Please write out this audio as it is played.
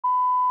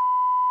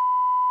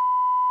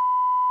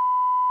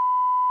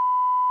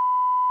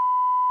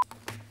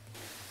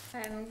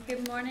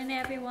Good morning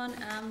everyone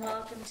and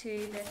welcome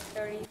to the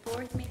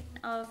 34th meeting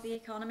of the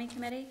Economy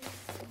Committee.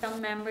 Some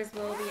members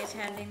will be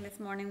attending this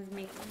morning's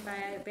meeting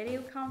via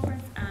video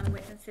conference and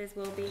witnesses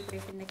will be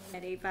briefing the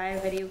committee via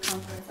video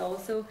conference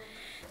also.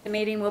 The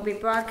meeting will be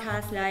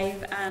broadcast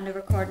live and a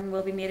recording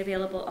will be made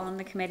available on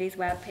the committee's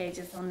web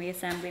pages on the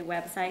Assembly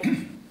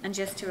website. And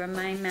just to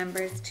remind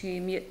members to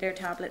mute their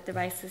tablet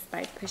devices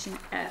by pushing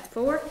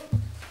F4.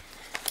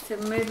 So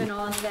moving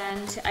on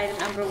then to item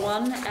number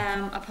 1,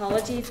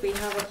 apologies. We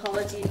have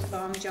apologies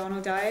from John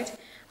O'Dowd.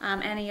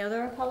 Any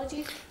other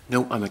apologies?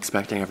 No, I'm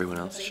expecting everyone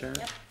else to share.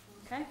 Yep.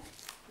 Okay.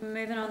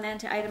 Moving on then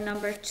to item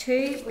number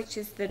 2, which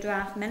is the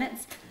draft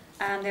minutes.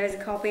 There's a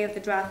copy of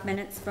the draft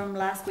minutes from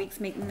last week's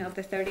meeting of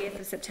the 30th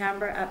of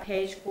September at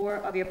page 4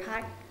 of your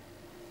pack.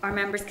 Are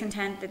members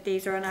content that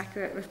these are an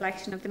accurate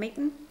reflection of the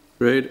meeting?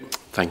 Great.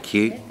 Thank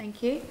you. Okay,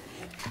 thank you.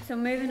 So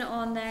moving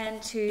on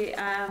then to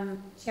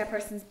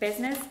chairperson's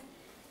business.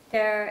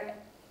 There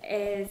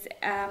is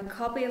a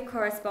copy of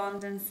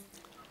correspondence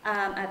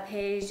at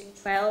page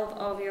 12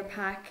 of your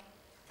pack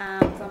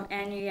from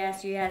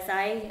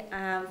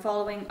NUSUSI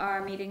following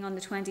our meeting on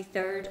the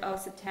 23rd of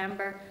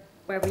September,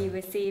 where we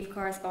received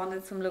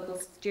correspondence from local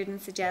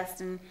students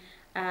suggesting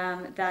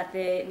that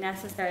the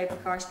necessary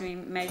precautionary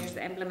measures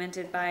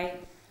implemented by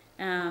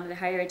the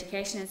higher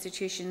education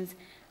institutions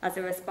as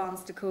a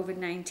response to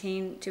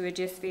COVID-19 to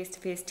reduce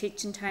face-to-face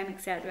teaching time,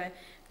 etc.,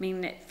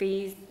 meaning that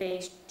fees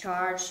they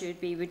charge should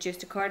be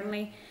reduced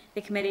accordingly.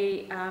 The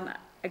committee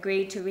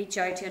agreed to reach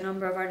out to a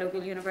number of our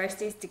local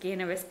universities to gain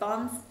a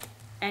response.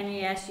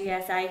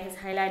 NUSUSI has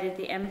highlighted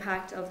the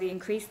impact of the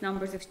increased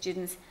numbers of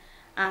students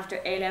after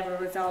A-level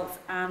results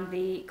and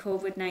the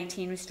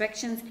COVID-19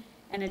 restrictions.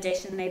 In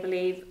addition, they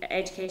believe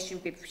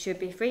education should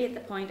be free at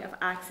the point of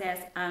access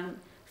and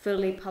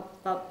fully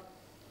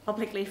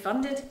publicly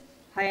funded.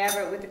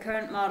 However, with the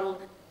current model,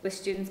 with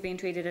students being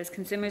treated as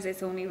consumers,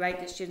 it's only right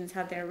that students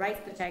have their rights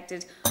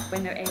protected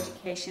when their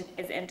education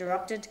is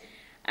interrupted.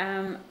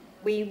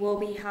 We will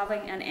be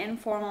having an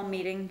informal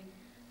meeting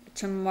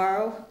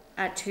tomorrow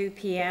at 2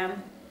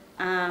 p.m.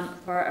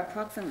 For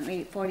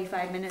approximately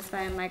 45 minutes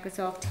via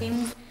Microsoft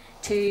Teams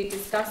to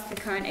discuss the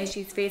current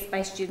issues faced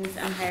by students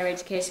and higher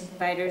education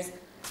providers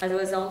as a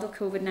result of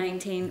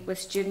COVID-19 with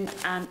student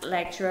and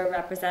lecturer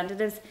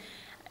representatives.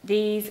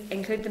 These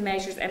include the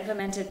measures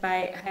implemented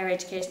by higher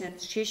education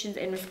institutions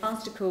in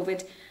response to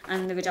COVID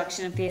and the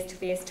reduction in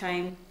face-to-face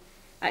time,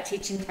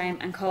 teaching time,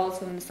 and calls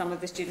from some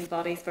of the student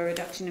bodies for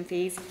reduction in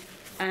fees.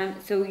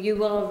 So you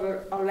will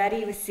have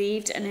already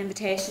received an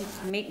invitation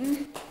to the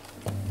meeting.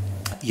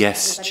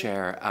 Yes,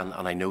 Chair, and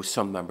I know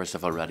some members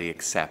have already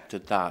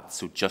accepted that.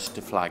 So just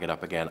to flag it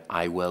up again,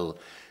 I will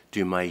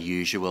do my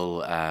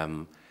usual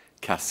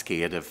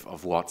cascade of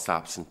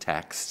WhatsApps and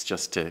texts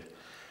just to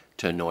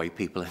annoy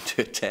people into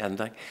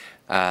attending.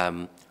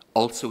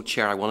 Also,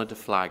 Chair, I wanted to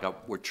flag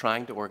up, we're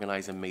trying to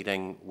organise a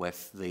meeting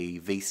with the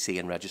VC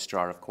and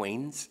Registrar of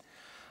Queen's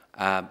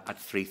at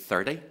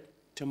 3:30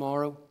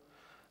 tomorrow.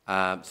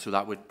 So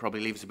that would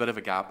probably leave us a bit of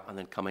a gap and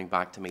then coming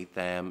back to meet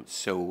them.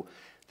 So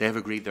they've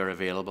agreed they're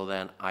available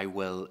then. I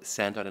will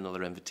send out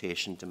another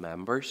invitation to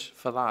members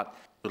for that.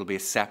 It'll be a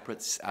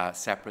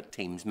separate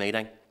Teams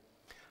meeting.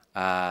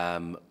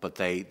 But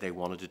they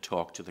wanted to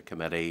talk to the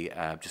committee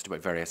just about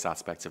various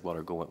aspects of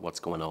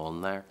what's going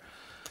on there.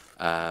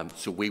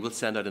 So we will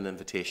send out an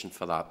invitation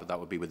for that, but that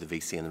would be with the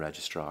VC and the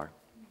Registrar.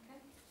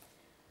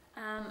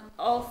 Okay.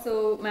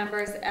 Also,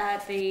 members,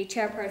 at the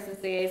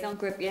Chairperson's Liaison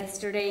Group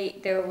yesterday,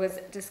 there was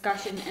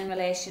discussion in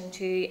relation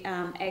to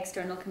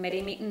external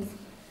committee meetings.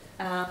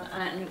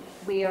 And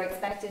we are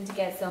expecting to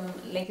get some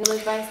legal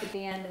advice at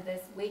the end of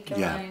this week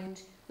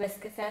around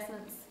risk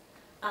assessments.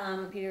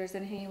 Peter, is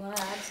there anything you want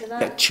to add to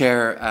that? Yeah,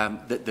 Chair,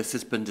 this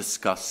has been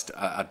discussed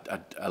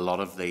at a lot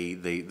of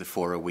the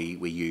fora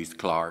we used,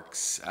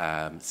 Clark's,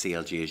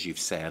 CLG, as you've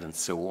said, and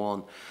so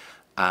on.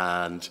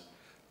 And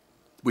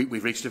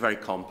we've reached a very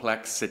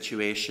complex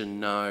situation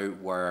now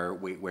where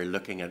we're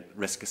looking at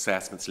risk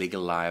assessments,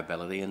 legal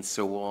liability, and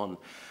so on.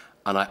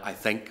 And I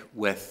think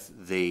with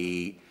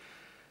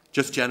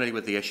just generally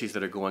with the issues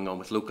that are going on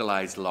with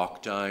localised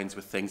lockdowns,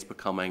 with things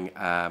becoming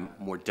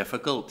more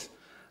difficult,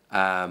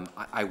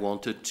 I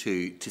wanted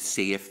to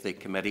see if the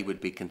committee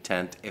would be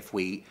content if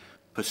we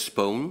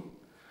postpone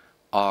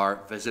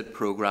our visit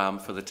programme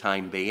for the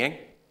time being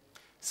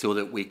so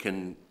that we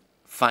can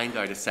find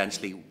out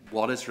essentially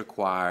what is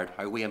required,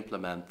 how we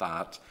implement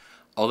that,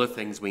 other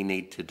things we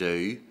need to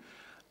do,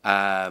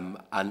 and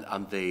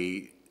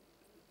the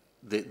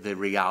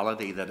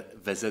reality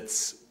that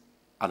visits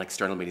and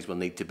external meetings will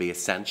need to be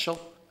essential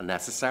and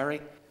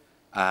necessary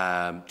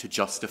to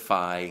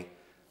justify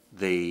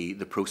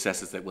the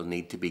processes that will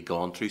need to be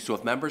gone through. So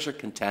if members are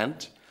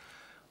content,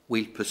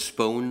 we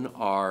postpone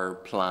our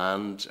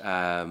planned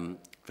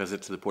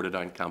visit to the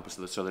Portadown campus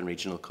of the Southern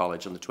Regional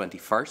College on the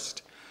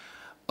 21st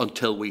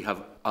until we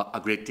have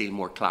a great deal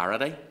more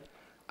clarity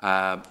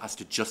as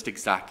to just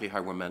exactly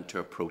how we're meant to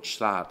approach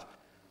that.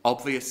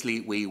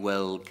 Obviously, we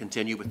will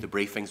continue with the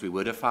briefings we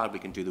would have had. We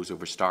can do those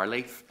over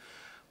Starleaf.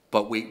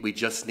 But we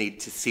just need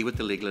to see what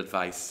the legal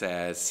advice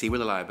says, see where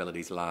the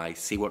liabilities lie,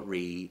 see what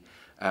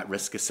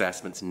risk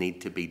assessments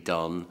need to be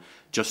done,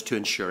 just to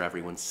ensure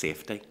everyone's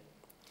safety.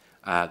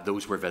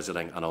 Those we're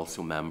visiting, and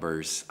also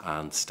members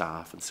and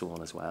staff and so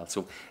on as well.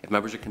 So if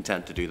members are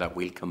content to do that,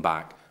 we'll come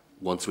back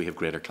once we have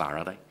greater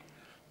clarity.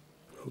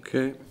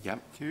 Okay. Yeah,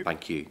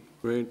 thank you.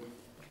 Great.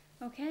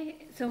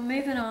 Okay, so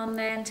moving on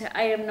then to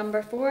item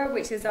number 4,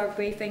 which is our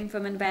briefing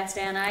from Invest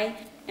NI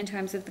in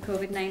terms of the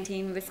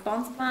COVID-19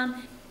 response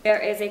plan. There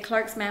is a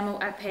clerk's memo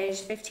at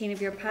page 15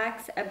 of your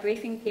packs, a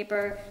briefing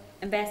paper,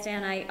 Invest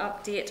NI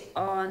update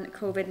on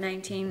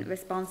COVID-19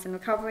 response and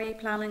recovery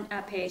planning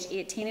at page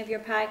 18 of your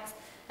packs,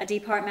 a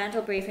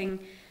departmental briefing,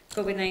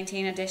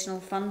 COVID-19 additional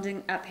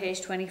funding at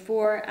page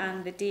 24,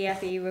 and the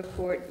DFE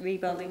report,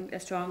 Rebuilding a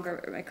Stronger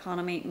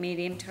Economy,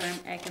 Medium-Term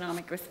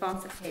Economic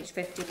Response at page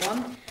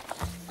 51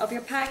 of your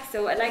pack.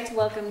 So I'd like to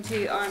welcome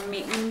to our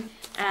meeting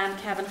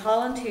Kevin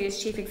Holland, who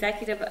is Chief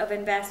Executive of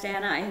Invest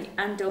NI,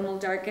 and Donal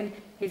Durkin,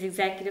 who's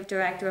Executive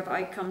Director of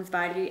Outcomes,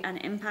 Value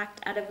and Impact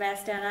at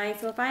Invest NI.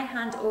 So if I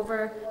hand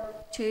over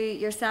to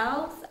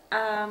yourselves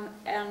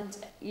and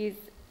you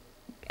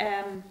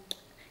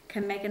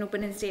can make an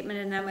opening statement,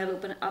 and then we'll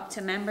open it up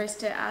to members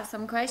to ask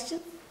some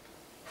questions.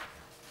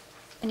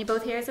 Can you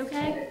both hear us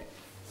okay?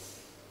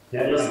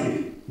 Yeah, yes.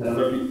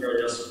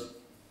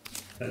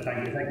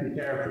 Thank you,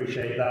 Chair.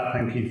 Appreciate that.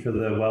 Thank you for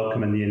the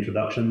welcome and the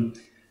introduction.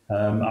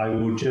 I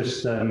will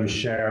just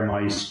share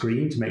my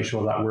screen to make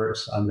sure that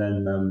works, and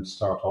then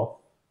start off.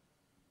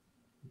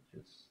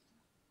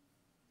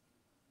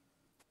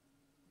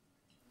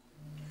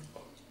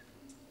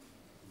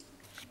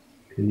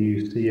 Can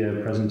you see a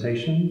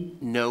presentation?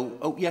 No.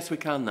 Oh, yes, we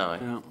can now.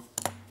 Yeah.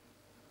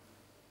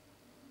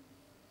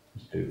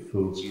 Let's do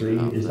full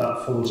screen. Is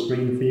that full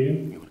screen for you?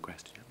 You have a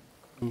question?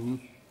 Mm-hmm.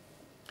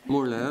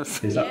 More or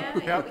less. Is that?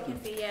 Yeah, we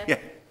can see, yeah. Yeah.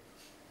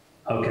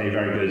 Okay,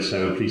 very good.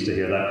 So pleased to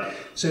hear that.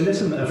 So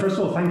listen, first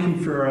of all, thank you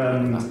for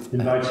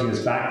inviting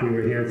us back. We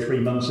were here 3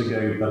 months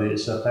ago, but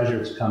it's a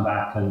pleasure to come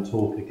back and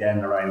talk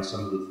again around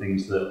some of the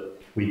things that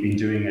we've been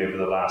doing over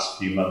the last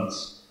few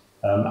months.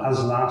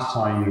 As last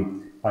time,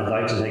 I'd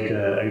like to take an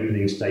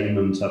opening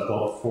statement. I've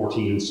got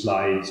 14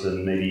 slides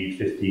and maybe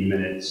 15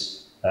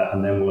 minutes,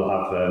 and then we'll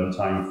have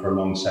time for a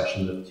long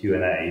session of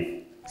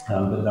Q&A.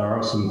 But there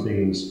are some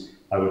things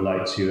I would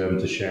like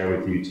to share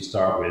with you to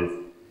start with.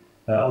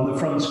 On the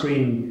front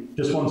screen,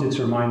 just wanted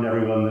to remind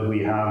everyone that we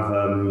have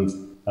a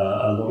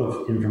lot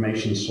of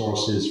information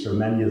sources for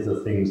many of the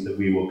things that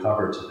we will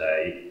cover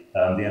today.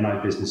 The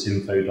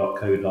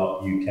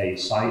nibusinessinfo.co.uk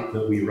site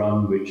that we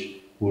run,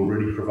 which will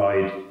really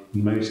provide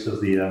most of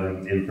the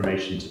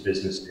information to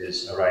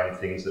businesses around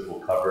things that we'll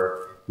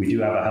cover. We do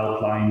have a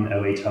helpline,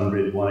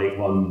 0800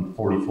 181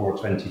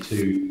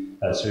 4422.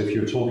 So if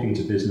you're talking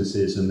to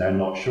businesses and they're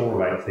not sure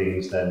about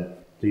things, then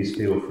please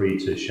feel free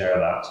to share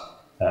that.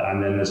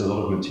 And then there's a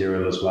lot of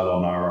material as well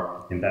on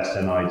our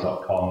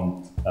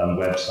investni.com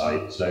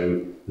website.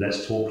 So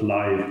let's talk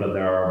live, but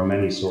there are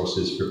many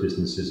sources for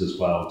businesses as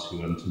well to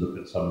look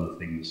at some of the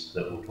things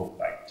that we'll talk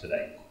about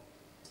today.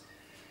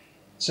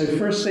 So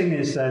first thing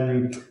is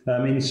then,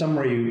 in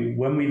summary,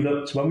 when we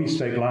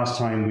spoke last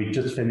time, we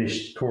just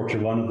finished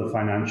Q1 of the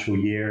financial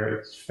year.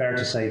 It's fair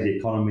to say the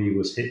economy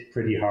was hit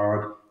pretty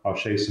hard. I'll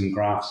show some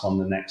graphs on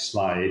the next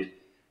slide.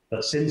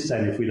 But since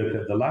then, if we look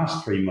at the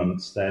last 3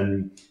 months,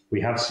 then we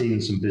have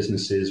seen some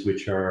businesses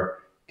which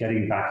are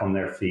getting back on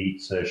their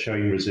feet,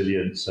 showing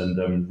resilience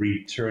and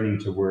returning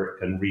to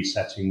work and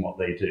resetting what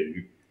they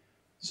do.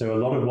 So a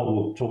lot of what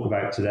we'll talk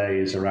about today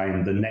is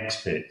around the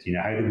next bit. You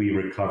know, how do we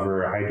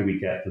recover? How do we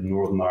get the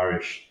Northern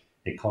Irish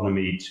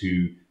economy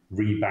to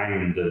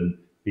rebound and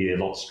be a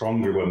lot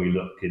stronger when we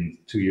look in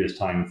 2 years'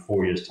 time,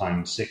 4 years'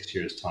 time, 6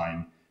 years'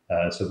 time?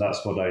 So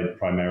that's what I'd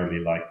primarily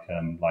like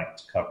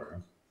to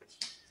cover.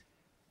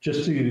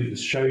 Just to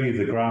show you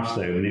the graphs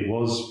though, and it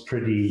was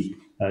pretty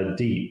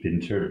deep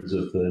in terms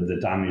of the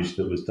damage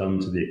that was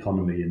done to the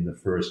economy in the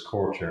first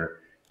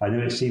quarter. I know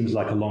it seems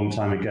like a long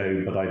time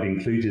ago, but I've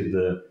included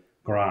the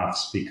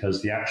graphs because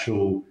the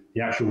actual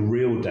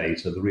real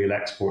data, the real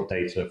export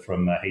data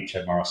from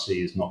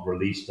HMRC is not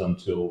released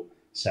until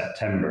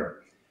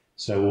September.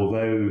 So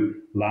although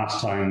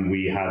last time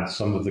we had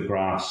some of the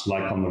graphs,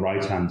 like on the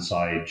right-hand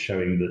side,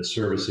 showing that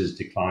services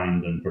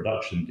declined and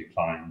production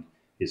declined,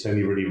 it's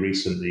only really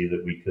recently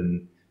that we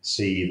can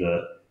see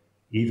that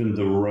even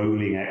the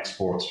rolling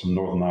exports from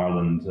Northern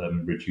Ireland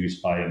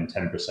reduced by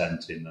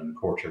 10% in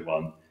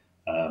Q1.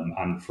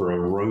 And for a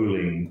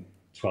rolling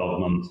 12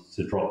 months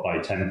to drop by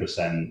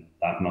 10%,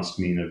 that must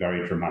mean a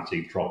very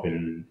dramatic drop in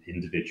an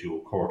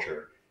individual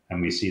quarter.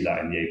 And we see that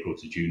in the April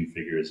to June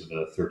figures of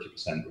a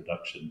 30%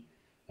 reduction.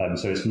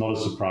 So it's not a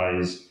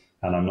surprise,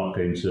 and I'm not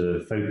going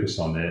to focus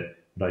on it,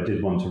 but I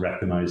did want to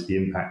recognise the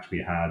impact we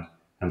had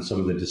and some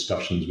of the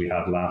discussions we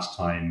had last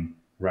time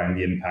around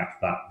the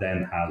impact that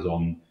then has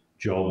on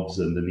jobs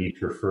and the need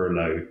for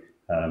furlough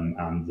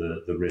and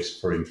the risk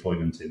for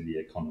employment in the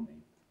economy.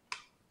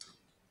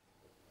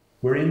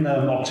 We're in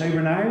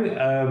October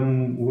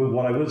now.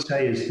 What I would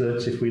say is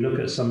that if we look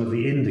at some of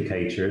the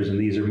indicators, and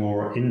these are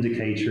more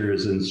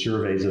indicators and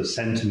surveys of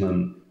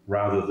sentiment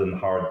rather than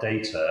hard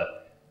data,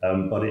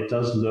 but it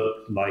does look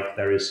like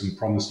there is some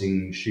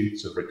promising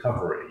shoots of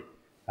recovery.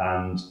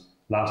 And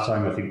last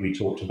time I think we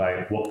talked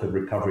about what could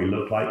recovery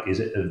look like. Is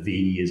it a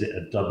V? Is it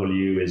a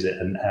W? Is it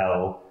an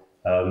L?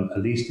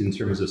 At least in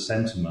terms of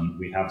sentiment,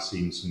 we have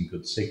seen some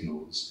good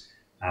signals.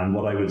 And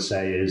what I would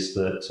say is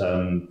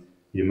that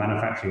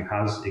manufacturing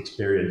has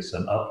experienced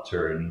an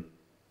upturn.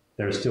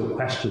 There are still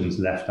questions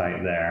left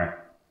out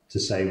there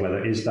to say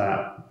whether is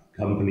that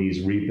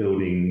companies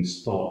rebuilding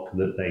stock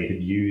that they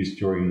had used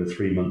during the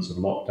 3 months of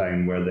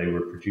lockdown where they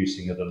were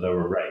producing at a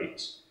lower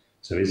rate.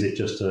 So is it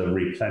just a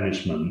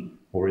replenishment,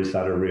 or is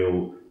that a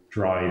real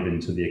drive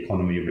into the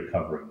economy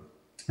recovering?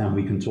 And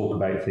we can talk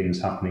about things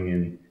happening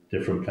in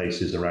different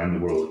places around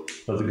the world.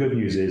 But the good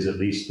news is at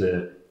least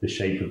the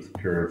shape of the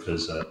curve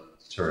has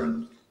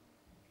turned.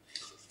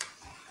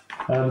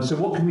 So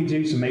what can we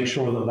do to make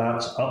sure that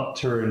that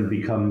upturn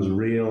becomes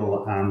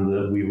real and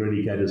that we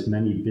really get as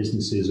many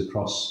businesses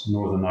across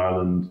Northern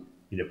Ireland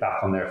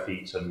back on their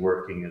feet and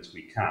working as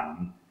we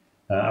can?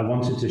 I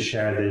wanted to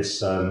share this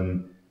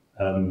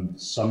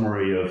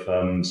summary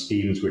of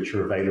schemes which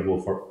are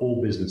available for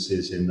all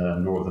businesses in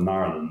Northern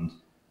Ireland.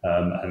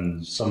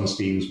 And some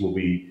schemes will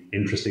be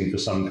interesting for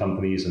some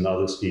companies and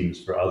other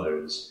schemes for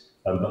others.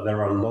 But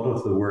there are a lot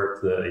of the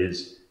work that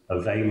is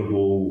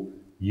available,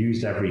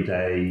 used every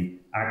day,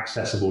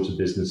 accessible to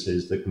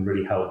businesses that can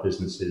really help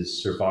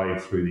businesses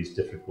survive through these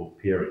difficult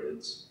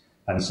periods.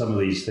 And some of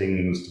these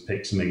things, to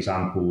pick some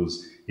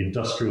examples,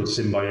 industrial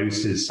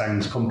symbiosis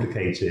sounds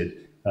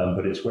complicated,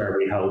 but it's where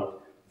we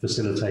help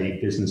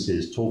facilitate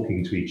businesses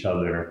talking to each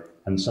other.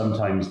 And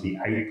sometimes the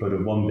output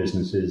of one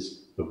business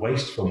is the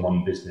waste from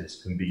one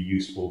business can be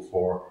useful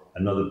for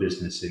another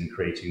business in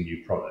creating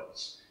new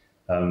products.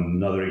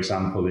 Another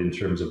example in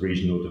terms of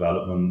regional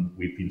development,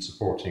 we've been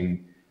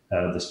supporting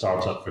the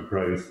Startup for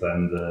Growth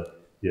and the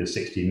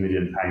 £16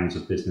 million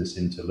of business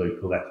into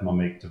local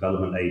economic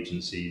development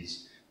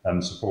agencies,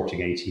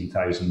 supporting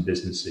 18,000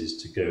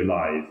 businesses to go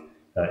live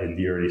in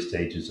the early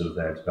stages of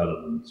their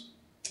development.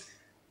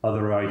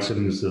 Other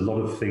items, a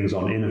lot of things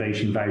on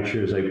innovation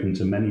vouchers open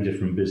to many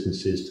different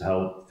businesses to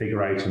help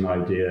figure out an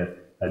idea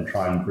and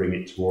try and bring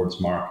it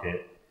towards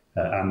market.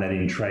 And then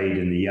in trade,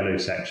 in the yellow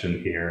section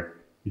here,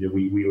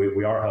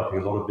 we are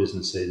helping a lot of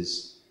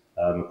businesses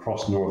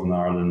across Northern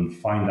Ireland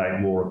find out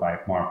more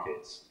about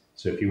markets.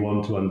 So if you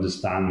want to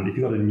understand, if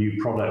you've got a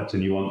new product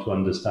and you want to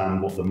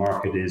understand what the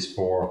market is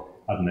for,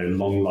 I don't know,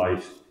 long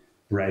life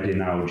bread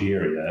in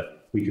Algeria,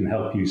 we can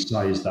help you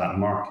size that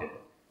market,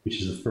 which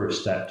is the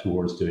first step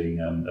towards doing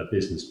a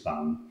business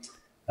plan.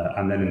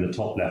 And then in the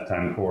top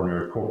left-hand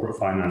corner, corporate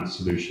finance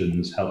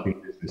solutions,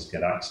 helping business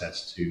get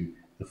access to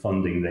the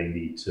funding they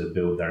need to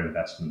build their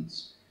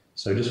investments.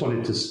 So I just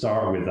wanted to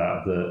start with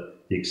that,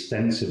 the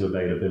extensive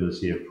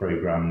availability of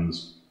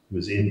programs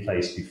was in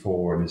place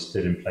before and is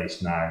still in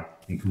place now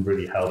and can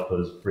really help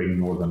us bring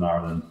Northern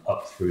Ireland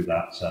up through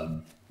that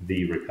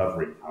V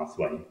recovery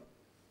pathway.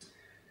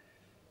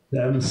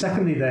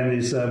 Secondly then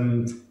is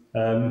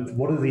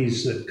what do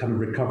these kind of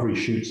recovery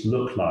shoots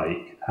look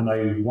like? And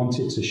I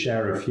wanted to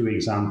share a few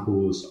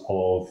examples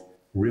of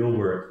real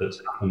work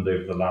that's happened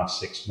over the last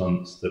 6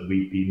 months that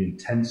we've been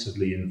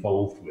intensively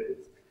involved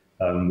with,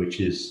 which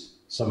is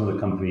some of the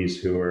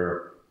companies who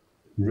are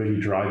really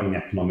driving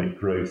economic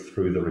growth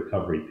through the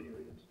recovery period.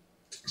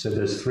 So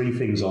there's 3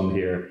 things on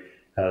here.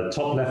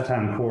 Top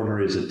left-hand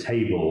corner is a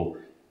table,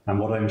 and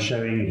what I'm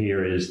showing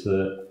here is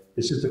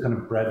this is the kind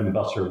of bread and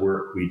butter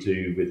work we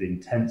do with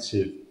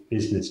intensive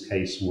business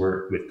case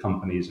work with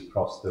companies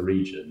across the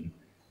region.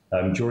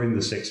 During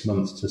the 6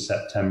 months to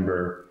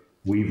September,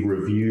 we've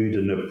reviewed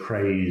and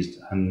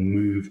appraised and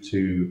moved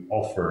to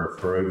offer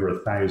for over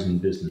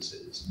 1,000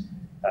 businesses.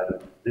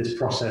 This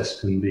process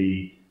can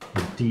be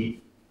a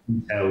deep,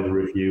 detailed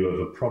review of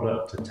a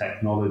product, a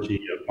technology,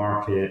 a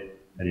market,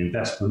 an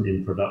investment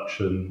in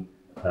production,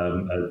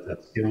 a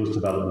skills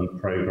development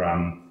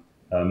program,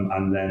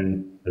 and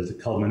then as a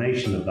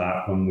culmination of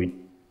that, when we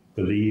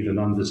believe and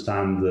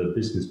understand the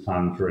business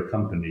plan for a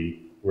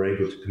company, we're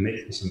able to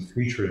commit to some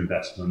future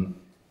investment.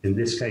 In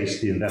this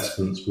case, the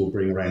investments will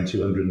bring around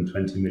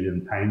 £220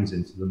 million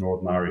into the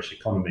Northern Irish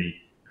economy,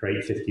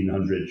 create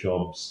 1,500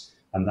 jobs,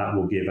 and that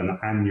will give an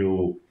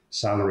annual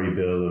salary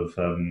bill of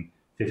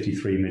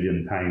 £53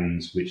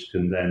 million, which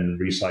can then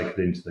recycle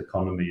into the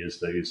economy as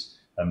those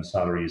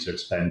salaries are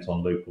spent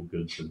on local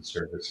goods and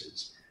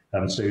services.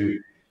 So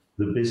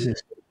the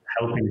business,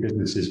 helping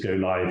businesses go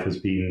live, has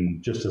been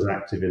just as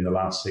active in the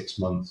last 6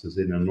 months as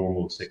in a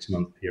normal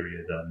 6-month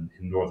period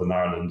in Northern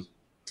Ireland.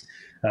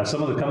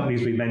 Some of the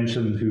companies we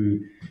mentioned who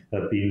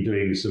have been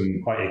doing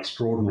some quite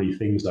extraordinary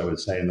things, I would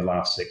say, in the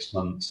last 6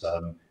 months,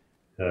 and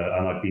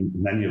I've been to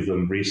many of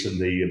them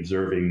recently,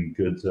 observing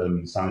good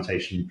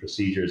sanitation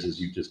procedures,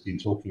 as you've just been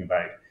talking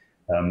about.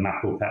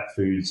 Maple Pet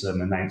Foods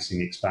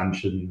announcing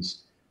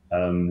expansions,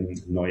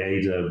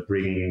 NIE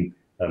bringing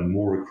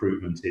more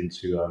recruitment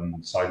into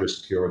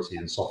cybersecurity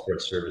and software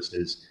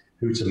services,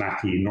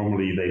 Huhtamaki,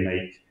 normally they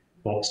make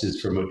boxes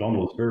for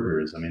McDonald's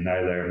burgers. I mean,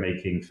 now they're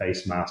making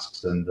face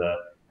masks and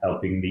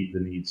helping meet the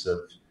needs of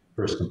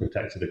personal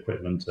protective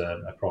equipment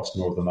across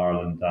Northern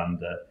Ireland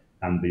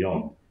and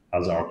beyond,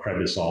 as are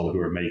Crebisol, who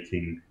are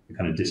making the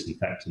kind of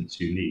disinfectants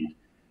you need.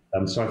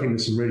 So I think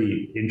there's some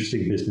really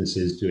interesting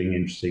businesses doing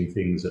interesting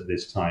things at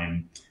this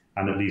time.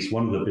 And at least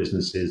one of the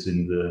businesses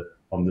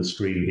on the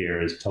screen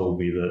here has told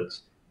me that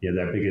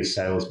their biggest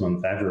sales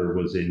month ever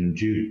was in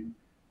June,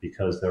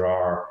 because there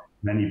are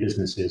many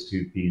businesses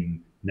who've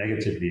been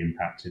negatively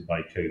impacted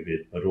by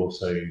COVID, but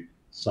also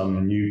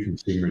some new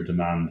consumer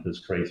demand has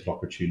created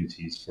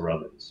opportunities for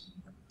others.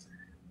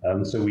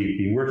 So we've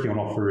been working on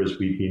offers,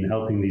 we've been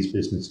helping these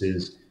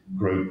businesses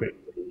grow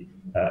quickly.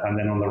 And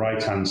then on the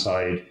right-hand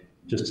side,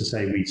 just to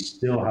say we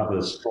still have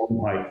a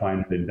strong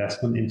pipeline of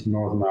investment into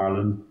Northern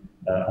Ireland,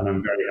 and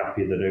I'm very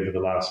happy that over the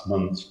last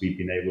months we've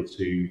been able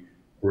to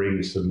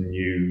bring some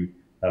new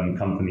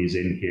companies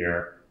in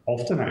here,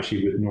 often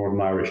actually with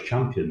Northern Irish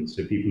champions,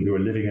 so people who are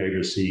living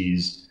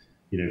overseas,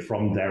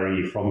 from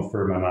Derry, from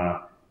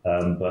Fermanagh,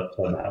 but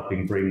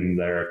helping bring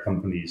their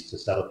companies to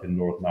set up in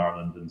Northern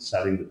Ireland and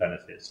selling the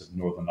benefits of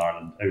Northern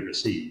Ireland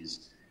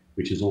overseas,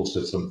 which is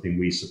also something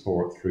we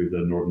support through the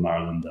Northern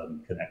Ireland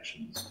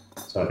connections.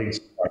 So I think it's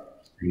quite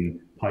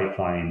interesting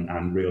pipeline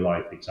and real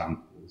life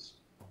examples.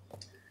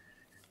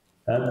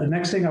 The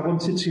next thing I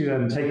wanted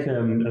to take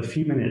a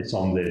few minutes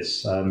on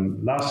this.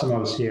 Last time I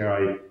was here,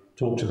 I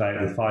talked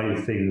about the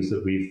 5 things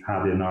that we've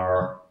had in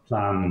our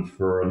plan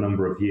for a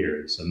number of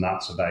years, and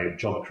that's about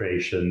job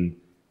creation,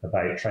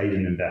 about trade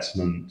and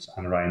investment,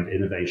 and around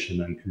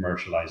innovation and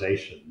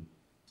commercialisation.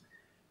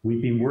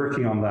 We've been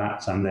working on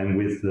that, and then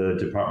with the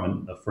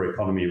Department for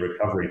Economy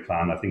Recovery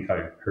Plan, I think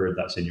I heard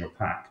that's in your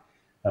pack,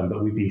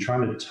 but we've been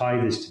trying to tie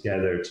this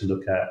together to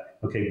look at,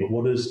 okay, but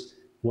what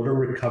do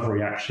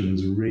recovery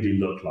actions really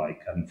look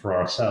like? And for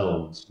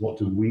ourselves, what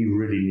do we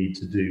really need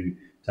to do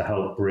to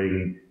help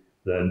bring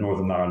the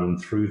Northern Ireland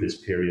through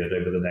this period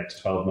over the next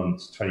 12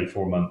 months,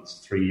 24 months,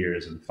 3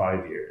 years and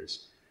 5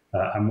 years?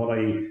 And what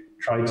I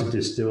tried to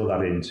distill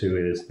that into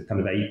is the kind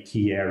of 8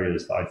 key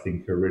areas that I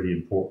think are really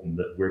important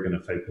that we're going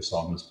to focus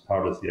on as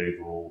part of the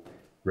overall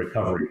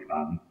recovery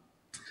plan.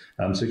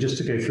 So just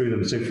to go through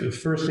them. So the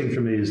first thing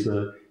for me is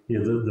the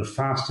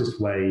fastest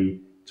way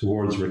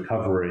towards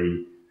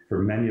recovery for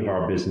many of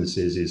our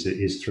businesses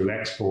is through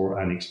export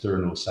and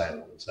external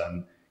sales.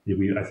 I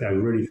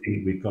really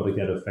think we've got to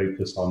get a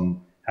focus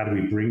on how do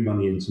we bring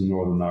money into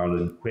Northern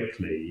Ireland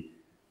quickly.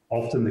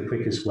 Often the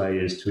quickest way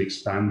is to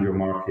expand your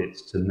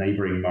markets to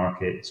neighbouring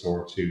markets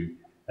or to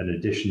an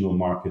additional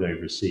market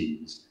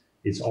overseas.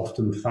 It's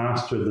often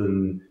faster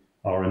than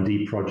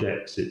R&D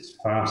projects, it's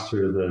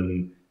faster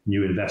than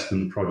new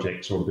investment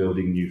projects or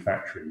building new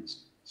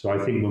factories. So I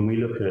think when we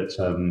look at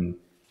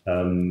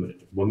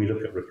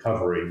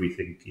recovery, we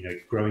think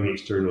growing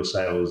external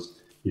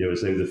sales,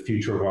 as though the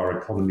future of our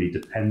economy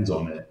depends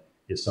on it,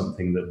 is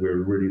something that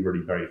we're really,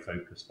 really very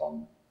focused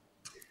on.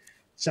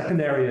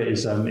 Second area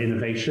is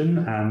innovation,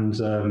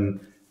 and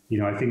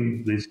I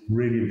think it's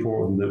really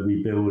important that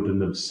we build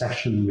an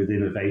obsession with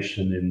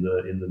innovation in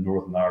the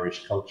Northern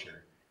Irish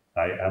culture.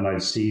 And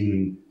I've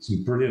seen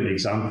some brilliant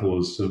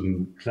examples,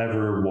 some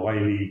clever,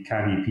 wily,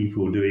 canny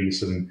people doing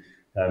some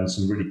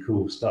really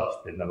cool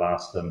stuff in the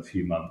last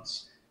few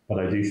months. But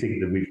I do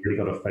think that we've really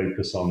got to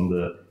focus on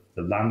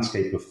the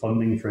landscape of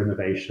funding for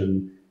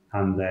innovation,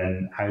 and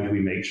then how do we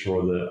make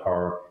sure that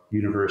our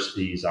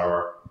universities,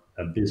 our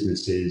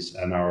businesses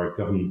and our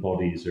government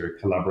bodies are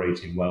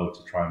collaborating well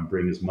to try and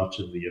bring as much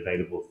of the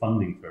available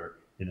funding for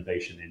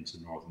innovation into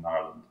Northern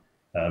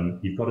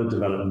Ireland. You've got to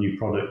develop new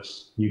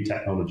products, new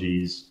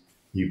technologies,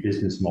 new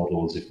business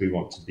models if we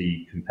want to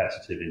be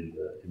competitive in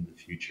the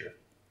future.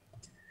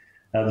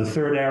 The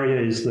third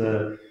area is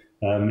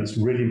it's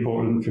really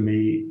important for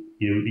me,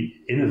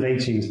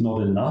 innovating is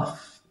not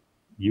enough.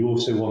 You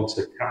also want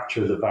to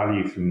capture the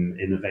value from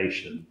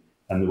innovation.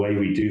 And the way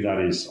we do that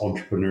is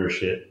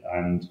entrepreneurship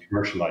and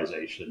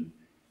commercialization.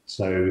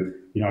 So,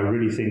 I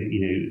really think,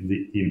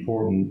 the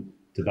important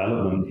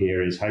development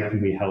here is how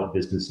can we help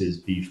businesses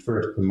be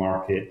first to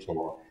market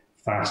or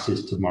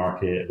fastest to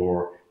market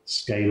or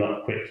scale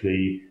up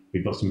quickly.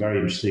 We've got some very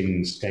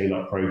interesting scale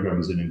up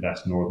programs in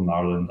Invest Northern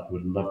Ireland. I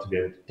would love to be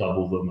able to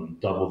double them and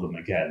double them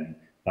again.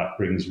 That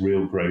brings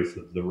real growth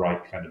of the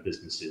right kind of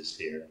businesses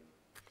here.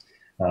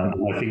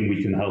 And I think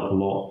we can help a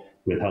lot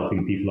with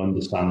helping people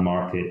understand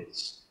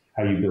markets,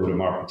 how you build a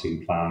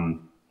marketing plan,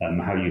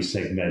 how you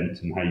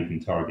segment and how you can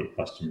target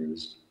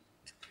customers.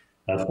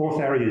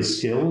 Fourth area is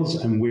skills,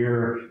 and we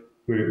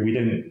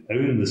don't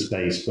own the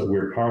space, but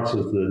we're part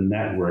of the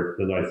network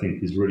that I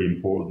think is really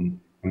important,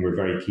 and we're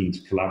very keen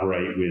to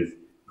collaborate with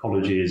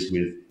colleges,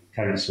 with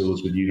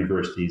councils, with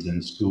universities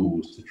and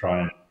schools to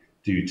try and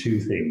do 2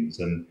 things.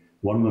 And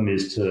one of them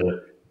is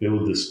to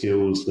build the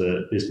skills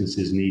that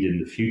businesses need in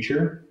the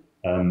future.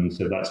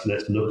 So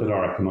let's look at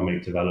our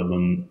economic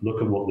development,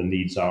 look at what the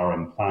needs are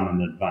and plan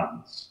in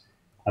advance.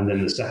 And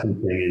then the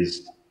second thing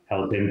is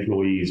help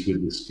employees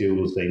with the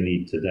skills they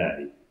need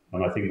today.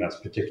 And I think that's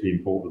particularly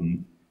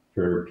important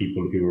for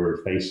people who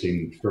are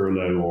facing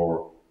furlough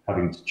or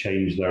having to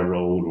change their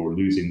role or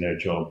losing their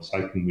jobs.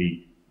 How can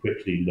we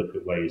quickly look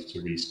at ways to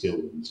reskill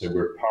them? So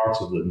we're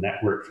part of the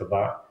network for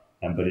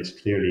that, but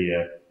it's clearly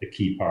a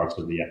key part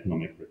of the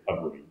economic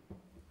recovery.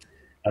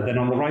 Then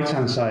on the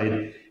right-hand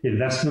side,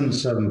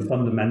 investments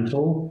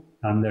fundamental,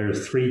 and there are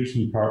three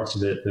key parts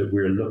of it that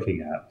we're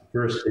looking at. The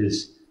first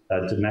is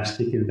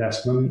domestic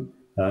investment.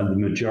 The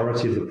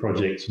majority of the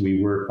projects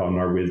we work on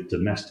are with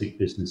domestic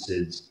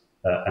businesses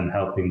and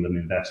helping them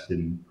invest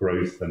in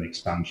growth and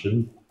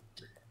expansion.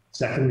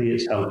 Secondly,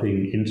 it's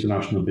helping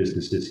international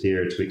businesses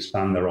here to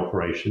expand their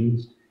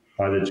operations,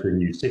 either to a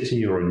new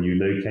city or a new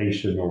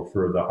location or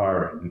further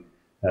hiring.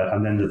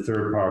 And then the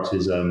third part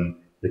is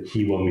the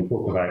key one we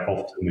talk about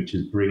often, which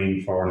is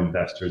bringing foreign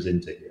investors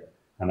into here.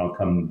 And I'll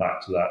come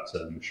back to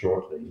that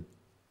shortly.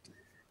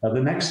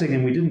 The next thing,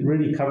 and we didn't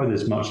really cover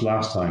this much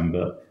last time,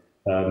 but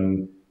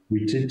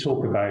we did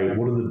talk about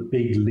what are the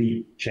big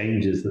leap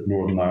changes that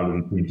Northern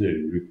Ireland can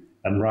do.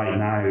 And right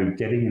now,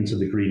 getting into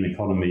the green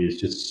economy is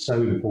just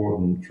so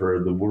important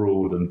for the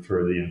world and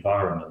for the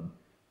environment,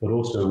 but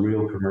also a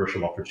real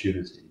commercial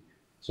opportunity.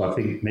 So I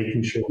think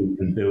making sure we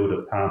can build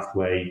a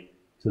pathway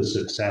to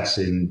success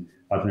in,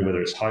 I don't know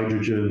whether it's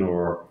hydrogen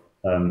or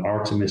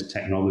Artemis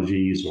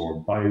technologies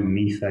or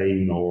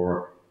biomethane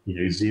or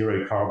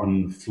zero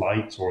carbon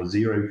flight or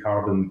zero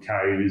carbon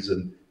cows,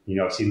 and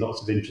I've seen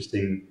lots of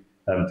interesting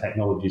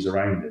technologies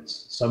around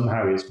this.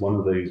 Somehow it's one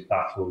of those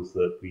battles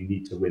that we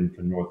need to win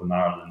for Northern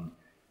Ireland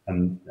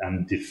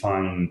and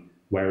define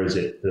where is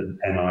it that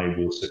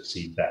NI will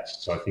succeed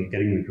best. So I think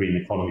getting the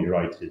green economy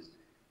right is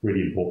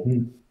really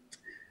important.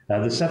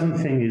 The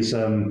seventh thing is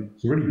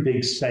it's a really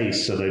big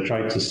space, so I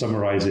tried to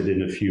summarize it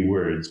in a few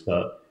words,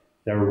 but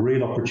there are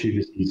real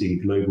opportunities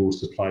in global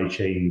supply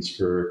chains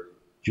for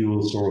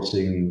dual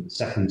sourcing,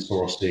 second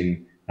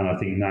sourcing, and I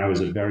think now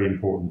is a very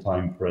important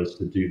time for us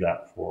to do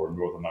that for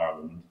Northern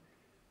Ireland.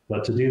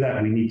 But to do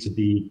that, we need to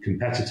be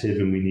competitive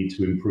and we need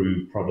to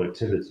improve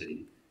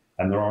productivity.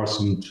 And there are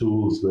some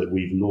tools that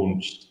we've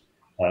launched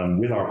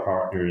with our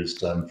partners,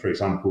 for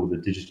example, the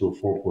Digital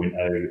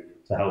 4.0,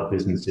 to help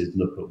businesses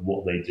look at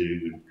what they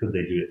do and could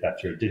they do it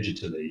better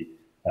digitally,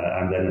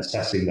 and then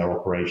assessing their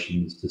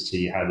operations to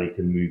see how they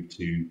can move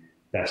to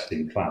best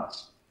in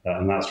class.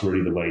 And that's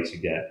really the way to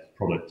get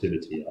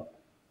productivity up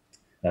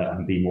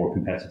and be more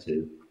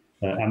competitive.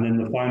 And then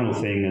the final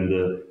thing, and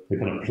the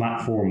kind of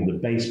platform, the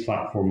base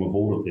platform of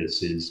all of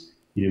this is,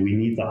 we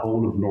need the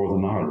whole of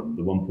Northern Ireland,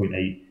 the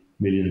 1.8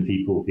 million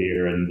people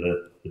here and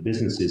the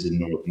businesses in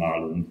Northern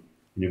Ireland.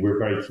 We're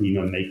very keen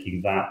on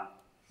making that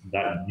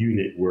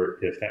unit work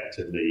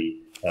effectively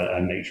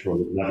and make sure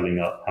that levelling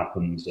up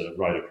happens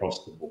right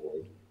across the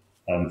board.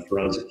 For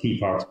us, a key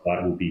part of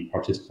that will be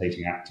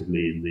participating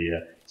actively in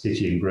the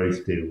city and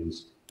growth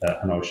deals,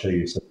 and I'll show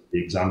you some of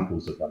the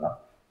examples of that.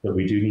 But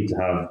we do need to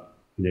have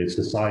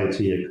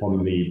society,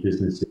 economy,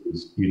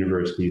 businesses,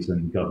 universities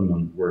and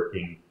government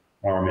working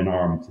arm in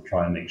arm to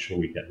try and make sure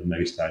we get the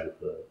most out of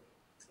the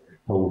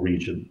whole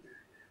region.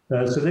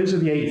 So those are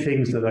the 8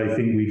 things that I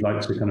think we'd like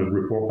to kind of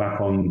report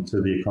back on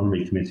to the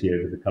Economy Committee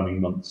over the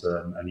coming months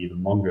and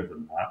even longer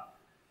than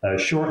that.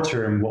 Short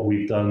term, what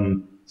we've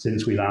done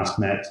since we last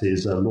met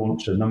is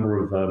launch a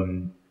number of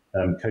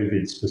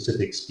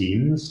COVID-specific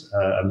schemes,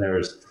 and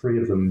there's 3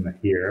 of them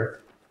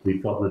here.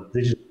 We've got the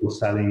Digital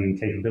Selling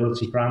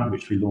Capability Grant,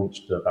 which we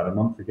launched about a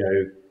month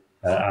ago,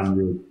 and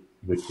then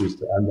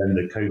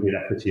the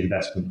COVID Equity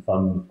Investment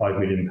Fund, £5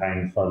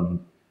 million fund,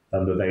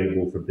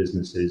 available for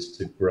businesses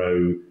to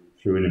grow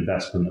through an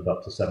investment of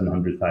up to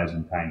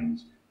 £700,000.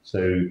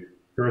 So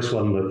first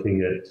one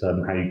looking at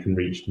how you can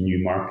reach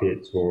new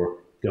markets or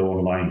go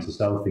online to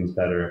sell things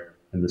better,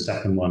 and the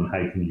second one,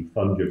 how can you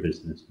fund your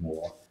business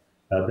more.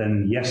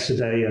 Then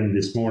yesterday and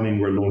this morning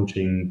we're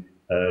launching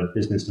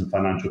business and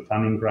financial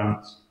planning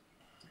grants,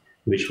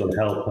 which will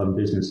help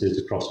businesses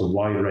across a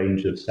wide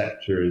range of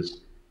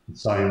sectors,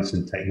 science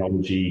and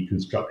technology,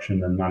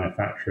 construction and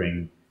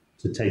manufacturing,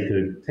 to take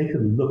a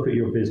look at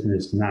your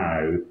business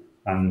now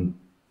and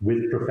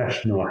with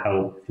professional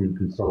help from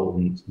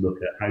consultants, look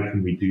at how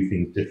can we do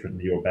things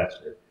differently or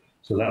better.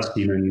 So that's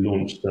been only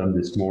launched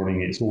this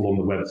morning. It's all on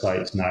the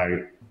websites now,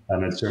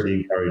 and I'd certainly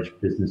encourage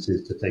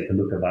businesses to take a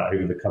look at that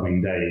over the coming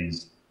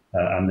days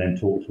and then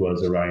talk to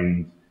us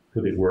around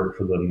could it work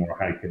for them or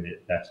how can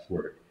it best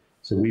work.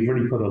 So we've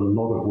really put a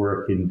lot of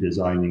work in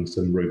designing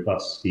some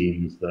robust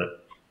schemes that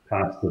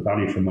pass the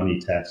value for money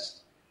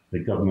test, the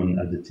government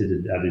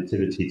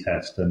additivity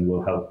test, and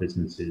will help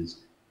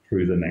businesses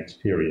through the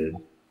next period.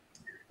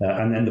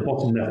 And then the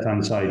bottom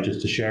left-hand side, just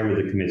to share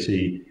with the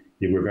committee,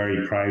 we're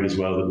very proud as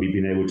well that we've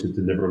been able to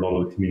deliver a lot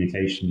of the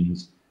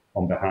communications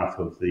on behalf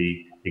of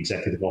the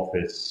Executive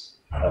Office.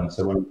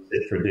 So when I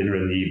sit for dinner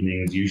in the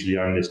evenings, usually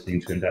I'm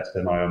listening to Invest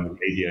NI on the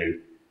radio,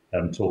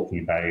 talking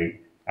about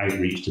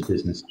outreach to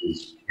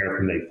businesses, where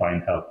can they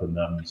find help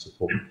and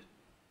support.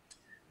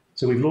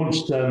 So we've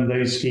launched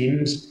those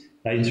schemes.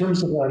 In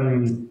terms of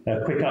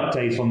a quick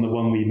update on the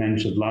one we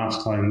mentioned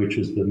last time, which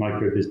was the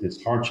Micro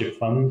Business Hardship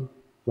Fund.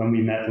 When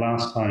we met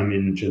last time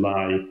in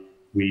July,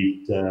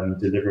 we've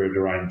delivered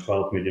around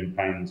 £12 million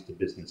to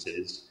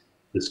businesses.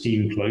 The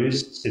scheme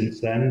closed since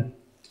then.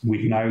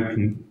 We've now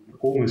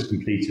almost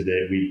completed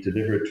it. We've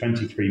delivered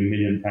 £23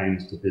 million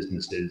to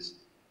businesses,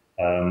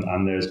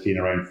 and there's been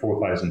around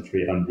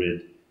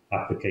 4,300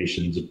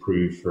 applications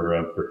approved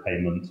for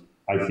payment.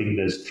 I think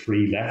there's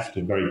 3 left,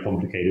 very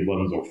complicated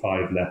ones, or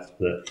 5 left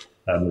that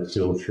are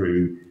still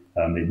through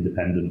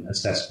independent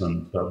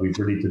assessment. But we've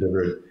really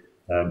delivered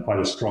quite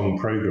a strong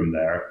programme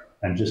there.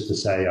 And just to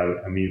say,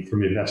 I mean,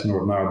 from Invest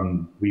Northern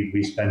Ireland,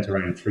 we spent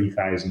around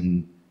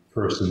 3,000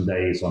 person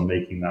days on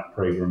making that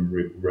programme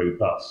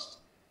robust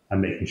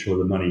and making sure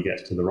the money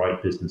gets to the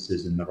right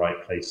businesses in the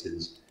right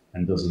places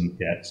and doesn't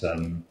get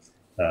kind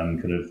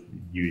of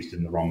used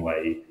in the wrong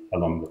way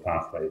along the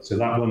pathway. So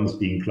that one's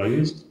been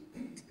closed.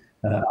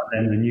 And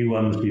then the new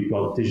ones, we've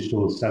got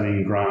digital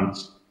selling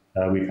grants.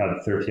 We've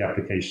had 30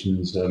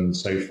 applications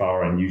so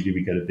far, and usually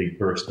we get a big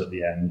burst at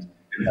the end.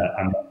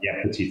 And the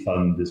equity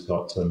fund has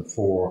got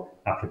 4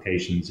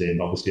 applications in,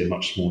 obviously a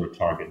much smaller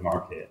target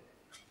market.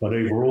 But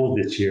overall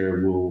this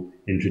year, we'll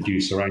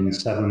introduce around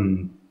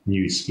 7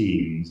 new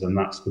schemes, and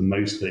that's the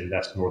most that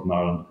Invest Northern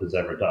Ireland has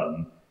ever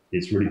done.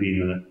 It's really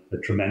been a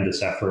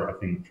tremendous effort, I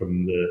think,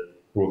 from the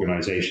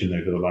organisation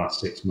over the last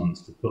 6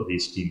 months to put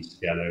these schemes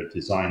together,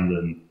 design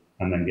them,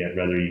 and then get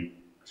ready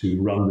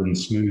to run them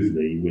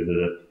smoothly with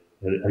a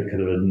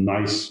kind of a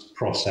nice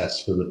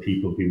process for the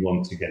people who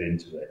want to get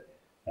into it.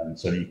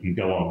 So you can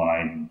go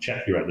online,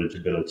 check your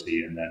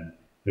eligibility, and then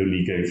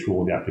only go through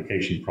all the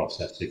application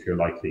process if you're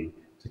likely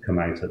to come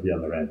out at the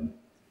other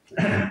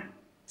end.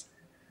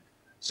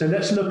 So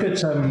let's look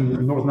at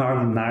Northern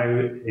Ireland now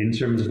in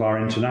terms of our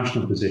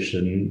international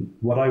position.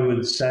 What I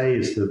would say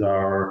is that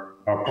our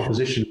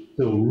proposition is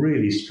still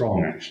really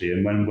strong, actually.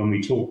 And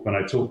when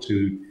I talk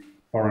to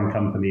foreign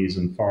companies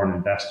and foreign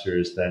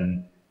investors,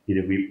 then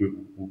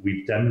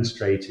we've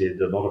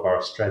demonstrated a lot of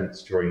our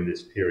strengths during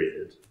this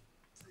period.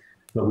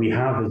 But we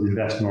have, as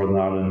Invest Northern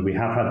Ireland, we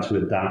have had to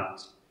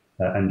adapt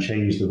and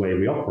change the way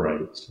we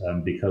operate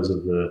because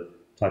of the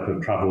type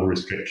of travel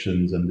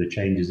restrictions and the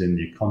changes in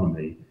the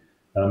economy.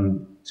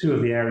 2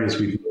 of the areas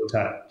we've looked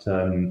at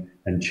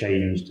and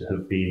changed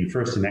have been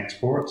first in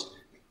exports.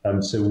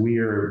 So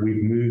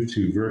we've moved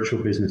to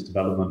virtual business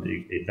development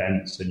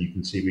events, and you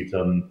can see we've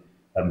done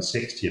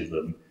 60 of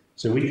them.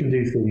 So we can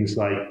do things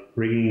like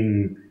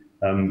bringing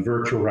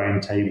virtual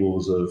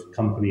roundtables of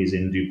companies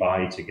in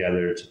Dubai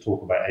together to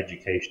talk about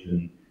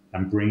education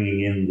and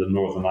bringing in the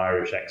Northern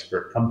Irish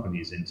expert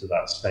companies into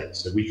that space.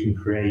 So we can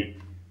create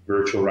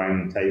virtual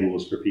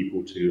roundtables for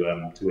people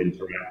to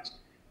interact.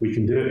 We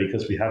can do it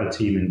because we have a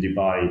team in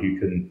Dubai who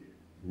can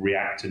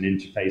react and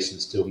interface and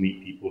still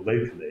meet people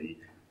locally.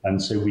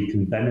 And so we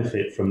can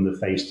benefit from the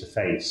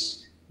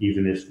face-to-face,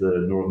 even if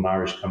the Northern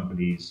Irish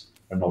companies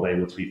are not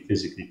able to be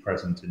physically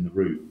present in the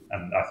room.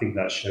 And I think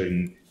that's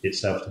shown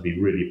itself to be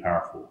really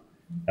powerful.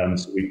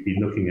 So we've been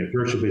looking at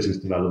virtual business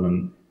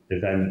development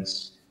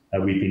events.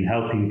 We've been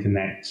helping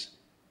connect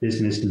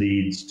business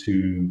leads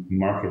to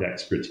market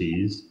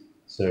expertise.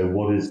 So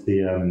what is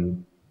the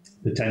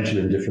potential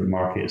in different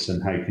markets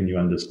and how can you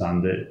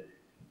understand it?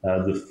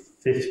 The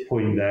 5th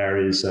point there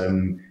is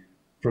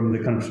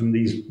from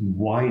these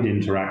wide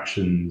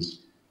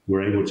interactions,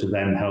 we're able to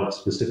then help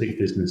specific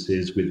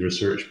businesses with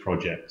research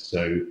projects.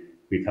 So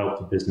we've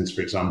helped a business,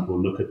 for example,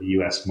 look at the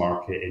US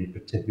market in a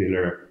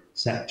particular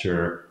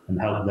sector and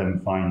help them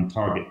find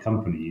target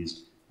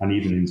companies, and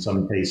even in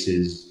some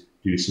cases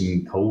do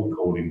some cold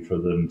calling for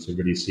them to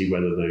really see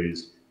whether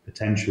those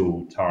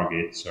potential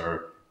targets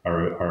are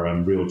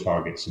real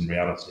targets in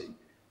reality.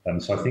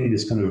 So I think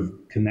this kind of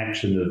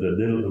connection of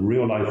a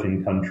real life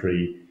in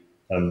country,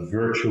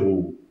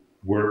 virtual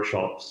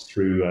workshops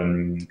through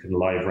kind of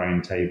live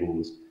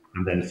roundtables,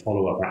 and then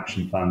follow-up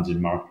action plans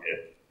in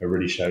market are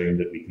really showing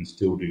that we can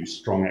still do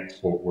strong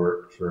export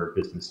work for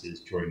businesses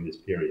during this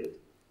period.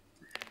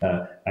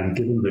 And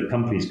given that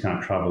companies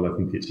can't travel, I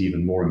think it's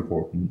even more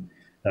important.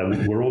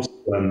 We're also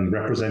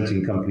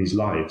representing companies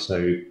live.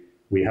 So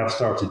we have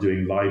started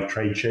doing live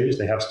trade shows.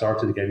 They have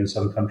started again in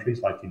some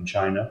countries, like in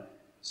China.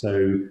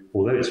 So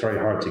although it's very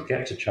hard to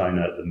get to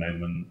China at the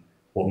moment,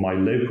 what my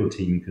local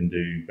team can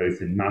do,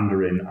 both in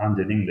Mandarin and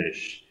in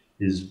English,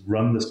 is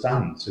run the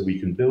stand. So we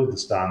can build the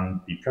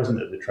stand, be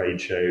present at the trade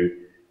show,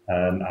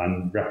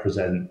 and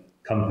represent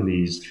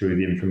companies through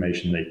the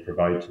information they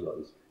provide to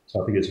us.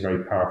 So I think it's a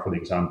very powerful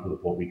example of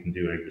what we can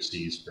do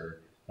overseas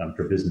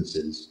for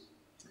businesses.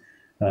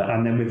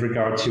 And then with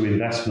regard to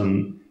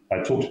investment,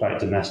 I talked about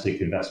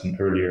domestic investment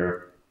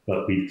earlier,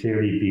 but we've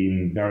clearly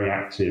been very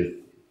active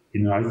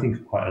in, I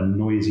think, quite a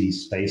noisy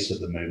space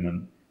at the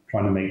moment,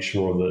 trying to make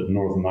sure that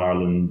Northern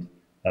Ireland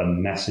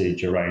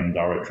message around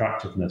our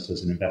attractiveness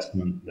as an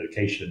investment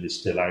location is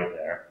still out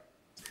there.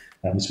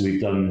 So we've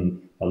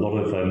done a lot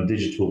of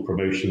digital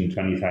promotion,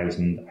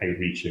 20,000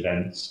 outreach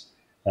events.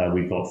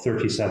 We've got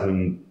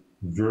 37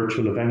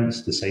 virtual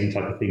events, the same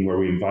type of thing where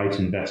we invite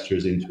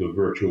investors into a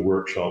virtual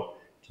workshop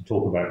to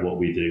talk about what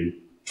we do.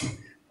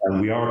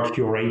 We are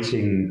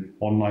curating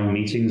online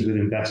meetings with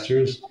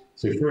investors.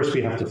 So first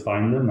we have to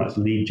find them, that's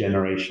lead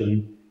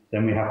generation.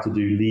 Then we have to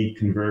do lead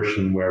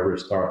conversion, where we're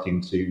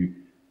starting to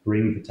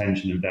bring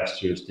potential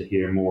investors to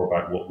hear more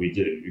about what we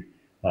do.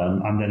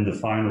 And then the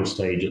final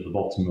stage at the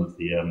bottom of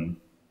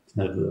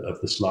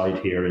the slide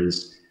here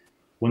is,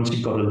 once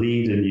you've got a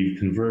lead and you've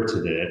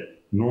converted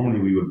it, normally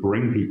we would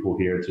bring people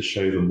here to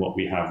show them what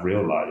we have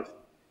real life.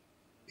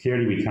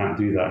 Clearly we can't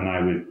do that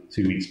now with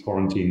 2 weeks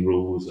quarantine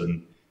rules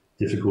and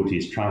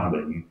difficulties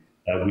travelling.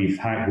 We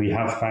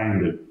have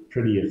found a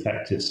pretty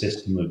effective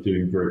system of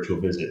doing virtual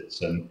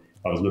visits, and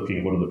I was looking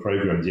at one of the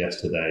programs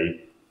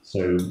yesterday.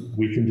 So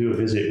we can do a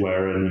visit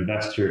where an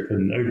investor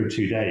can, over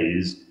 2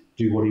 days,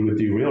 do what he would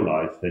do real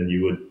life, and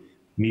you would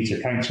meet a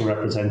council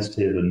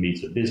representative and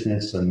meet a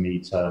business and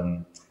meet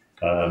a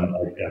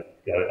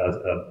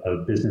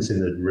business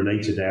in a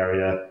related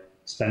area,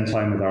 spend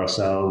time with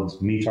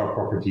ourselves, meet our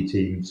property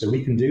team. So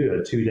we can do a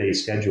 2-day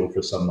schedule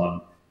for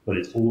someone, but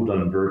it's all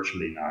done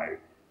virtually now.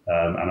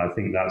 And I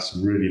think that's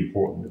really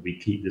important that we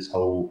keep this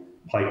whole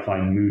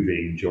pipeline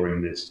moving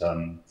during this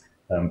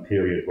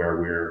period where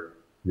we're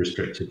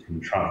restricted from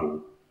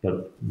travel.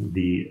 But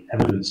the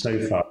evidence so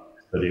far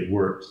is that it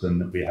works and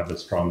that we have a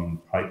strong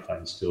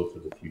pipeline still for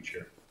the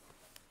future.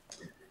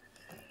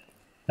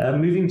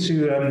 Moving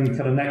to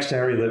kind of next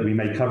area that we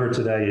may cover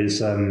today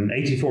is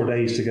 84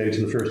 days to go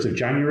to the 1st of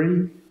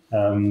January,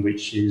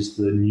 which is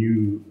the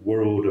new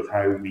world of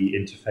how we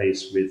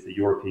interface with the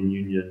European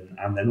Union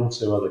and then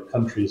also other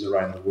countries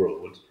around the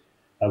world.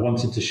 I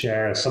wanted to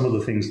share some of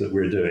the things that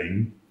we're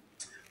doing.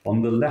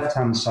 On the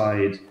left-hand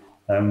side,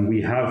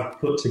 we have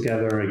put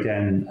together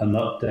again an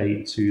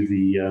update to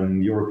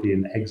the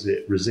European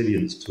Exit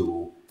Resilience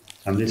Tool,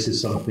 and this is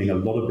something a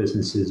lot of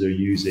businesses are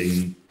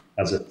using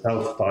as a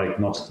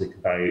self-diagnostic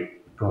about,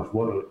 God,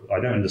 I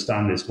don't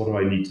understand this, what do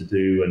I need to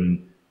do,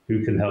 and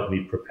who can help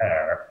me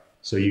prepare?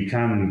 So you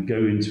can go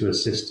into a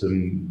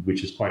system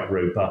which is quite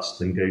robust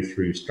and go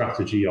through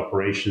strategy,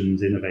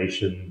 operations,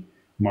 innovation,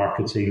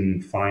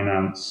 marketing,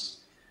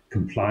 finance,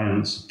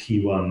 compliance,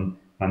 key one,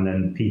 and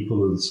then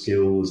people and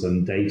skills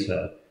and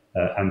data,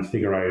 and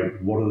figure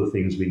out what are the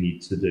things we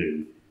need to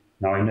do.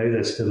 Now, I know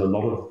there's still a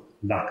lot of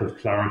lack of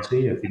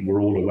clarity. I think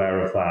we're all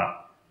aware of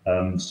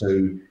that.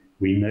 So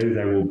we know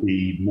there will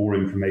be more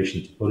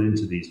information to put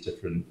into these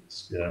different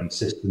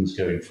systems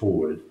going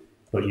forward,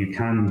 but you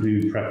can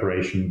do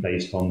preparation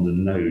based on the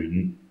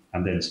known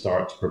and then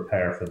start to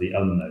prepare for the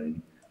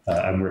unknown.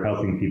 And we're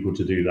helping people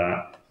to do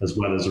that, as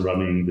well as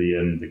running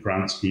the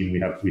grant scheme.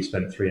 We've given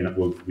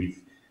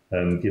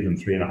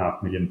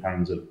 £3.5 million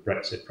of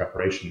Brexit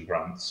preparation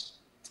grants.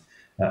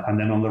 And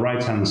then on the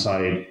right-hand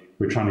side,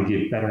 we're trying to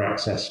give better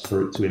access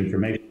to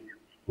information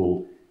to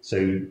people. So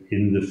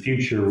in the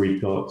future,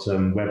 we've got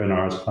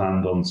webinars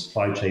planned on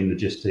supply chain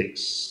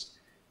logistics,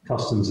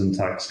 customs and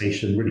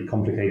taxation, really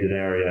complicated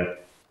area,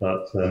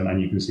 but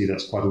and you can see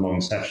that's quite a long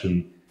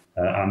session,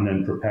 and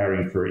then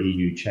preparing for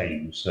EU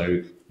change.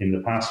 So in the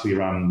past, we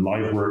ran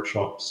live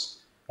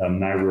workshops,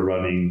 now we're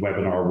running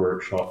webinar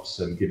workshops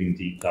and giving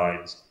deep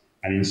dives.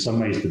 And in some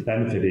ways, the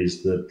benefit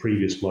is the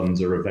previous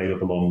ones are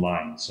available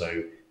online.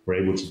 So we're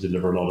able to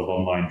deliver a lot of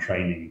online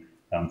training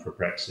for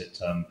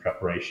Brexit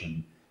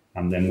preparation.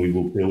 And then we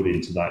will build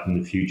into that in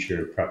the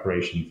future,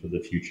 preparation for the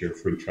future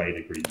free trade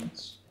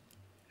agreements.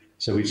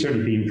 So we've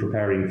certainly been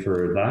preparing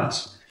for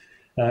that.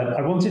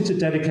 I wanted to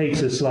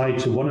dedicate a slide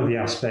to one of the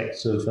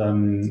aspects of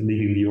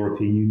leaving the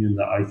European Union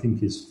that I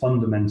think is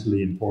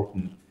fundamentally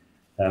important.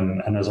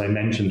 And as I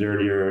mentioned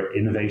earlier,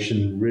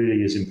 innovation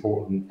really is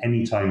important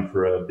anytime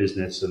for a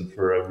business, and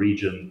for a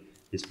region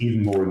is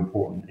even more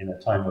important in a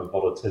time of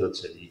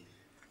volatility.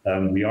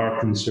 We are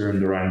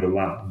concerned around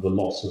the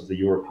loss of the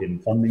European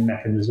funding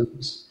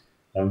mechanisms.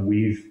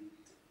 We've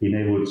been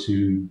able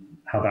to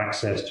have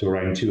access to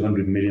around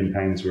 £200 million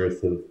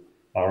worth of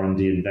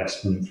R&D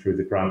investment through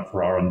the Grant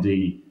for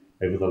R&D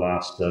over the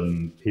last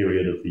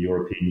period of the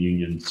European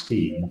Union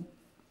scheme.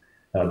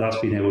 That's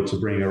been able to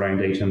bring around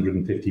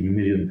 £850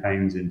 million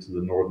into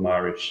the Northern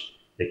Irish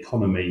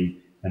economy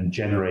and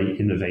generate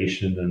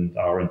innovation and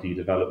R&D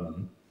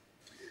development.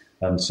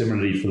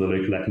 Similarly, for the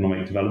local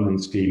economic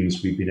development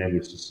schemes, we've been able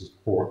to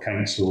support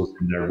councils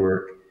in their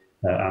work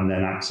and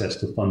then access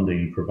to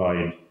funding,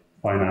 provide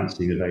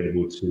financing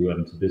available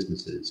to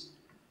businesses.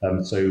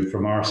 So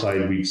from our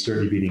side, we've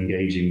certainly been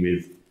engaging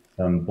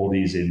with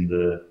bodies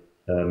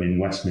in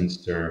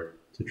Westminster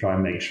to try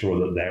and make sure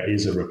that there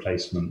is a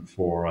replacement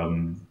for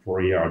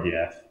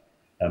ERDF,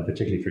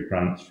 particularly for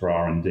grants for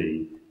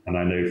R&D. And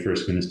I know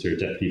First Minister,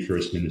 Deputy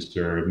First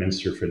Minister,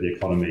 Minister for the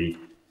Economy,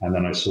 and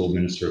then I saw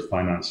Minister of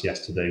Finance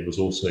yesterday was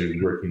also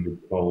working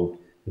with both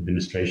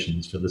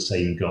administrations for the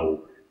same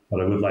goal.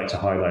 But I would like to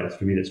highlight,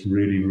 for me, it's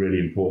really, really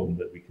important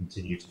that we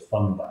continue to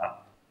fund that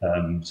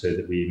so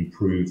that we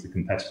improve the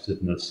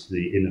competitiveness,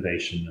 the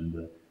innovation and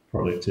the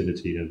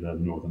productivity of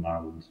Northern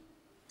Ireland.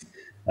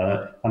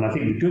 And I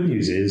think the good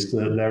news is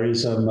that there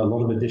is a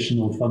lot of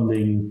additional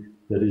funding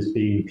that is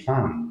being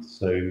planned.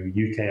 So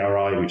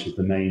UKRI, which is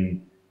the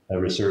main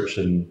research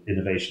and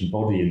innovation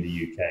body in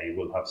the UK,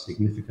 will have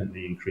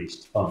significantly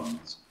increased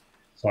funds.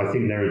 So I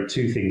think there are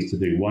two things to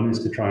do. One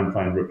is to try and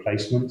find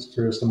replacements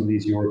for some of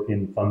these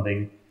European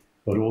funding,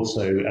 but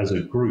also as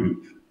a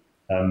group,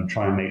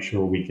 try and make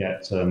sure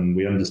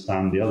we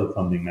understand the other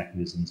funding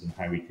mechanisms and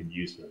how we can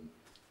use them.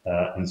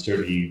 And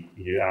certainly,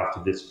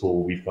 after this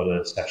call, we've got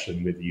a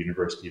session with the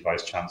University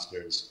Vice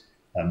Chancellors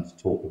to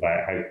talk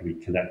about how can we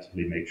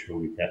collectively make sure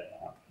we get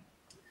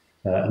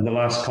that. And the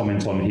last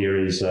comment on here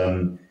is,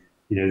 that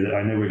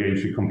I know we're going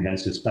through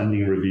comprehensive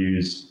spending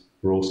reviews.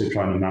 We're also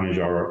trying to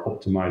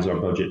optimize our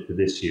budget for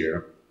this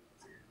year.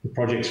 The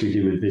projects we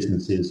do with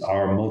businesses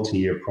are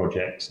multi-year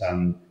projects,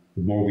 and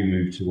the more we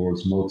move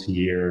towards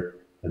multi-year,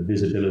 the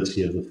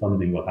visibility of the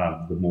funding we'll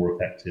have, the more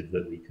effective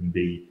that we can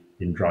be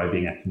in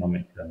driving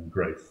economic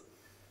growth.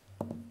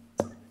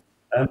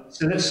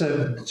 So let's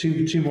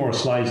two more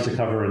slides to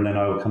cover, and then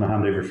I'll kind of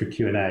hand over for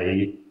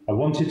Q&A. I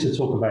wanted to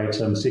talk about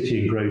city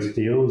and growth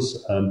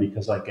deals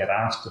because I get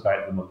asked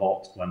about them a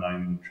lot when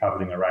I'm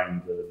travelling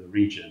around the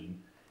region.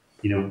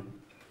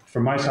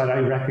 From my side, I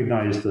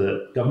recognise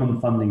that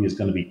government funding is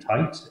going to be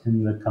tight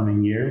in the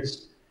coming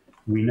years.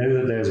 We know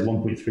that there's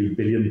 £1.3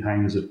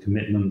 billion of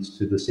commitments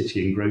to the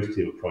city and growth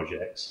deal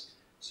projects.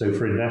 So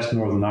for Invest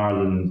Northern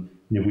Ireland,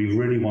 we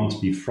really want to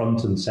be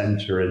front and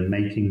centre in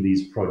making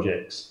these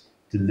projects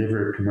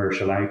deliver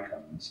commercial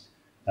outcomes.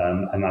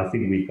 And I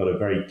think we've got a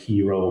very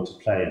key role to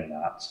play in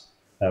that.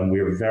 We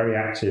are very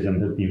active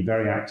and have been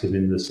very active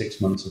in the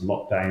 6 months of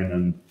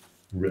lockdown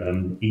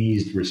and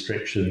eased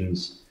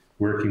restrictions,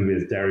 working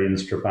with Derry and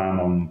Strabane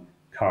on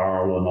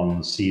Carl and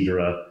on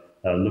Cedra,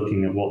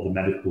 looking at what the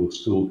medical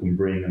school can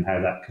bring and how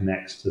that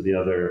connects to the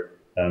other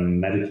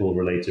medical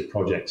related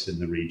projects in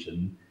the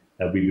region.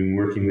 We've been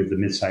working with the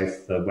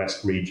Mid-South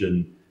West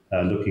region,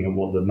 looking at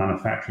what the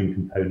manufacturing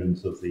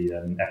component of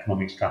the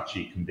economic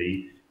strategy can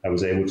be. I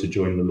was able to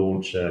join the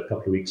launch a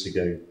couple of weeks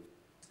ago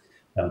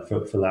for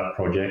that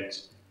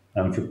project.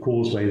 For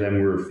Causeway,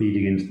 then we're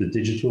feeding into the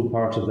digital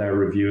part of their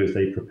review as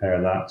they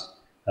prepare that.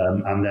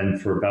 And then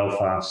for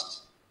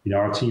Belfast,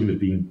 our team have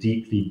been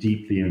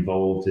deeply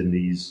involved in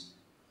these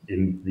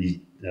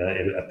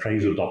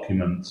appraisal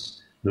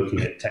documents,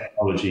 looking at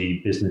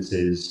technology,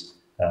 businesses,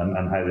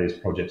 and how those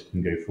projects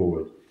can go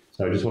forward.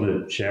 So I just want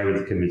to share with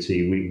the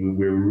committee,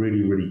 we're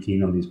really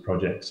keen on these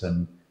projects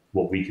and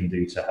what we can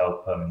do to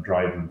help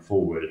drive them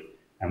forward.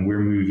 And we're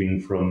moving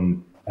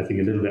from, I think,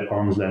 a little bit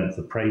arm's length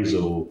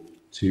appraisal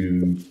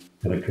to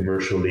kind of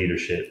commercial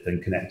leadership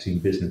and connecting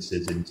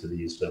businesses into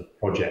these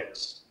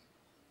projects.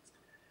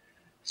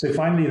 So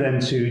finally then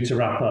to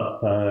wrap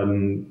up,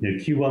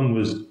 Q1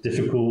 was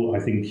difficult. I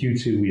think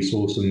Q2 we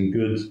saw some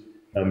good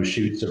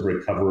shoots of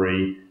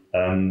recovery.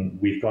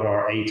 We've got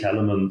our 8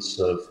 elements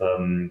of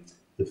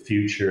the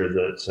future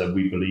that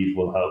we believe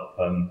will help.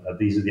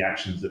 These are the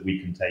actions that we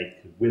can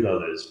take with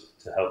others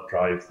to help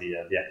drive the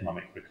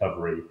economic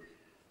recovery.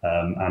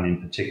 And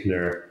in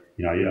particular,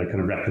 I kind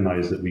of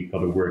recognise that we've got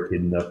to work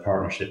in the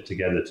partnership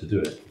together to do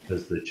it,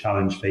 because the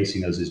challenge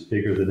facing us is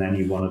bigger than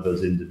any one of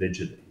us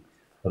individually.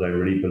 But I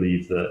really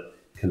believe that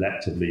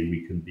collectively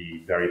we can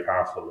be very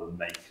powerful and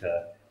make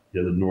the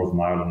Northern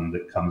Ireland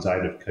that comes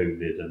out of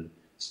COVID and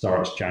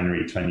starts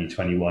January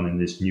 2021 in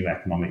this new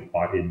economic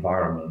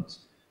environment.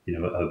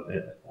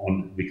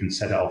 We can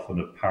set it off on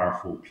a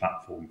powerful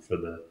platform for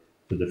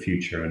the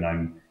future, and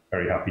I'm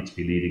very happy to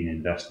be leading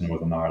Invest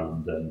Northern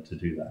Ireland to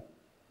do that.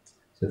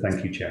 So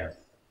thank you, Chair.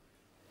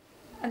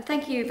 And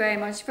thank you very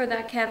much for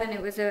that, Kevin.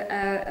 It was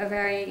a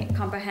very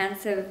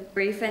comprehensive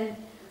briefing.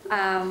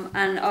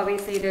 And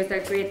obviously there's a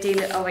great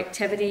deal of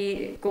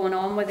activity going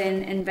on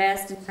within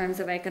Invest in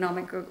terms of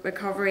economic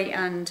recovery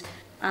and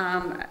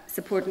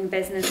supporting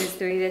businesses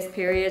through this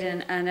period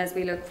and as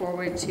we look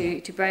forward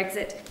to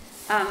Brexit.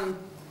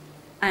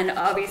 And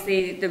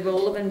obviously the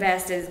role of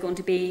Invest is going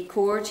to be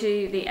core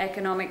to the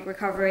economic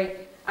recovery.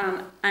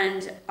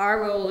 And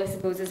our role, I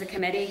suppose, as a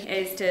committee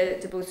is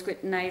to both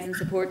scrutinise and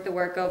support the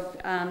work of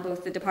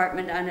both the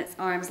department and its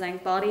arm's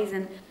length bodies.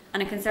 And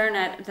a concern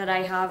that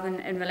I have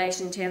in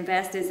relation to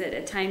Invest is that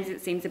at times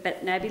it seems a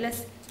bit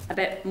nebulous, a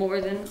bit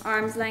more than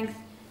arm's length,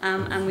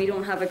 and we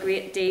don't have a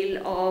great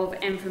deal of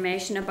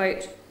information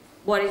about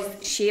what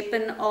is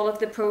shaping all of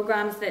the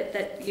programmes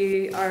that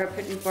you are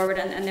putting forward,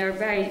 and they're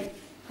very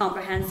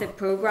comprehensive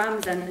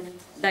programmes, and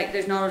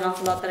there's not an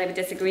awful lot that I would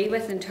disagree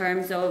with in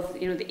terms of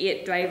the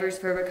 8 drivers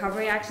for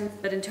recovery actions,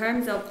 but in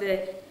terms of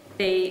the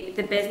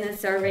business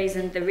surveys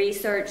and the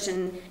research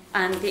and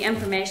the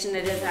information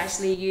that is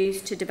actually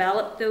used to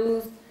develop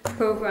those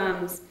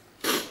programmes,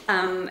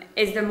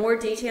 is there more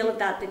detail of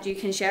that you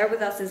can share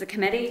with us as a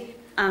committee,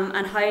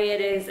 and how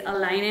it is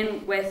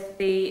aligning with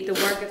the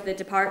work of the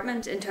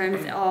department in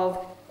terms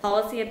of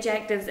policy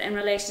objectives in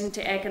relation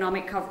to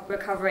economic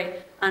recovery,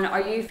 and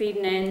are you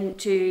feeding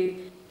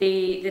into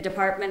the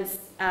department's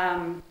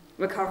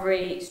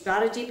recovery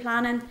strategy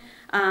planning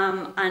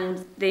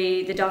and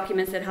the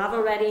documents that have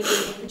already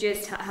been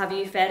produced? Have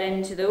you fed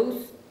into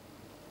those?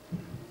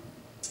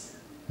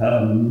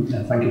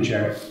 Thank you,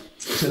 Chair.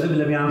 So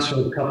let me answer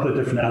a couple of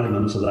different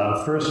elements of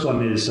that. First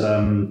one is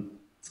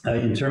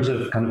in terms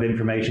of kind of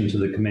information to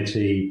the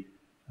committee.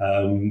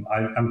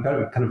 I'm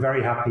kind of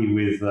very happy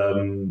with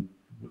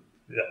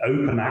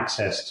open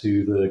access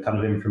to the kind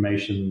of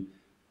information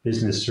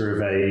business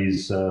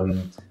surveys,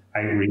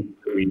 outreach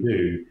that we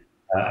do.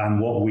 And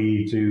what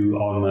we do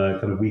on a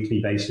kind of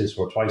weekly basis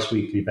or twice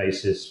weekly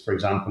basis, for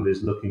example,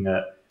 is looking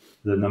at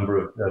the number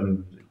of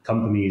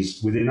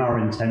companies within our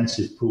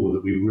intensive pool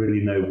that we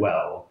really know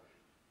well.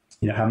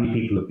 You know, how many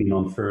people have been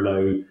on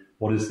furlough?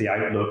 What is the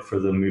outlook for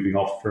them moving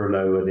off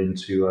furlough and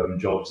into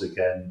jobs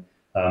again?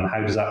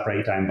 How does that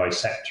break down by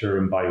sector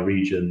and by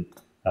region?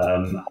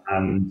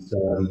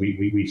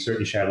 We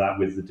certainly share that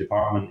with the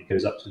department. It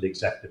goes up to the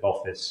executive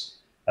office.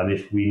 And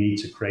if we need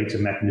to create a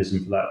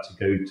mechanism for that to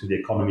go to the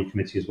economy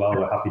committee as well,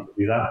 we're happy to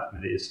do that.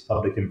 It is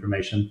public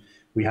information.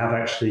 We have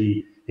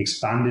actually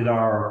expanded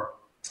our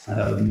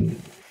sharing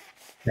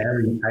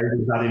out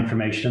of that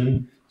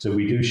information. So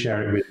we do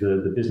share it with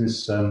the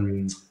business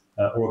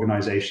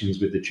organisations,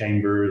 with the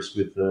chambers,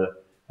 with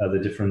the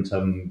different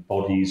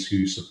bodies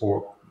who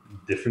support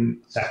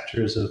different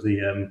sectors of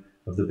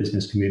the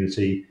business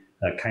community.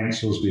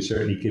 Councils, we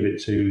certainly give it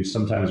to.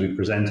 Sometimes we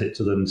present it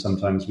to them,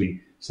 sometimes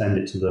we send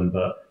it to them,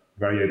 but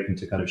very open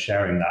to kind of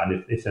sharing that.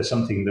 And if there's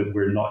something that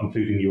we're not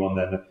including you on,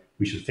 then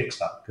we should fix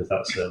that, because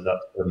that's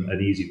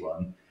an easy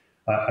one.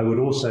 I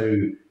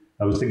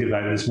was thinking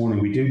about it this morning.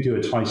 We do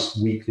a twice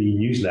weekly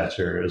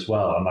newsletter as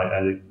well, and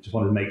I just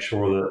wanted to make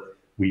sure that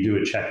we do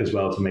a check as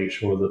well to make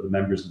sure that the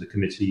members of the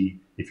committee,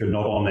 if you're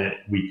not on it,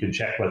 we can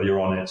check whether you're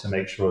on it to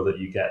make sure that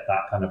you get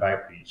that kind of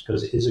outreach,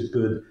 because it is a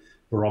good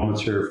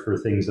barometer for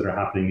things that are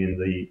happening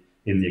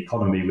in the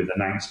economy with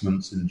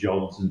announcements and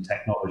jobs and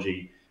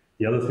technology.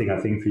 The other thing I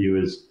think for you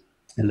as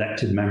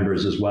elected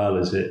members as well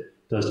is it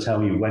does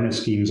tell you when a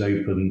scheme's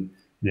open.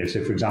 You know,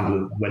 so for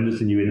example, when does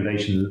the new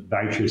innovation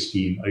voucher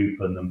scheme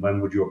open, and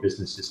when would your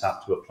businesses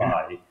have to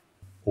apply?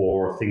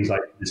 Or things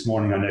like this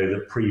morning, I know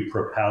that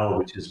Pre-Propel,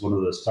 which is one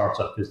of the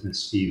startup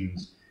business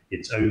schemes,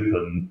 it's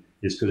open.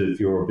 It's good if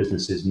your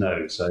businesses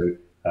know. So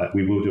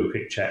we will do a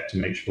quick check to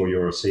make sure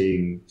you're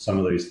seeing some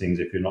of those things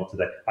if you're not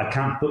today. I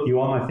can't put you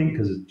on, I think,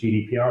 because of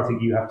GDPR. I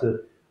think you have to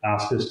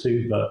ask us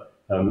to, but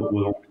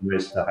we'll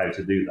organise how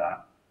to do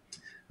that.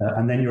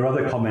 And then your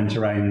other comment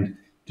around,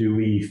 do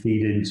we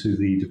feed into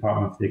the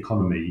Department for the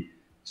Economy?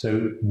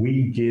 So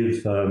we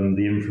give the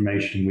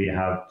information we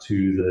have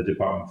to the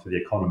Department for the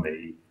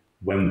Economy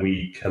when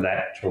we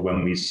collect or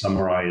when we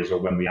summarise or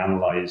when we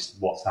analyse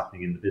what's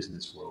happening in the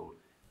business world.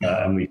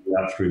 And we do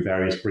that through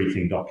various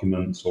briefing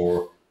documents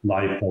or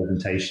live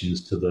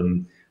presentations to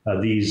them.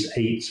 These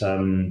 8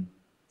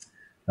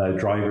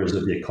 drivers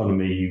of the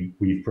economy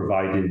we've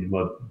provided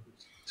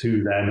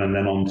to them and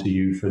then on to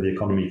you for the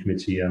Economy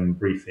Committee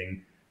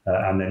briefing.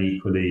 And then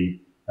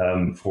equally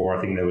I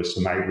think there was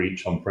some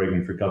outreach on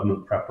Programme for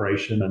Government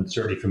preparation. And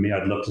certainly for me,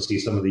 I'd love to see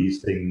some of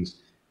these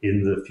things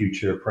in the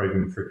future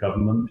Programme for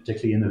Government,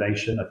 particularly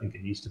innovation. I think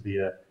it needs to be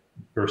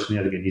personally,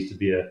 I think it needs to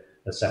be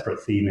a separate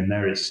theme in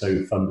there. It's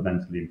so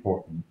fundamentally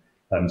important.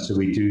 So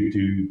we do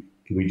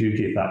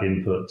give that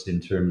input in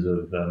terms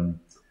of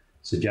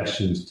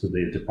suggestions to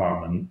the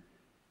department.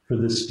 For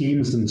the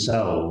schemes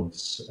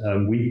themselves,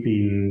 we've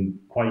been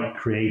quite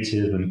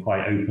creative and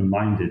quite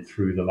open-minded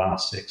through the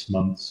last 6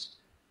 months.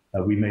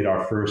 We made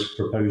our first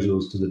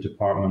proposals to the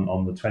department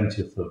on the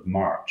 20th of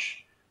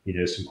March. You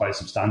know, some quite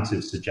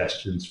substantive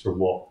suggestions for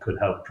what could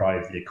help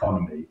drive the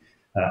economy.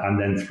 And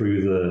then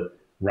through the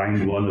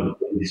round 1 of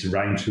bids,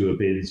 round 2 of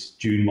bids,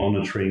 June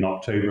monitoring,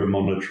 October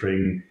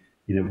monitoring,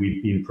 you know,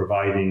 we've been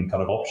providing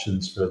kind of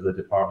options for the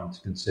department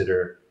to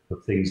consider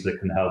of things that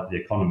can help the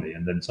economy.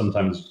 And then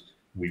sometimes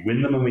we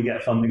win them and we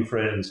get funding for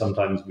it, and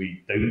sometimes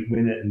we don't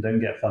win it and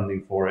don't get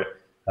funding for it.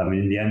 I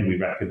mean, in the end, we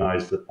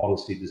recognise that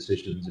policy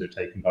decisions are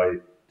taken by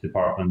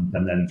department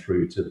and then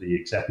through to the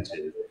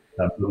executive.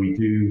 But we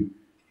do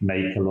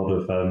make a lot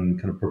of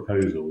kind of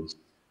proposals,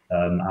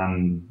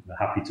 and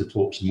happy to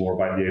talk some more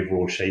about the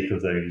overall shape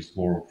of those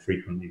more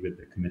frequently with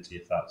the committee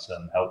if that's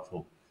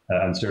helpful.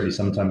 And certainly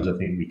sometimes I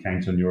think we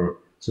count on your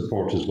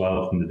support as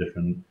well from the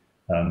different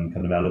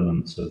kind of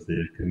elements of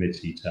the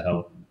committee to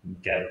help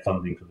get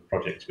funding for the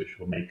projects which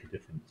will make a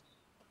difference.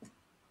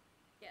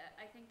 Yeah,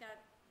 I think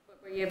that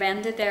where you've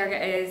ended there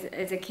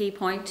is a key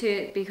point to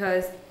it,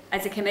 because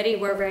as a committee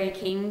we're very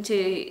keen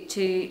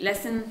to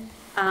listen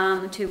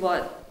to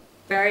what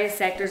various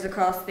sectors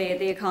across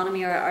the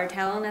economy are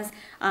telling us,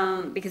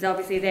 because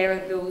obviously they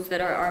are those that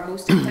are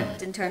most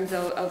equipped in terms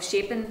of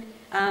shaping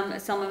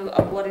some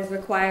of what is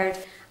required,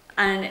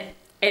 and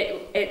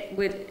it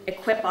would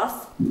equip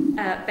us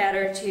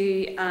better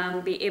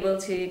to be able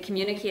to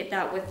communicate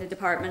that with the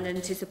department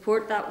and to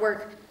support that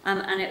work,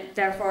 and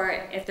therefore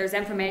if there's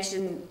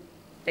information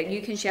that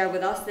you can share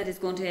with us that is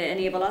going to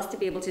enable us to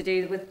be able to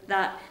do with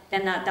that,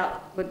 then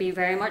that would be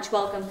very much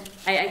welcome.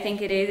 I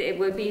think it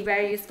would be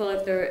very useful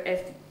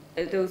if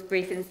those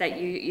briefings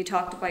that you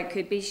talked about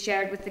could be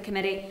shared with the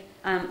committee,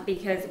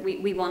 because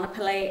we want to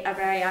play a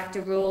very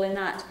active role in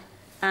that.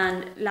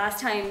 And last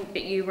time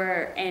that you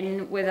were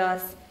in with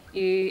us,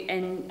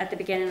 at the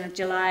beginning of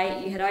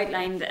July, you had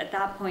outlined at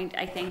that point,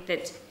 I think,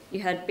 that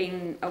you had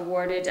been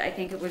awarded, I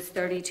think it was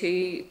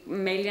 32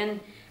 million,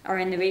 or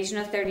in the region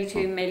of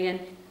 32 million,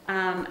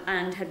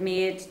 and had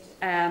made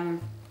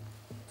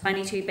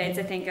 22 bids,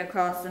 I think,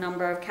 across a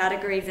number of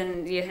categories,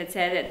 and you had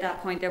said at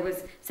that point there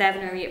was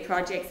 7 or 8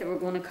 projects that were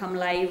going to come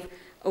live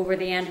over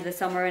the end of the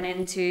summer and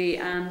into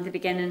the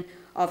beginning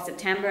of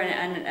September,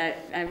 and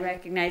I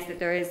recognise that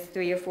there is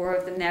 3 or 4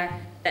 of them there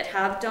that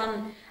have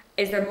done.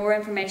 Is there more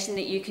information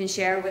that you can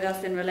share with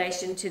us in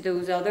relation to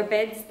those other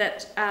bids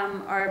that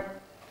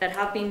that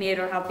have been made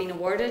or have been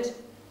awarded?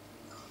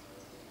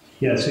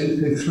 Yeah, so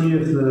 3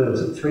 of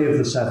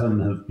the 7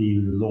 have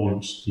been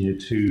launched,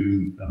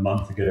 2 a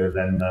month ago,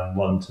 then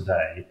 1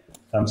 today.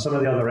 Some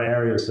of the other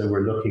areas that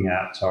we're looking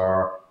at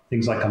are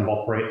things like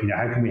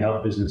how can we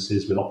help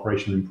businesses with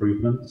operational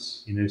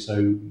improvements?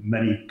 So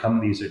many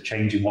companies are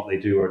changing what they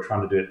do or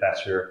trying to do it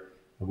better.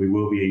 We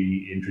will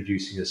be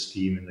introducing a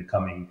scheme in the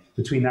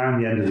between now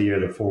and the end of the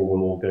year, the 4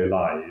 will all go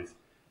live,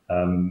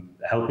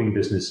 helping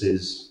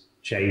businesses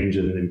change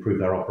and improve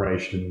their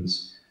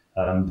operations,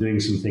 doing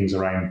some things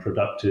around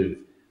productive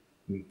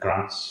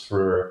grants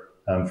for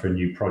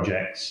new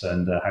projects,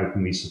 and how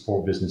can we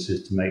support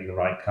businesses to make the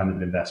right kind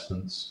of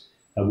investments.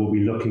 We'll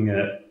be looking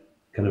at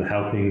kind of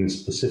helping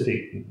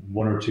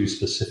 1 or 2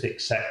 specific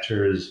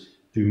sectors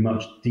do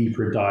much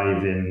deeper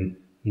dive in,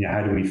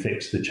 how do we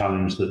fix the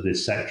challenge that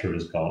this sector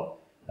has got.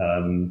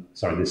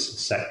 This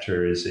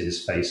sector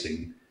is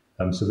facing.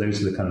 So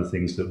those are the kind of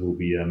things that we'll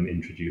be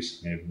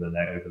introducing over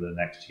the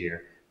next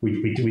year.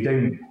 We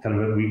don't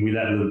we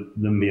let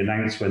them be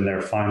announced when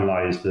they're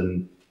finalised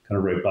and kind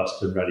of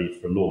robust and ready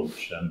for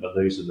launch. But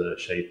those are the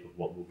shape of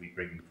what we'll be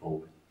bringing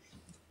forward.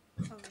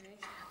 Okay.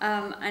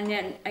 And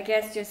then I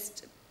guess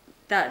just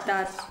that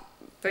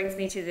brings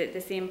me to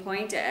the same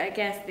point. I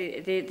guess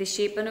the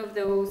shaping of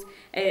those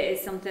is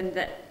something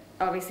that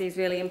obviously is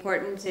really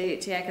important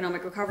to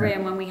economic recovery.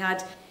 And when we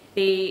had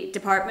the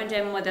department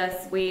in with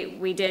us,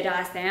 we did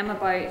ask them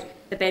about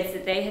the bids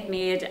that they had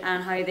made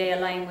and how they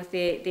align with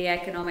the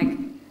economic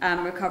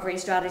recovery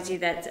strategy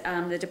that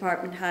the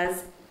department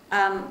has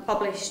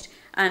published.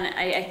 And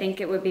I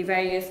think it would be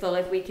very useful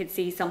if we could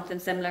see something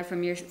similar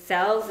from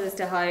yourselves as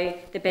to how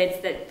the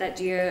bids that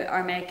you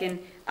are making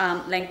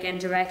link in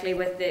directly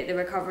with the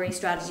recovery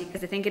strategy,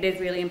 because I think it is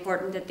really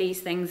important that these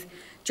things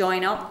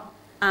join up.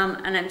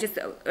 And I'm just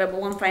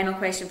one final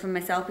question from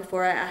myself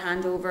before I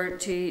hand over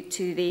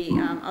to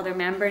the other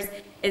members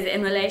is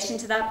in relation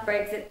to that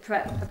Brexit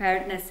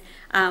preparedness.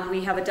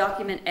 We have a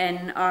document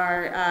in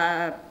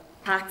our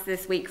packs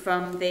this week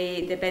from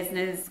the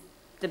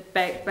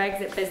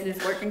Brexit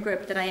Business Working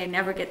Group that I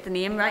never get the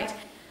name right.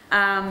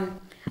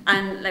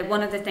 And like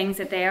one of the things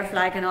that they are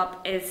flagging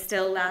up is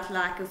still that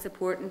lack of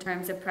support in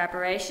terms of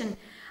preparation.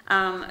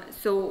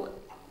 So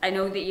I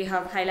know that you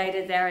have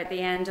highlighted there at the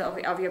end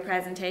of your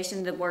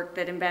presentation the work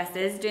that Invest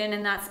is doing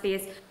in that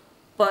space,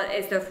 but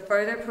is there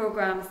further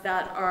programmes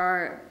that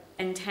are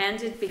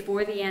intended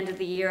before the end of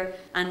the year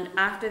and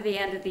after the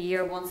end of the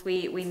year, once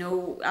we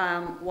know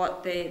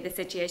what the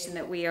situation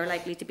that we are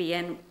likely to be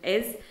in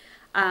is,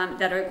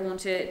 that are going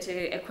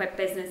to equip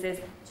businesses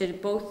to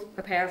both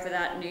prepare for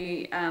that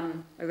new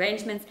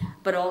arrangements,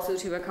 but also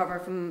to recover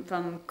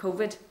from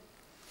COVID?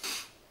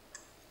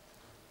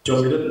 Do you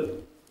want me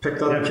to pick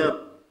that up,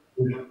 Kev?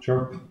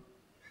 Sure.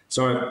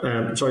 Sorry,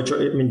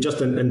 I mean,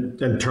 just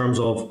in terms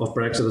of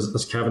Brexit,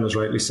 as Kevin has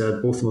rightly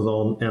said, both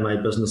on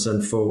NI Business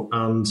Info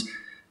and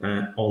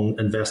on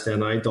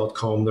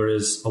investni.com, there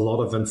is a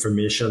lot of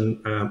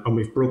information, and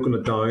we've broken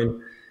it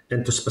down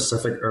into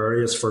specific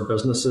areas for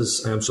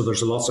businesses. So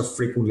there's lots of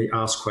frequently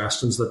asked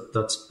questions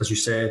that as you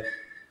say,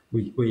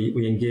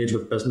 we engage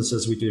with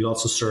businesses. We do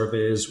lots of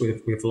surveys. We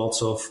have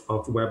lots of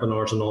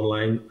webinars and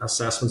online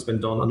assessments been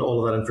done, and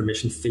all of that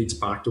information feeds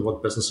back to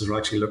what businesses are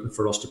actually looking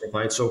for us to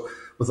provide. So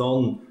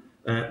within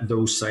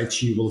those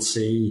sites, you will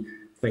see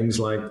things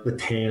like the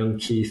 10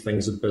 key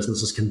things that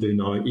businesses can do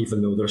now,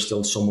 even though there's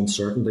still some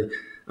uncertainty.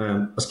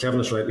 As Kevin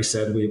has rightly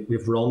said,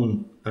 we've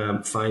run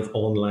 5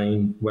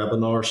 online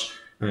webinars.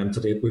 To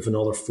date, we have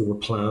another 4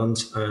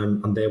 planned,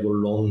 and they will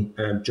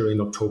run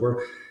during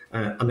October.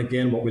 And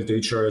again, what we'll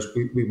do, Chair, is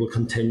we will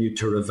continue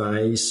to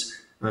revise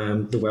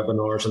the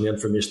webinars and the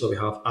information that we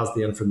have as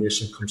the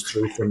information comes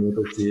through from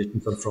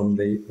negotiations and from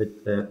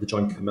the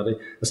Joint Committee.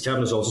 As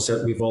Kevin has also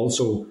said, we've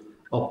also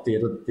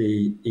updated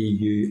the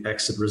EU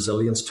exit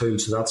resilience tool.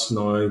 So that's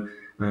now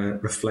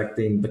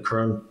reflecting the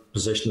current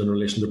position in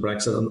relation to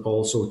Brexit, and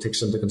also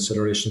takes into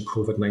consideration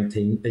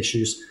COVID-19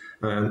 issues.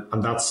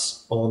 And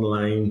that's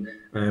online,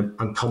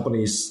 and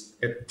companies,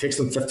 it takes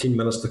them 15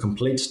 minutes to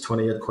complete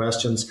 28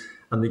 questions,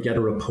 and they get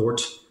a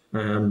report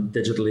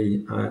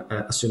digitally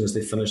as soon as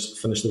they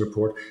finish the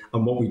report.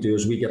 And what we do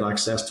is we get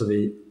access to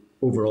the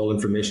overall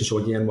information. So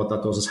again, what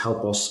that does is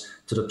help us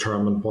to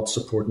determine what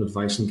support and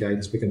advice and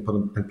guidance we can put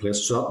in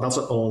place. So that's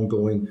an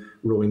ongoing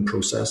rolling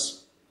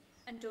process.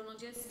 And Donald,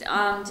 just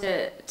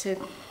to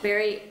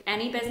query,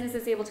 any business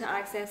is able to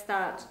access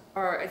that,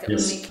 or is it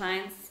only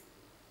clients?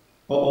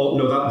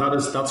 No,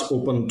 that's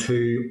open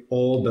to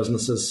all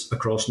businesses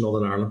across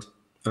Northern Ireland.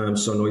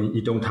 So no,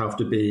 you don't have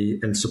to be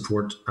in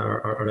support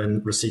or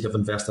in receipt of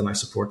Invest NI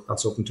support.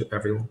 That's open to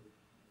everyone.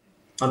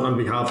 And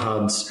we have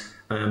had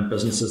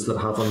businesses that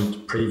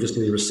haven't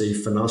previously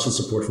received financial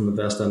support from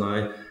Invest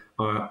NI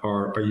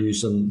are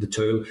using the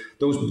tool.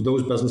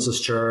 Those businesses,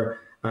 Chair,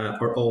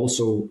 are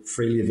also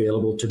freely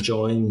available to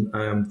join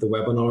the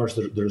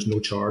webinars. There's no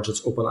charge.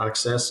 It's open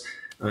access.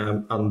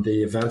 And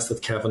the events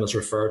that Kevin has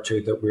referred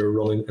to that we're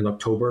running in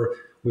October,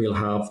 we'll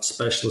have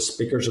specialist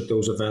speakers at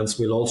those events.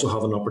 We'll also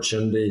have an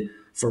opportunity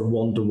for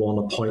one-to-one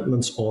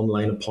appointments,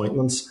 online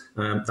appointments.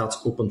 That's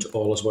open to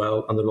all as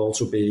well. And there'll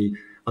also be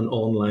an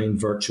online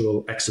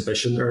virtual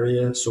exhibition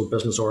area, so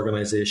business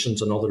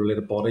organisations and other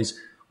related bodies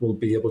will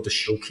be able to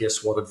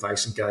showcase what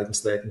advice and guidance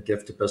they can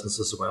give to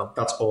businesses as well.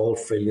 That's all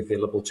freely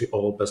available to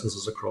all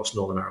businesses across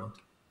Northern Ireland.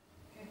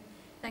 Okay.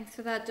 Thanks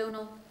for that,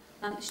 Donal.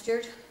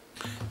 Stuart?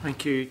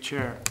 Thank you,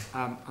 Chair,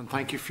 and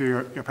thank you for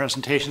your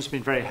presentation. It's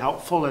been very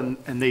helpful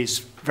in these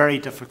very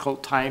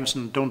difficult times,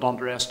 and don't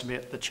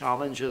underestimate the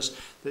challenges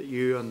that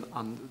you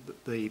and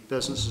the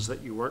businesses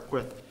that you work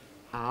with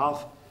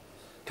have.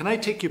 Can I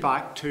take you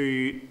back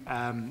to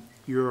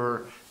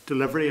your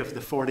delivery of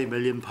the £40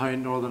 million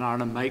Northern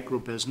Ireland Micro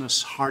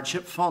Business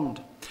Hardship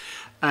Fund?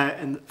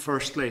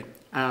 Firstly,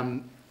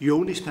 you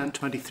only spent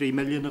 23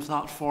 million of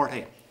that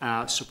 40,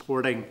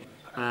 supporting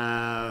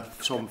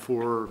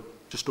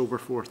just over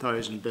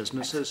 4,000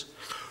 businesses.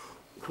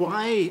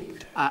 Why,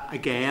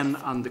 again,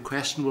 and the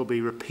question will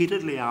be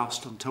repeatedly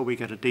asked until we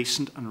get a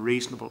decent and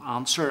reasonable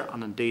answer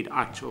and indeed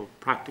actual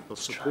practical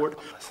support,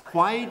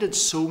 why did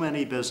so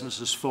many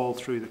businesses fall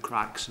through the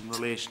cracks in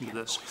relation to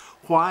this?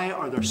 Why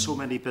are there so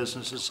many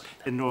businesses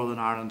in Northern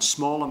Ireland,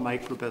 small and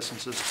micro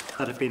businesses,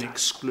 that have been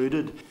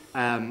excluded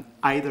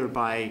either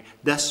by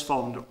this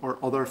fund or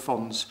other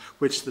funds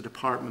which the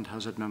department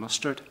has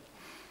administered?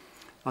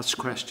 That's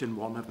question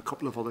one. I have a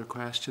couple of other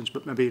questions,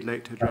 but maybe you'd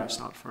like to address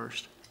that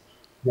first.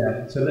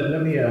 Yeah, so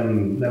let me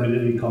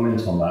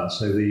comment on that.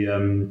 So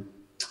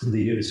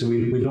so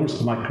we launched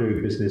the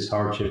Micro Business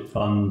Hardship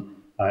Fund.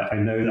 I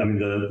know,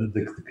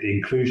 the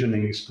inclusion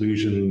and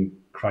exclusion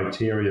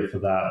criteria for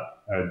that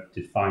are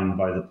defined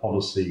by the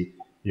policy,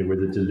 with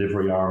the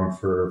delivery arm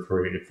for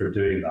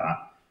doing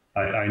that.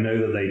 I know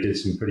that they did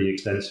some pretty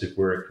extensive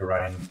work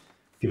around,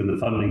 given the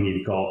funding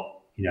you've got,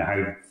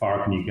 how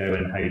far can you go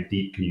and how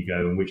deep can you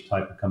go and which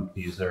type of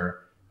companies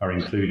are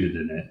included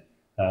in it.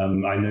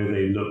 I know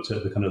they looked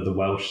at the kind of the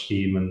Welsh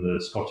scheme and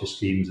the Scottish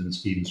schemes and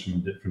schemes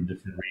from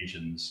different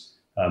regions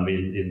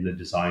in the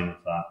design of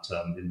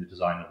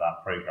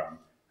that program.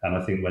 And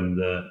I think when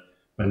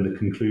the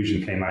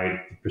conclusion came out,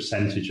 the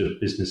percentage of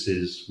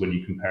businesses when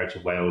you compare to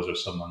Wales or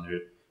someone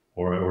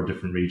or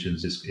different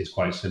regions is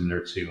quite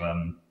similar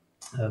to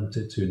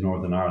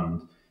Northern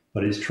Ireland.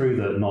 But it's true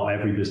that not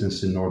every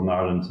business in Northern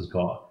Ireland has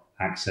got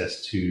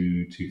access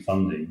to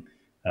funding.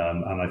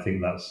 And I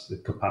think that's the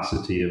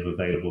capacity of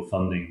available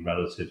funding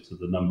relative to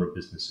the number of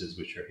businesses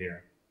which are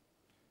here.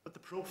 But the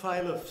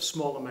profile of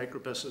small and micro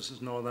businesses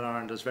in Northern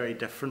Ireland is very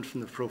different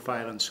from the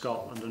profile in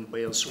Scotland and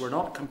Wales. So we're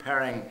not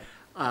comparing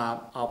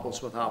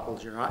apples with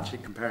apples, you're actually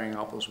comparing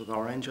apples with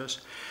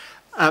oranges.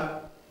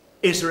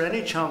 Is there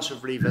any chance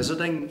of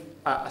revisiting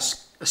a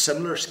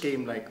similar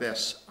scheme like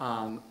this?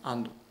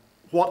 And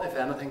what, if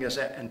anything, is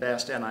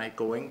Invest NI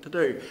going to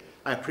do?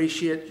 I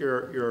appreciate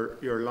your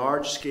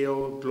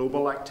large-scale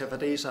global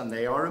activities, and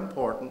they are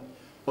important,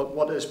 but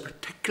what is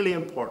particularly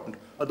important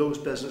are those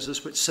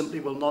businesses which simply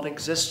will not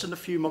exist in a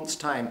few months'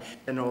 time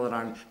in Northern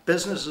Ireland.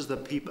 Businesses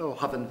that people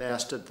have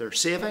invested their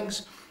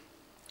savings,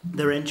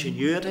 their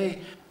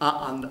ingenuity,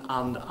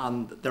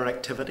 and their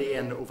activity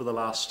in over the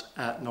last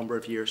number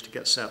of years to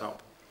get set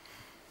up.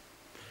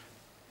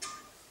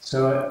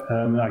 So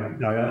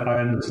I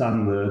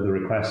understand the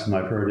request, and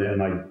I've heard it,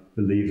 and I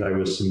believe there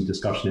was some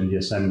discussion in the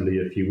Assembly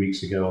a few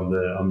weeks ago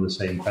on the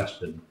same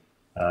question.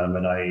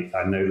 And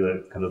I know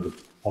that kind of the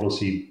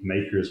policy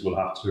makers will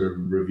have to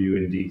review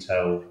in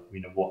detail,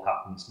 what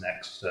happens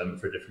next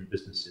for different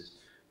businesses.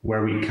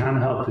 Where we can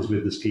help is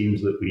with the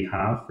schemes that we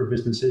have for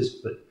businesses,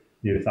 but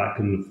if that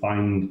can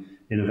find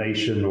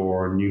innovation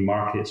or new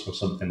markets or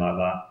something like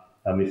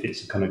that, if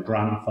it's a kind of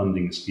grant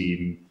funding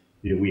scheme.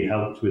 We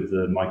helped with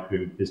the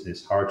micro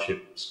business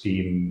hardship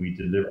scheme. We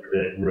delivered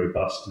it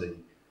robustly,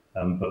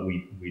 but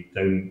we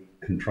don't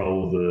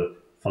control the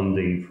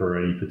funding for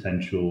any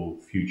potential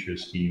future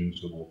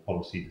schemes or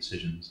policy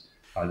decisions,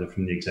 either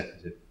from the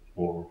executive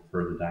or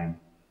further down.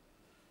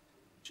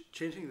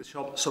 Changing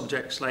the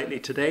subject slightly,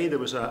 today there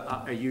was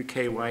a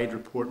UK-wide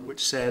report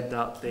which said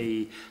that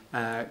the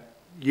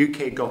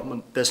UK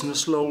government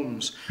business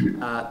loans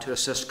to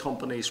assist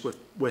companies with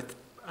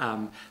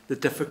the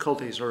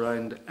difficulties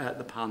around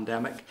the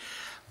pandemic,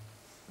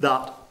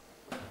 that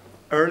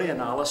early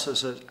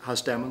analysis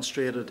has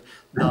demonstrated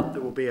that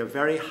there will be a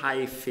very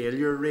high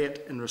failure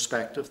rate in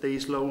respect of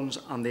these loans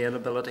and the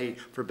inability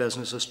for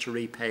businesses to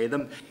repay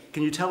them.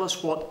 Can you tell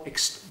us what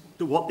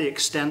the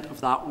extent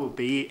of that will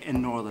be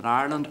in Northern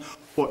Ireland,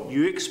 what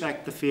you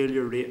expect the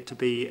failure rate to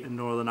be in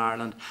Northern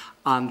Ireland,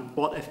 and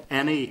what, if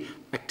any,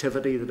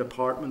 activity the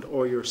department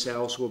or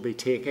yourselves will be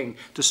taking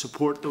to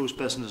support those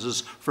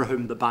businesses for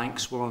whom the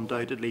banks will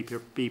undoubtedly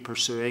be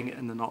pursuing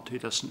in the not too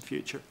distant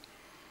future?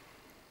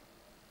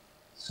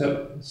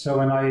 So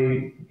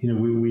when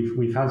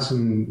we've had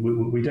some,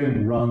 we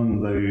don't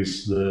run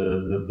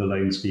the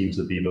loan schemes,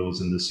 the B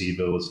bills and the C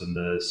bills and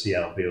the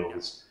CL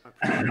bills,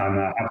 and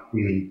I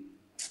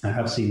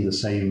have seen the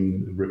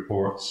same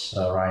reports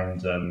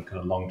around kind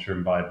of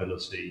long-term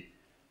viability,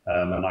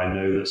 and I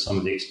know that some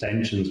of the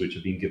extensions which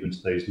have been given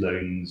to those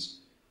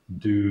loans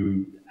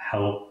do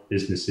help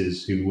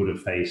businesses who would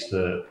have faced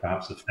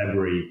perhaps a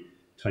February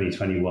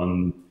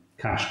 2021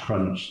 cash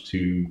crunch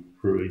to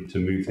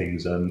move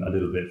things a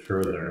little bit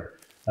further.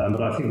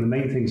 But I think the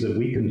main things that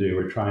we can do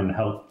are try and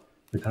help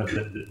the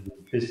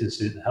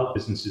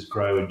businesses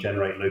grow and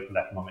generate local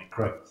economic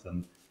growth.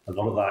 And a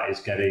lot of that is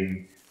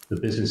getting the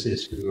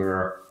businesses who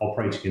are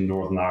operating in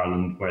Northern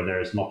Ireland, where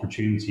there's an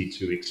opportunity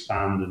to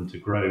expand and to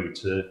grow,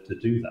 to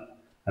do that.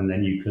 And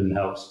then you can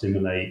help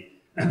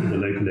stimulate the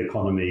local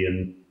economy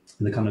and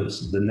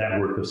the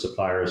network of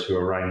suppliers who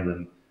are around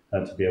them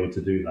to be able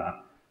to do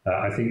that.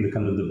 I think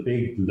the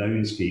big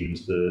loan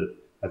schemes,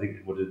 I think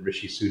what did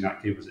Rishi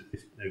Sunak give? Was it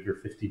over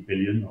 50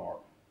 billion or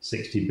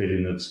 60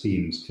 billion of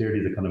schemes? Clearly,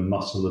 the kind of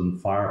muscle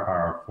and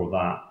firepower for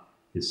that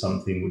is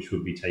something which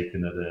would be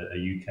taken at a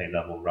UK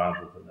level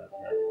rather than at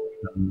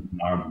an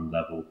Ireland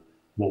level.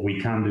 What we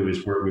can do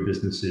is work with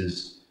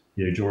businesses,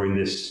 during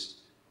this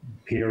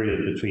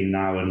period between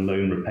now and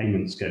loan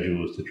repayment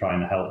schedules to try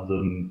and help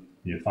them,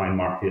 find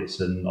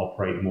markets and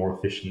operate more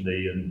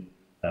efficiently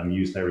and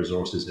use their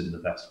resources in the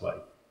best way.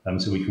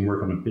 So we can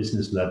work on a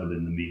business level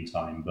in the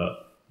meantime,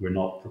 but we're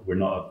not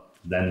a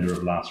lender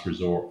of last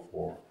resort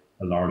for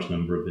a large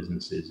number of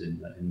businesses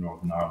in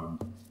Northern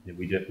Ireland.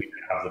 We don't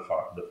have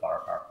the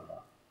firepower for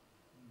that.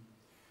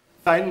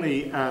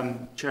 Finally,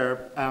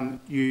 Chair,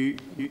 you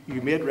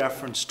made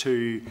reference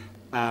to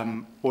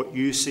what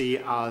you see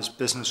as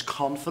business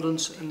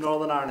confidence in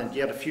Northern Ireland.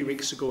 Yet a few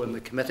weeks ago in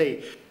the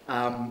committee,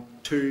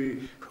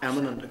 two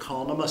eminent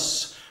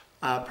economists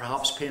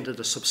perhaps painted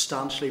a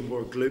substantially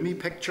more gloomy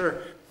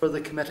picture for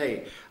the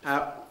committee.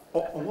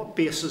 On what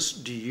basis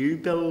do you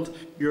build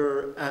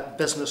your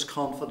business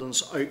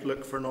confidence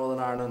outlook for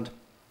Northern Ireland?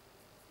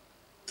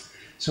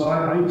 So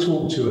I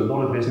talk to a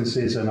lot of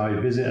businesses and I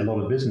visit a lot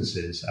of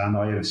businesses, and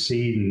I have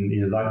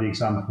seen, like the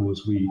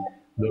examples we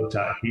looked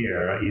at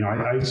here,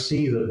 I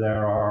see that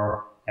there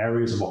are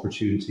areas of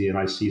opportunity and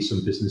I see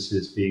some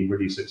businesses being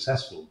really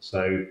successful.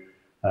 So,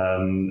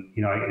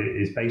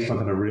 it's based on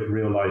kind of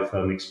real life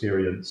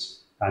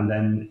experience. And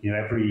then,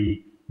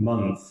 every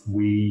month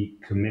we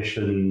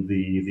commission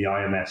the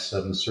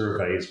IMS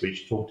surveys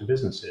which talk to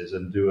businesses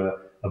and do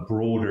a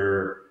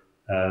broader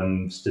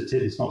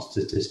it's not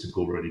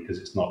statistical really because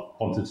it's not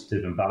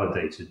quantitative and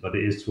validated, but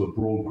it is to a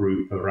broad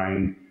group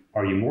around,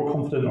 are you more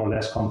confident or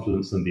less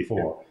confident than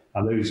before?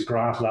 And those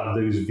graphs,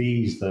 those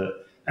V's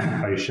that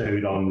I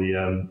showed on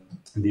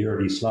the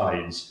early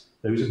slides,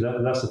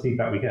 that's the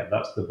feedback we get.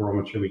 That's the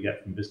barometer we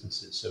get from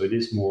businesses. So it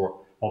is more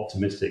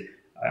optimistic.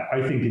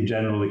 I think in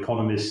general,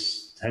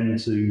 economists tend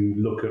to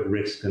look at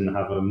risk and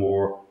have a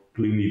more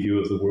gloomy view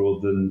of the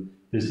world than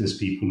business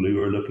people who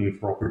are looking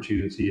for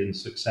opportunity and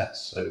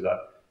success. So that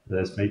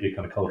there's maybe a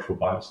kind of cultural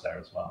bias there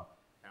as well.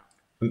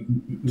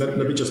 Let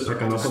me just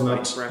pick up on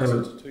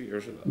that. 2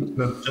 years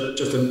ago.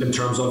 Just in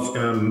terms of,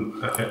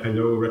 I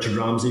know Richard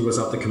Ramsey was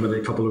at the committee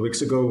a couple of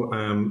weeks ago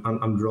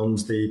and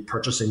runs the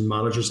Purchasing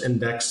Managers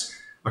Index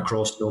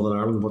across Northern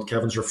Ireland. What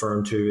Kevin's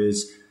referring to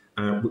is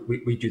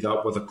we do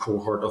that with a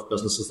cohort of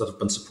businesses that have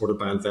been supported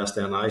by Invest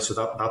NI. So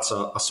that's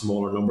a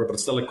smaller number, but it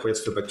still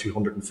equates to about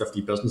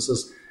 250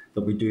 businesses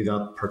that we do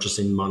that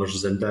Purchasing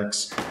Managers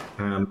Index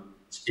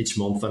each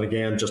month. And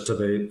again, just to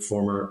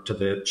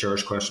the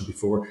chair's question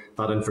before,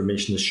 that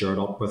information is shared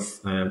up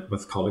with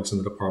colleagues in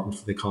the Department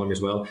for the Economy as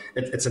well.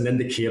 It's an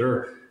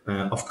indicator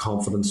of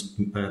confidence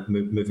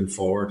moving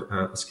forward,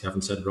 as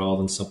Kevin said, rather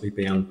than simply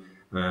being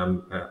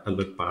a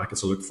look back.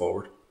 It's a look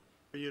forward.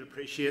 You'd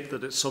appreciate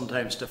that it's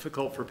sometimes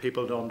difficult for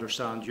people to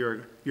understand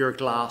your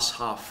glass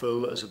half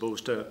full as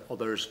opposed to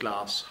others'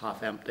 glass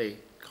half empty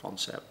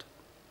concept.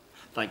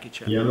 Thank you,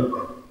 Chair. Yeah,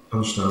 I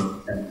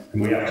understand.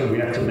 And we have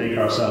to make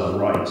ourselves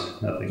right,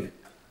 I think.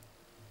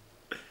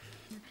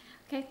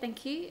 Okay,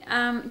 thank you.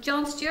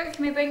 John Stewart,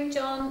 can we bring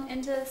John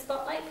into the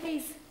spotlight,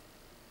 please?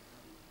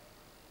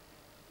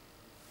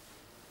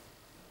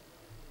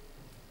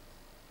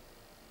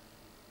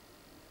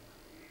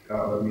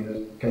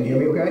 Can you hear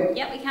me okay?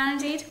 Yeah, we can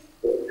indeed.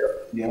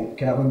 Yeah,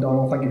 Kevin,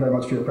 Donald, thank you very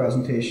much for your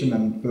presentation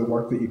and for the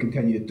work that you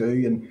continue to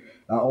do, and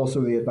also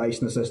the advice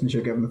and assistance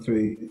you're given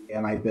through the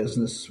NI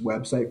Business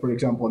website, for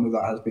example. I know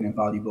that has been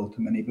invaluable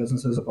to many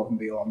businesses above and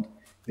beyond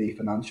the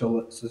financial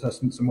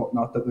assistance and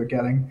whatnot that they're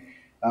getting.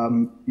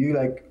 You,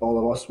 like all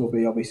of us, will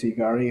be obviously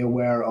very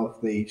aware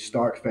of the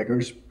stark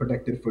figures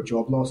predicted for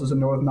job losses in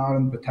Northern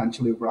Ireland,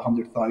 potentially over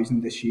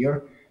 100,000 this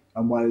year.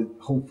 And while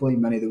hopefully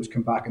many of those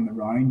come back in the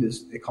round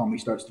as the economy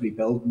starts to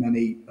rebuild,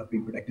 many have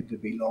been predicted to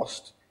be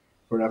lost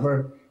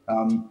forever.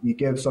 You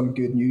give some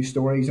good news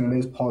stories, and it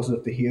is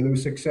positive to hear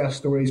those success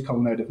stories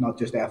coming out of not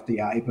just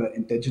FDI, but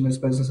Indigenous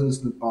businesses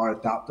that are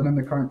adapting in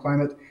the current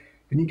climate.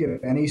 Can you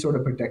give any sort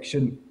of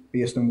prediction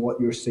based on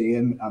what you're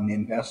seeing and the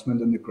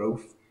investment and the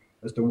growth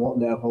as to what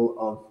level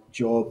of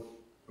job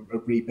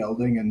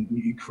rebuilding and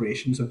new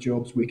creations of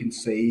jobs we can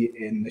see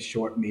in the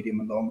short, medium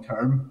and long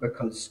term,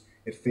 because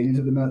it feels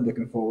at the minute,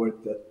 looking forward,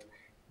 that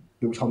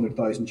those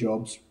 100,000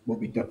 jobs will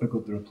be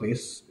difficult to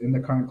replace in the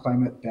current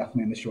climate,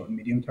 definitely in the short and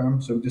medium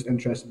term. So I'm just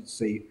interested to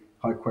see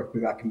how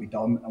quickly that can be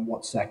done and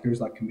what sectors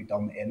that can be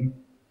done in.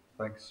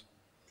 Thanks.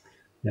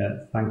 Yeah,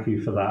 thank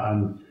you for that.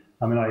 And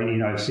I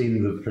mean, I've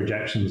seen the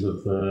projections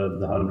of the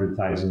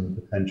 100,000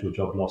 potential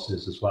job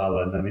losses as well,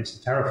 and I mean, it's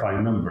a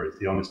terrifying number. Is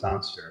the honest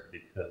answer,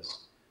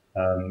 because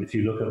if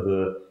you look at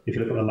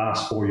the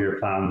last 4-year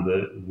plan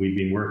that we've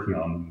been working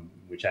on,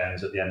 which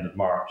ends at the end of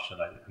March,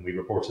 and we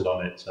reported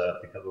on it, I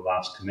think, at the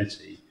last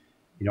committee.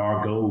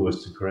 Our goal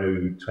was to grow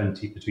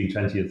between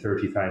 20 and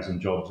 30,000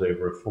 jobs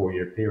over a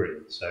 4-year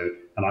period. So,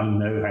 and I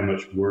know how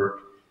much work,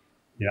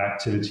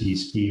 activity,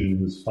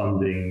 schemes,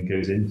 funding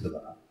goes into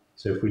that.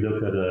 So if we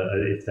look at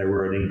if there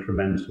were an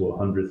incremental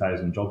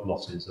 100,000 job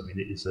losses, I mean,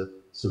 it is a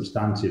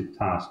substantive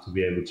task to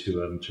be able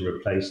to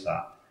replace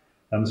that.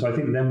 So I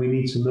think then we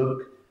need to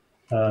look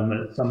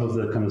at some of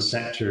the kind of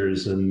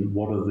sectors and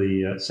what are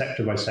the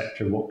sector by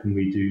sector, what can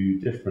we do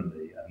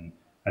differently? And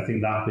I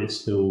think that bit's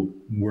still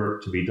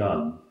work to be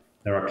done.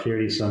 There are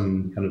clearly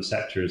some kind of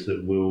sectors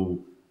that will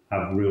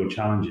have real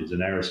challenges,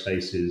 and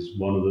aerospace is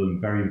one of them,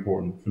 very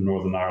important for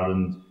Northern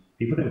Ireland.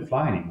 People don't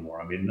fly anymore.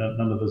 I mean,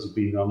 none of us have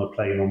been on a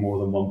plane or more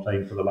than one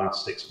plane for the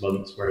last 6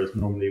 months, whereas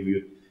normally we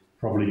would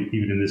probably,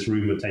 even in this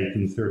room, have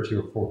taken 30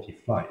 or 40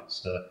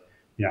 flights.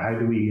 How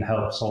do we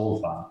help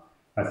solve that?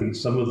 I think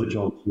some of the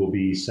jobs will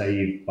be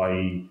saved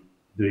by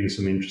doing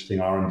some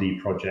interesting R&D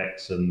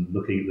projects and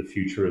looking at the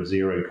future of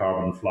zero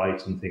carbon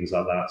flight and things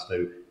like that.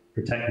 So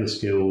protect the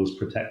skills,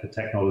 protect the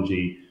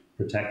technology,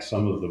 protect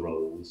some of the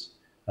roles.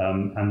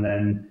 And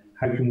then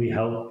how can we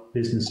help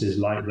businesses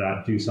like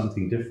that do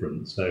something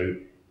different? So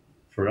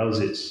for us,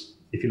 it's,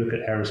 if you look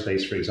at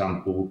aerospace, for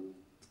example,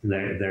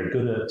 they're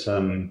good at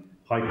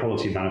high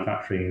quality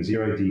manufacturing,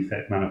 zero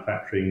defect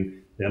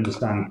manufacturing. They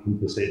understand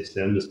composites,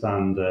 they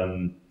understand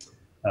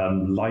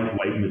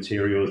lightweight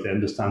materials, they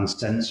understand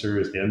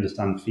sensors, they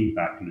understand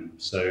feedback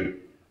loops. So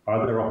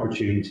are there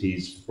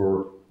opportunities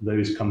for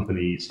those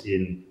companies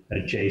in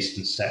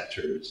adjacent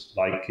sectors,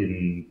 like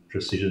in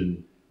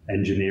precision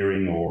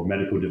engineering or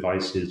medical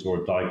devices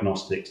or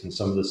diagnostics, and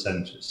some of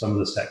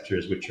the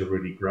sectors which are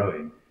really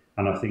growing?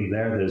 And I think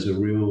there's a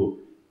real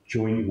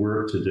joint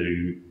work to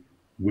do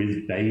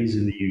with BAYS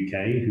in the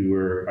UK, who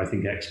are, I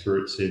think,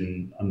 experts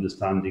in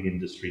understanding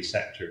industry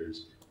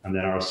sectors, and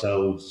then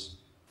ourselves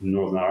in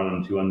Northern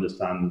Ireland to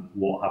understand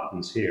what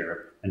happens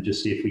here, and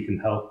just see if we can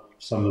help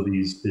some of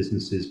these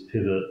businesses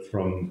pivot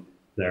from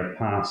their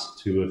past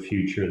to a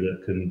future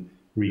that can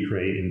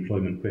recreate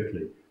employment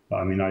quickly. But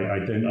I mean, I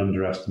don't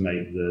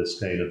underestimate the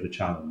scale of the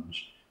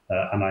challenge.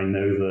 And I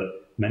know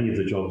that many of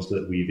the jobs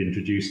that we've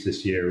introduced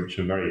this year, which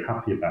I'm very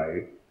happy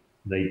about,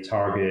 they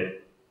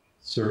target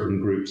certain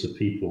groups of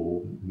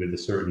people with a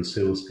certain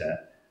skill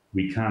set.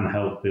 We can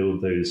help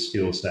build those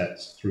skill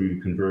sets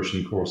through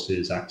conversion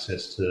courses,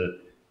 access to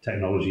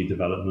technology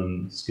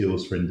development,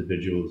 skills for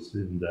individuals.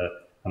 And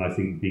I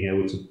think being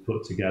able to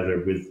put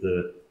together with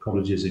the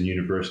colleges and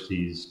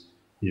universities,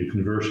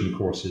 conversion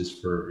courses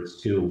for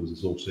skills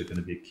is also going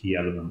to be a key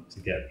element to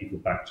get people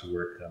back to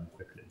work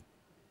quickly.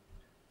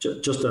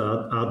 Just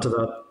to add to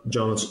that,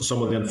 John,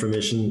 some of the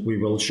information we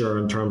will share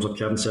in terms of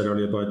Kevin said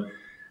earlier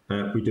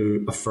about we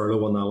do a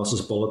furlough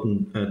analysis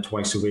bulletin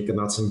twice a week, and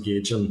that's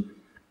engaging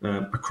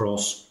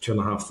across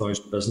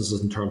 2,500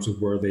 businesses in terms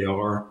of where they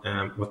are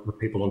with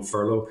people on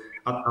furlough.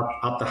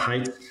 At the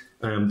height,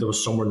 there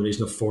was somewhere in the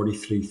region of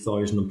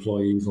 43,000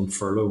 employees on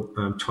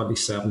furlough.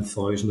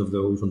 27,000 of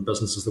those and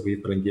businesses that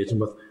we've been engaging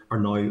with are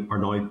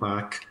now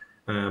back.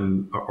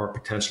 Or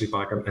potentially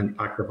back in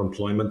active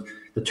employment.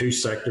 The two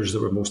sectors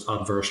that were most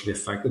adversely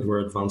affected were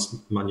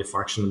advanced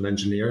manufacturing and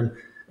engineering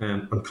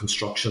and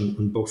construction,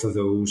 and both of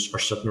those are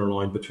sitting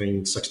around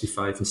between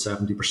 65 and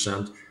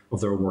 70% of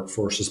their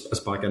workforce is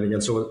back in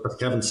again. So as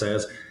Kevin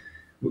says,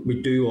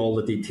 we do all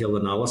the detailed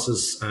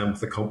analysis with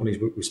the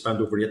companies. We spent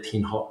over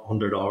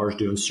 1,800 hours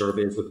doing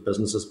surveys with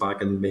businesses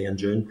back in May and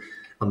June.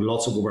 And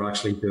lots of what we're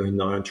actually doing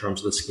now in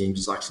terms of the schemes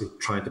is actually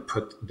trying to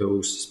put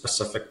those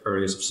specific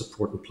areas of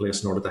support in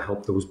place in order to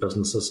help those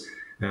businesses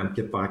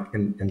get back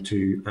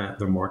into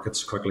their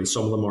markets quickly.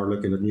 Some of them are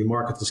looking at new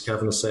markets, as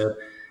Kevin has said,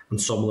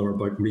 and some of them are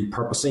about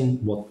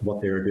repurposing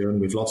what they're doing.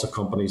 We've lots of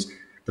companies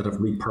that have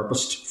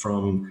repurposed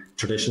from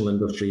traditional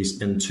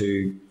industries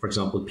into, for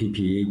example,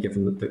 PPE,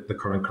 given the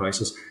current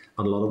crisis.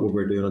 And a lot of what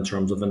we're doing in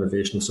terms of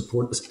innovation and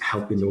support is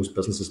helping those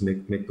businesses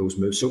make those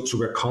moves. So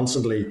we're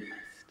constantly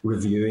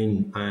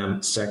reviewing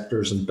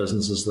sectors and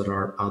businesses that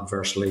are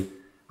adversely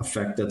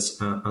affected,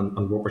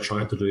 and what we're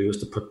trying to do is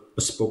to put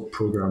bespoke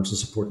programs and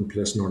support in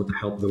place in order to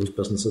help those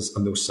businesses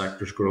and those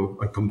sectors grow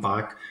and come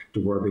back to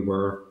where they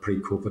were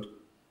pre-COVID.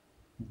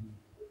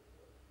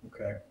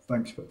 Okay,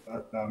 thanks for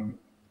that,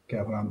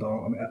 Kevin and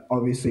Donald. I mean,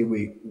 obviously,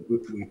 we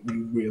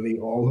really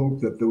all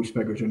hope that those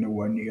figures are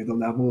nowhere near the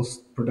levels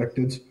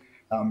predicted,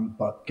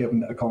 but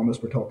given that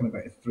economists were talking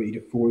about a 3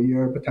 to 4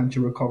 year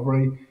potential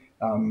recovery,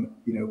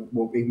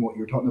 Even what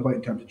you were talking about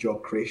in terms of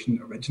job creation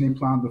originally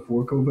planned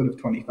before COVID of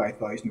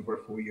 25,000 over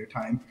a 4-year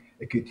time,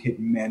 it could take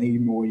many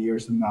more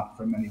years than that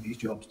for many of these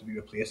jobs to be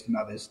replaced, and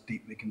that is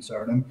deeply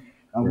concerning.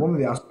 And one of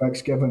the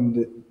aspects,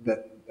 given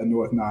that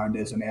Northern Ireland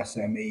is an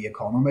SME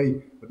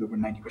economy, with over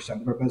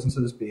 90% of our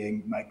businesses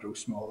being micro,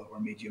 small, or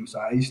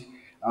medium-sized,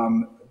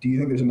 do you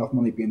think there's enough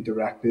money being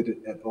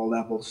directed at all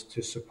levels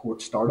to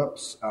support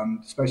startups,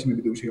 especially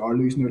maybe those who are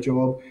losing their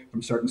job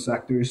from certain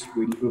sectors?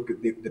 We look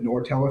at the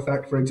Nortel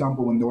effect, for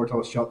example. When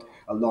Nortel shut,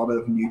 a lot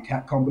of new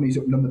tech companies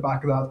opened on the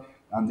back of that,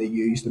 and they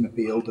used and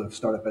availed of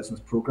startup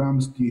business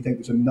programs. Do you think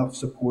there's enough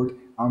support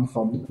and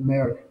funding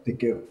there to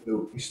give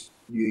those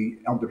new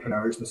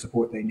entrepreneurs the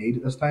support they need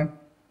at this time?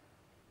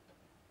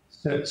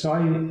 So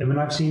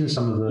I've seen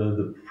some of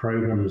the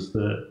programs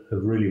that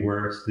have really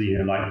worked,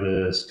 like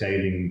the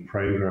scaling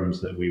programs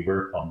that we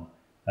work on,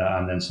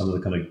 and then some of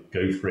the kind of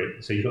go for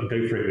it. So you've got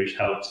go for it, which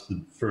helps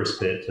the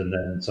first bit, and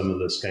then some of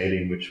the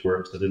scaling, which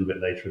works a little bit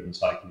later in the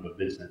cycle of a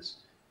business.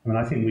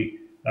 I think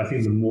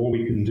the more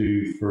we can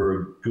do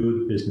for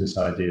good business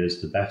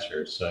ideas, the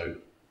better. So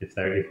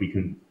if we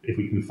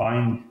can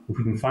find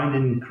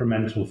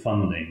incremental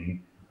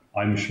funding,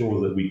 I'm sure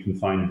that we can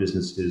find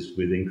businesses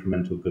with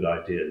incremental good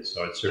ideas.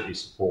 So I'd certainly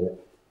support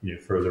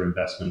further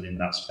investment in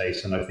that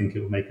space, and I think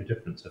it will make a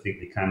difference. I think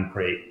they can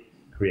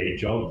create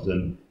jobs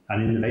and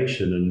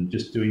innovation and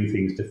just doing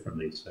things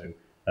differently. So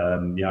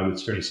I would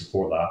certainly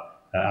support that,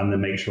 and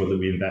then make sure that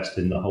we invest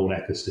in the whole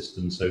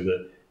ecosystem so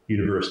that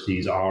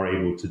universities are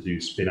able to do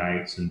spin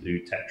outs and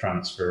do tech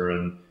transfer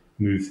and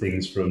move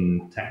things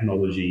from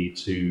technology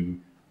to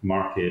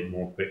market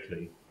more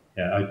quickly.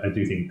 Yeah, I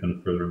do think kind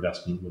of further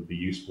investment would be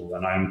useful,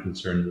 and I am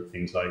concerned that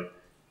things like,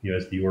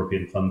 as the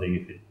European funding,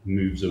 if it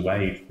moves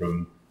away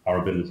from our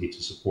ability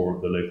to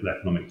support the local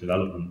economic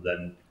development,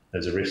 then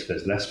there's a risk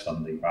there's less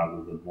funding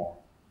rather than more.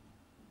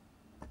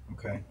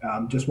 Okay,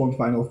 just one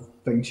final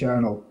thing, Chair,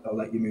 and I'll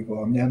let you move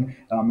on then.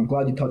 I'm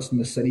glad you touched on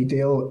the City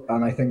deal,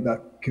 and I think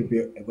that could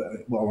be,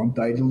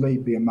 undoubtedly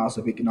be a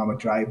massive economic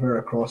driver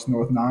across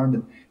Northern Ireland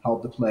and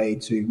help to play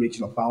to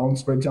regional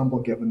balance, for example,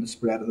 given the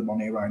spread of the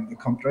money around the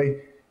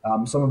country.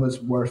 Some of us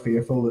were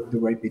fearful that there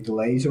might be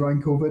delays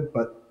around COVID,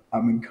 but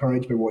I'm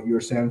encouraged by what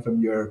you're saying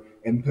from your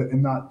input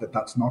in that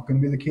that's not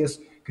going to be the case.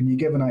 Can you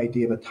give an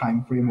idea of a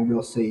time frame when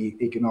we'll see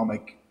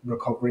economic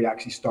recovery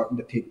actually starting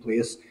to take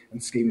place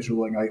and schemes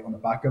rolling out on the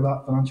back of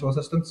that financial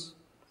assistance?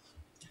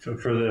 From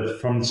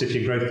the city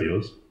and growth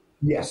deals?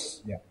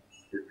 Yes, yeah.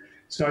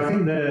 So I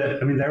think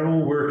they're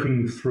all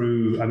working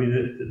through,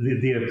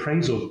 the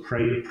appraisal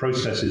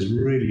process is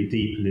really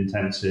deep and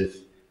intensive.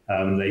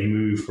 They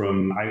move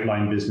from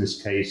outline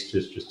business case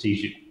to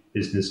strategic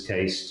business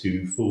case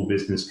to full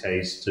business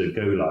case to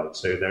go live.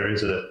 So there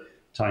is a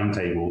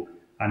timetable,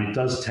 and it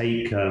does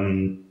take.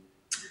 You've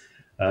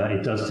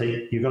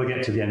got to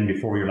get to the end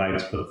before you're allowed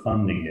to put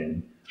funding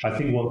in. I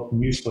think what's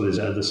useful is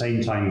at the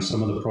same time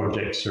some of the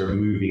projects are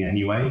moving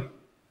anyway.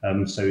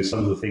 So some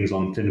of the things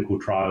on clinical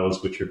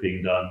trials which are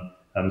being done,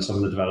 some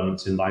of the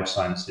developments in life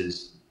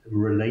sciences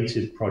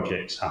related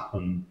projects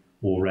happen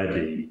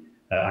already.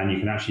 And you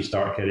can actually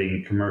start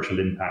getting commercial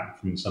impact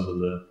from some of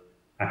the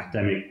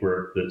academic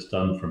work that's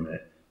done from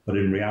it. But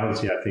in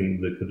reality, I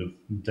think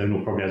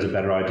Donald probably has a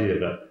better idea,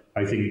 but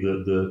I think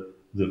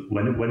that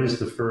when is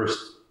the first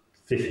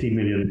 £50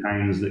 million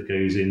that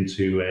goes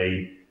into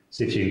a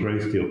city and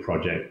growth deal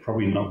project?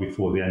 Probably not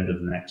before the end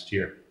of the next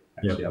year,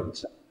 actually, yeah. I would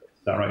say.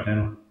 Is that right,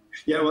 Donald?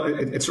 Yeah, well,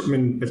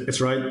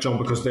 it's right, John,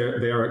 because they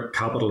are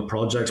capital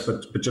projects,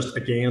 but just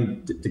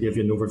again, to give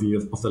you an overview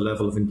of the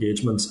level of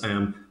engagement,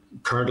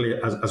 currently,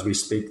 as we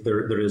speak,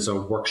 there is a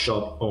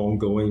workshop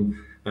ongoing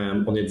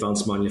on the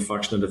Advanced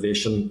Manufacturing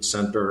Innovation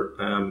Centre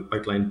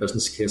outline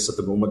business case at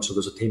the moment. So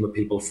there's a team of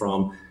people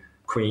from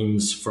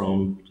Queen's,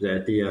 from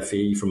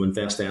DFE, from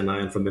Invest NI,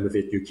 and from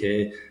Innovate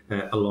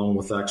UK, along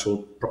with the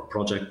actual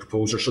project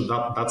proposer. So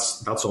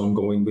that's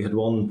ongoing. We had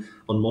one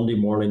on Monday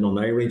morning on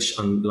iReach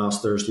and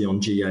last Thursday on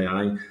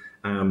GII.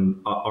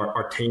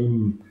 Our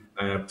team,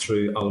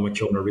 through Alan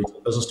McKeown, our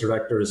Regional Business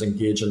Director, is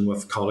engaging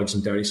with colleagues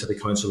in Derry City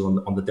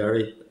Council on the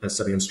Derry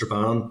City and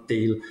Strabane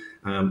deal.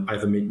 I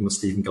have a meeting with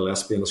Stephen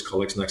Gillespie and his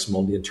colleagues next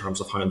Monday in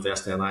terms of how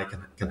Invest NI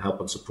can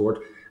help and support.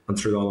 And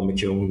through Alan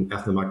McKeown,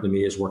 Ethna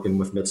McNamee is working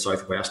with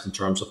Mid-South West in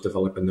terms of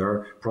developing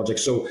their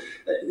projects. So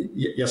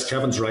yes,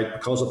 Kevin's right.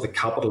 Because of the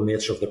capital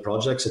nature of the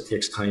projects, it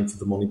takes time for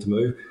the money to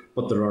move.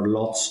 But there are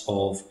lots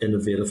of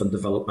innovative and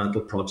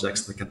developmental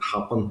projects that can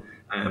happen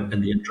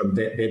in the interim.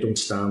 They don't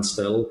stand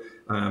still.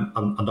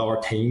 And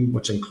our team,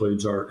 which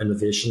includes our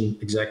innovation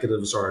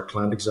executives, our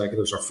client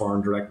executives, our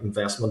foreign direct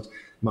investment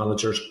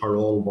managers, are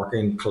all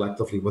working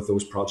collectively with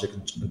those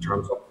projects in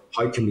terms of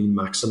how can we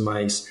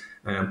maximise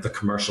the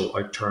commercial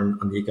outturn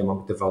and the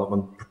economic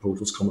development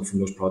proposals coming from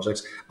those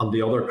projects. And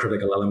the other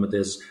critical element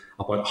is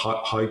about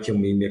how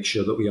can we make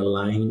sure that we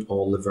align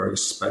all the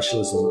various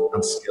specialisms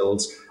and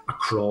skills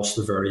across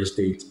the various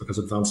deals, because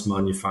advanced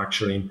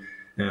manufacturing,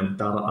 data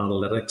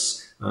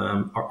analytics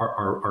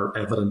are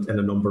evident in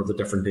a number of the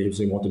different deals.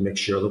 We want to make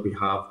sure that we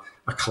have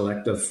a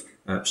collective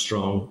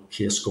strong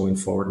case going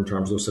forward in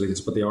terms of those city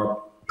deals, but they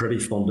are pretty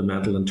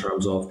fundamental in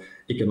terms of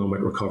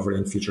economic recovery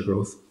and future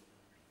growth.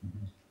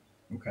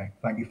 Okay,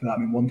 thank you for that. I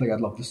mean, one thing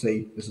I'd love to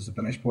see, this is a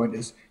finish point,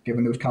 is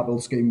given those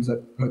capital schemes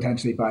that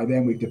potentially by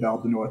then we've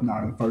developed the Northern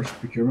Ireland first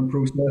procurement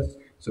process,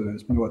 so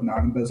there's Northern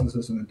Ireland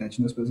businesses and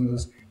Indigenous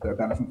businesses that are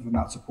benefiting from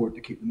that support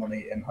to keep the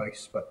money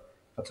in-house, but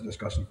that's a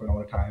discussion for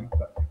another time.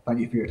 But thank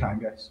you for your time,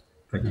 guys.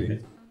 Thank you.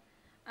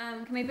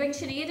 Can we bring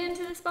Sinead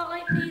into the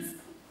spotlight, please?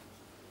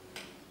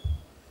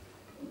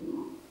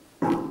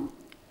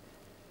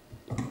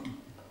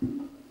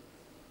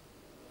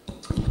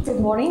 Good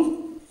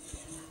morning.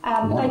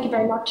 Thank you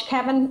very much,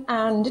 Kevin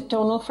and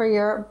Donald, for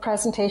your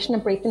presentation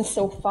and briefing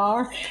so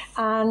far.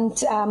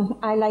 And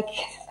I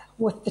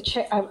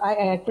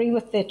agree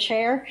with the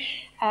chair.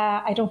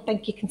 I don't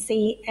think you can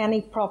see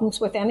any problems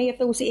with any of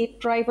those 8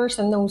 drivers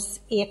and those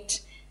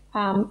 8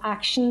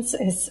 actions.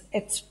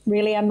 It's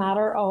really a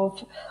matter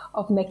of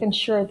making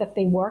sure that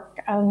they work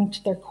and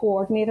they're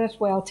coordinated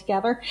well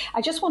together.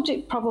 I just want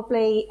to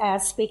probably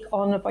speak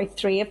on about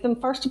 3 of them.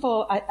 First of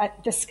all,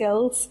 the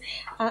skills,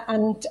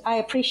 and I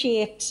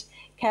appreciate,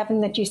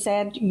 Kevin, that you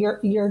said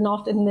you're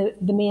not in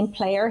the main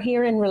player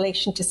here in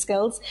relation to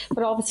skills,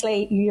 but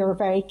obviously you're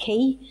very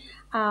key.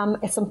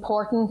 It's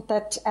important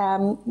that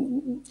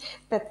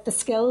that the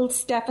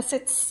skills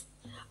deficits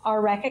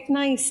are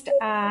recognised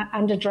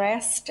and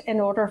addressed in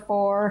order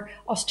for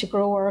us to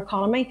grow our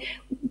economy.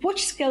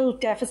 Which skill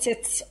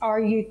deficits are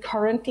you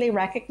currently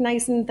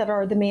recognising that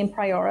are the main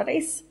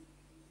priorities?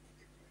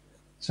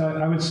 So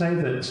I would say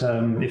that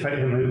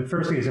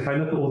first thing is, if I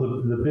look at all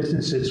the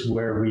businesses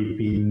where we've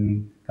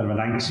been kind of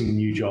announcing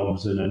new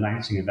jobs and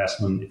announcing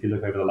investment, if you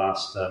look over the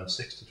last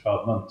 6 to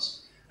 12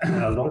 months,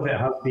 a lot of it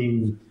has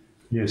been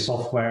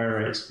software,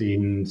 it's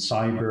been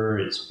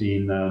cyber, it's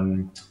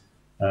been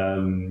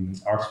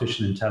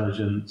artificial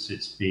intelligence,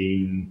 it's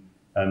been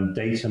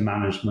data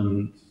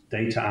management,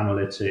 data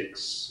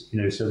analytics.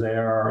 So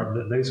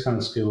those kind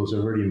of skills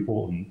are really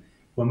important.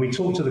 When we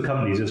talk to the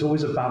companies, there's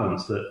always a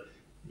balance that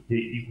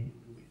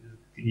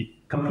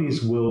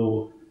companies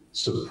will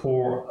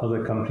support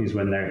other companies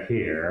when they're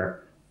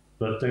here,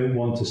 but don't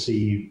want to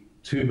see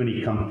too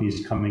many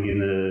companies coming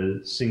in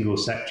a single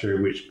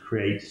sector, which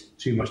creates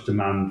too much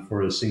demand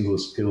for a single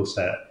skill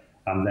set,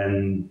 and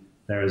then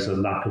there is a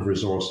lack of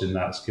resource in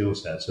that skill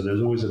set. So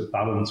there's always a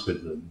balance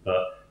with them.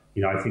 But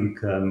I think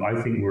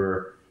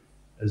we're,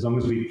 as long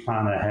as we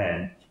plan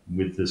ahead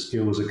with the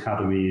skills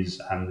academies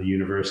and the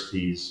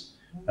universities,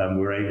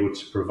 we're able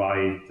to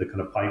provide the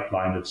kind of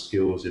pipeline of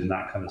skills in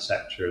that kind of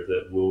sector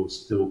that will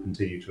still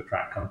continue to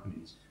attract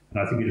companies. And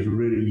I think it is a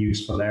really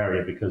useful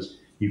area because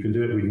you can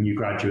do it with new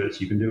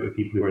graduates, you can do it with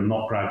people who are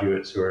not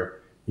graduates, who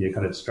are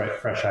kind of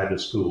fresh out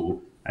of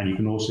school, and you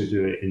can also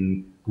do it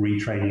in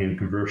retraining and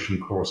conversion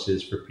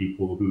courses for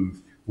people who've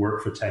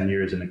worked for 10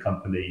 years in a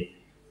company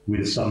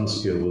with some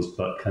skills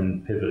but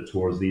can pivot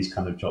towards these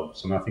kind of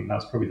jobs. And I think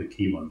that's probably the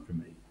key one for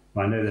me.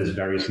 I know there's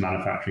various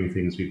manufacturing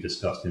things we've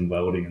discussed in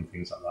welding and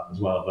things like that as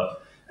well,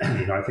 but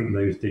I think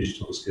those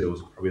digital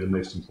skills are probably the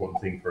most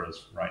important thing for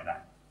us right now.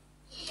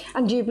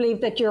 And do you believe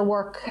that your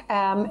work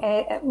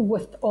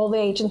with all the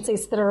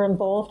agencies that are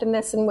involved in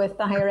this and with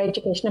the higher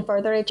education and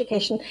further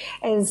education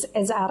is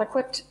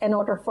adequate in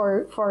order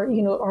for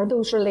are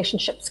those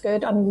relationships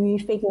good, and are you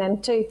feeding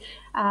into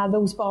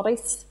those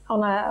bodies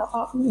on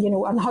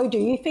and how do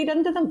you feed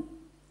into them?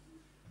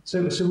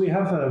 So we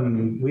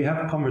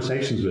have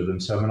conversations with them.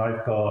 So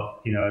I've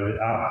got,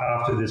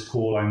 after this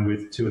call, I'm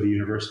with 2 of the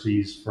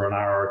universities for an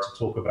hour to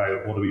talk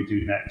about what do we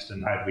do next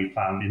and how do we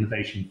plan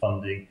innovation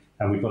funding.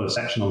 And we've got a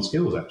section on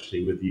skills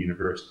actually with the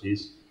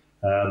universities.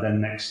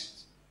 Then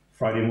next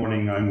Friday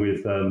morning, I'm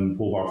with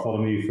Paul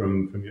Bartholomew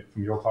from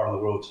your part of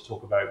the world to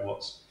talk about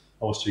what's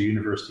Ulster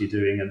University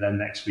doing. And then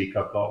next week,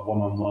 I've got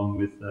one-on-one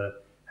with the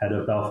head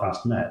of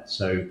Belfast Met.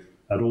 So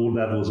at all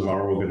levels of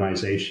our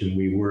organisation,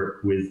 we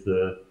work with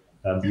the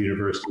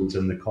universities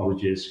and the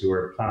colleges who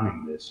are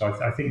planning this. So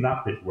I think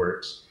that bit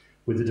works.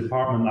 With the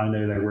department, I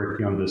know they're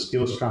working on the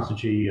skills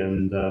strategy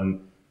and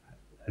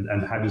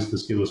how does the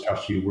skills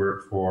strategy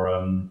work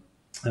for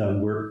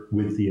work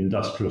with the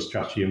industrial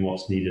strategy and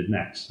what's needed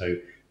next. So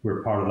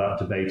we're part of that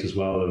debate as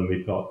well. And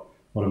we've got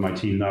one of my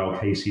team, Niall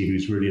Casey,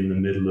 who's really in the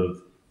middle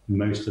of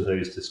most of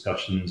those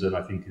discussions and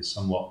I think is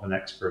somewhat an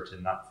expert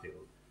in that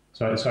field.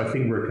 So I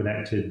think we're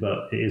connected,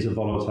 but it is a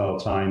volatile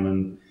time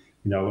and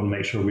I want to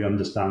make sure we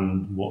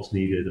understand what's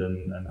needed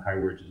and how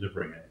we're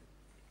delivering it.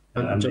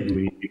 And maybe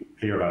we need to be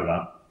clear about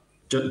that.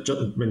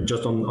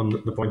 Just on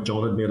the point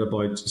John had made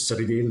about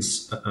city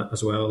deals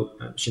as well,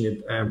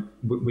 Sinead,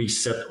 we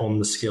sit on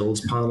the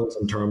skills panels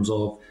in terms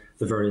of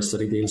the various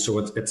city deals, so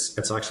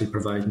it's actually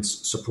providing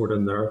support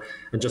in there.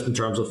 And just in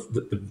terms of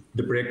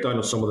the breakdown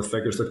of some of the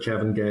figures that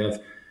Kevin gave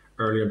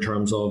earlier in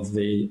terms of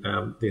the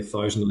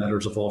 1,000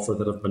 letters of offer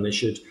that have been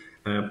issued,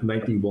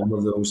 91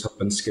 of those have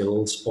been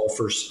skills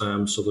offers.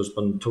 So there's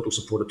been total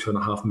support of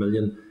 2.5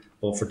 million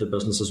offered to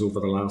businesses over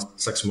the last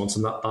 6 months,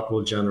 and that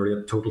will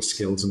generate total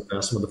skills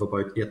investment of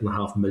about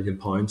 £8.5 million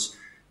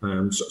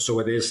So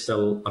it is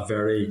still a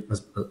very,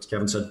 as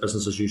Kevin said,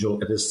 business as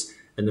usual. It is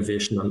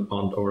innovation and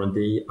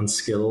R&D, and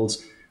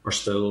skills are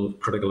still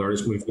critical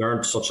areas. We've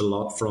learned such a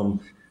lot from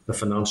the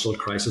financial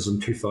crisis in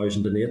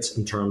 2008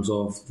 in terms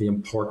of the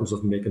importance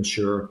of making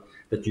sure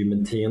that you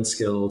maintain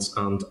skills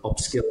and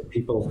upskill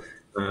people.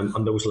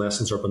 And those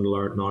lessons are being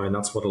learned now, and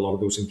that's what a lot of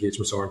those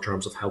engagements are in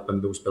terms of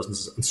helping those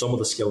businesses. And some of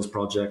the skills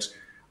projects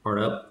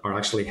are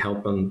actually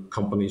helping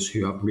companies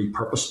who have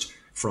repurposed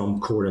from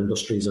core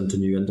industries into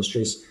new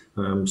industries.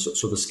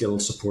 So the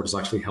skills support is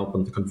actually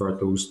helping to convert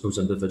those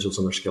individuals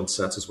and their skill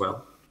sets as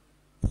well.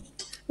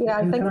 Yeah,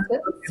 I think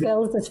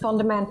skills is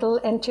fundamental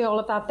into all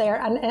of that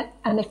there,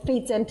 and it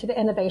feeds into the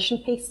innovation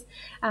piece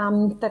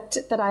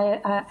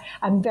that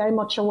I'm very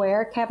much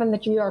aware, Kevin,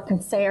 that you are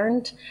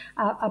concerned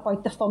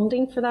about the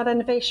funding for that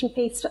innovation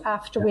piece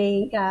after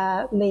we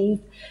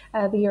leave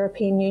the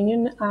European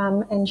Union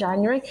in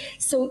January.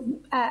 So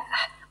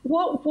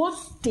what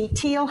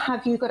detail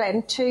have you got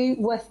into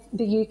with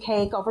the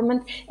UK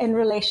government in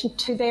relation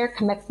to their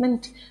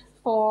commitment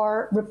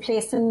for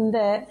replacing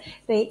the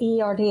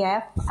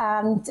ERDF,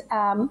 and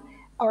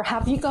or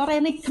have you got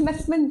any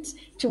commitment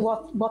to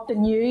what the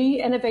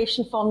new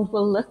innovation fund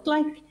will look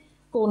like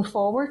going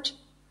forward?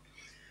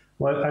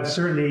 Well, I've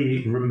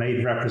certainly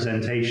made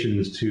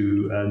representations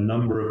to a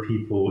number of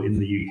people in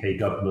the UK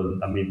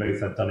government. I mean,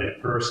 both I've done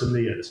it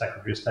personally at the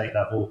Secretary of State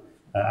level,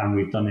 and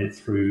we've done it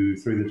through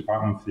the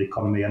Department for the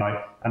Economy.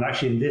 And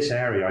actually in this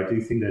area, I do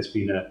think there's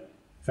been a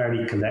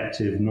fairly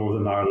collective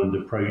Northern Ireland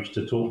approach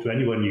to talk to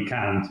anyone you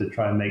can to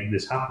try and make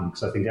this happen,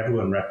 because I think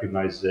everyone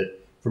recognises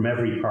it from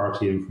every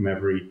party and from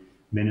every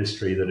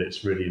ministry that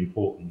it's really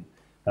important.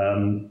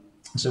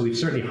 So we've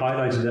certainly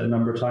highlighted it a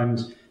number of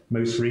times.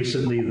 Most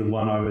recently, the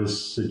one I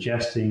was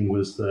suggesting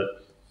was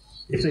that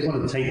if they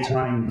want to take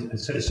time,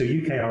 so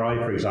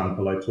UKRI, for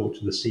example, I talked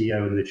to the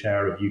CEO and the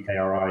chair of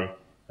UKRI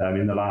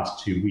in the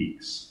last 2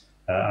 weeks.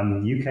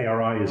 And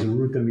UKRI is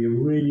going to be a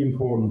really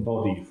important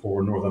body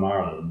for Northern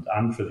Ireland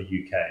and for the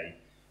UK,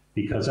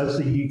 because as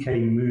the UK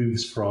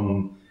moves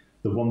from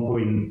the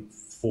 1.4,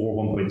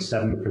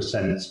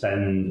 1.7%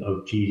 spend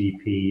of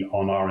GDP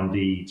on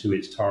R&D to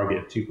its target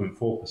of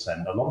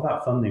 2.4%, a lot of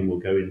that funding will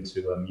go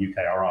into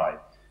UKRI.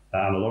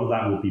 And a lot of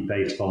that will be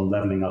based on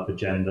levelling up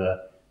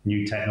agenda,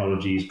 new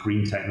technologies,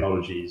 green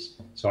technologies.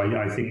 So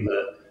I think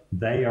that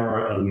they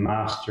are a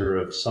master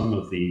of some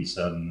of these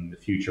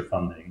future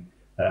funding.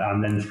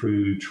 And then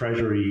through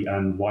Treasury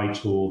and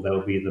Whitehall,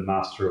 they'll be the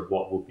master of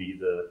what will be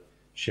the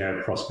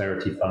Shared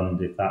Prosperity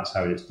Fund, if that's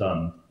how it's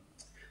done.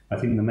 I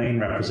think the main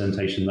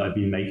representation that I've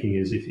been making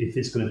is if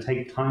it's going to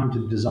take time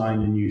to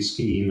design a new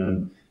scheme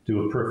and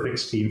do a perfect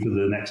scheme for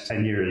the next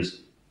 10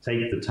 years,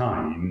 take the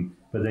time,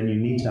 but then you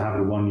need to have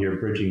a one-year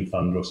bridging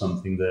fund or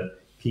something that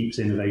keeps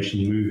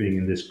innovation moving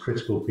in this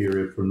critical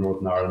period for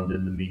Northern Ireland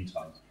in the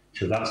meantime.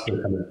 So that's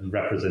the kind of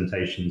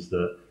representations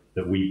that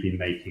we've been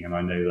making, and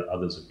I know that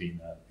others have been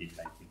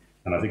making.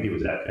 And I think it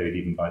was echoed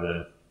even by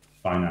the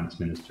Finance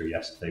Minister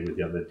yesterday with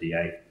the other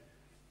DA.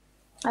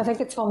 I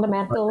think it's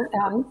fundamental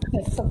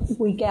that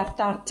we get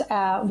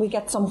that we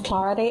get some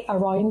clarity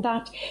around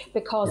that,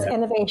 because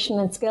innovation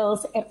and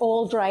skills, it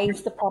all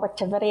drives the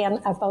productivity and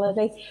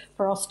ability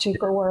for us to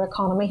grow our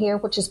economy here,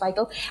 which is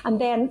vital.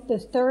 And then the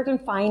third and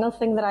final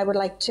thing that I would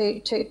like to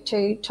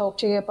talk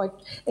to you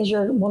about is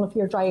one of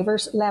your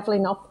drivers,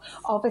 levelling up.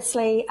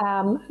 Obviously,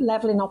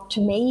 levelling up to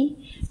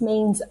me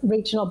means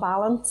regional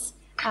balance.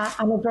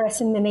 And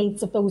addressing the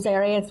needs of those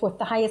areas with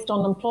the highest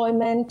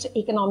unemployment,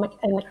 economic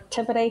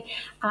inactivity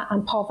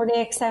and poverty,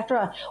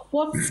 etc.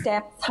 What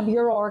steps have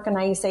your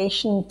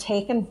organisation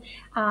taken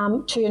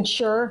to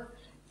ensure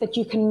that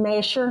you can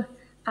measure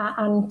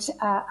and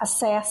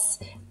assess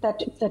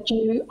that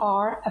you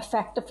are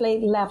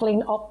effectively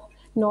levelling up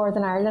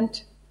Northern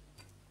Ireland?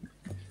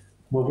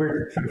 Well,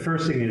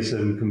 first thing is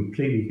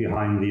completely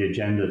behind the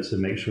agenda to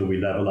make sure we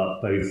level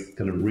up both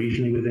kind of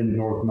regionally within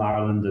Northern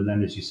Ireland and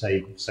then, as you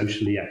say,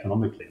 socially,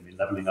 economically. I mean,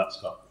 levelling up's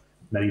got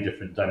many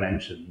different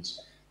dimensions.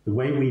 The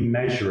way we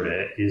measure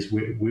it is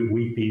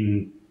we've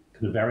been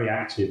kind of very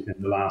active in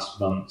the last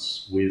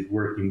months with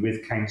working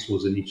with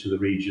councils in each of the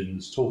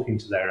regions, talking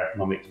to their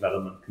economic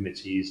development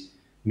committees,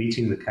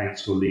 meeting the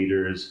council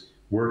leaders,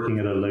 working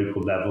at a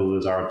local level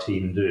as our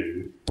team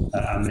do,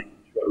 and making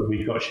sure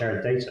we've got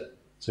shared data.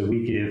 So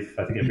we give,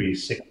 I think, every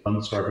 6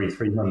 months or every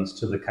 3 months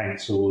to the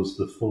councils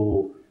the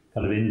full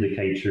kind of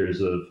indicators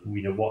of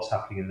what's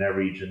happening in their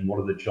region, what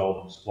are the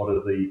jobs, what are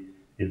the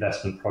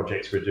investment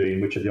projects we're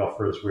doing, which are the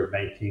offers we're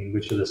making,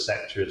 which are the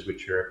sectors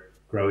which are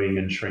growing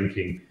and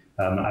shrinking.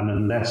 And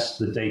unless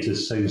the data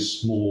is so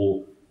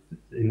small,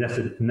 unless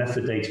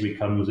the data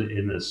becomes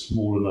in a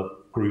small enough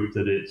group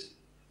that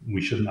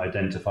we shouldn't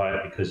identify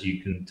it because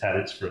you can tell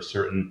it's for a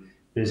certain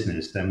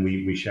business, then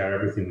we share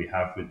everything we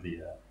have with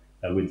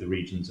the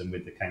regions and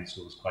with the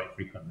councils quite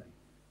frequently.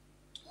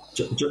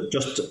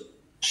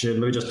 Shane,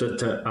 maybe just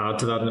to add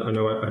to that, I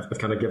know I've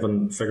kind of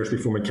given figures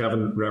before.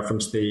 Kevin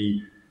referenced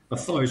the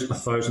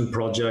 1,000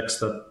 projects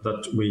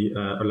that we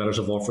our letters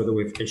of offer that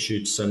we've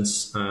issued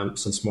since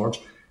March.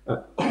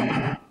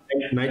 I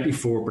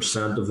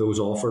 94% of those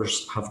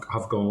offers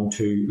have gone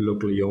to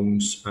locally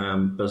owned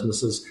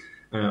businesses.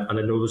 And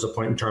I know there's a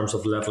point in terms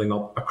of levelling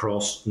up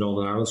across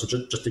Northern Ireland. So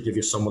just to give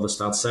you some of the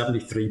stats,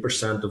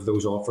 73% of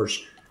those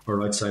offers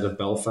are outside of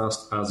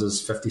Belfast, as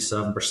is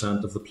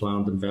 57% of the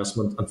planned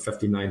investment and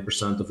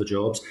 59% of the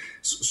jobs.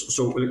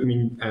 So I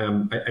mean,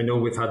 I know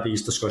we've had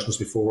these discussions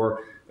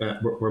before.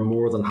 We're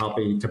more than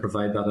happy to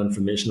provide that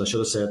information. I should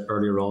have said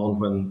earlier on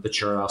when the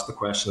chair asked the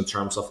question in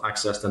terms of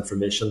access to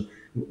information,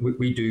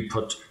 we do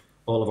put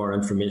all of our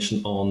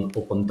information on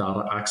open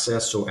data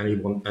access, so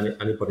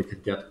anybody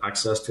could get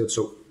access to it.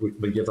 So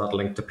we'll give that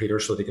link to Peter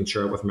so they can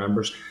share it with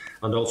members.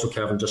 And also,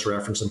 Kevin just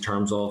referenced in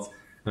terms of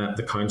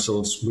the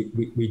councils,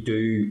 we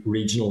do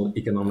regional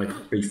economic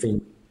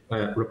briefing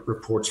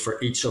reports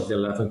for each of the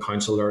 11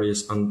 council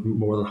areas, and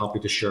more than happy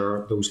to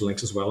share those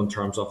links as well in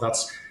terms of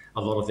that's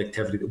a lot of the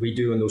activity that we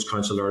do in those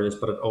council areas,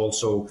 but it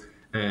also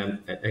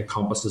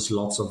encompasses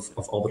lots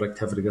of other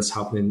activity that's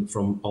happening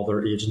from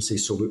other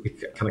agencies, so we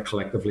kind of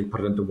collectively put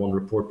it into one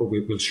report, but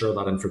we'll share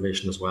that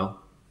information as well.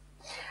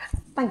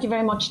 Thank you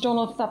very much,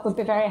 Donald. That would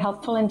be very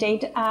helpful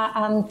indeed.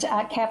 And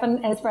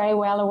Kevin is very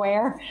well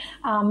aware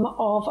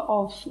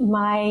of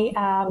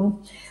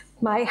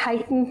my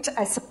heightened,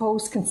 I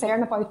suppose,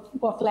 concern about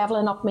what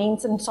levelling up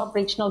means in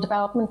sub-regional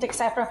development,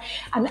 etc.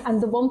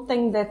 And the one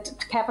thing that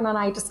Kevin and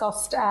I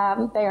discussed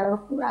there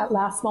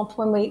last month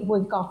when we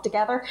got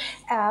together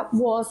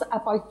was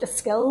about the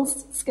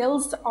skills.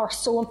 Skills are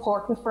so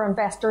important for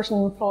investors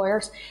and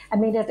employers. I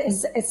mean,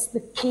 it's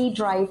the key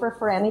driver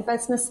for any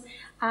business.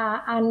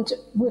 And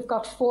we've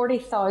got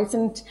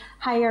 40,000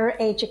 higher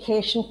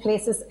education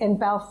places in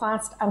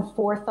Belfast and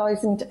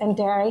 4,000 in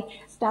Derry.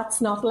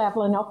 That's not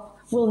levelling up.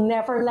 We'll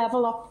never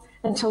level up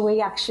until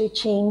we actually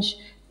change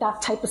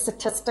that type of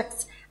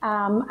statistics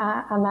and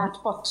that.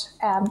 But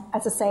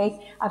as I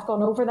say, I've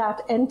gone over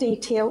that in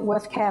detail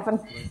with Kevin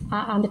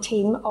and the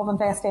team of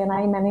Invest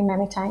NI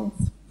many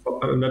times.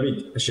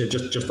 Maybe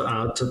just to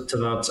add to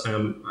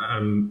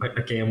that,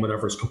 again,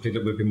 whatever is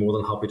completed, we'd be more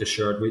than happy to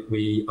share it.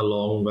 We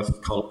along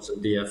with colleagues at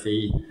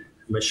DFE,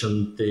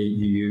 commissioned the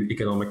EU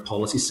Economic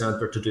Policy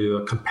Centre to do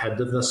a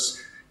competitiveness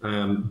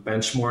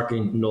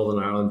benchmarking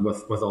Northern Ireland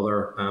with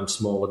other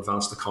small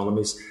advanced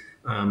economies,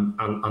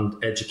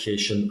 and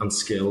education and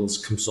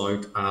skills comes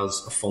out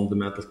as a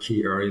fundamental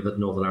key area that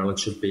Northern Ireland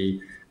should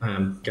be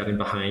getting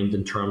behind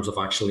in terms of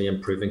actually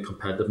improving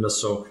competitiveness.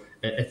 So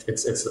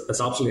it's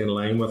absolutely in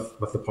line with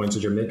the points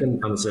that you're making.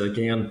 And so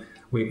again,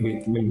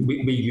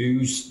 we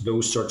use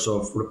those sorts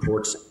of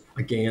reports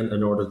again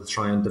in order to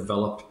try and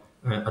develop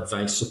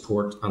advice,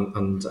 support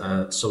and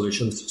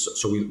solutions.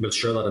 So we'll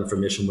share that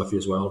information with you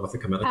as well, with the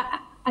committee.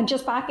 And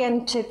just back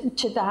into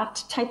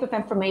that type of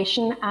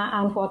information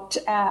and what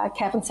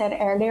Kevin said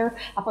earlier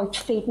about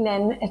feeding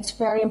in, it's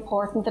very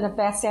important that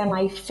Invest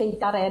NI feed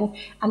that in,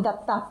 and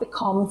that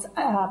becomes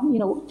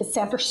the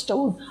centre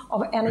stone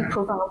of any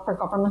programme for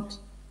government.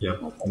 Yeah,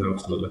 no,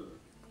 absolutely.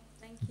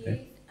 Thank you.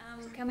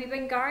 Can we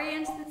bring Gary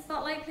into the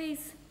spotlight,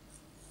 please?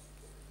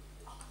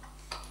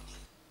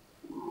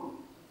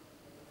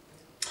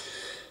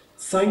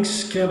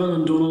 Thanks, Kevin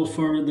and Donald,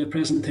 for the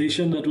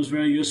presentation. That was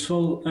very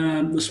useful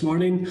this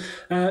morning.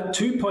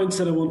 2 points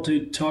that I want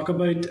to talk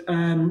about.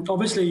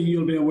 Obviously,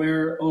 you'll be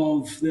aware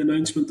of the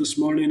announcement this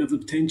morning of the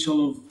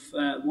potential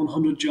of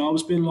 100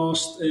 jobs being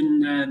lost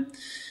in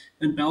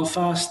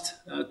Belfast.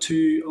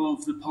 2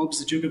 of the pubs,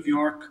 the Duke of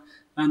York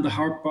and the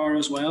Harp Bar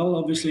as well.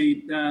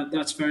 Obviously,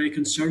 that's very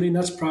concerning.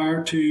 That's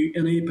prior to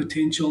any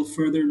potential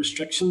further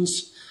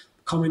restrictions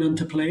coming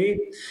into play.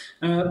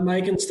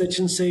 My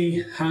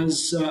constituency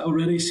has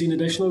already seen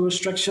additional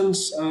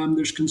restrictions.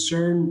 There's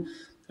concern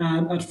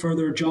at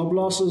further job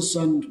losses,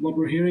 and what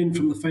we're hearing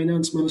from the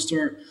Finance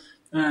Minister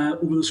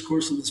over the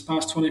course of this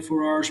past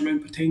 24 hours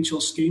around potential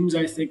schemes,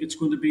 I think it's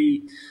going to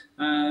be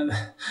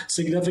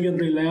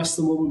significantly less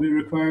than what would be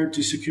required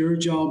to secure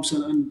jobs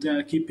and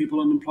keep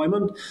people in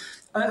employment.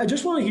 I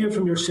just want to hear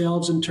from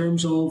yourselves in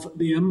terms of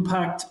the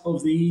impact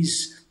of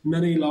these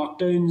mini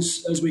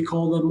lockdowns, as we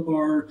call them,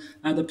 or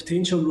the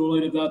potential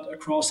rollout of that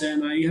across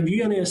NI. Have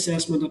you any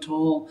assessment at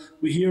all?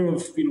 We hear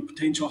of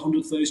potential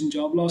 100,000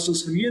 job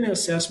losses. Have you any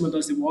assessment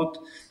as to what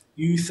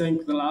you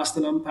think the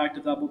lasting impact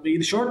of that will be?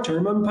 The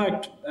short-term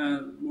impact,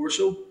 more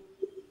so?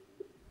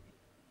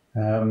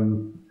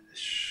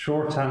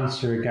 Short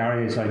answer,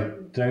 Gary, is I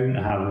don't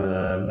have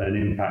an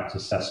impact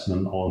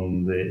assessment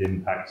on the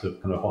impact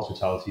of kind of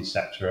hospitality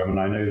sector. I mean,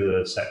 I know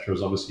the sector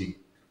is obviously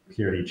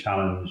clearly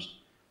challenged,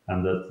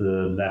 and that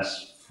the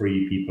less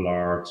free people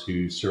are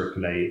to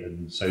circulate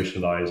and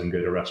socialise and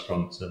go to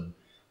restaurants and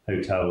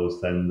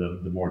hotels, then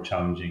the more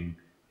challenging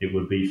it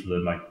would be for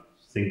them. I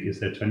think, is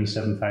there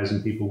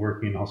 27,000 people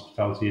working in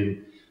hospitality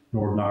in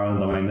Northern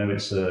Ireland? I know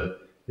it's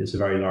a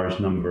very large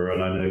number,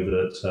 and I know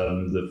that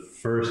the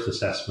first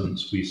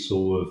assessments we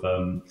saw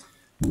of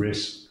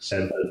risk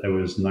said that there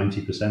was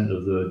 90%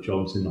 of the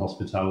jobs in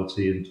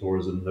hospitality and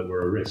tourism that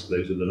were a risk.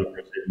 Those are the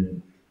numbers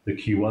in the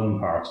Q1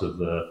 part of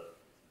the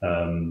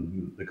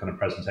kind of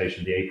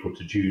presentation, the April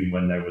to June,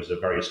 when there was a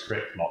very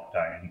strict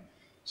lockdown.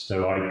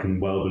 So I can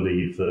well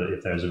believe that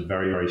if there's a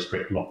very, very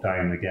strict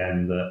lockdown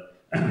again, that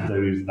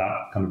that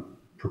kind of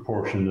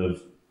proportion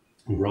of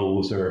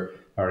roles are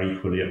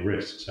equally at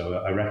risk. So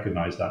I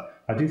recognise that.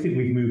 I do think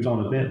we've moved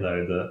on a bit,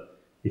 though, that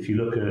if you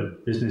look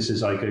at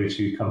businesses I go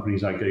to,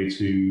 companies I go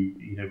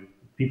to,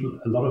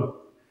 a lot of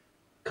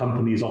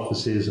companies'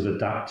 offices have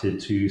adapted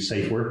to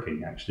safe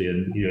working, actually.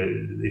 And,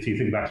 if you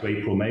think back to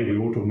April, May, we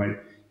were all talking about,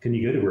 can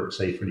you go to work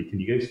safely? Can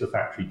you go to the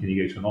factory? Can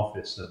you go to an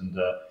office? And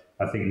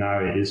I think now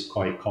it is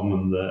quite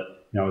common that,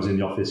 I was in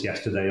the office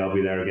yesterday, I'll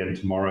be there again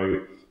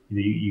tomorrow.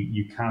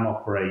 You can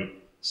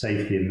operate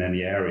safely in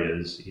many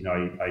areas.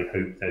 I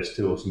hope there's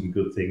still some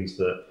good things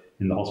that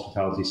in the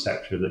hospitality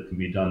sector that can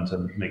be done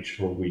to make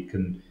sure we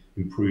can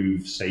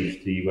improve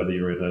safety, whether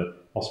you're in a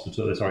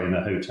in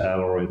a hotel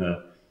or in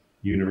a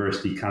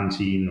university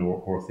canteen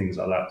or things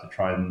like that, to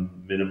try and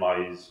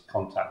minimise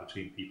contact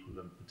between people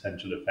and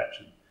potential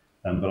infection.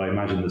 But I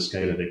imagine the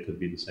scale of it could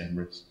be the same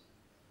risk.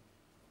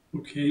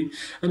 Okay.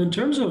 And in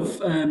terms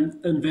of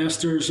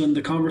investors and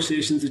the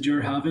conversations that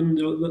you're having,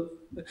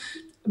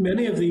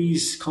 many of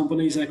these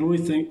companies, I can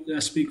only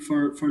speak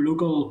for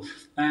local,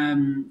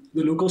 the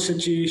local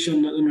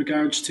situation in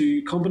regards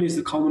to companies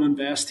that come and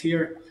invest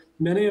here.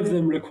 Many of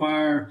them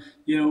require,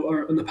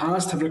 or in the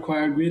past have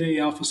required grade A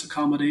office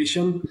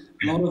accommodation.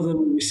 A lot of them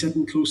will be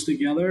sitting close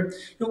together.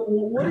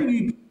 What are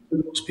you for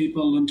those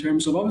people in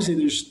terms of, obviously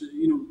there's,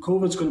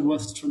 COVID's going to be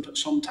with us for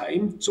some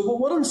time. So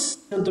what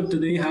incentive do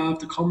they have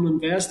to come and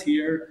invest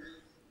here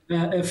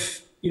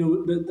if, a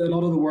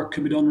lot of the work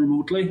can be done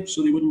remotely,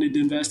 so they wouldn't need to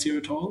invest here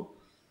at all?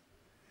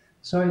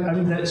 So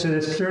so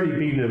there's clearly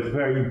been a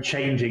very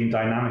changing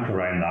dynamic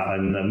around that,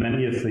 and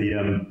many of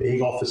the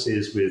big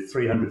offices with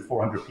 300,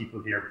 400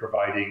 people here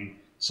providing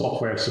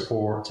software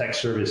support, tech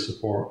service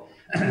support.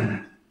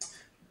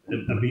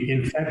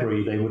 In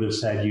February, they would have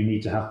said you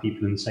need to have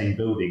people in the same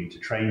building to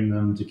train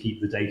them, to keep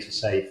the data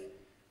safe.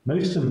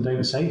 Most of them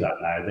don't say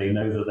that now. They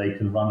know that they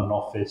can run an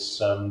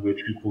office with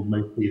people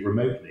mostly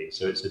remotely,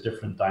 so it's a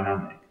different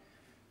dynamic.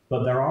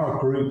 But there are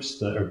groups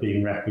that are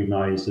being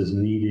recognised as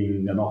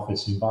needing an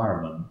office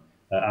environment.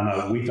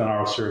 And we've done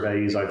our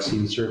surveys. I've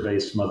seen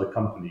surveys from other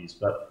companies,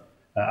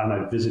 and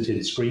I've visited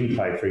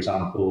ScreenCloud, for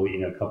example,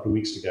 a couple of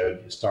weeks ago,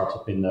 a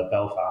startup in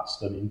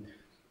Belfast. I mean,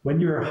 when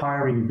you're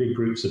hiring big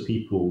groups of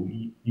people,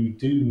 you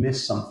do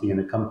miss something in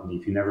a company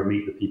if you never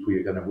meet the people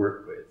you're going to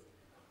work with.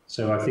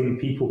 So I think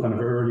people kind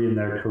of early in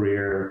their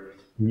career,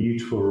 new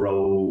to a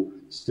role,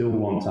 still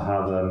want to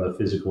have a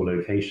physical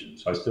location.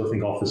 So I still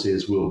think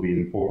offices will be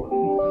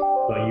important,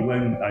 but you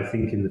won't, I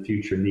think, in the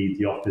future need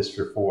the office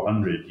for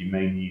 400. You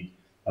may need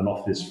an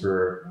office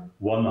for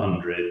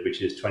 100,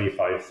 which is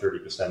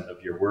 25-30%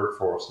 of your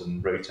workforce,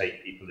 and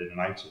rotate people in and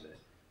out of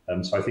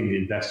it. So I think the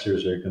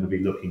investors are going to be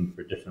looking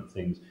for different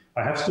things.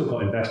 I have still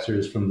got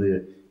investors from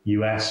the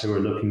US who are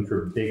looking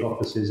for big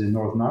offices in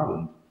Northern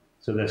Ireland,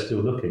 so they're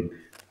still looking.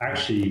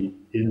 Actually,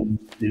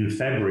 in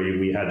February,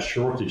 we had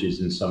shortages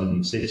in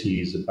some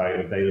cities about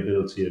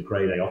availability of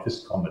grade A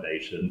office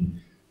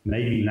accommodation.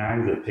 Maybe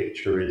now the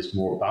picture is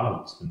more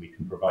balanced and we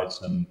can provide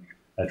some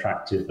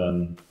attractive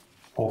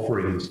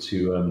offerings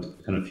to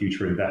kind of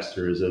future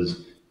investors,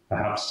 as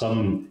perhaps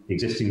some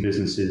existing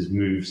businesses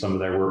move some of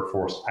their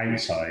workforce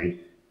outside,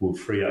 will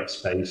free up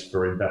space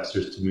for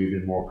investors to move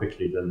in more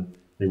quickly than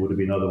they would have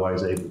been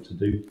otherwise able to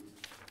do.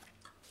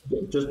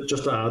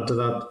 Just to add to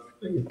that,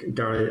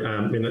 Gary,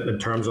 in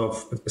terms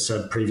of, I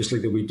said previously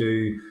that we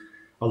do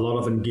a lot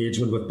of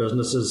engagement with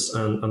businesses,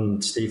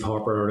 and Steve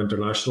Harper, our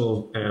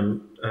international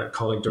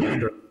colleague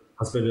director,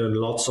 has been doing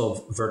lots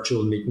of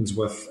virtual meetings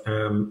with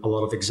a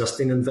lot of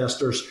existing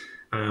investors.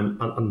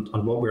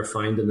 And what we're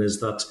finding is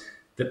that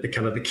the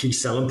kind of the key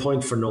selling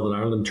point for Northern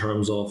Ireland in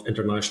terms of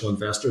international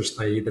investors,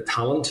 i.e. the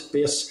talent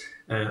base,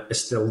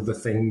 is still the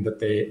thing that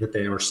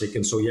they are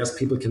seeking. So yes,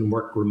 people can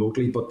work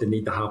remotely, but they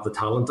need to have the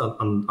talent,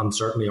 and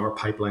certainly our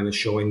pipeline is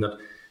showing that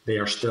they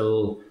are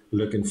still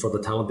looking for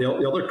the talent.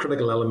 The other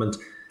critical element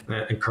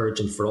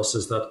encouraging for us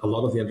is that a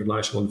lot of the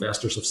international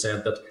investors have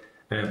said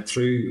that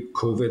through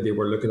COVID, they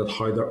were looking at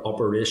how their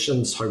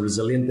operations, how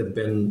resilient they've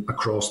been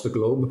across the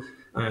globe.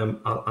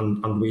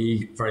 And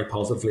we very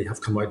positively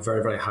have come out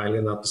very, very highly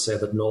in that, to say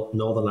that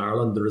Northern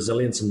Ireland, the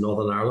resilience in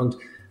Northern Ireland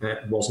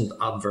wasn't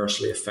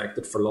adversely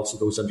affected for lots of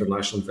those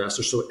international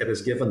investors. So it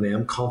has given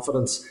them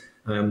confidence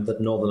that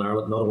Northern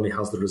Ireland not only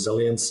has the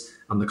resilience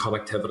and the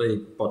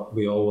connectivity, but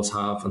we always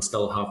have and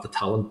still have the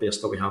talent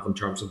base that we have in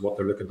terms of what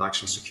they're looking to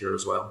actually secure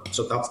as well.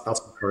 So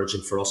that's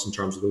encouraging for us in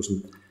terms of those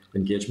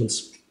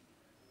engagements.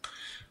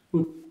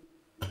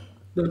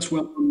 That's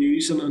welcome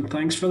news, and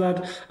thanks for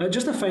that.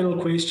 Just a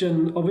final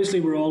question.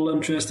 Obviously, we're all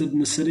interested in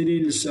the city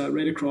deals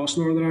right across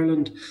Northern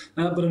Ireland.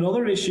 But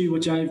another issue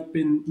which I've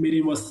been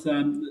meeting with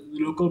the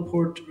local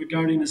port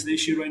regarding is the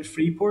issue around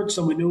free ports.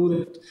 And we know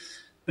that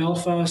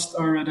Belfast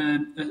are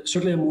at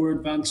certainly a more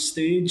advanced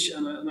stage,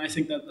 and I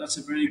think that that's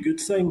a very good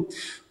thing.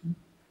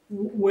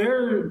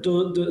 Where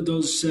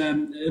does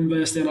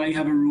Invest NI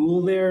have a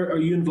role there? Are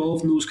you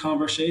involved in those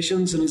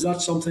conversations? And is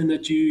that something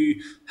that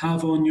you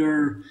have on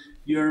your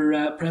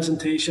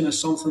presentation as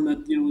something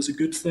that is a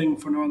good thing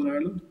for Northern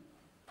Ireland?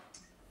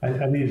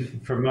 I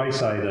mean, from my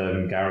side,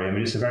 Gary, I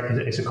mean,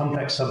 it's a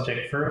complex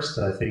subject first.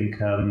 I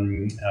think,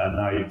 and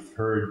I've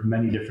heard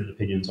many different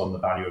opinions on the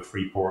value of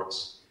free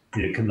ports.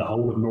 You know, can the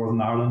whole of Northern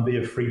Ireland be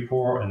a free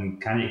port,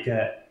 and can it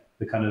get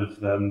the kind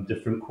of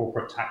different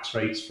corporate tax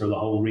rates for the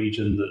whole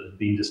region that have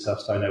been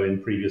discussed, I know,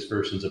 in previous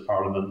versions of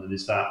Parliament, and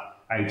is that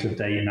out of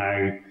date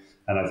now?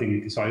 And I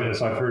think, so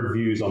I've heard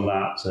views on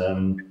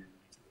that.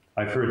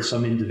 I've heard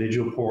some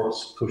individual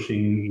ports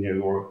pushing, you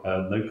know, or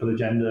local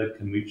agenda.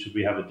 Should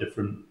we have a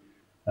different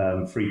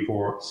free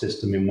port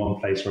system in one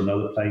place or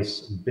another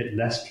place? A bit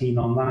less keen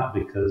on that,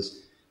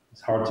 because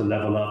it's hard to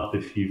level up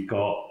if you've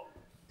got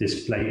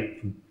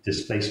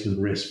displacement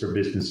risk for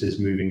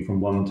businesses moving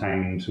from one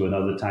town to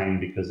another town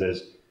because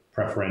there's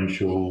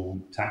preferential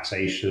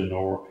taxation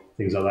or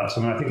things like that.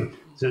 So I think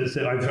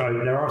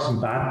there are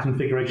some bad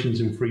configurations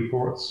in free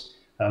ports,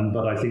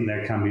 but I think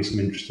there can be some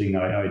interesting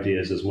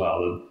ideas as well.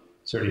 And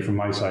certainly from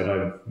my side,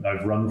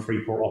 I've run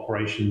free port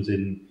operations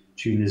in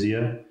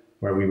Tunisia,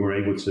 where we were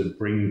able to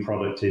bring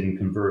product in,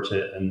 convert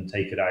it, and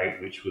take it out,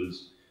 which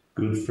was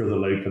good for the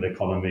local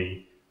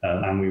economy,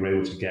 and we were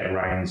able to get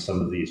around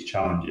some of these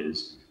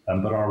challenges.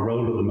 But our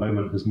role at the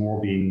moment has more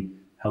been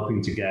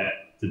helping to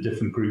get the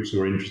different groups who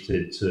are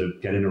interested to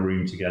get in a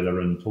room together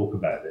and talk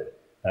about it.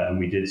 And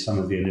we did some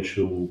of the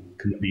initial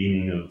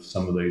convening of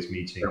some of those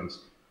meetings.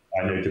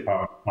 I know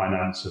Department of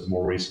Finance have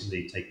more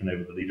recently taken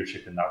over the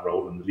leadership in that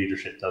role, and the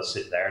leadership does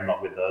sit there,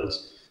 not with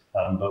us,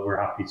 but we're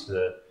happy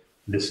to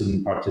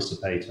listen,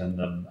 participate,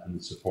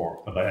 and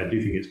support. But I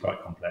do think it's quite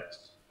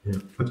complex. Yeah.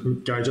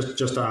 Gary, just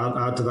to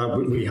add to that,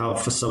 we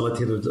have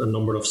facilitated a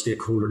number of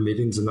stakeholder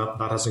meetings, and that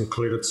has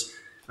included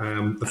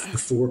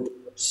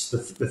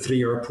the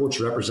three airports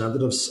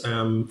representatives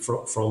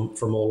from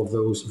all of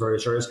those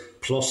various areas,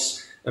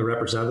 plus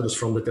representatives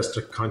from the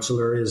district council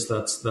areas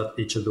that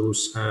each of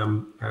those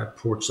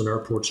ports and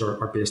airports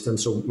are based in.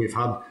 So we've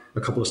had a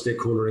couple of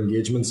stakeholder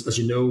engagements. As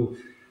you know,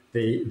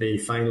 the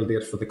final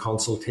date for the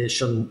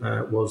consultation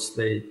was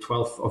the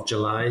 12th of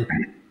July.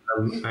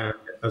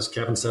 As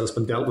Kevin said, it's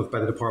been dealt with by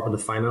the Department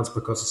of Finance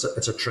because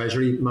it's a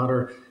Treasury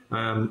matter,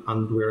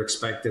 and we're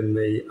expecting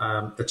the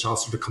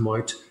Chancellor to come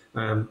out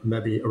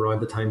maybe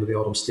around the time of the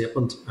autumn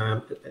statement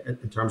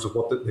in terms of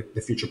what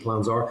the future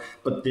plans are.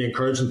 But the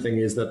encouraging thing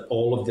is that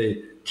all of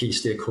the key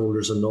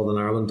stakeholders in Northern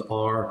Ireland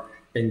are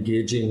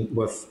engaging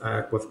with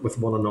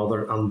one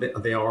another, and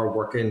they are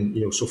working.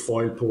 You know, so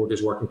Foyleport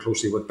is working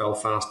closely with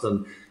Belfast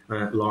and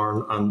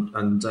Larne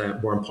and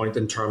Warrenpoint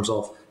in terms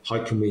of how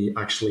can we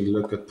actually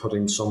look at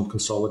putting some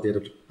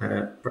consolidated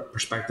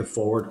perspective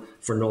forward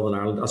for Northern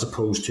Ireland, as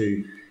opposed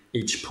to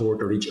each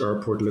port or each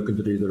airport looking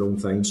to do their own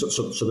thing.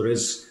 So there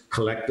is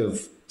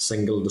collective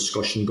single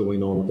discussion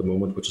going on at the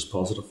moment, which is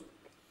positive.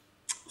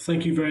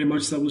 Thank you very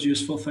much. That was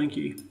useful. Thank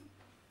you.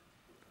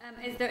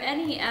 Is there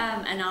any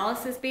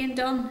analysis being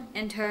done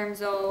in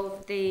terms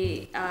of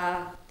the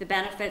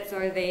benefits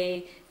or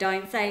the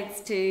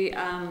downsides to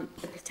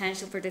the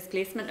potential for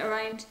displacement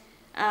around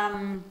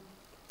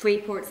free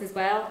ports as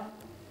well?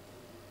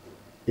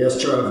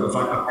 Yes, Chair, if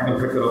I can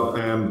pick it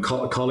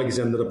up. Colleagues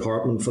in the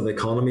Department for the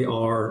Economy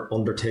are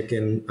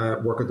undertaking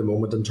work at the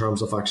moment in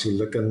terms of actually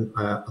looking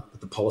at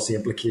the policy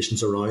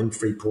implications around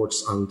free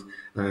ports and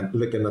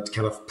looking at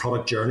kind of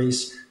product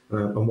journeys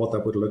and what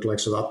that would look like.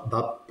 So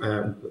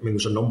I mean,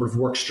 there's a number of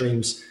work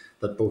streams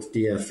that both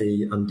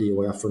DFE and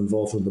DOF are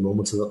involved in at the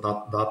moment, so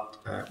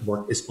that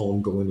work is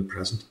ongoing at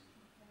present.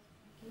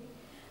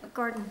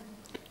 Gordon.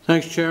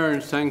 Thanks, Chair,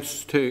 and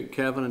thanks to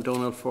Kevin and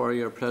Donald for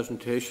your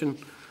presentation.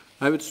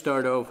 I would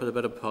start off with a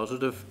bit of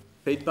positive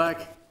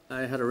feedback.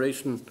 I had a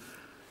recent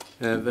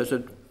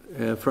visit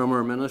from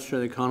our Minister,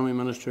 the Economy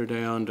Minister,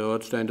 Diane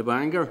Dodds, down to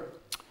Bangor.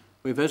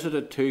 We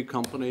visited two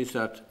companies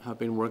that have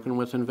been working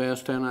with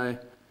Invest NI,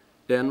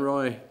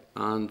 Denroy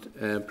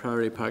and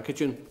Priory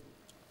Packaging.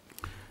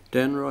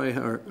 Denroy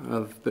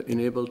have been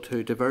able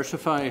to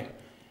diversify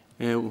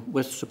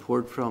with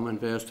support from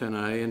Invest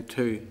NI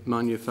into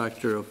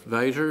manufacture of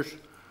visors.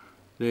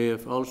 They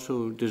have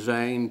also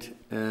designed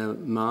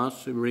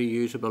masks,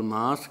 reusable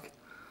mask,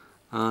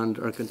 and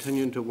are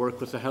continuing to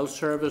work with the Health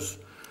Service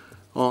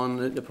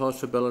on the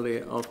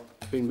possibility of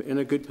being in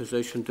a good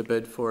position to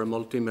bid for a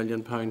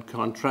multi-million-pound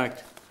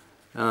contract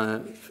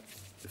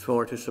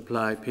to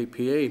supply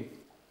PPE.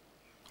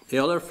 The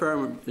other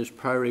firm is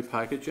Priory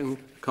Packaging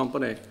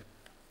Company,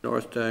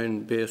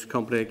 Northdown-based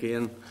company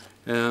again,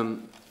 a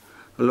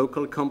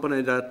local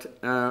company that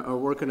are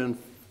working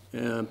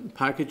in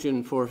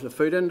packaging for the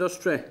food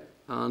industry,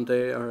 and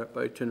they are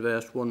about to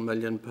invest £1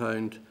 million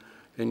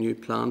in new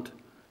plant.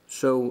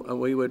 So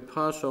we would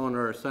pass on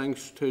our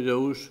thanks to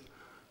those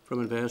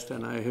from Invest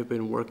NI who've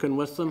been working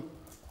with them.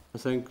 I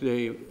think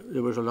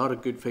there was a lot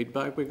of good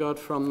feedback we got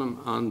from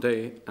them, and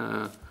they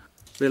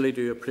really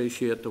do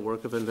appreciate the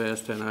work of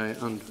Invest NI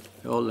and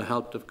all the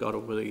help they've got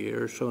over the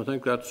years. So I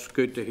think that's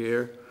good to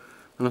hear.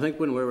 And I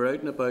think when we were out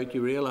and about,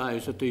 you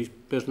realise that these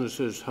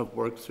businesses have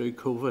worked through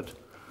COVID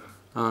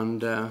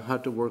and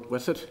had to work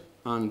with it.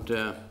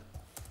 And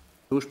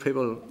those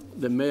people,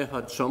 they may have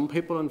had some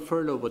people on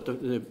furlough, but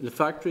the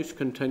factories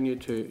continue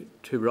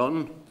to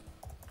run.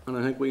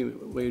 and I think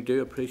we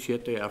do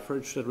appreciate the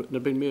efforts that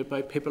have been made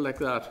by people like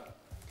that.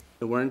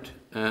 They weren't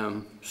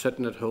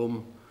sitting at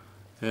home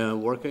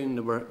working,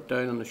 they were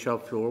down on the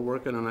shop floor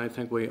working, and I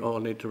think we all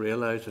need to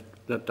realise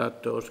that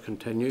does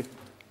continue.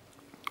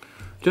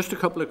 Just a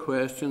couple of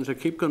questions. I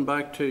keep going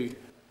back to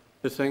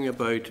the thing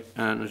about,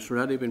 and it's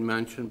already been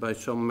mentioned by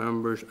some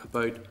members,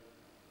 about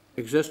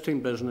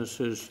existing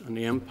businesses and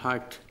the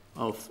impact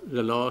of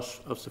the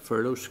loss of the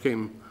furlough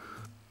scheme,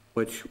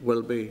 which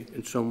will be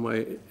in some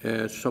way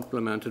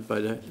supplemented by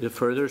the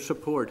further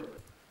support.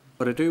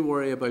 But I do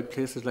worry about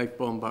places like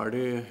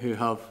Bombardier, who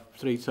have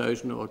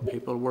 3,000 odd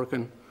people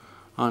working,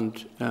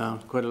 and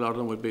quite a lot of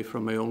them would be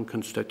from my own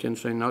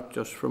constituency, not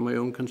just from my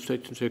own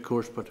constituency, of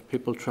course, but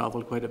people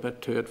travel quite a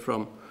bit to it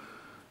from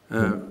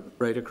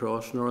right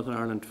across Northern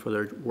Ireland for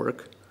their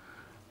work.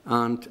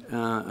 And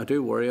I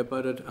do worry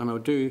about it, and I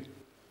do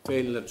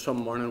feel that some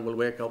morning we'll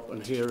wake up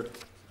and hear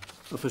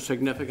of a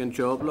significant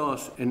job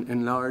loss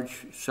in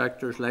large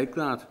sectors like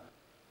that.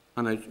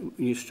 And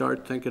you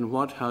start thinking,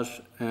 what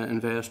has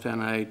Invest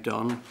NI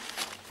done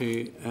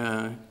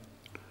to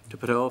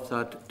put off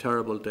that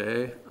terrible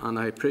day? And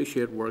I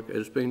appreciate work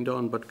is being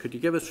done, but could you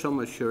give us some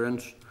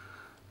assurance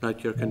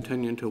that you're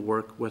continuing to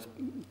work with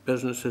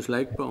businesses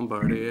like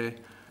Bombardier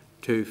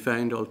to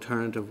find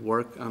alternative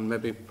work and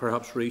maybe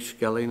perhaps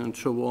reskilling and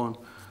so on,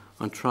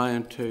 and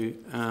trying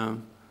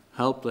to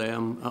help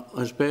them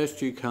as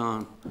best you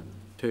can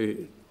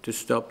to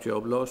stop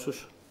job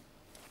losses?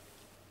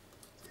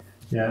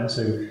 Yeah,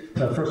 so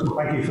first of all,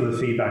 thank you for the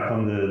feedback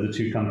on the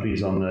two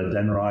companies on the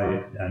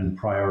NIE and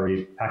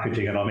priority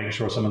packaging, and I'll make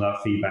sure some of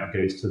that feedback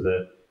goes to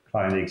the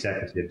client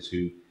executives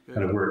who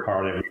kind of work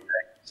hard every day,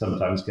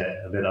 sometimes get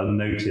a bit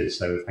unnoticed,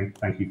 so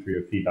thank you for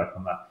your feedback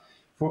on that.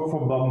 For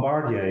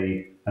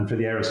Bombardier and for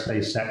the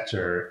aerospace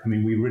sector, I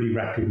mean, we really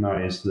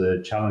recognise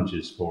the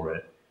challenges for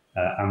it,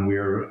 and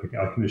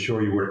I can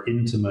assure you we're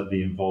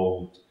intimately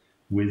involved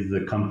with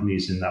the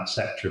companies in that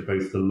sector,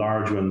 both the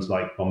large ones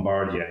like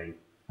Bombardier,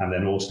 and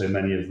then also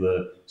many of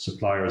the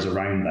suppliers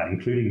around that,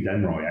 including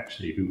Denroy,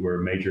 actually, who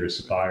were a major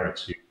supplier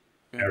to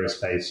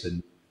aerospace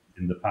in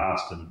the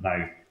past and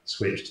now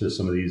switched to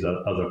some of these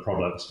other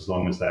products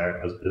along with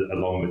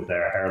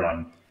their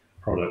airline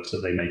products that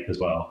they make as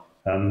well.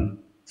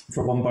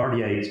 For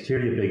Bombardier, it's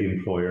clearly a big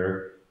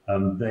employer.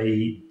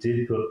 They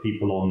did put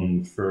people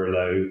on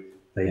furlough.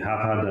 They have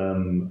had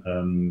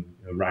a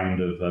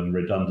round of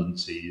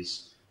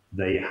redundancies.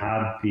 They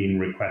had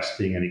been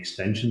requesting an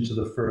extension to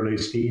the furlough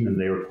scheme,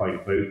 and they were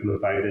quite vocal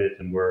about it,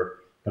 and were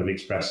kind of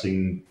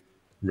expressing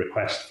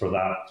requests for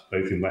that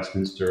both in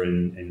Westminster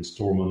and in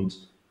Stormont.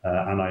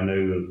 And I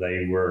know that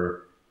they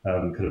were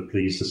kind of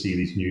pleased to see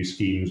these new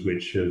schemes,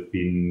 which have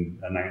been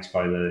announced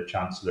by the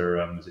Chancellor,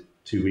 was it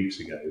 2 weeks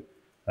ago?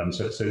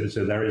 So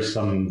there is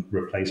some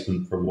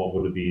replacement for what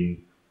would have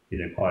been,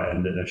 quite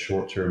a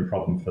short-term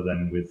problem for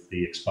them with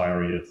the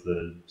expiry of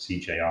the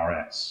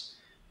CJRS.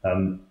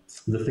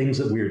 The things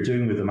that we're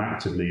doing with them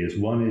actively is,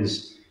 one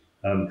is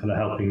kind of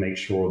helping make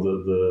sure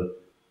that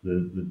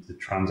the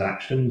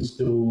transaction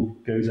still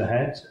goes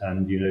ahead,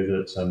 and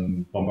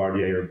that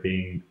Bombardier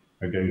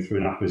are going through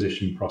an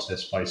acquisition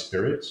process by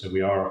Spirit, so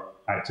we are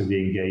actively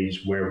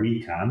engaged where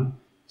we can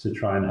to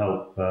try and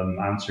help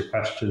answer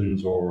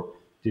questions or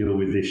deal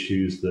with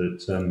issues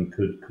that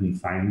could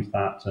confound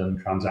that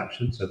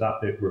transaction. So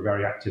that bit we're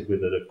very active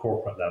with at a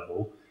corporate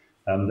level.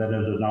 Then at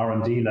an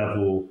R&D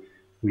level,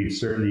 we've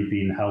certainly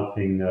been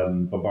helping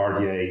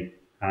Bombardier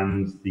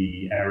and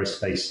the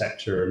aerospace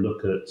sector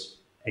look at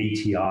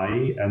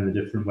ATI and the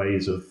different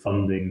ways of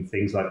funding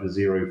things like the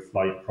zero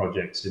flight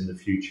projects in the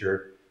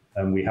future.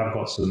 And we have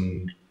got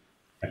some,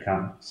 I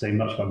can't say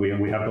much, but we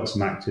have got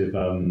some active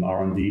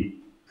R&D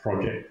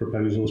project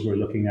proposals we're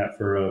looking at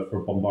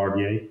for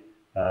Bombardier.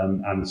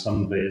 And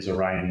some of it is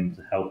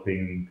around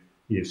helping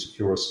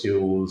secure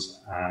skills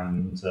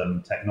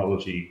and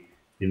technology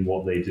in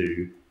what they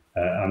do.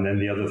 And then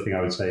the other thing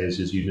I would say is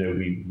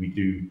we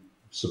do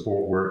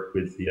support work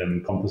with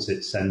the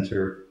Composite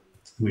Centre,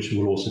 which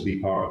will also be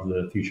part of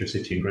the Future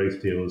City and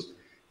Growth deals.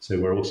 So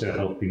we're also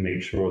helping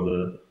make sure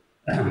that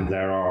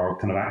there are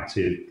kind of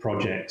active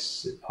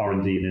projects,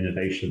 R&D and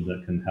innovation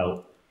that can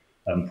help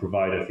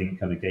provide, I think,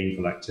 kind of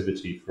gainful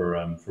activity for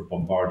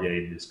Bombardier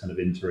in this kind of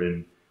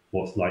interim,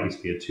 what's likely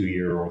to be a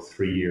 2-year or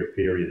 3-year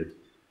period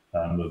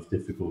of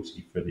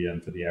difficulty for the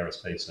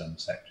aerospace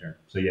sector.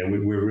 So yeah,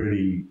 we're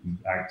really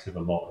active a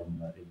lot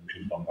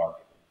in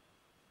Bombardier.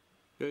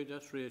 Good,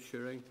 that's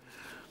reassuring.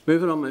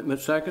 Moving on, my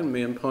second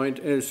main point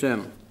is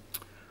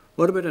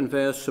what about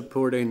Invest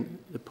supporting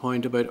the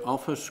point about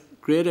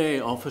Grade A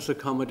office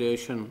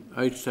accommodation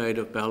outside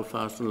of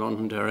Belfast and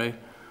Londonderry,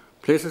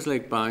 places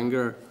like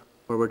Bangor,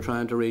 where we're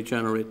trying to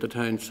regenerate the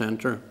town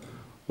centre.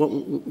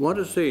 What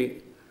is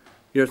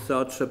your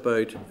thoughts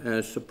about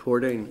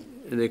supporting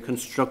the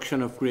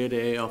construction of Grade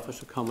A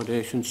office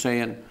accommodation,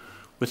 saying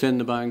within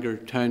the Bangor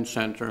town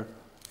centre?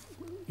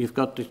 You've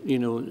got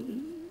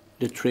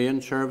the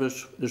train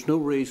service. There's no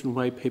reason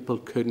why people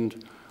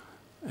couldn't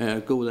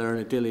go there on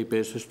a daily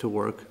basis to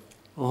work.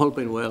 All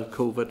being well,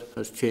 COVID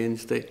has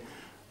changed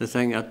the the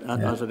thing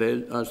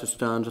as it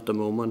stands at the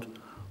moment.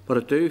 But I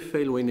do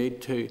feel we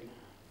need to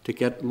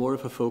get more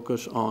of a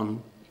focus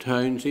on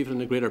towns, even in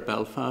the Greater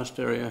Belfast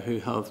area,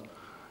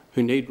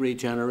 who need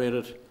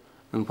regenerated.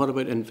 And what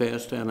about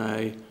Invest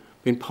NI?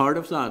 Being part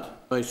of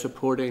that by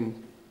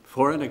supporting,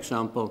 for an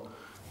example,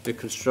 the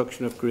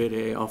construction of Grade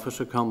A office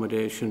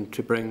accommodation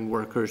to bring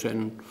workers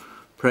in,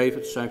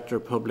 private sector,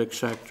 public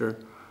sector.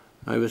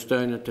 I was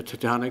down at the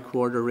Titanic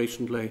Quarter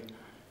recently,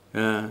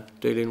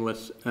 dealing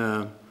with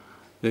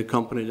the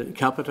company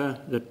Capita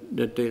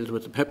that deals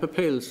with the PIP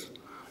appeals.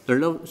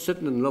 They're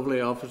sitting in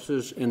lovely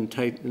offices in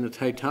the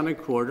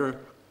Titanic Quarter,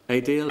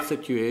 ideal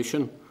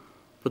situation,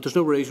 but there's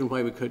no reason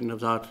why we couldn't have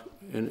that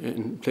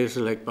in places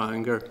like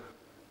Bangor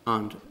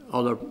and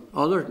other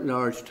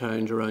large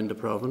towns around the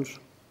province.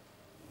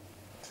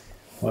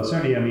 Well,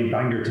 certainly, I mean,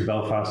 Bangor to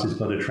Belfast is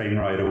but a train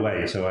ride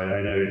away, so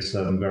I know it's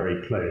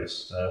very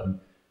close.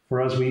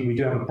 For us, we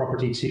do have a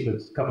property team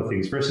with a couple of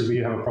things. First is we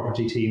do have a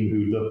property team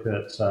who look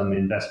at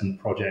investment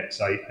projects.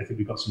 I think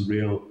we've got some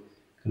real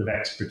kind of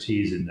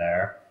expertise in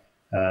there.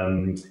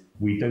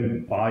 We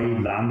don't buy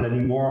land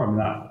anymore. I mean,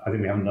 I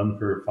think we haven't done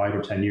for 5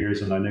 or 10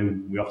 years, and I know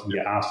we often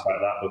get asked about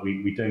that, but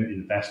we don't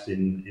invest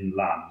in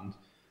land.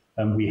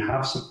 We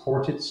have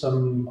supported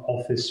some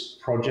office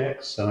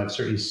projects, and I've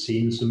certainly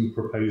seen some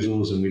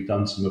proposals, and we've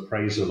done some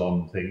appraisal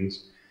on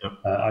things. Yep.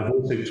 I've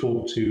also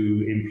talked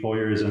to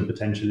employers and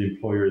potential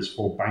employers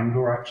for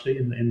Bangor, actually,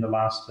 in the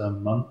last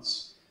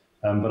months.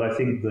 But I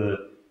think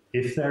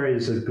if there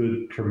is a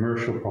good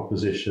commercial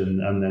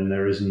proposition and then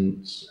there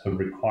isn't a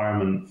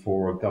requirement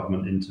for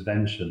government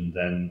intervention,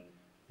 then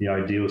the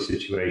ideal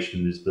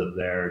situation is that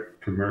they're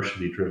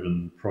commercially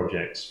driven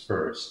projects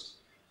first.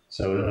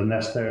 So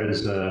unless there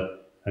is a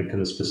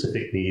kind of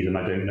specific need, and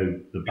I don't know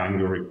the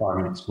Bangor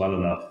requirements well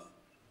enough,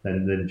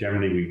 then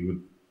generally we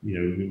would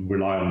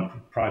rely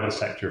on private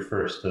sector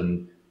first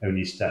and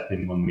only step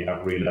in when we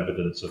have real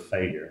evidence of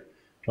failure.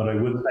 But I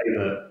would say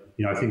that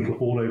I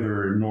think all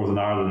over Northern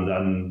Ireland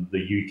and the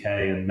UK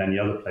and many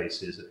other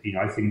places,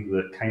 I think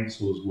that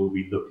councils will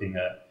be looking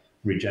at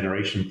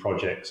regeneration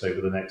projects over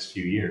the next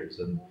few years,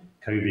 and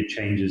COVID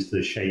changes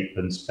the shape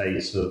and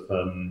space of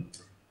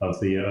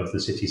the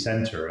city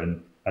centre.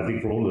 And I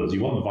think for all of us,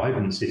 you want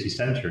vibrant city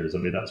centres. I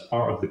mean, that's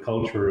part of the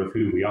culture of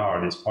who we are,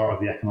 and it's part of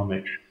the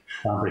economic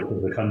fabric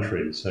of the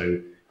country. So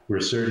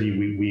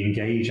we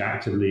engage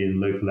actively in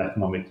local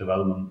economic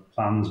development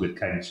plans with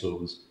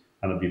councils,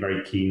 and I'd be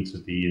very keen to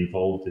be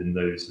involved in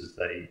those as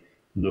they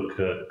look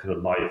at kind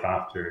of life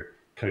after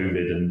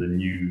COVID and the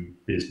new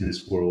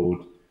business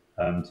world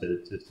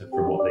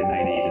for what they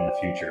may need in the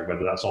future,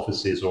 whether that's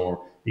offices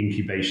or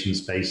incubation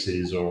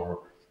spaces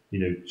or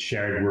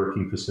shared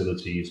working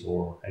facilities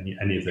or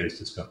any of those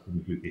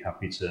discussions. We'd be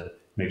happy to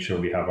make sure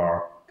we have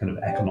our kind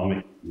of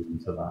economic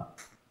into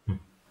that.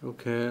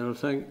 Okay, well,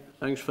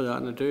 thanks for that,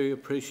 and I do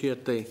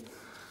appreciate the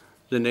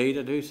need.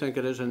 I do think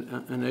it is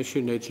an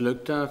issue needs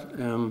looked at.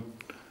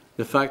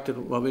 The fact that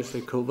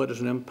obviously COVID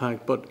has an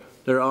impact, but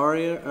there are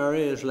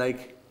areas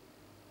like,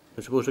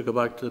 I suppose to go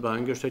back to the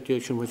Bangor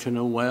situation, which I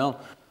know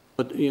well,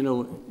 but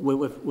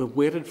we've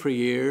waited for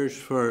years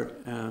for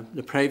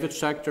the private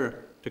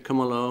sector to come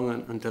along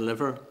and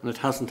deliver, and it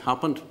hasn't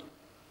happened.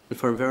 And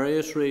for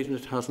various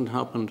reasons, it hasn't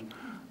happened,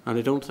 and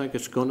I don't think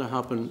it's going to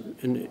happen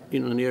in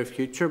the near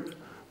future.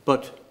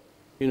 But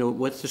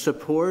with the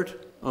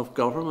support of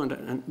government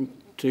and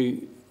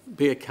to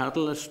be a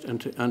catalyst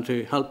and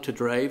to help to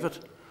drive it,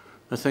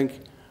 I think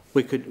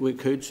we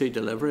could see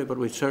delivery. But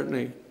we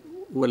certainly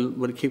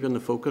will keep in the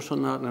focus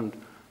on that, and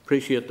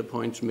appreciate the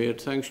points made.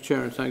 Thanks,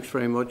 Chair, and thanks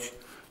very much,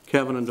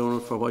 Kevin and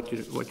Donald, for what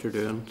you're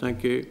doing.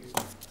 Thank you.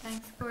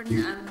 Thanks,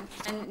 Gordon.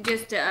 And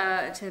just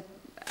to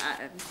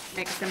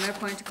make a similar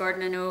point to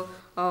Gordon, I know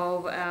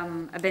of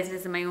a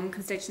business in my own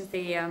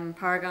constituency,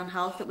 Paragon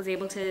Health, that was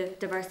able to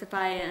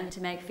diversify and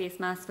to make face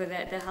masks for the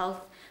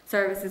health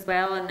service as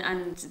well,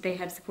 and they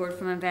had support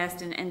from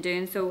Invest in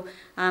doing so,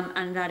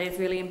 and that is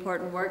really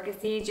important work. I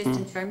see just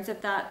in terms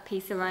of that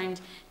piece around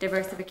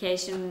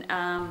diversification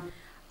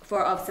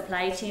of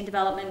supply chain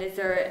development, is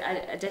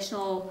there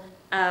additional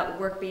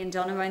work being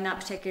done around that,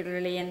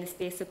 particularly in the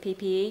space of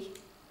PPE?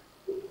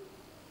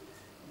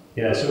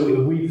 Yeah, so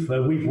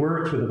we've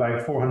worked with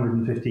about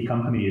 450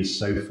 companies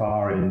so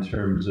far in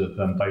terms of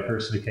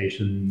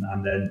diversification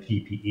and then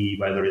PPE,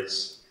 whether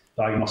it's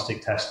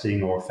diagnostic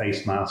testing or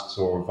face masks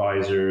or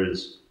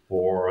visors,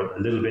 or a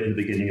little bit in the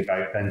beginning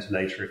about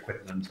ventilator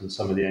equipment and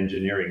some of the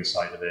engineering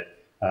side of it.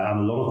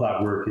 And a lot of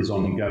that work is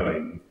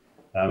ongoing.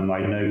 I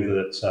know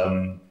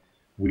that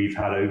we've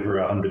had over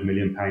 £100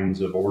 million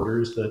of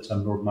orders that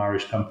Northern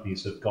Irish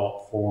companies have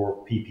got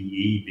for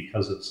PPE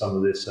because of some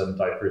of this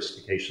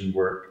diversification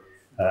work.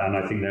 And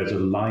I think there's a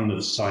line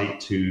of sight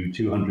to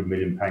 £200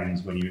 million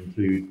when you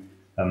include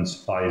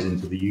supplies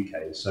into the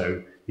UK.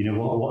 So,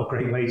 what a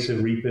great way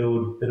to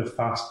rebuild a bit of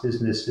fast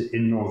business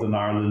in Northern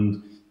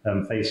Ireland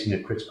facing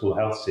a critical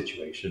health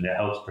situation. It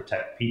helps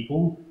protect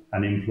people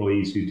and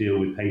employees who deal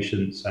with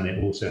patients, and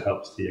it also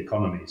helps the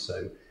economy.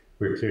 So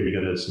we're clearly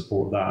going to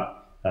support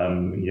that,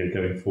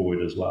 going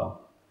forward as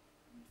well.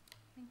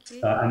 Thank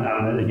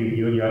And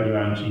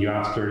you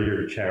asked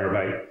earlier, Chair,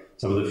 about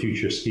some of the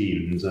future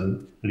schemes,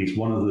 and at least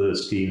one of the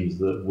schemes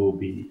that will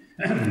be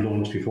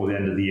launched before the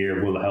end of the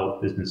year will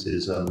help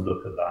businesses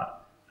look at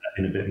that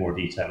in a bit more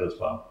detail as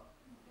well.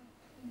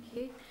 Thank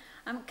you.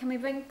 Can we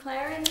bring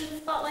Claire into the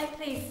spotlight,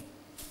 please?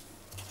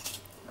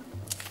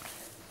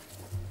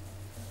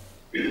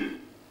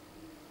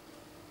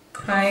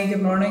 Hi,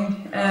 good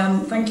morning.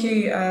 Thank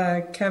you,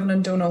 Kevin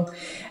and Donal.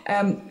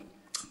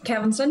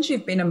 Kevin, since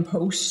you've been in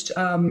post,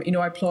 I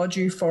applaud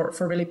you for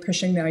really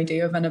pushing the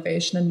idea of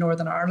innovation in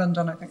Northern Ireland,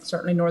 and I think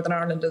certainly Northern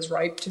Ireland is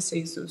ripe to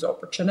seize those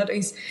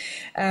opportunities.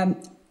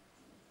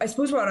 I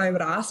suppose what I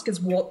would ask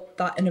is what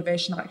that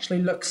innovation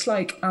actually looks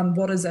like and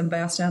what is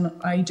Invest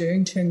NI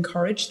doing to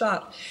encourage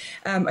that.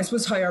 I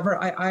suppose,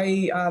 however,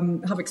 I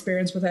have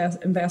experience with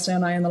Invest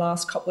NI in the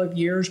last couple of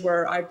years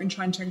where I've been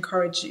trying to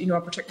encourage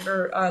a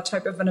particular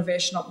type of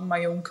innovation up in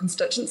my own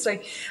constituency,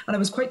 and I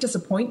was quite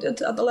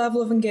disappointed at the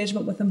level of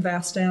engagement with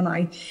Invest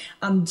NI,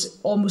 and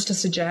almost a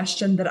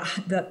suggestion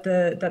that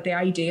the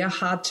idea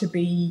had to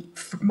be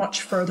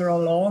much further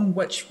along,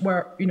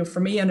 where for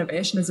me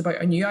innovation is about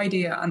a new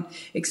idea and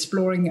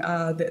exploring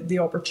the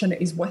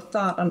opportunities with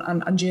that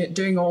and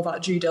doing all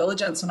that due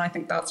diligence, and I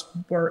think that's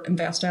where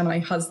Invest NI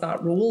has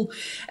that role.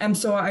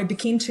 So I'd be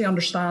keen to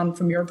understand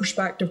from your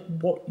perspective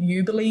what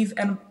you believe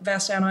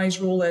Invest NI's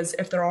role is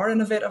if there are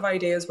innovative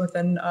ideas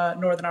within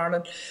Northern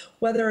Ireland,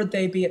 whether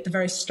they be at the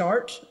very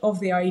start of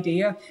the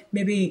idea,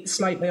 maybe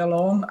slightly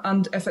along,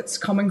 and if it's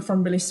coming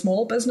from really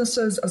small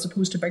businesses as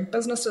opposed to big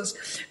businesses,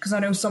 because I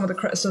know some of the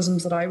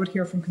criticisms that I would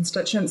hear from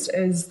constituents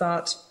is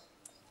that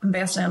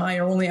Invest NI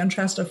are only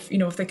interested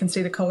if they can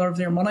see the colour of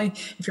their money,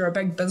 if you're a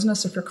big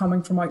business, if you're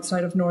coming from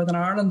outside of Northern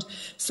Ireland.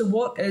 So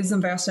what is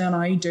Invest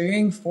NI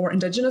doing for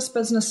Indigenous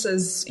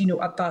businesses,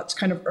 at that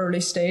kind of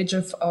early stage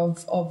of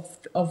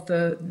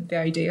the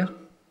idea?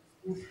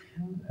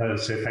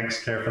 So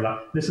thanks, Claire, for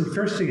that. Listen, the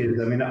first thing is,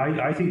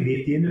 I think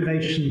the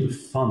innovation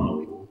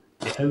funnel,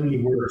 it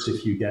only works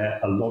if you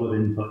get a lot of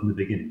input in the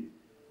beginning.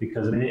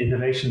 Because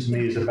innovation to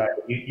me is about,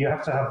 you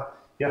have to have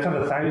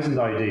 1,000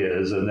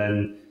 ideas, and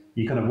then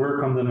you kind of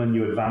work on them and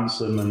you advance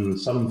them, and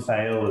some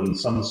fail and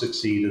some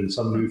succeed and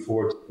some move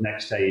forward to the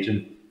next stage.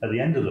 And at the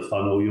end of the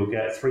funnel, you'll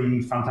get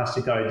 3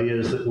 fantastic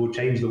ideas that will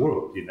change the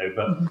world,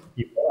 But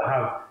you've got to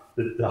have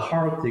the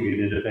hard thing in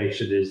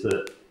innovation is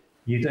that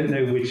you don't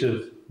know which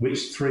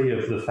 3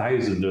 of the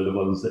 1,000 are the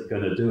ones that are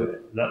going to do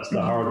it. That's the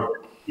hard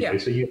work.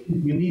 So you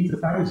need the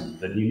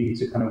 1,000 and you need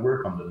to kind of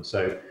work on them.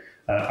 So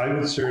I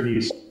would certainly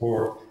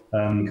support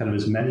kind of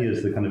as many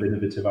as the kind of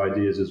innovative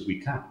ideas as we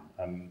can.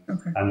 And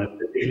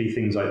particularly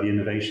things like the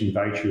innovation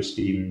voucher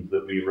scheme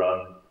that we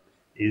run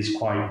is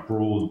quite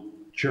broad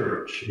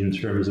church in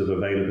terms of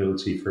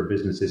availability for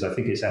businesses. I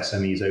think it's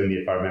SMEs only,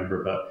 if I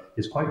remember, but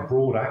it's quite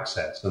broad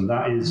access. And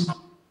that is the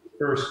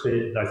first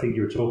bit I think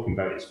you're talking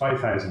about. It's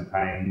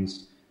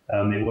 £5,000.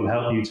 It will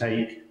help you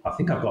take, I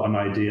think I've got an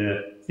idea,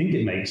 I think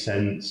it makes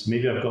sense,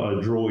 maybe I've got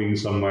a drawing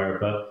somewhere,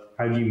 but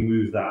how do you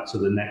move that to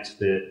the next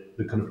bit,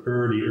 the kind of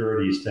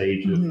early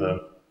stage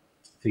of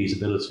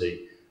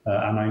feasibility?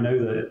 And I know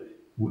that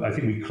I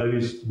think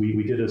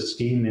we did a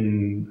scheme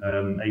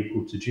in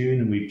April to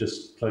June, and we've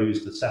just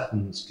closed the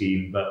second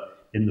scheme.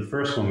 But in the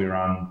first one we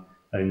ran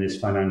in this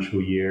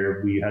financial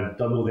year, we had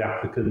double the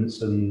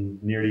applicants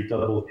and nearly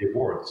double the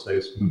awards. So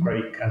some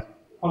great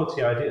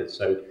quality ideas.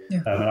 So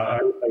and I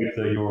hope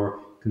that your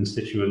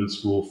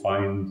constituents will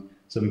find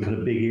some kind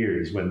of big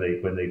ears when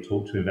they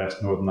talk to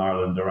Invest Northern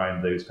Ireland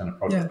around those kind of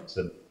projects.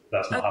 And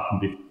that's not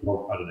happened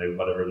before, I don't know,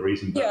 whatever the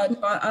reason. But,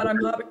 and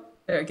I'm happy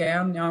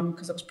again,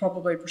 because I was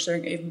probably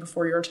pursuing it even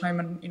before your time,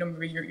 and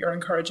maybe you're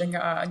encouraging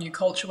a new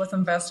culture with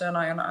Invest NI,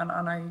 and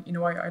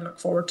I look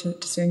forward to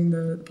seeing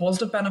the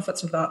positive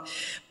benefits of that.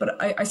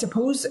 But I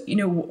suppose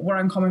where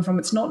I'm coming from,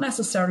 it's not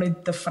necessarily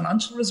the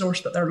financial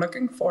resource that they're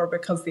looking for,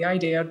 because the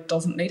idea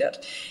doesn't need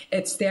it.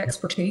 It's the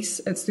expertise,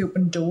 it's the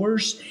open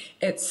doors,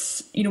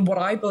 it's what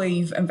I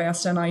believe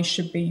Invest NI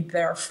should be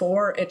there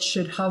for. It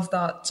should have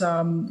that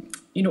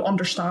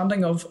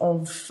understanding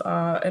of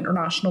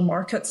international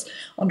markets,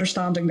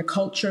 understanding the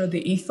culture,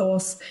 the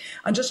ethos,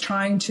 and just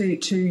trying to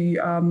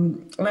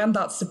lend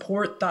that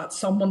support that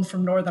someone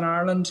from Northern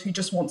Ireland who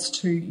just wants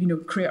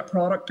to create a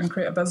product and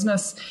create a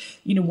business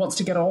wants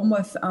to get on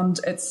with. And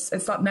it's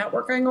that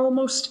networking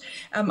almost,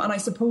 and I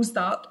suppose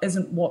that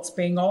isn't what's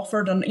being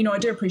offered. And I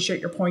do appreciate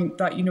your point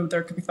that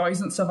there could be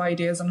thousands of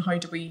ideas, and how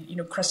do we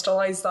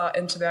crystallise that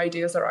into the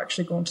ideas that are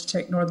actually going to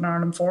take Northern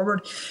Ireland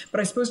forward.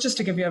 But I suppose just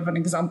to give you an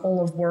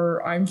example of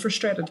where I'm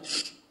frustrated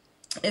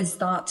is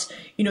that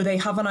they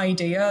have an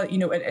idea,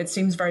 it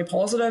seems very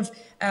positive,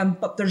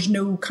 but there's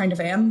no kind of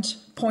end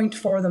point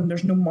for them.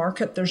 There's no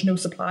market, there's no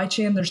supply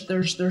chain,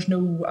 there's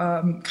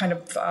no kind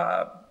of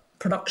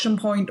production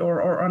point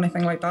or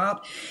anything like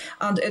that.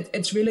 And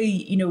it's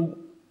really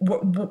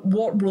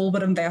what role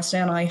would Invest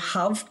NI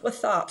have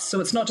with that? So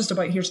it's not just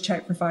about here's a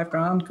check for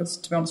 $5,000, because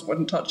to be honest, I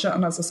wouldn't touch it.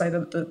 And as I say,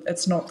 that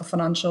it's not the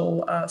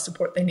financial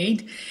support they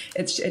need.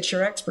 It's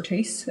your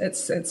expertise.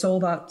 It's all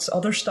that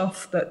other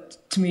stuff that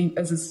to me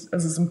is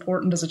as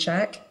important as a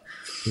check.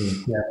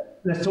 Yeah,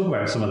 let's talk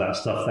about some of that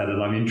stuff then,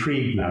 and I'm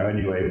intrigued now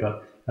anyway.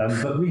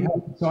 But we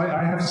have, so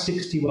I have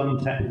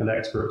 61 technical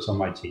experts on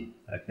my team,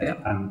 okay, Yeah.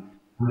 and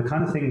the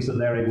kind of things that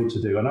they're able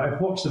to do, and I've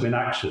watched them in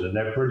action, and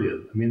they're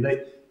brilliant. I mean,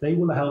 they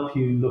will help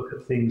you look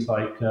at things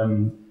like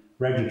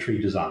regulatory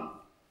design.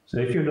 So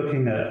if you're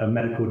looking at a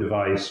medical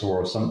device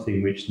or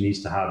something which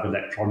needs to have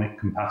electronic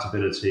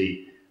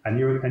compatibility, and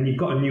you've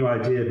got a new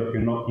idea but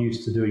you're not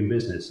used to doing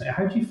business,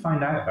 how do you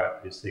find out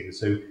about these things?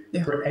 So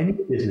for any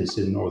business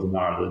in Northern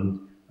Ireland,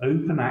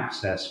 open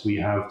access we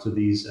have to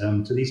these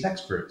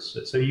experts,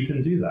 so you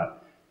can do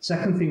that.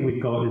 Second thing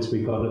we've got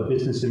a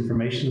business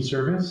information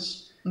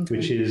service,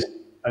 which is,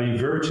 I mean,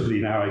 virtually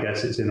now, I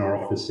guess it's in our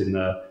office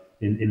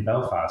in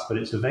Belfast, but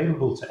it's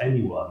available to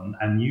anyone,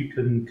 and you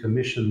can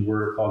commission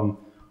work on,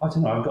 I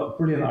don't know, I've got a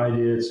brilliant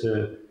idea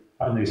to,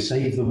 I don't know,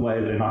 save the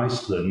whale in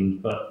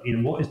Iceland, but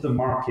what is the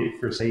market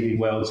for saving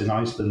whales in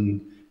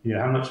Iceland?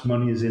 How much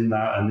money is in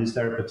that, and is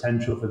there a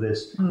potential for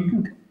this? You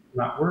can do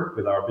that work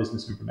with our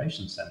business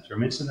information centre. I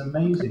mean, it's an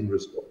amazing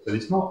resource, and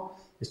it's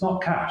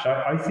not cash.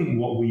 I think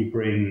what we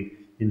bring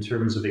in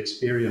terms of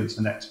experience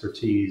and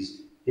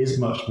expertise is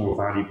much more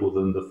valuable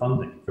than the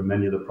funding for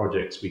many of the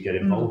projects we get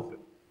involved in.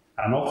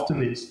 And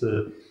often it's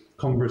the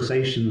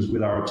conversations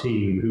with our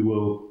team who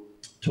will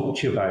talk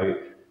to you about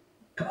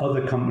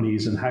other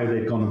companies and how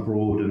they've gone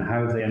abroad and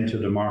how they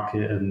entered a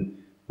market and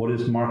what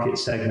is market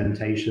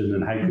segmentation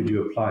and how could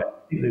you apply it.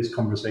 I think those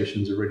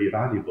conversations are really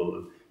valuable,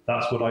 and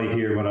that's what I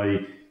hear when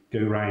I go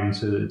around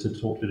to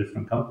talk to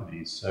different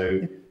companies.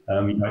 So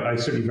I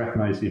certainly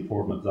recognise the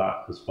importance of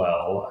that as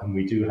well, and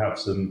we do have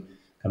some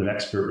kind of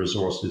expert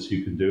resources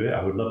who can do it.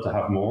 I would love to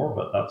have more,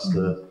 but that's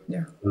the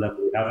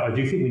level we have. I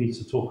do think we need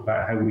to talk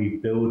about how we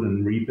build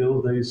and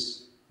rebuild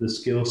the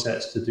skill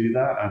sets to do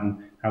that,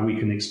 and how we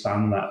can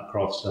expand that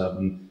across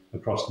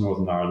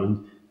Northern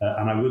Ireland.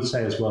 And I would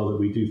say as well that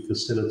we do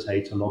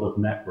facilitate a lot of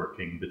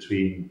networking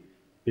between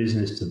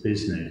business to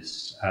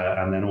business,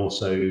 and then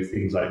also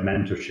things like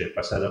mentorship.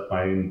 I set up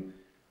my own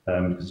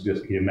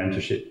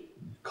mentorship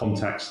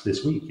contacts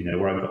this week,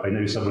 where I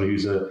know someone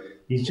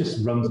he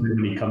just runs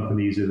many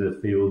companies in the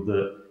field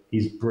that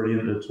he's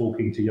brilliant at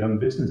talking to young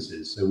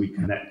businesses. So we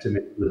connect him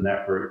into the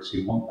networks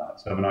who want that.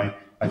 So I mean,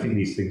 I think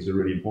these things are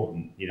really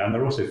important, and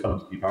they're also fun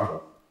to be part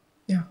of.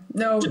 Yeah,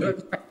 no,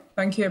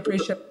 thank you, I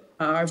appreciate it.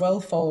 I will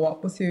follow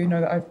up with you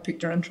now that I've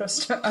piqued your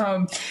interest.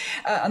 And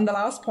the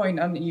last point,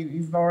 and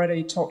you've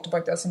already talked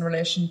about this in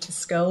relation to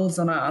skills,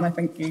 and I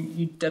think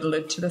you did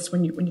allude to this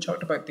when you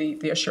talked about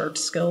the Assured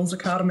Skills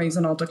Academies,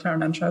 and I'll declare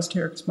an interest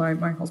here because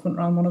my husband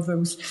ran one of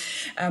those,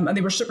 and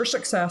they were super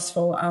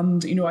successful,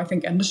 and I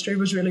think industry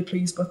was really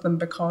pleased with them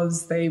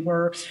because they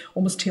were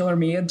almost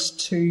tailor-made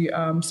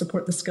to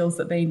support the skills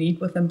that they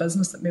need within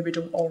business that maybe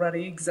don't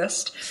already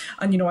exist.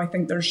 And I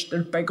think there's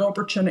big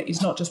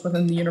opportunities, not just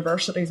within the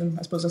universities, and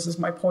I suppose this is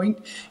my point,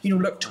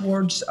 look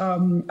towards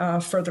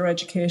further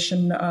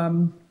education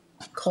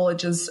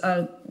colleges,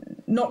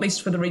 not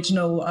least for the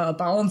regional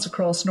balance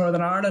across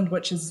Northern Ireland,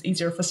 which is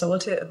easier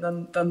facilitated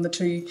than the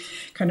two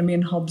kind of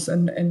main hubs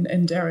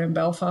in Derry and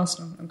Belfast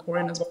and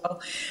Corrin as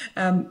well.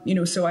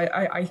 So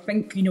I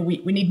think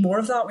we need more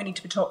of that. We need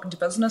to be talking to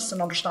business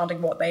and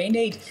understanding what they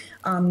need,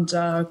 and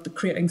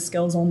creating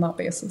skills on that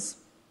basis.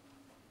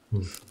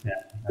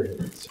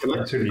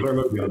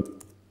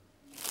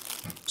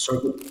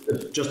 So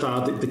just to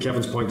add to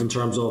Kevin's point in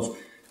terms of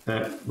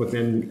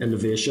within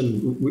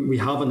innovation, we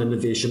have an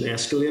innovation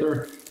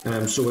escalator.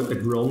 So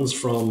it runs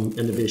from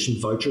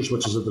innovation vouchers,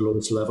 which is at the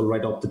lowest level,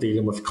 right up to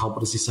dealing with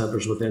competency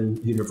centres within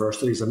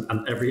universities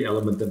and every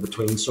element in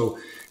between. So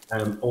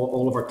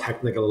all of our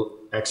technical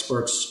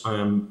experts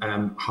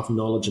have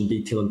knowledge and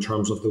detail in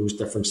terms of those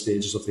different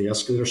stages of the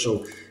escalator.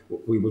 So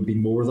we would be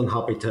more than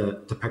happy to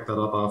pick that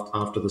up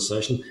after the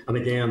session. And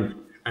again,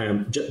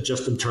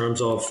 just in terms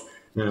of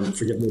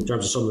forgive me, in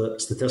terms of some of the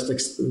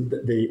statistics,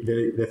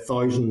 the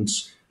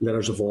thousands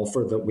letters of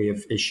offer that we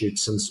have issued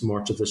since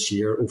March of this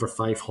year, over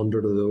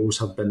 500 of those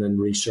have been in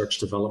research,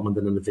 development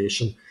and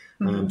innovation.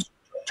 In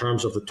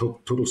terms of the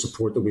total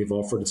support that we've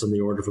offered, it's in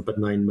the order of about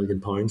 £9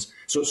 million.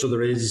 So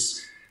there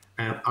is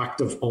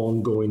active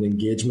ongoing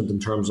engagement in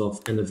terms of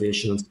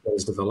innovation and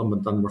skills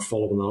development, and we're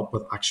following up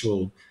with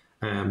actual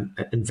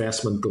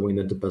investment going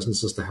into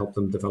businesses to help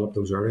them develop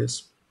those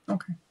areas.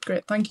 Okay,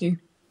 great, thank you.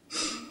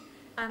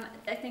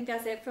 I think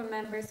that's it from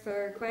members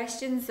for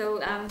questions. So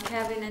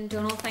Kevin and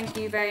Donal, thank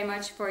you very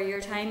much for your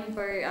time and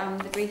for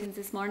the briefings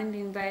this morning,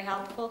 being very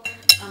helpful,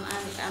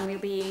 and we'll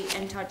be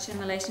in touch in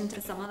relation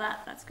to some of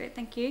that. That's great,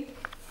 thank you.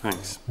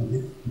 Thanks. Thank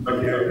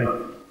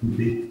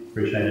you.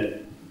 Appreciate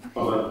it.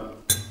 Bye-bye.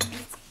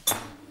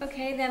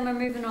 Okay, then we're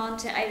moving on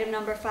to item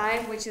number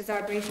 5, which is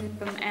our briefing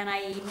from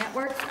NIE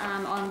Networks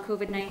on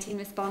COVID-19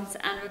 response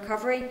and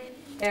recovery.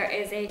 There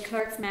is a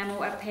clerk's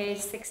memo at page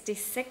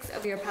 66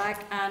 of your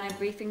pack and a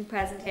briefing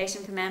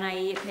presentation from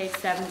NIE at page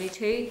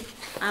 72.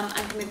 And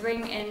can we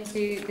bring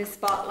into the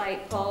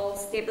spotlight Paul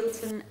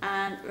Stapleton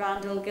and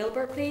Randall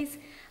Gilbert, please?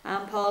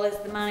 Paul is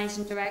the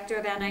Managing Director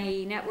of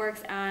NIE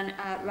Networks, and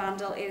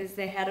Randall is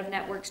the Head of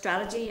Network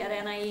Strategy at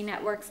NIE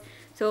Networks.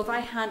 So if I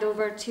hand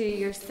over to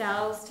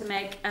yourselves to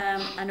make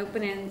an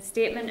opening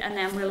statement, and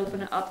then we'll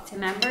open it up to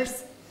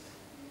members.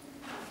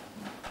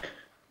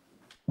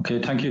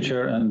 Okay, thank you,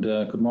 Chair, and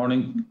good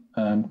morning.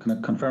 Can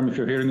I confirm if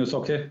you're hearing us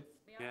okay?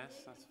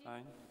 Yes, that's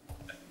fine.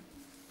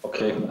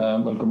 Okay,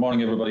 well, good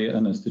morning, everybody.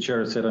 And as the Chair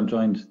has said, I'm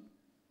joined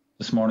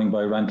this morning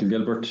by Randall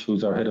Gilbert,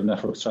 who's our Head of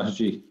Network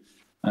Strategy,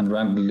 and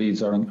Randall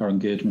leads our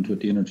engagement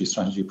with the energy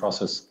strategy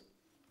process.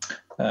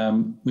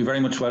 We very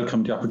much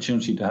welcome the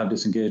opportunity to have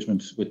this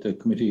engagement with the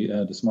committee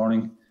this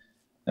morning.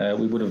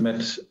 We would have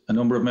met a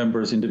number of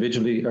members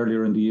individually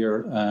earlier in the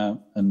year,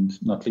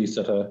 and not least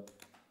at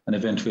an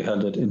event we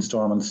held at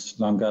Instormant's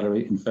Long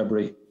Gallery in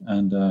February,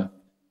 and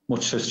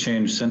much has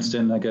changed since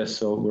then, I guess,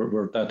 so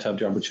we're glad to have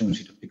the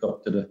opportunity to pick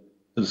up the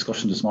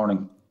discussion this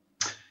morning.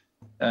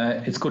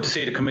 It's good to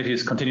see the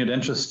committee's continued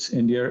interest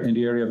in the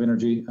area of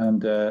energy,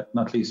 and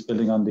not least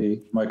building on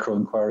the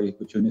micro-inquiry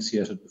which you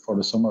initiated before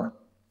the summer,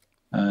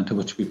 to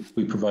which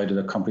we provided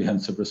a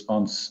comprehensive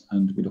response,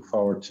 and we look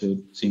forward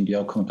to seeing the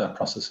outcome of that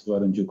process as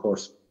well in due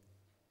course.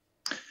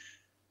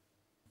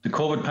 The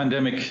COVID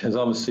pandemic has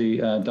obviously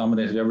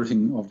dominated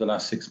everything over the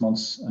last 6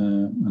 months,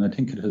 and I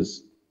think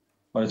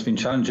while it's been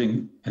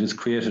challenging, it has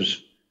created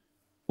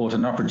both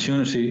an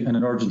opportunity and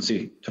an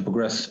urgency to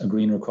progress a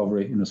green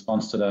recovery in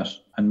response to that,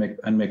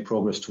 and make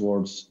progress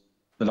towards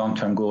the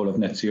long-term goal of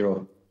net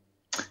zero.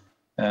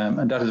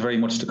 And that is very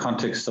much the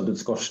context of the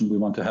discussion we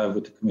want to have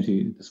with the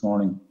committee this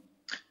morning.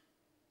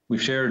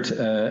 We've shared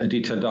a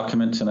detailed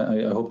document, and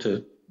I hope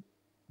to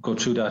go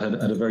through that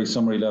at a very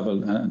summary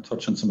level and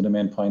touch on some of the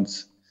main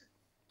points.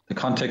 The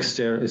context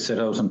there is set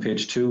out on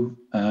page 2,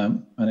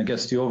 and I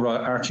guess the overall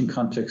arching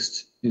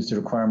context is the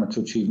requirement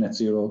to achieve net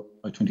zero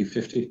by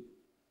 2050.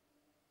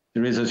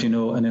 There is, as you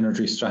know, an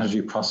energy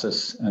strategy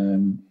process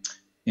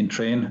in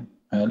train,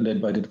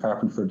 led by the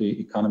Department for the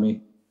Economy.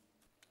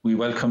 We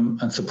welcome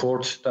and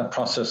support that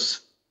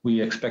process.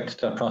 We expect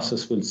that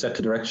process will set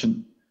the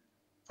direction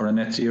for a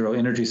net zero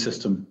energy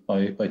system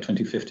by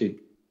 2050.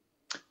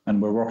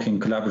 And we're working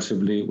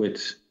collaboratively with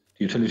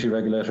the utility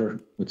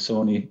regulator, with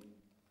Sony,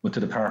 with the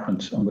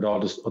department, and with all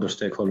the other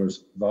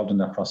stakeholders involved in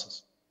that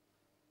process.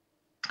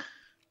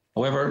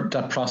 However,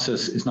 that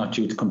process is not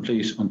due to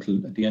complete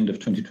until at the end of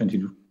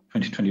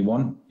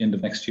 2021, end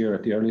of next year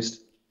at the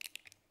earliest.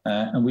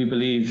 And we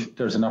believe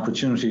there's an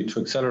opportunity to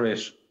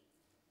accelerate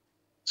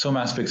some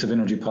aspects of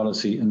energy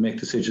policy and make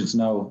decisions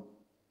now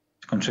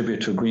to contribute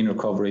to a green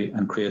recovery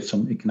and create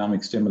some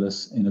economic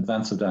stimulus in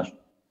advance of that.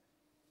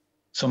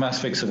 Some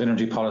aspects of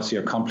energy policy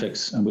are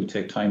complex and will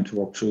take time to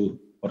work through,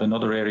 but in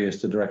other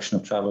areas the direction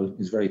of travel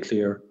is very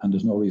clear, and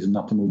there's no reason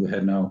not to move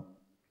ahead now.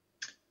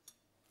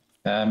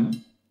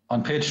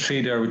 On page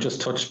 3 there, we just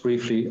touched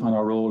briefly on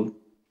our role.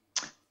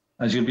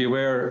 As you'll be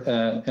aware,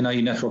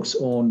 NIE Networks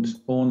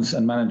owns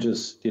and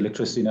manages the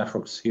electricity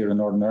networks here in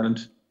Northern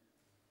Ireland.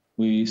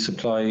 We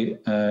supply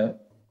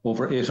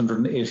over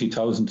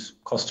 880,000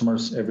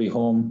 customers, every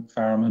home,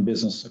 farm and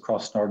business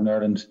across Northern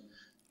Ireland,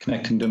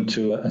 connecting them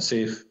to a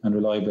safe and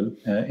reliable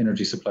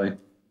energy supply.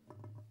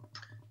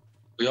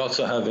 We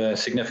also have a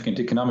significant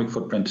economic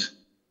footprint.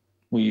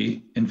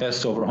 We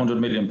invest over £100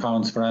 million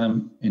per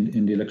annum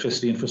in the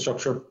electricity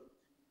infrastructure.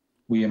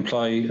 We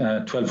employ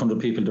 1,200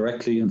 people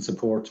directly and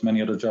support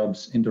many other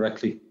jobs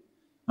indirectly.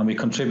 And we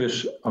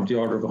contribute of the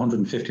order of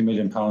 £150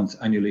 million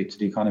annually to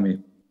the economy.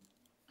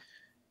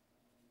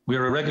 We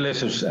are a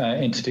regulated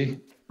entity,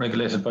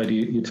 regulated by the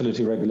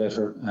utility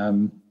regulator.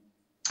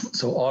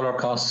 So all our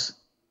costs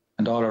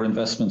and all our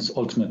investments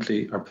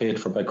ultimately are paid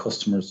for by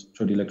customers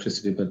through the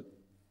electricity bill.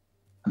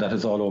 And that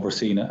is all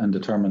overseen and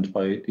determined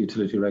by the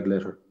utility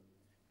regulator.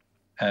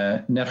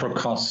 Network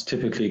costs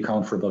typically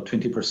account for about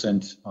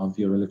 20% of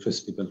your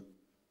electricity bill.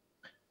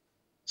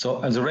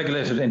 So as a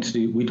regulated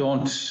entity, we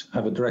don't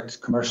have a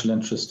direct commercial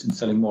interest in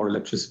selling more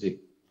electricity.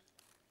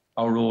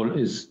 Our role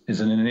is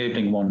an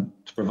enabling one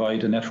to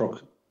provide a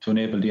network to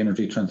enable the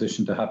energy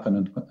transition to happen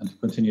and to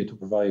continue to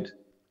provide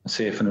a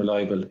safe and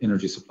reliable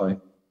energy supply.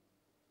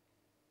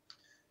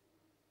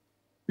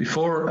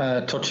 Before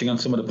touching on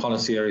some of the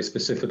policy areas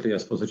specifically, I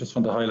suppose I just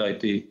want to highlight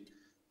the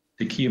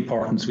key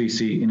importance we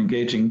see in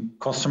engaging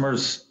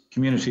customers,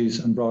 communities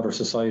and broader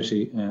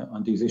society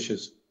on these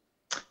issues.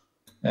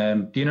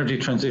 The energy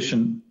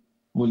transition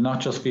will not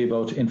just be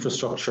about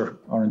infrastructure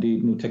or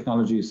indeed new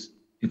technologies.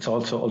 It's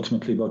also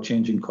ultimately about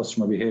changing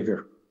customer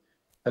behaviour,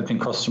 helping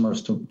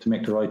customers to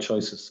make the right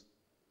choices.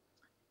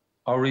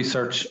 Our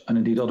research and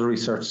indeed other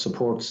research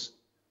supports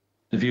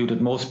the view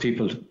that most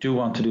people do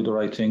want to do the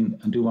right thing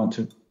and do want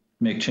to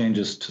make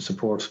changes to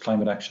support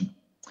climate action.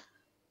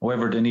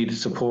 However, they need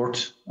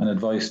support and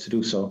advice to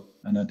do so,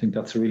 and I think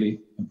that's a really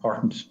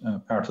important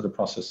part of the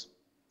process.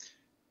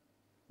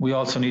 We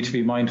also need to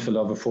be mindful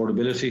of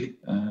affordability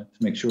to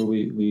make sure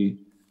we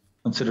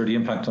consider the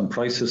impact on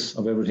prices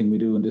of everything we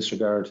do in this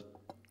regard,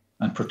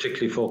 and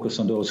particularly focus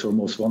on those who are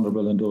most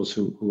vulnerable and those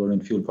who are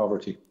in fuel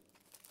poverty.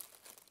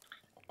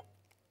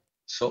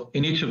 So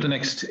in each of the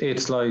next 8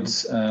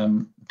 slides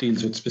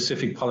deals with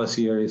specific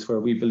policy areas where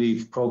we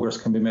believe progress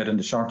can be made in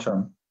the short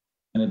term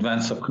in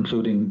advance of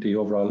concluding the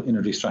overall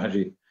energy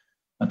strategy.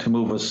 and to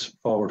move us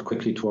forward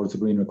quickly towards the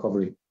green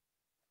recovery.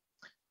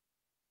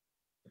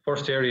 The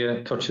first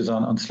area touches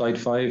on slide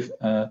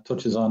 5,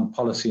 touches on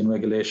policy and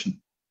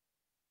regulation.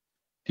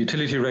 The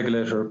utility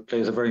regulator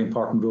plays a very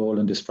important role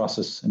in this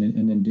process and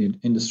in the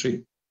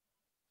industry.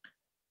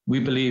 We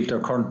believe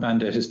their current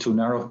mandate is too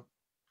narrow.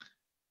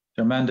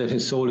 Their mandate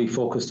is solely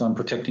focused on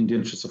protecting the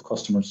interests of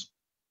customers.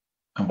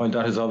 And while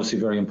that is obviously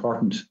very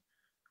important,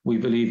 we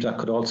believe that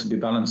could also be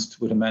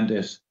balanced with a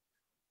mandate,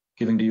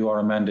 giving the UR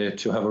a mandate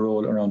to have a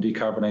role around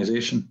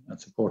decarbonisation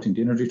and supporting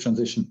the energy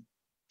transition,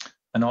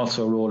 and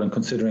also a role in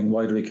considering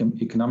wider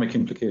economic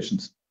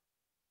implications.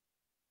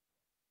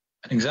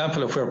 An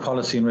example of where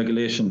policy and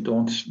regulation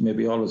don't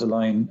maybe always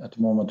align at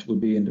the moment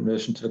would be in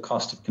relation to the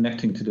cost of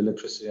connecting to the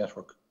electricity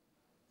network.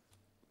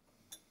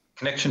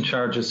 Connection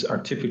charges are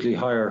typically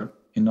higher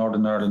in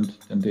Northern Ireland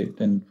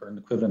than for an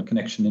equivalent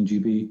connection in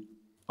GB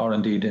or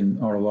indeed in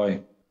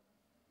ROI.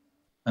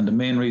 And the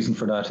main reason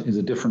for that is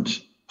a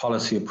different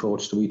policy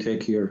approach that we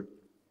take here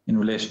in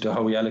relation to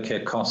how we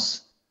allocate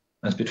costs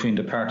as between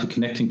the party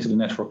connecting to the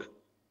network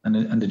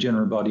and the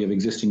general body of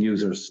existing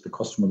users, the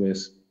customer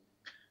base.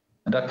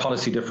 And that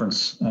policy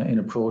difference in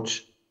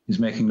approach is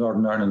making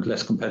Northern Ireland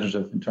less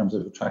competitive in terms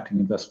of attracting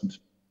investment.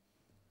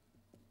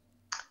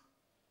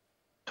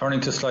 Turning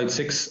to slide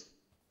 6,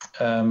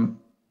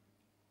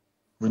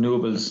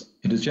 renewables.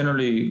 It is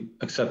generally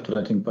accepted,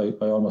 I think,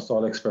 by almost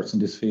all experts in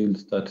this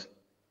field that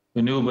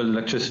renewable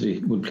electricity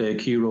will play a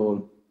key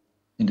role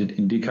in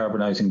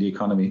decarbonising the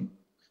economy,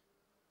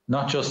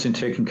 not just in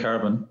taking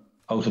carbon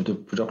out of the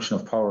production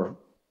of power,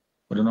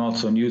 but in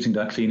also in using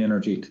that clean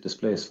energy to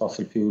displace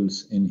fossil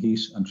fuels in heat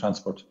and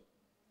transport.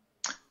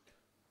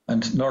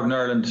 And Northern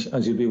Ireland,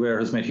 as you'll be aware,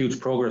 has made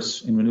huge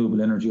progress in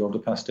renewable energy over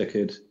the past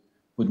decade,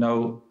 with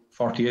now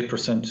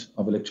 48%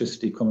 of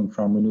electricity coming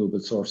from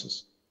renewable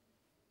sources.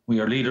 We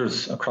are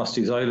leaders across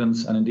these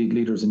islands and indeed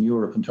leaders in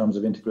Europe in terms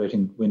of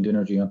integrating wind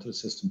energy onto the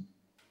system.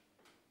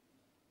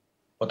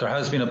 But there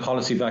has been a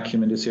policy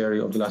vacuum in this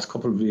area over the last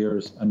couple of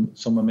years, and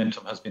some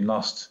momentum has been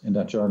lost in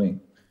that journey.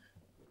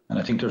 And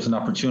I think there's an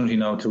opportunity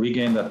now to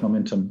regain that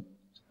momentum,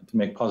 to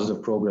make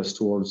positive progress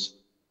towards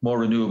more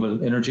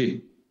renewable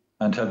energy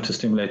and help to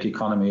stimulate the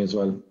economy as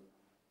well.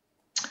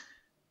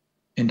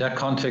 In that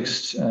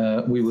context,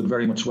 we would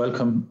very much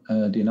welcome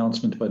the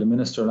announcement by the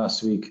Minister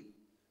last week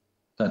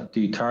that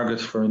the target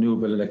for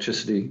renewable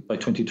electricity by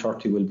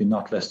 2030 will be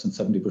not less than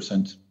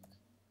 70%.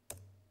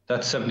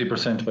 That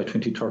 70% by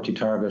 2030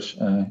 target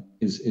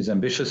is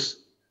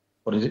ambitious,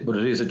 but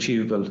it is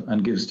achievable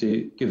and gives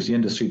the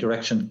industry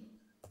direction,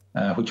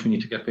 which we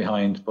need to get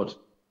behind. But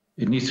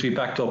it needs to be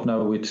backed up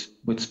now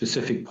with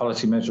specific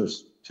policy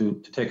measures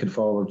to take it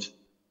forward,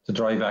 to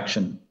drive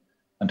action,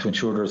 and to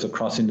ensure there is a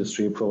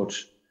cross-industry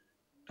approach.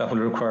 That will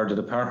require the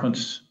department,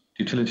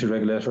 the utility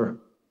regulator,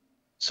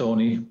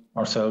 Sony,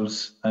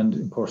 ourselves, and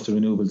of course the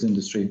renewables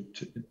industry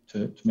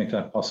to make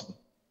that possible.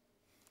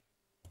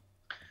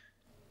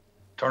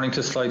 Turning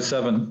to slide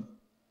 7,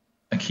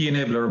 a key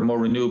enabler of more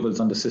renewables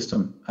on the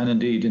system, and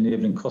indeed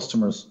enabling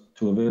customers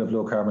to avail of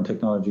low carbon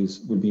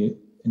technologies, will be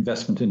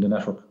investment in the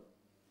network.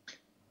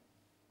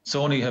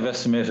 Sony have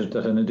estimated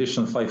that an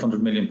additional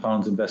 £500 million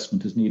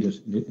investment is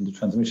needed in the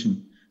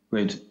transmission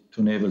grid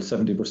to enable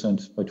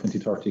 70% by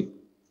 2030.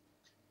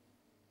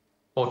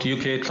 Both the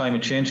UK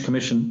Climate Change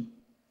Commission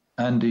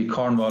and the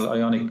Cornwall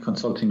Ionic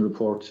Consulting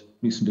Report,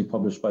 recently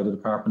published by the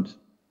department,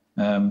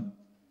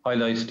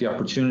 highlight the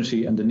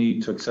opportunity and the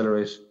need to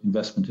accelerate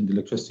investment in the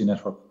electricity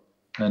network,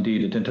 and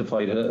indeed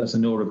identified it as a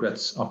no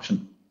regrets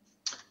option.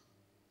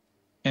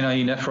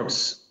 NIE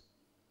Networks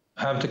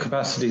have the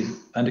capacity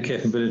and the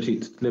capability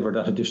to deliver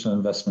that additional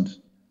investment,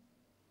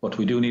 but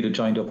we do need a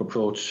joined up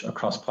approach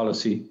across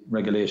policy,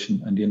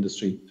 regulation and the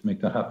industry to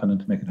make that happen, and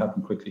to make it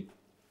happen quickly.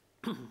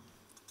 A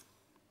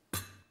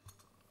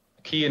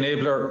key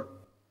enabler,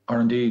 or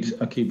indeed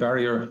a key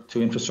barrier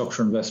to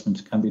infrastructure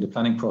investment, can be the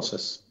planning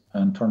process.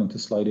 And turning to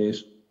slide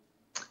 8,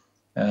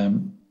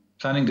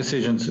 planning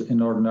decisions in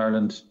Northern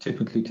Ireland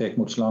typically take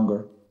much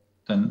longer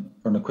than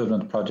for an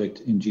equivalent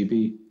project in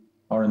GB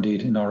or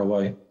indeed in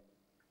ROI.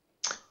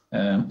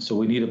 So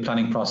we need a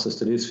planning process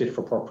that is fit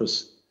for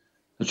purpose,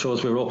 that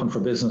shows we're open for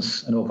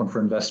business and open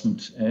for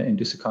investment in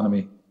this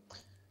economy,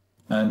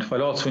 and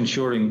while also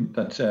ensuring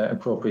that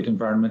appropriate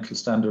environmental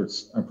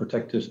standards are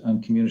protected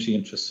and community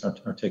interests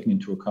are taken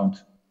into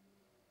account.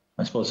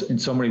 I suppose in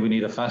summary, we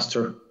need a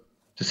faster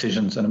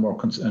decisions and a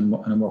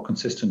more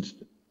consistent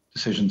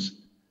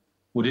decisions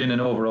within an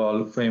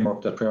overall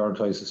framework that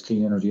prioritises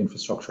clean energy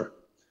infrastructure.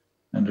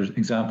 And there's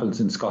examples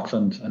in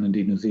Scotland and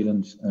indeed New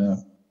Zealand,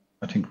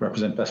 I think,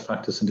 represent best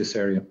practice in this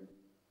area.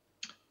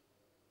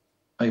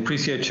 I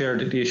appreciate, Chair,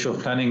 that the issue of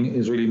planning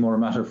is really more a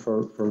matter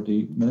for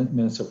the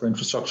Minister for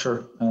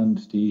Infrastructure and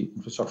the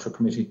Infrastructure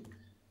Committee,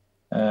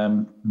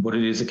 but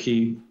it is a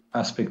key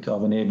aspect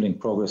of enabling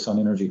progress on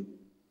energy.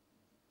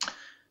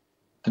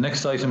 The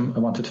next item I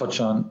want to touch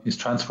on is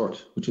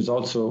transport, which is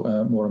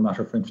also more a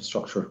matter for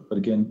infrastructure, but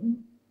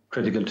again,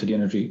 critical to the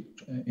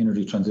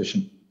energy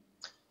transition.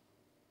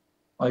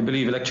 I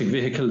believe electric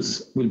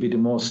vehicles will be the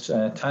most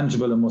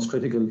tangible and most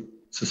critical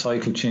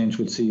societal change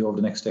we'll see over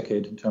the next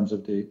decade in terms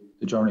of the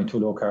journey to a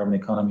low carbon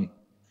economy.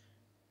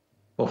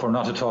 But we're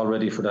not at all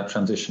ready for that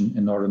transition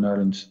in Northern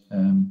Ireland.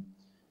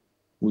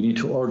 We need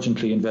to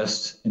urgently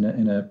invest in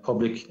a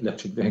public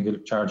electric vehicle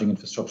charging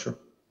infrastructure.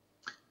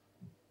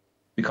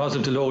 Because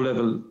of the low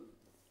level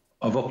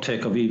of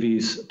uptake of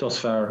EVs thus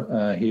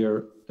far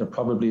here, there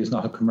probably is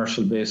not a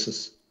commercial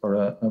basis for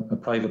a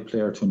private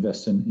player to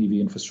invest in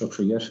EV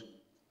infrastructure yet.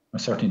 Or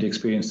certainly the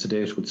experience to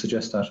date would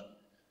suggest that.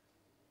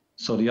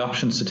 So the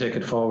options to take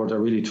it forward are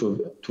really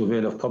to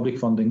avail of public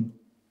funding.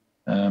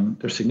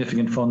 There's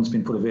significant funds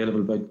being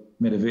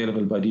made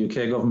available by the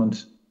UK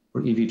government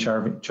for EV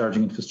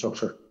charging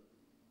infrastructure.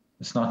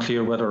 It's not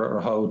clear whether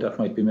or how that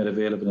might be made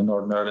available in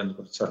Northern Ireland,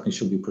 but it certainly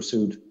should be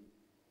pursued.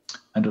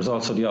 And there's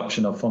also the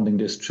option of funding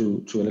this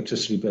through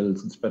electricity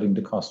bills and spreading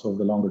the cost over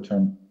the longer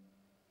term.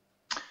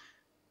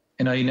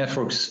 NIE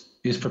Networks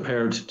is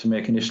prepared to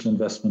make initial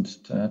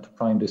investment to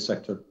prime this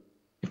sector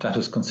if that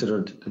is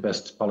considered the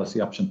best policy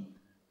option.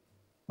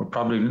 We're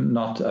probably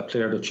not a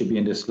player that should be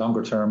in this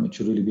longer term. It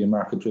should really be a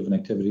market-driven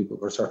activity,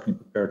 but we're certainly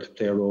prepared to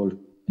play a role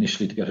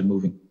initially to get it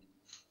moving.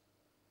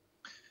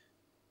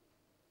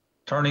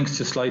 Turning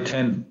to slide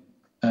 10,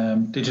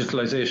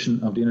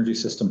 digitalisation of the energy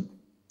system.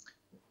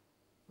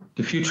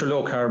 The future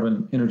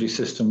low-carbon energy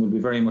system will be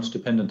very much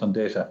dependent on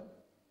data,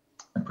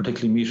 and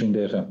particularly metering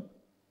data.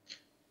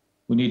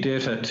 We need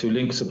data to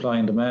link supply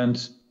and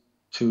demand,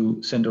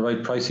 to send the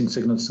right pricing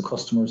signals to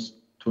customers,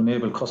 to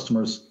enable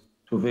customers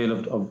to avail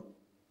of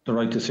the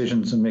right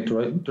decisions and make the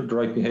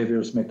right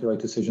behaviours, make the right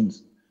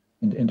decisions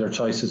in their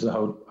choices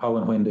of how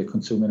and when they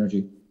consume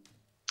energy.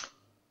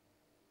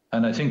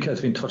 And I think,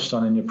 as been touched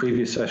on in your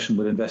previous session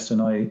with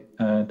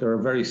InvestNI, there are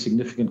very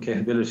significant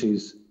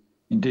capabilities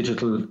in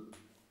digital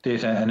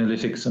data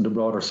analytics and the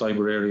broader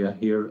cyber area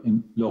here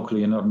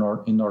locally in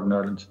Northern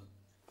Ireland.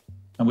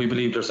 And we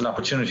believe there's an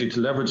opportunity to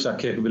leverage that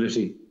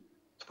capability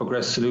to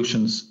progress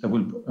solutions that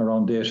will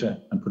around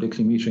data and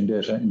particularly metering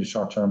data in the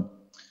short term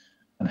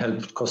and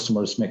help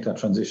customers make that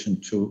transition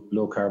to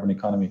low carbon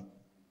economy.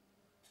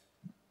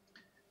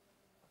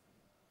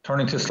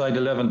 Turning to slide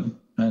 11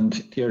 and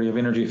the area of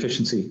energy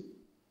efficiency.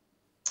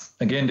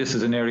 Again, this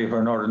is an area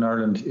where Northern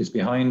Ireland is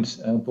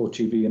behind both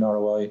GB and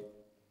ROI.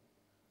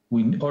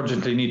 We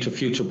urgently need to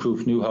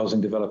future-proof new housing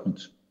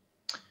development.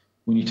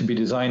 We need to be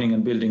designing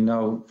and building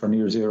now for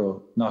near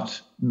zero, not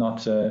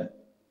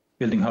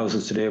building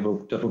houses today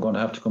that we're going to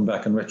have to come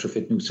back and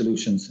retrofit new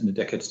solutions in a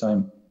decade's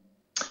time.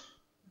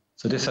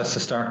 So this has to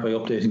start by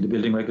updating the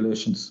building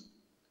regulations.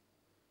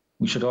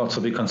 We should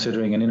also be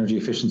considering an energy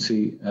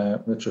efficiency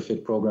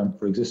retrofit programme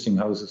for existing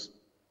houses.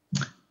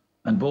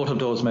 And both of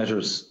those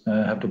measures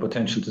have the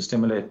potential to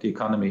stimulate the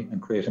economy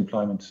and create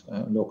employment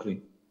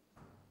locally.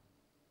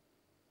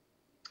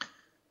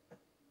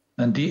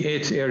 And the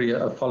eighth area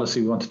of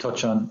policy we want to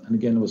touch on, and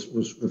again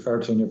was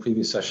referred to in your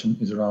previous session,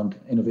 is around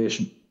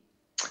innovation.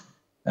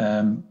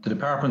 The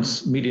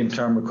Department's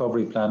medium-term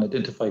recovery plan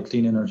identified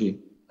clean energy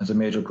as a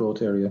major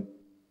growth area.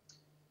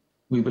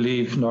 We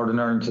believe Northern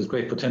Ireland has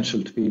great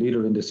potential to be a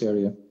leader in this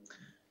area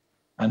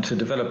and to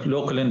develop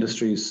local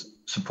industries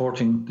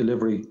supporting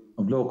delivery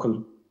of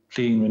local,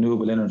 clean,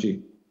 renewable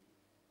energy,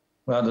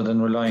 rather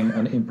than relying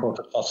on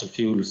imported fossil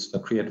fuels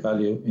that create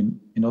value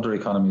in other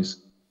economies.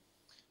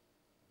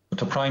 But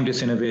to prime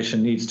this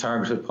innovation needs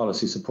targeted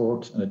policy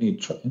support, and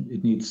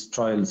it needs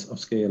trials of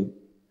scale.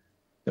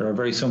 There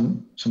are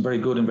some very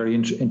good and very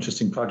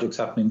interesting projects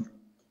happening,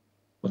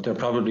 but they're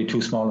probably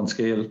too small in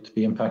scale to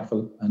be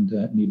impactful and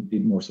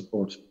need more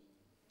support.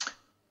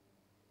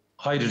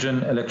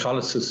 Hydrogen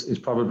electrolysis is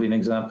probably an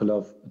example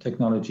of a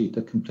technology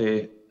that can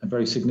play a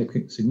very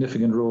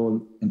significant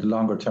role in the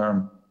longer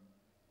term,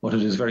 but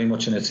it is very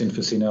much in its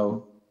infancy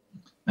now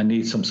and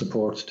needs some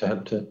support to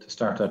help to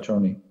start that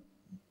journey.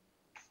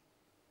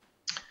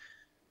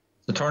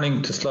 So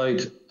turning to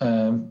slide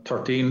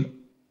 13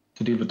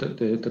 to deal with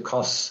the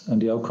costs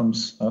and the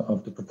outcomes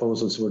of the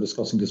proposals we're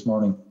discussing this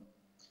morning.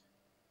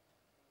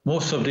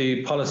 Most of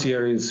the policy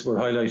areas we're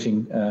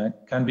highlighting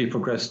can be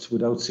progressed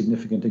without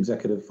significant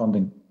executive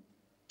funding.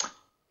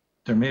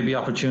 There may be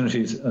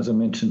opportunities, as I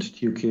mentioned,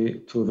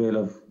 to avail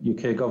of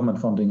UK government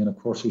funding, and of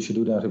course we should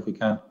do that if we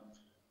can.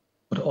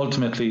 But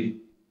ultimately,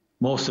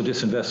 most of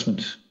this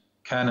investment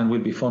can and will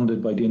be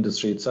funded by the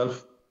industry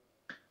itself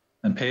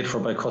and paid for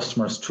by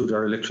customers through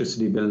their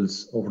electricity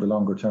bills over the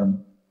longer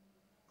term.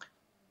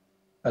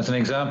 As an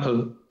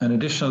example, an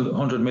additional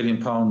 £100 million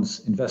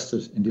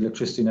invested in the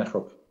electricity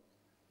network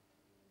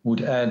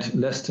would add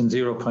less than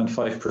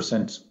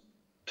 0.5%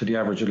 to the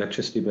average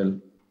electricity bill.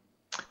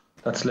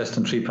 That's less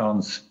than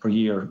 £3 per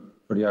year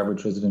for the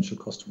average residential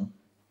customer.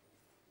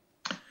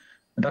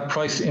 And that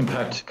price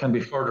impact can be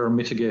further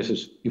mitigated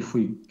if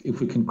we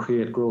can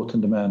create growth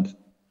and demand.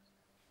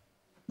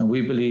 And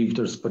we believe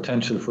there's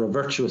potential for a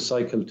virtuous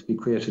cycle to be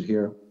created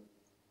here,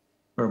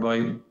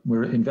 whereby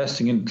we're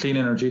investing in clean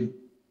energy,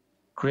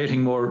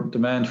 creating more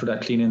demand for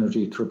that clean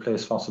energy to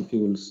replace fossil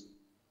fuels.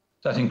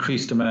 That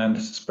increased demand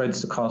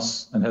spreads the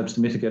costs and helps to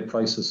mitigate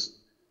prices.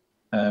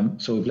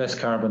 So we've less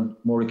carbon,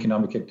 more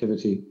economic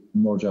activity,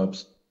 and more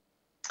jobs.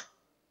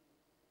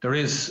 There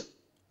is,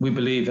 we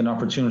believe, an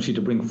opportunity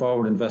to bring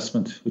forward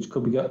investment, which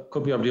could be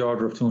of the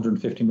order of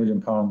 £250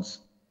 million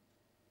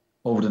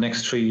over the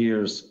next 3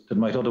 years that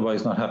might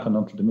otherwise not happen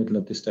until the middle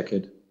of this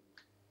decade,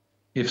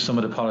 if some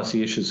of the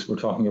policy issues we're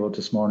talking about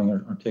this morning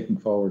are taken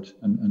forward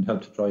and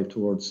help to drive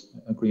towards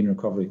a green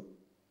recovery.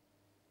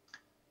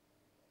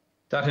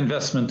 That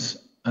investment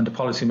and the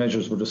policy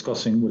measures we're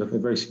discussing would have a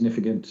very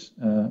significant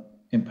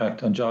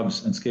impact on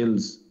jobs and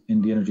skills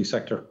in the energy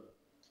sector.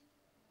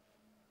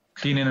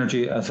 Clean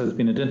energy, as has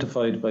been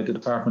identified by the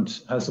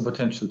Department, has the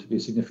potential to be a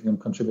significant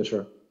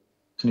contributor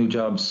to new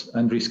jobs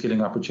and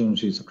reskilling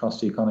opportunities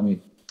across the economy,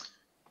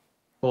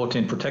 both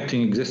in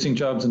protecting existing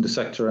jobs in the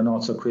sector and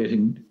also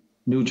creating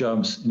new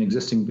jobs in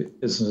existing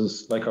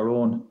businesses like our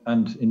own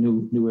and in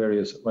new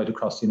areas right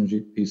across the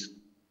energy piece.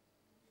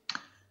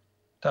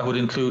 That would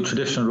include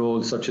traditional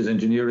roles such as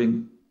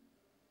engineering,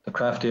 the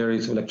craft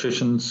areas of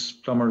electricians,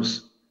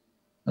 plumbers,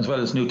 as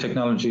well as new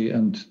technology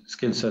and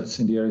skill sets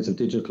in the areas of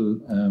digital,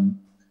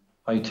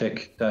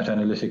 high-tech, data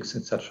analytics,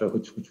 etc.,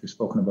 which we've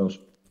spoken about.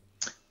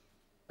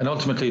 And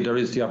ultimately, there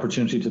is the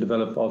opportunity to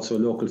develop also a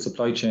local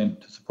supply chain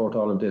to support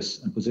all of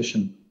this and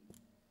position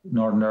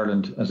Northern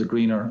Ireland as a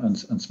greener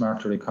and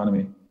smarter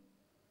economy.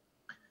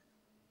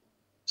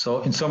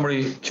 So in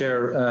summary,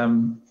 Chair,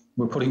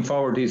 we're putting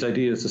forward these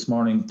ideas this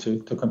morning to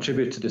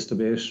contribute to this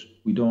debate.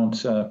 We don't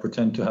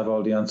pretend to have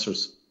all the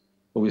answers,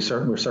 but we're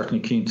certainly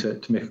keen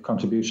to make a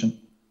contribution.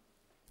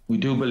 We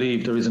do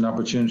believe there is an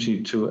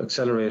opportunity to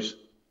accelerate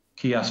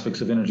key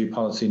aspects of energy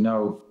policy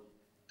now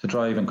to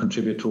drive and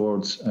contribute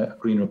towards a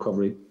green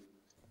recovery.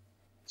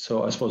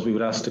 So I suppose we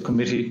would ask the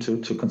committee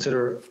to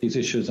consider these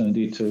issues and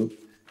indeed to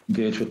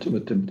engage with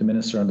the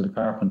Minister and the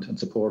Department and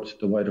support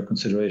the wider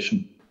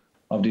consideration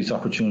of these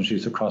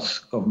opportunities across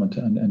government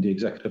and the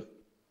executive.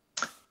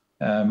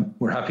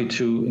 We're happy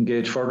to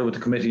engage further with the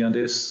committee on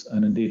this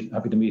and indeed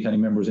happy to meet any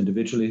members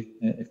individually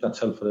if that's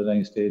helpful at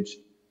any stage,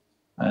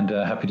 and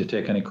happy to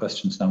take any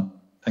questions now.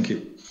 Thank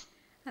you.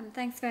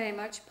 Thanks very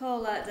much,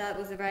 Paul. That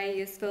was a very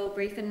useful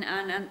briefing,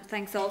 and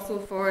thanks also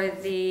for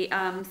the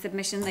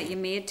submission that you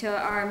made to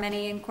our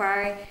mini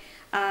inquiry.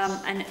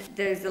 And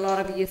there's a lot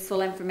of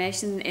useful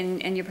information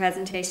in your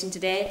presentation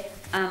today,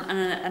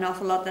 and an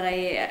awful lot that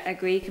I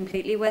agree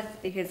completely with,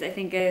 because I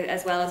think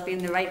as well as being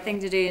the right thing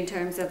to do in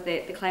terms of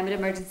the climate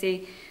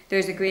emergency,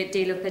 there's a great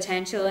deal of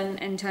potential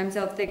in terms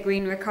of the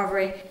green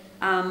recovery,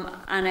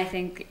 and I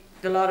think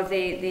a lot of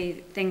the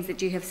things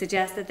that you have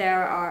suggested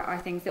there are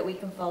things that we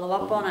can follow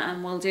up on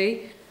and will do.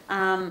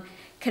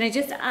 Can I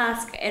just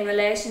ask, in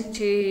relation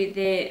to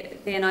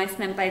the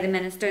announcement by the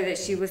Minister that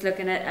she was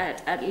looking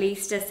at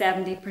least a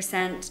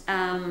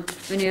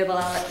 70% renewable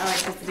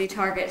electricity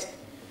target,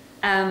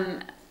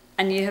 and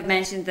you have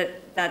mentioned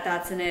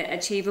that's an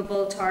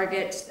achievable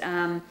target.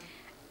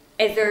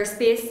 Is there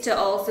space to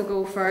also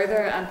go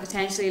further and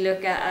potentially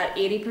look at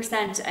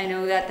 80%? I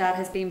know that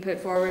has been put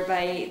forward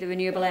by the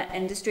Renewable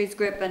Industries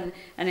Group, and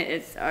it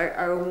is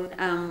our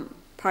own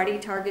party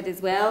target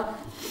as well.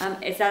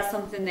 Is that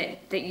something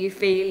that you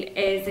feel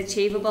is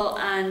achievable,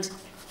 and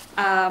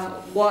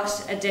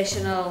what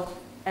additional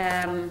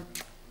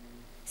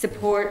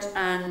support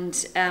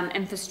and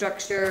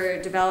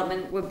infrastructure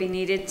development would be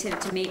needed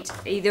to meet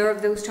either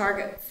of those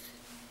targets?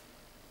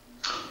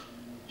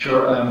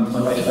 Sure, I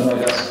might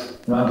ask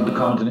Randall to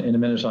comment in a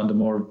minute on the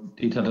more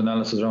detailed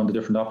analysis around the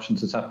different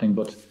options that's happening,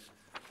 but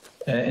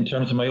in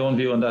terms of my own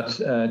view on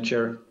that,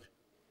 Chair,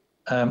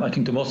 I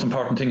think the most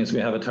important thing is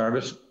we have a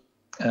target,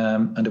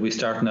 and that we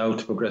start now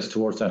to progress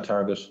towards that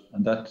target,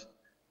 and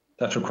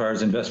that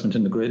requires investment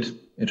in the grid.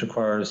 It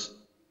requires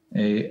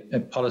a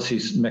policy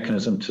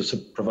mechanism to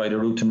provide a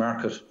route to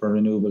market for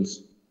renewables,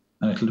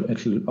 and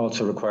it'll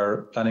also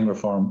require planning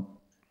reform.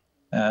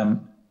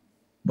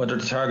 Whether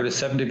the target is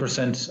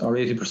 70% or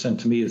 80%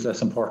 to me is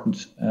less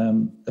important.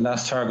 The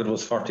last target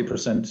was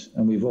 40%,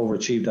 and we've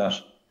overachieved that.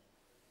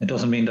 It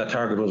doesn't mean that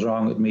target was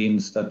wrong. It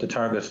means that the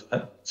target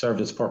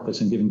served its purpose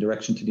in giving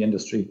direction to the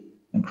industry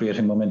and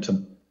creating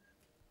momentum.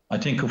 I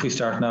think if we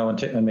start now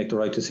and make the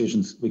right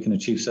decisions, we can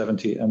achieve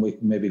 70, and we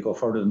can maybe go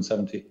further than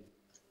 70.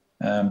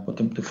 But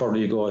the further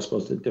you go, I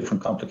suppose the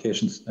different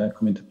complications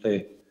come into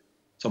play.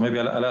 So maybe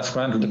I'll ask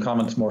Randall to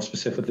comment more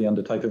specifically on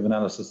the type of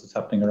analysis that's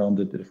happening around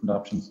the different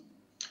options.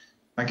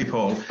 Thank you,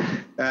 Paul.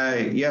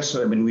 Yes,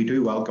 I mean, we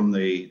do welcome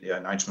the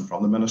announcement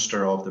from the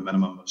Minister of the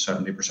minimum of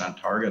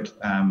 70% target.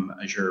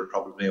 As you're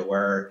probably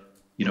aware,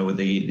 you know,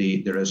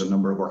 there is a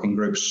number of working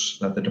groups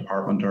that the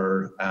department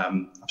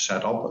have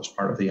set up as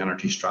part of the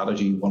energy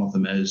strategy. One of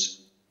them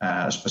is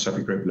a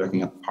specific group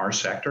looking at the power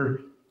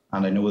sector,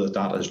 and I know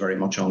that is very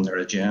much on their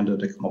agenda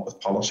to come up with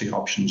policy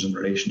options in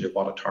relation to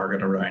what a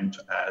target around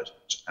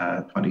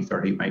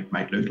 2030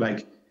 might look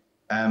like.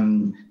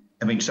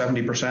 I mean,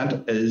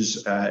 70%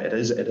 is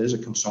a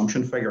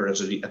consumption figure.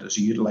 It is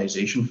a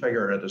utilisation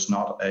figure. It is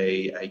not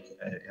an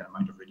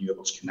amount of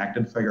renewables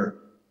connected figure.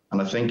 And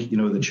I think, you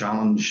know, the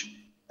challenge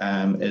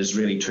is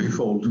really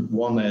twofold.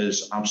 One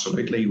is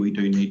absolutely we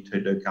do need to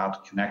look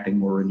at connecting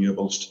more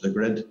renewables to the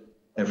grid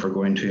if we're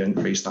going to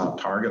increase that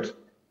target.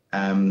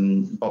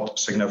 But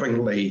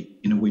significantly,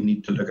 you know, we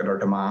need to look at our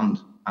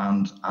demand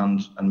and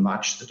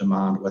match the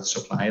demand with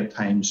supply at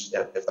times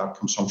if that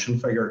consumption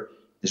figure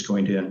is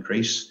going to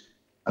increase,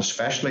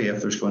 especially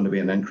if there's going to be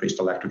an increased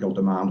electrical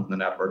demand in the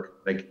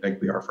network, like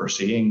we are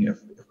foreseeing if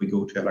we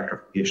go to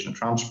electrification of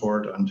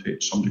transport and to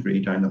some degree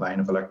down the line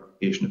of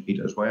electrification of heat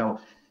as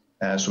well.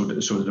 So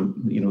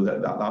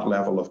that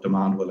level of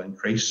demand will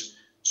increase.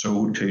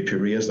 So to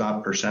raise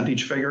that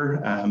percentage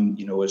figure,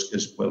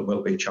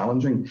 will be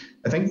challenging.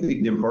 I think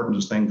the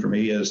important thing for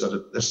me is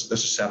that this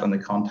is set in the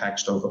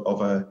context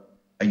of a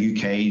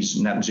UK's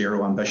net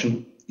zero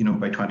ambition,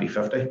 by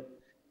 2050.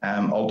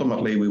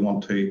 Ultimately, we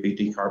want to be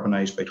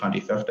decarbonised by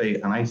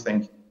 2050, and I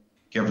think,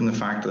 given the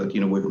fact that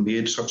we've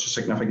made such a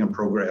significant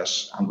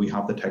progress and we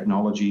have the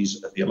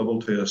technologies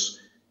available to us,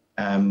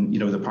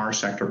 the power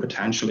sector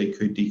potentially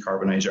could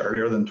decarbonise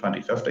earlier than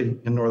 2050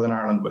 in Northern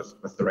Ireland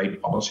with the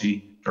right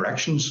policy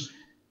directions.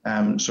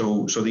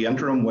 So the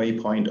interim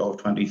waypoint of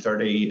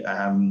 2030,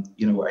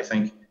 I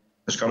think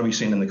has got to be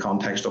seen in the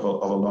context of a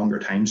longer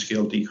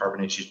timescale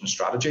decarbonisation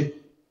strategy.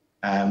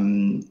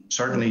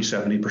 Certainly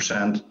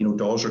 70%,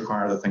 does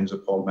require the things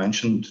that Paul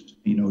mentioned,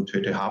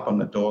 to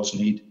happen. It does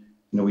need,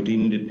 we do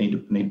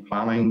need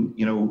planning,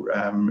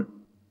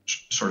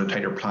 sort of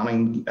tighter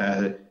planning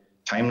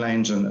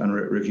timelines and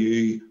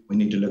review. We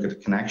need to look at the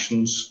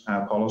connections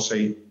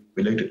policy.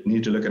 We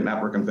need to look at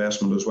network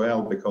investment as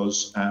well,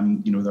 because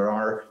there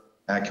are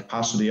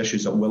capacity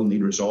issues that will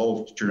need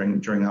resolved during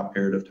that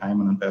period of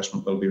time, and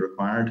investment will be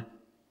required.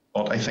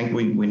 But I think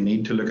we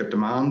need to look at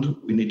demand.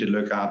 We need to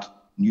look at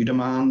new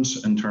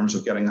demands in terms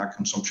of getting that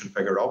consumption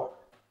figure up.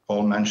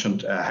 Paul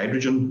mentioned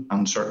hydrogen,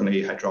 and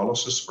certainly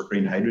hydrolysis for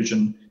green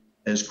hydrogen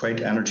is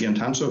quite energy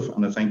intensive.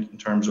 And I think in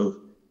terms of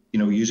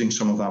using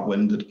some of that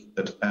wind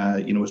that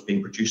is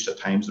being produced at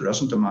times there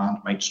isn't demand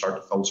might start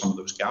to fill some of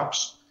those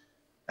gaps.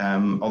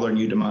 Other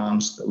new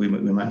demands that we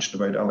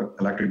mentioned about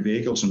electric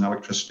vehicles and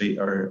electricity,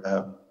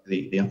 or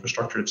the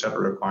infrastructure, etc.,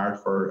 required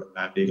for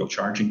vehicle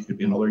charging could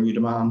be another new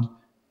demand,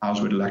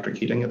 as with electric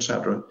heating,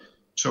 etc.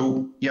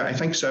 So yeah, I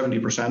think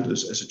 70%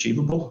 is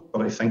achievable,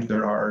 but I think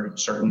there are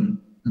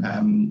certain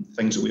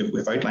things that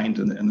we've outlined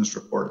in this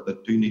report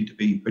that do need to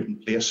be put in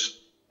place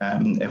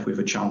if we have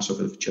a chance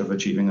of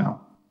achieving that.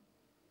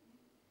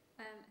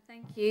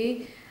 Thank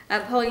you.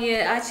 Paul, you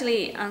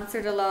actually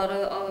answered a lot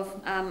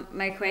of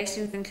my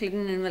questions,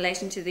 including in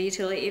relation to the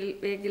utility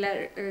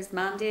regulator's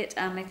mandate.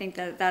 I think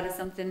that is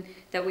something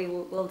that we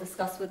will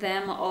discuss with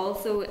them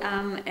also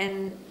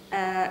in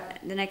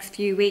the next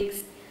few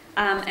weeks.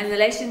 In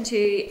relation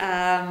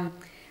to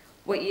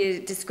what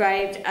you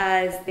described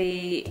as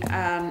the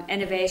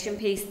innovation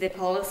piece, the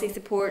policy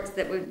support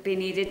that would be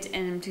needed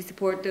to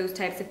support those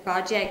types of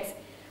projects,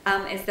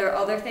 is there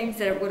other things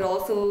that would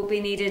also be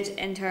needed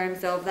in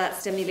terms of that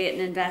stimulating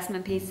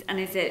investment piece, and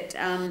is it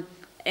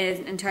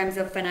in terms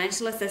of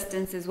financial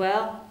assistance as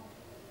well?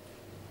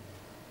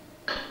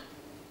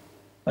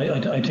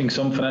 I think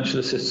some financial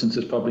assistance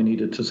is probably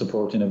needed to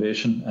support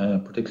innovation,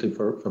 particularly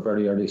for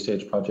very early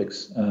stage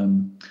projects.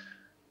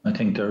 I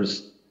think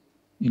there's,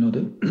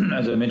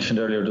 as I mentioned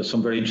earlier, there's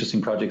some very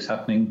interesting projects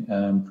happening.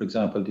 For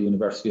example, the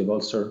University of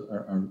Ulster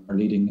are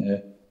leading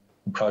a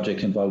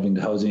project involving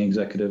the housing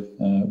executive.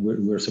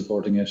 We're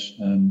supporting it.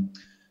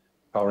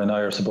 Power and I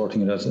are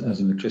supporting it as an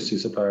electricity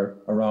supplier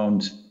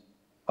around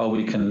how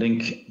we can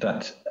link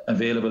that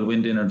available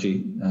wind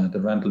energy that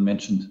Randall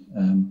mentioned,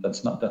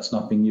 that's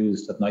not being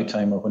used at night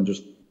time or when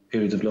there's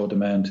periods of low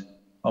demand,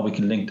 how we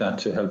can link that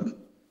to help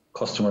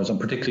customers, and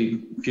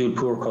particularly fuel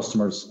poor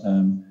customers,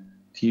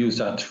 to use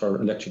that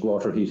for electric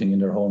water heating in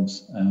their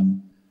homes.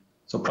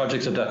 So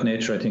projects of that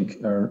nature, I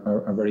think,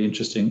 are very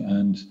interesting,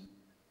 and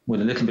with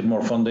a little bit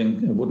more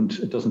funding,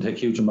 it doesn't take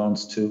huge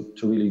amounts to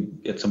really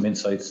get some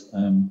insights.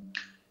 And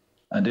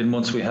then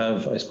once we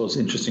have, I suppose,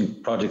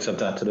 interesting projects of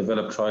that, to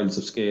develop trials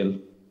of scale.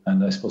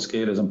 And I suppose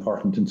scale is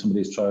important in some of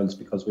these trials,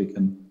 because we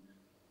can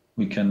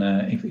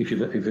if you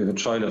have a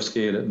trial of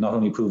scale, it not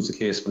only proves the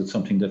case, but it's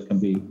something that can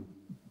be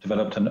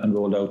developed and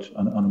rolled out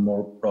on a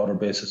more broader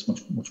basis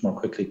much more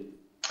quickly.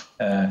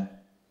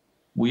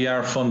 We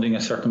are funding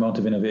a certain amount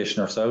of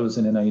innovation ourselves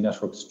in NIE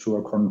Networks through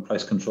our current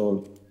price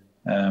control.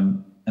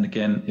 And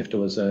again, if there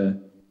was a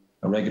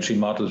regulatory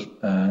model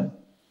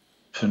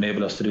to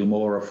enable us to do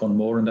more or fund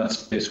more in that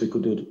space, we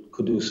could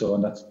do so,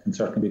 and that can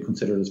certainly be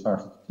considered as part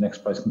of the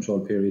next price control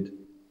period.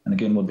 And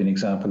again, would be an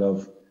example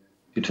of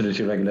the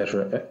utility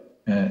regulator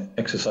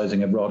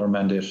exercising a broader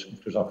mandate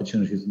if there's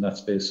opportunities in that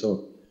space.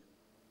 So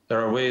there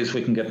are ways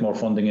we can get more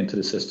funding into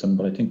the system,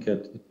 but I think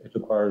it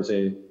requires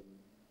a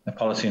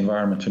policy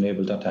environment to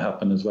enable that to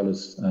happen, as well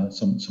as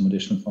some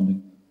additional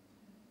funding.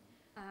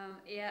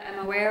 Yeah, I'm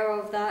aware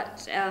of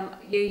that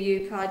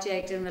UU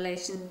project in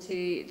relation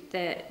to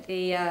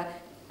the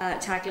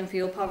tackling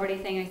fuel poverty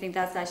thing. I think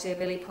that's actually a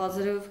really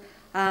positive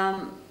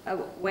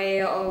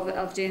way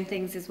of doing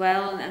things as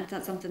well, and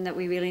that's something that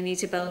we really need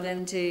to build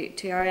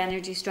into our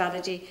energy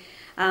strategy.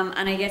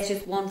 And I guess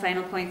just one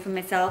final point from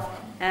myself.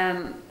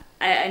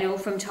 I know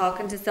from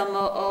talking to some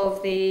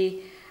of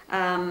the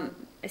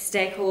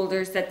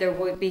stakeholders that there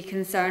would be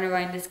concern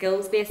around the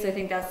skills base. So I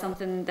think that's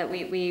something that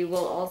we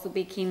will also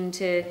be keen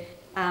to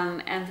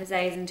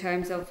emphasise in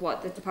terms of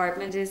what the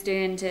department is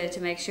doing to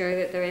make sure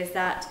that there is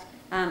that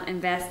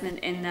investment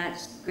in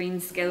that green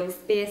skills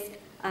space,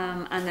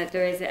 and that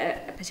there is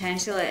a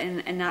potential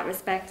in that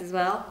respect as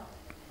well.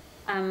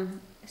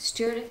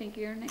 Stuart, I think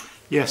you're next.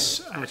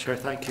 Yes, Chair,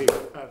 thank you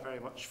very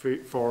much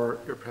for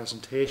your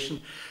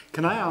presentation.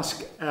 Can I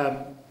ask,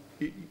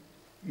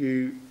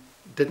 you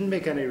didn't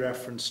make any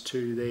reference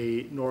to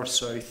the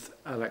north-south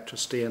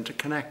electricity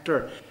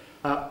interconnector.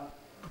 To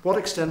what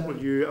extent will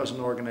you as an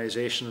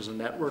organisation, as a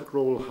network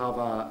role, have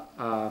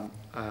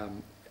a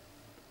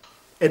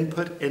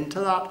input into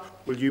that?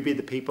 Will you be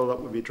the people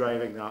that will be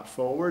driving that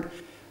forward?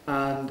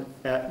 And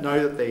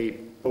now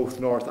that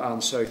both north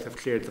and south have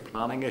cleared the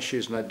planning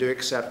issues, and I do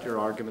accept your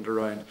argument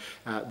around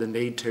the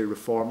need to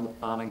reform the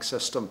planning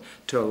system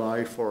to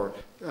allow for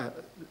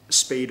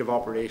speed of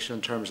operation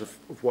in terms of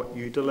what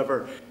you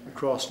deliver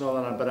across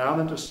Northern Ireland. But I'm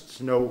interested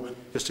to know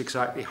just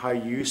exactly how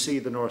you see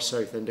the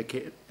north-south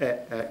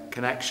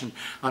connection,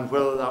 and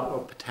whether that will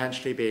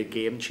potentially be a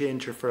game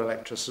changer for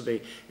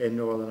electricity in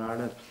Northern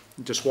Ireland.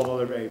 And just one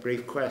other very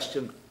brief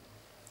question.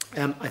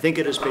 I think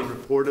it has been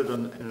reported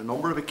on a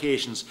number of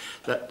occasions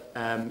that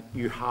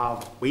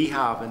we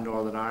have in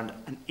Northern Ireland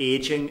an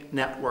ageing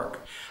network.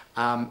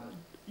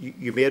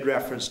 You made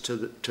reference to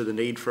the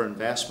need for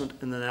investment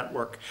in the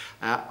network.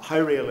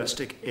 How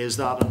realistic is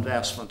that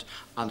investment,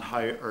 and how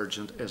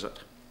urgent is it?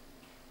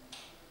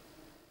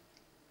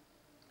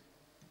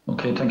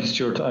 Okay, thank you,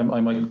 Stuart.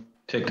 I might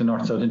take the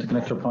north-south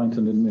interconnector point,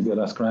 and then maybe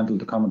I'll ask Randall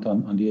to comment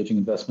on the ageing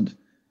investment.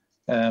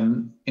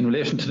 In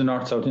relation to the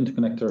north-south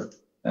interconnector,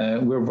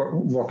 we're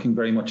working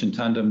very much in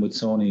tandem with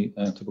Sony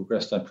to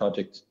progress that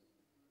project.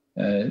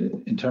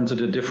 In terms of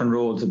the different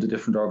roles of the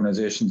different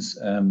organisations,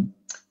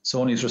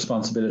 Sony's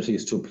responsibility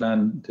is to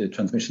plan the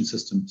transmission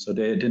system. So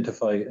they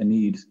identify a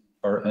need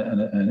for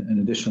an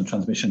additional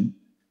transmission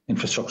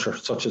infrastructure,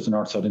 such as the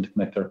north-south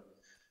interconnector,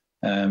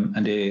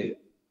 and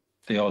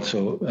they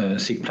also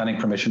seek planning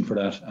permission for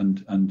that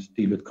and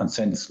deal with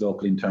consents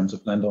locally in terms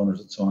of landowners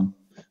and so on.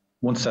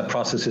 Once that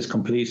process is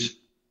complete,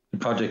 the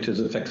project is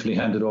effectively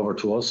handed over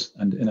to us,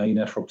 and NIE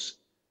Networks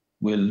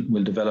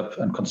will develop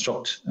and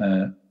construct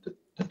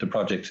the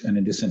project, and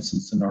in this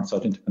instance, the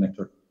north-south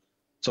interconnector.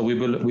 So we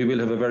will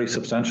have a very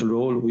substantial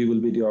role. We will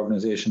be the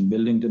organisation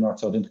building the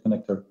north-south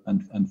interconnector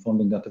and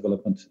funding that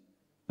development,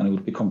 and it will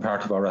become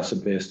part of our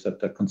asset base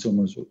that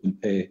consumers will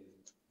pay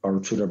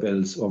for through their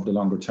bills over the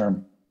longer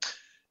term.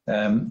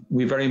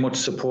 We very much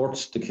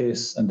support the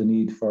case and the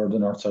need for the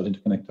north-south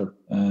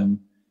interconnector.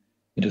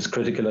 It is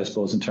critical, I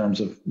suppose, in terms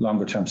of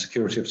longer-term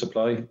security of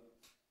supply.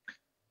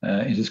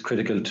 It is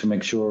critical to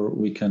make sure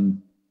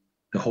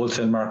the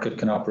wholesale market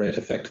can operate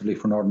effectively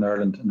for Northern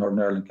Ireland, and Northern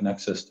Ireland can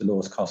access the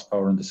lowest cost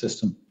power in the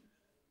system.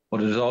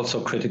 But it is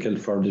also critical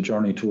for the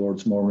journey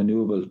towards more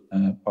renewable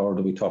power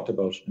that we talked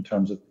about in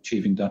terms of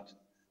achieving the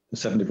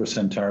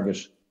 70%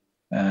 target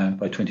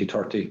by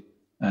 2030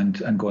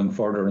 and going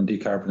further and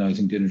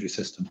decarbonising the energy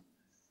system.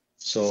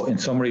 So in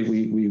summary,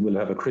 we will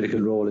have a critical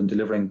role in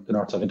delivering the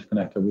north-south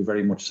interconnector. We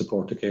very much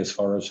support the case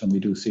for it, and we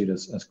do see it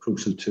as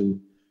crucial to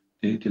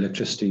the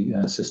electricity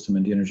system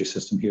and the energy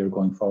system here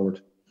going forward.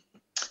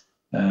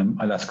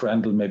 I'll ask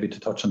Randall maybe to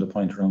touch on the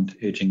point around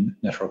ageing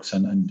networks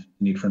and the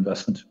need for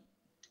investment.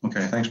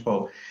 Okay, thanks,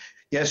 Paul.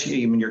 Yes,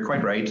 you're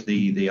quite right.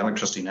 The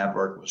electricity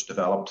network was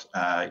developed,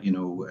 if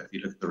you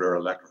look at the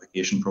rural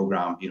electrification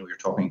programme, you're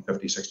talking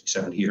 50, 60,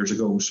 70 years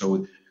ago.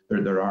 So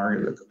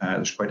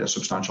there's quite a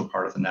substantial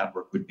part of the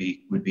network would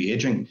be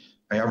ageing.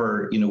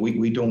 However,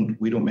 we don't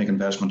make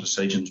investment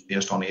decisions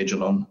based on age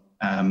alone.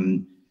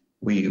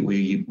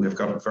 We've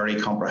got a very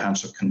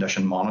comprehensive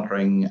condition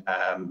monitoring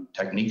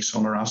techniques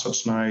on our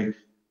assets now.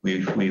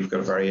 We've got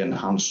a very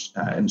enhanced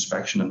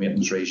inspection and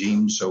maintenance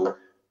regime. So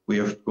we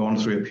have gone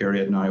through a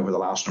period now over the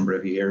last number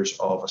of years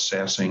of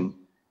assessing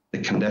the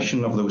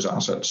condition of those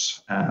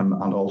assets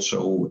and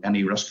also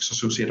any risks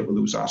associated with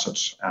those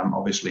assets.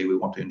 Obviously, we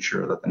want to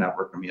ensure that the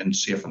network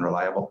remains safe and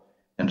reliable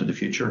into the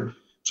future.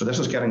 So this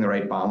is getting the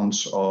right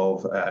balance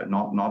of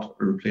not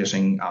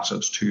replacing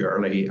assets too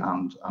early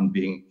and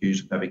being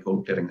accused of maybe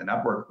gold plating the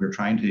network. We're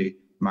trying to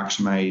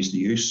maximise the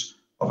use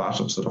of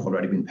assets that have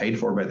already been paid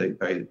for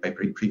by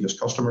previous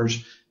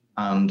customers,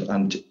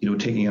 and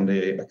taking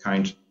into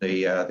account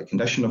the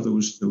condition of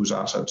those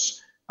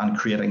assets and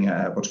creating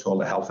what's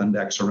called a health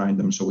index around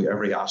them. So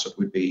every asset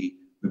would be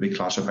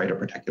classified a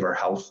particular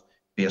health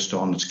based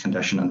on its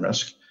condition and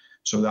risk.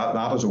 So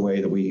that is a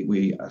way that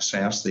we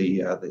assess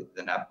the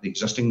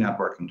existing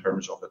network in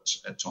terms of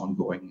its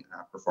ongoing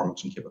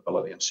performance and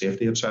capability and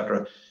safety,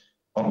 etc.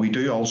 But we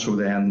do also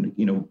then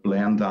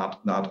blend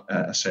that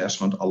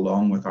assessment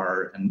along with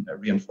our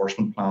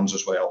reinforcement plans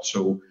as well.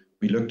 So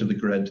we looked at the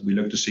grid, we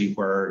look to see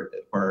where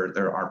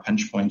there are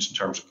pinch points in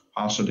terms of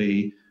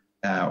capacity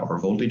or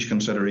voltage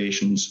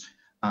considerations,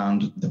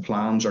 and the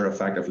plans are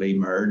effectively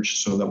merged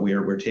so that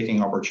we're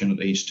taking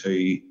opportunities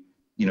to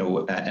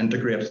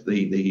integrate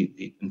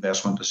the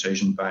investment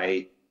decision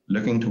by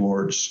looking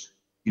towards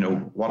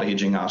what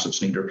aging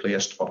assets need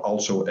replaced, but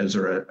also is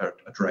there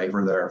a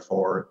driver there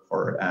for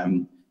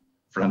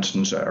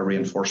instance a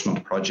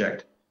reinforcement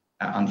project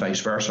and vice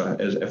versa.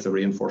 If the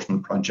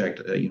reinforcement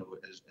project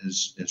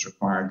is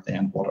required,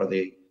 then what are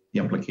the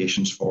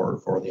implications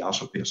for the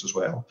asset base as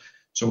well?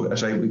 So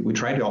as we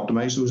try to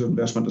optimise those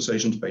investment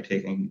decisions by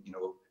taking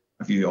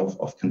a view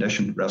of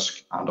condition,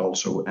 risk, and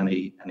also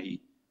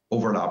any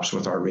overlaps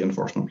with our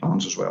reinforcement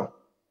plans as well.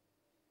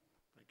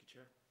 Thank you,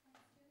 Chair.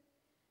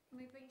 Can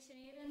we bring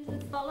Sinead into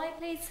the spotlight,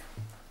 please?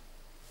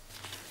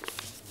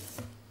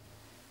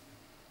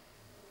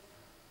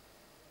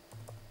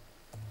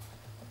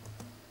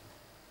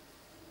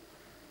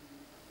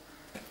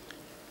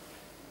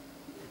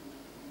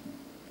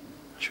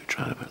 Should we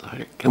try it a bit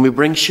louder? Can we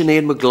bring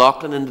Sinead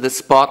McLaughlin into the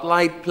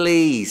spotlight,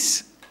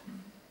 please?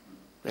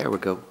 There we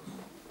go.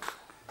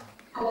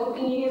 Hello,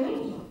 can you hear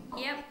me?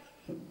 Yep.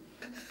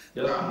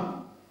 Yes.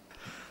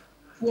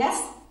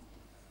 Yes?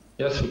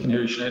 Yes, we can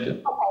hear you,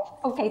 Sinead.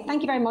 Okay,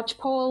 thank you very much,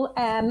 Paul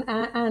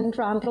and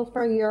Randall,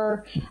 for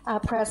your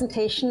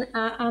presentation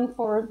and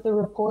for the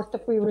report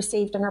that we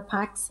received in our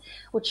packs,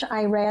 which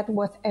I read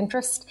with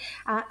interest.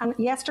 And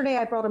yesterday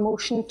I brought a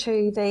motion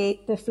to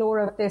the floor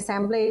of the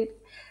Assembly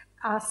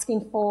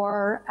asking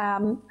for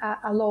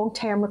a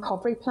long-term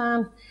recovery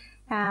plan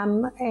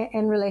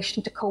in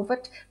relation to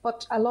COVID,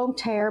 but a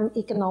long-term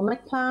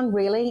economic plan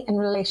really in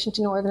relation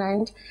to Northern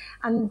Ireland.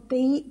 And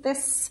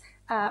this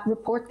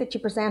report that you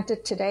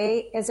presented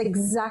today is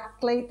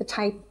exactly the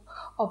type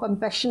of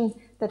ambition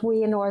that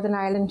we in Northern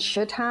Ireland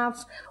should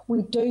have.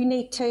 We do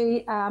need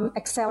to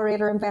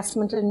accelerate our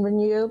investment in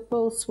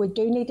renewables. We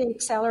do need to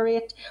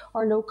accelerate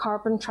our low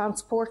carbon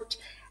transport.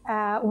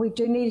 We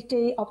do need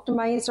to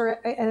optimise our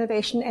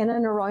innovation in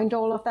and around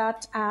all of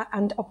that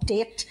and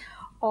update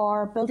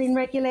our building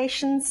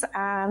regulations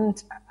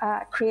and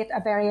create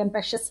a very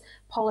ambitious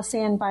policy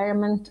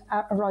environment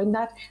around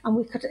that. And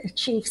we could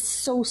achieve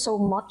so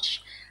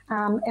much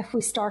if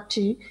we start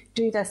to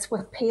do this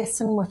with pace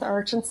and with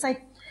urgency.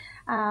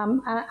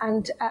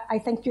 And I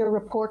think your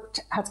report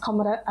has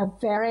come at a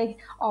very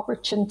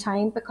opportune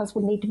time, because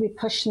we need to be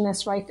pushing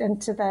this right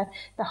into the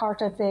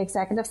heart of the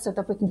executive so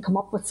that we can come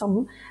up with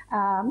some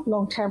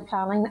long-term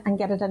planning and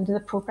get it into the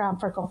programme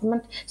for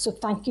government. So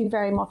thank you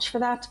very much for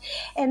that.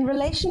 In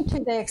relation to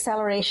the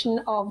acceleration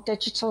of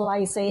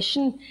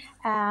digitalisation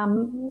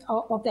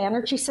of the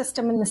energy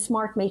system and the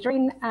smart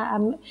metering,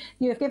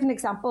 you have given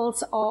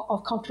examples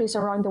of countries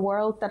around the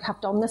world that have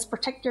done this,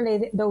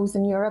 particularly those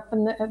in Europe,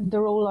 and the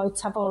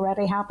rollouts have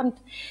already happened.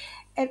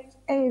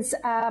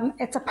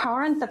 It's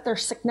apparent that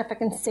there's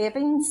significant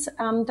savings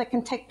that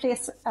can take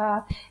place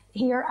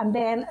here, and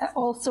then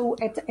also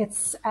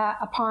it's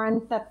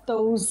apparent that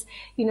those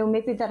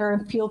maybe that are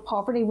in fuel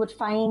poverty would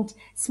find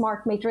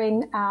smart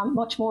metering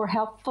much more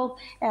helpful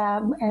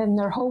in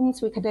their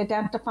homes. We could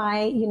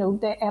identify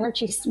the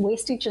energy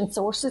wastage and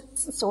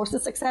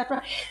sources,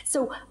 etc.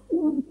 So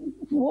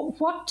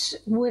what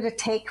would it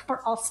take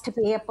for us to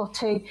be able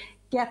to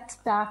get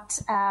that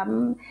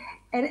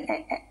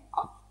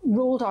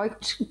rolled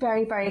out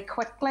very, very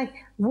quickly?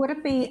 Would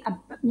it be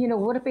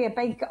a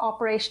big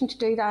operation to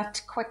do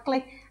that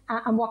quickly?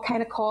 And what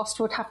kind of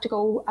cost would have to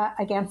go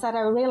against that?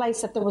 I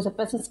realise that there was a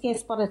business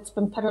case, but it's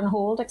been put on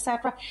hold,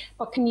 etc.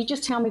 But can you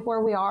just tell me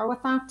where we are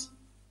with that?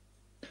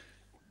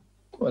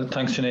 Well,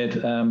 thanks,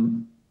 Sinead.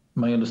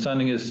 My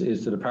understanding is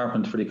the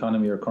Department for the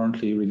Economy are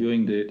currently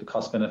reviewing the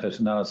cost-benefit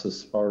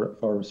analysis for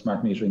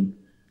smart metering,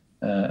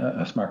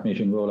 a smart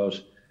metering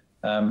rollout.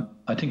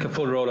 I think a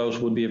full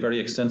rollout would be a very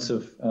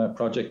extensive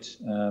project.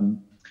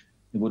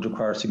 It would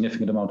require a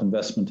significant amount of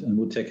investment and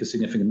would take a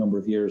significant number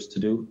of years to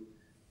do.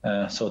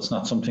 So it's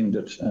not something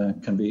that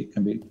can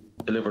be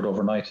delivered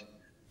overnight.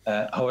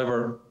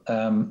 However,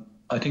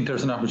 I think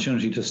there's an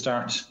opportunity to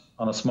start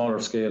on a smaller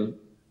scale,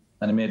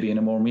 and maybe in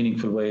a more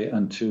meaningful way,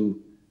 and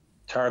to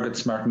target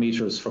smart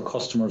meters for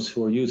customers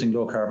who are using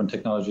low carbon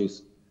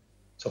technologies.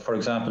 So, for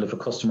example, if a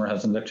customer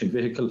has an electric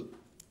vehicle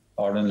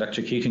or an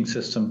electric heating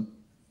system,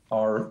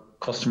 or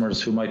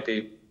customers who might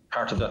be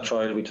part of that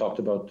trial we talked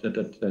about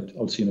that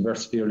Ulster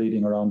University are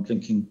leading around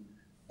linking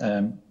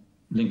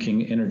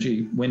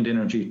energy, wind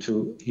energy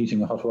to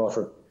heating of hot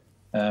water.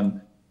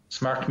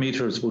 Smart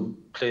meters would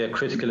play a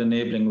critical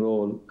enabling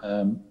role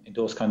in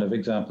those kind of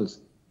examples.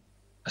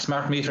 A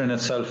smart meter in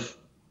itself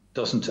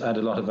doesn't add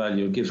a lot of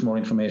value, it gives more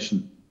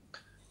information.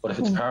 But if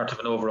it's part of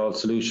an overall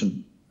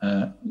solution,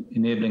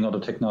 enabling other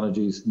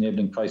technologies,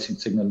 enabling pricing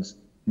signals,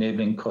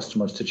 enabling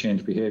customers to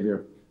change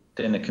behaviour,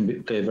 then it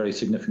can play a very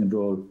significant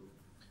role.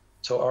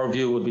 So our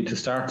view would be to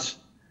start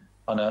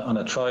on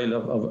a trial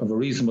of a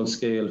reasonable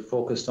scale,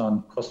 focused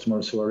on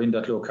customers who are in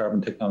that low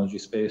carbon technology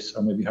space,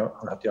 or maybe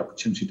have the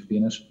opportunity to be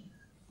in it.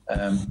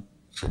 And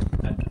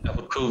that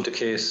would prove the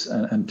case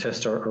and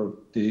test the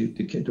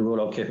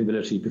rollout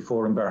capability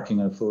before embarking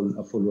on a full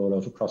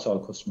rollout across all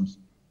customers.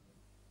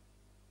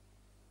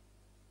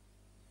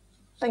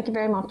 Thank you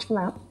very much for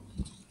that.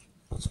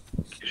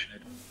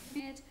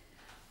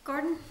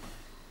 Gordon?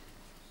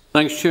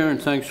 Thanks, Chair, and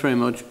thanks very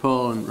much,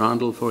 Paul and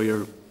Randall, for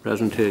your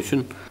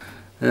presentation.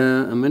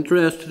 I'm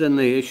interested in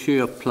the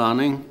issue of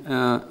planning.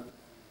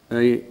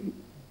 I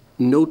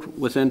note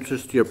with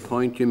interest your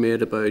point you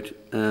made about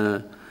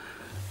the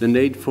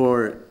need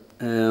for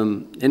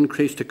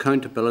increased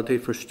accountability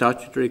for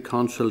statutory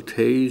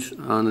consultees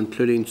and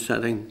including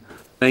setting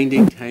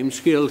binding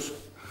timescales.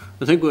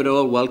 I think we'd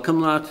all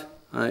welcome that.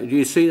 Do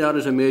you see that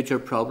as a major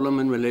problem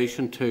in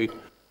relation to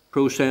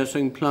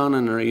processing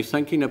planning? Are you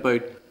thinking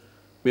about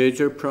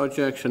major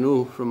projects? I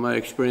know from my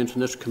experience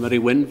in this committee,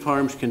 wind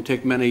farms can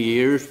take many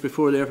years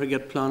before they ever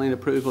get planning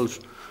approvals.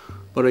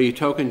 But are you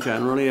talking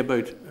generally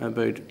about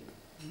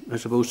I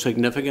suppose,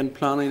 significant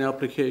planning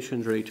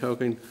applications? Or are you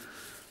talking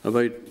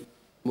about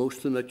most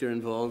of them that you're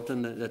involved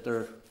in, that there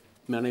are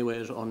many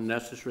ways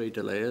unnecessary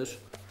delays?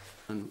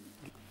 And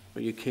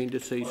are you keen to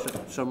see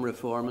some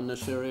reform in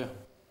this area?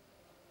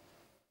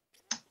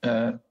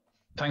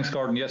 Thanks,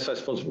 Gordon. Yes, I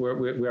suppose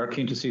we are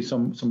keen to see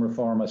some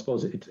reform. I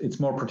suppose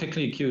it's more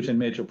particularly acute in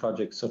major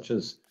projects such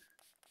as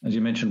you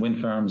mentioned, wind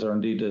farms, or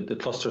indeed the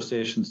cluster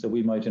stations that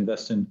we might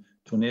invest in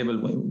to enable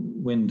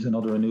wind and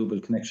other renewable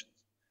connections.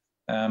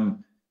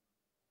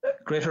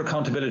 Greater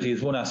accountability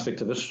is one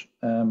aspect of it.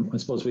 I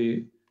suppose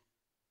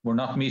we're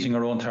not meeting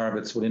our own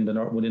targets within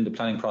the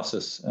planning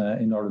process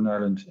in Northern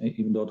Ireland,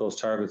 even though those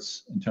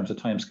targets in terms of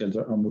timescales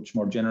are much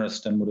more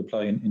generous than would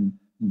apply in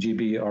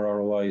GB or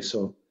ROI.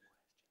 So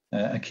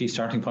a key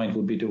starting point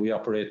would be,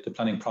 the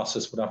planning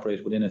process would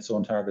operate within its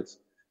own targets.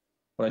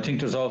 But I think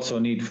there's also a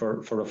need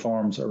for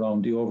reforms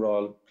around the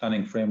overall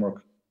planning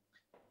framework.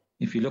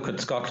 If you look at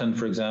Scotland,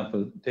 for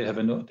example, they have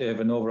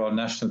an overall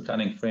national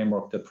planning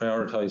framework that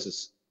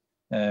prioritises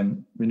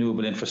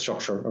renewable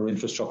infrastructure, or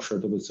infrastructure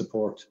that will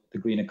support the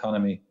green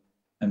economy.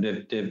 And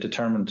they've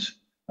determined,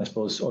 I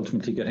suppose,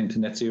 ultimately getting to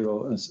net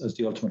zero as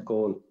the ultimate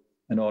goal,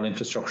 and all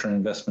infrastructure and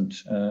investment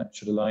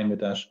should align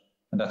with that.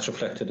 And that's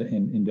reflected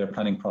in their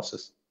planning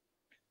process.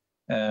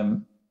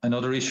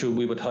 Another issue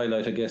we would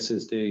highlight, I guess,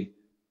 is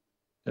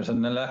there's a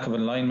lack of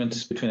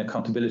alignment between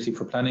accountability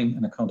for planning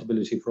and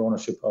accountability for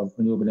ownership of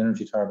renewable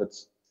energy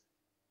targets.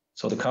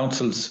 So the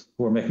councils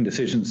who are making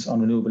decisions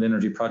on renewable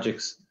energy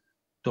projects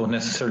don't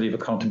necessarily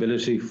have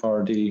accountability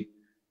for the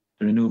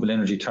renewable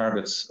energy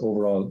targets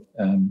overall.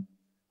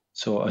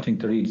 So I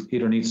think there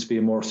either needs to be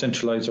a more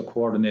centralised or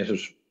coordinated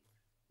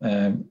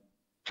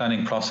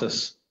planning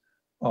process,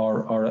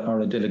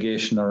 or a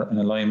delegation or an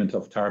alignment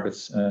of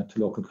targets to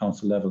local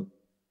council level.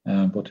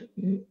 But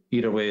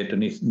either way,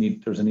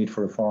 there's a need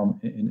for reform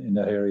in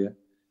that area.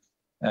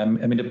 I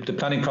mean, the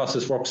planning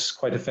process works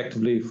quite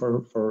effectively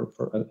for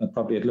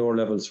probably at lower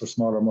levels for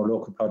smaller, more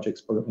local projects.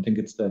 But I think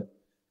it's the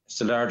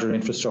larger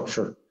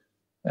infrastructure.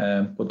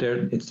 But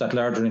it's that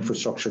larger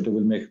infrastructure that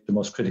will make the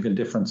most critical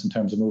difference in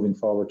terms of moving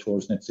forward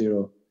towards net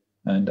zero,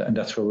 and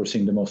that's where we're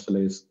seeing the most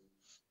delays.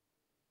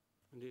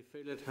 And do you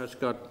feel it has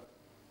got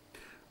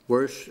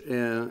worse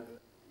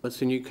with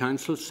the new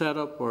council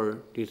setup, or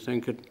do you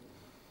think it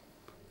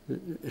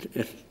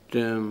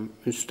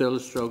is still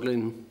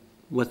struggling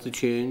with the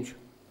change?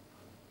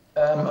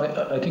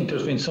 I think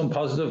there's been some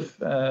positive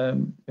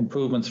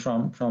improvements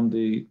from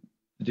the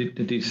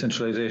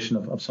decentralisation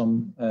of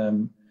some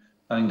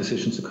planning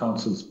decisions to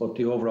councils, but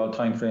the overall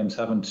timeframes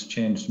haven't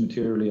changed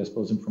materially, I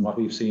suppose, from what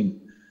we've seen.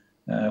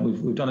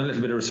 We've done a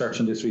little bit of research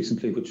on this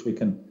recently, which we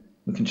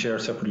can share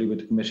separately with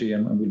the committee,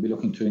 and we'll be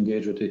looking to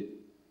engage with the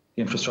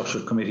infrastructure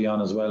committee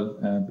on as well,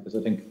 because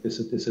I think this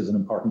is an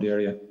important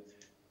area.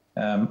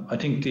 I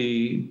think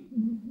the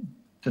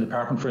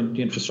Department for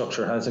the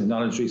Infrastructure has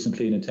acknowledged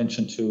recently an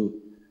intention to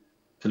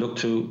look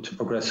to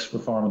progress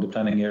reform in the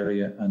planning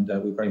area, and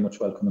we very much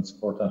welcome and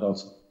support that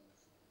also.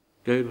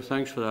 Good, well,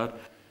 thanks for that.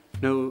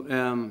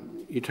 Now,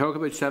 you talk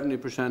about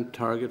 70%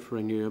 target for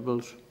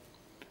renewables.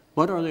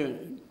 What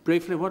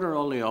are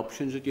all the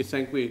options that you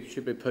think we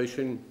should be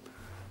pushing?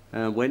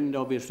 Wind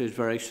obviously is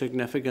very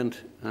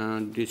significant,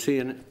 and do you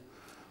see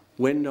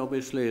wind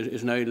obviously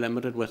is now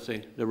limited with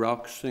the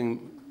ROCs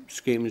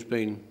schemes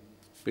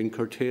being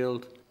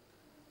curtailed.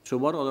 So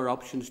what other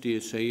options do you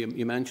see?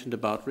 You mentioned the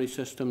battery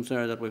systems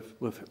there that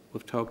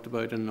we've talked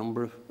about on a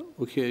number of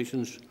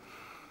occasions.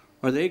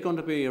 Are they going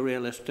to be a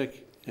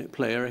realistic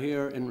player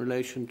here in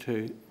relation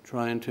to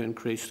trying to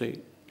increase the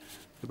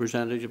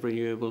percentage of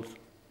renewables?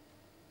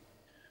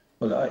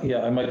 Well,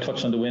 I might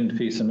touch on the wind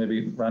piece, and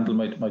maybe Randall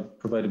might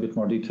provide a bit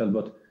more detail,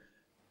 but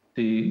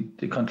the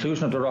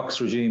conclusion of the ROCs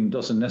regime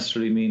doesn't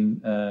necessarily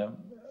mean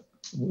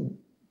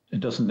it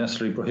doesn't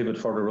necessarily prohibit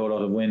further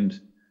rollout of wind.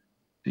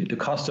 The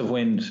cost of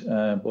wind,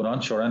 both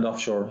onshore and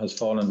offshore, has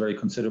fallen very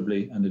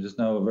considerably, and it is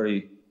now a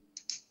very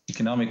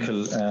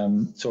economical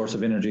source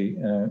of energy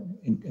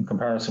in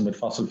comparison with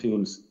fossil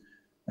fuels.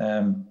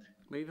 Even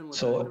without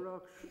the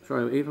ROCs?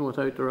 Sorry, even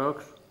without the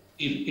ROCs?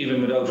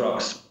 Even without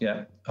ROCs,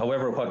 yeah.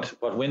 However,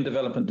 what wind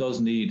development does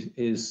need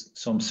is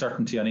some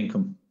certainty on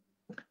income.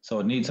 So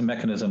it needs a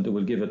mechanism that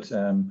will give it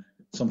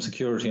some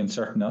security and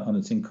certainty on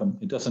its income.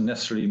 It doesn't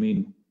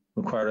necessarily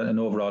require an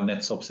overall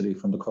net subsidy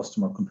from the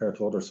customer compared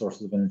to other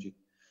sources of energy.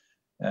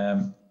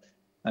 And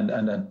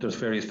there's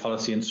various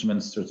policy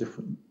instruments. There's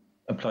different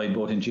applied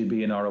both in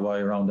GB and ROI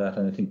around that,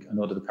 and I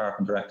know the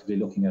department are actively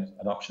looking at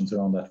options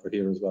around that for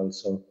here as well.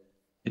 So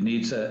it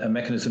needs a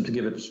mechanism to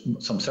give it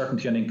some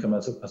certainty on income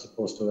as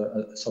opposed to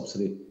a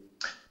subsidy.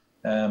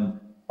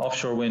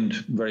 Offshore wind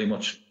very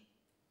much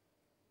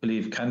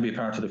believe can be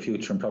part of the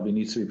future and probably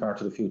needs to be part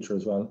of the future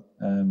as well,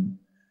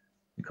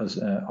 because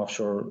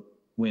offshore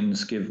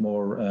winds give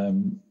more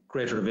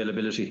greater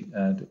availability.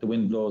 The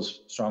wind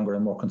blows stronger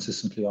and more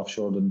consistently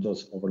offshore than it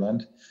does over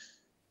land.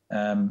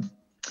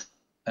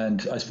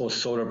 And I suppose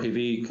solar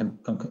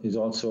PV is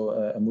also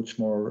a much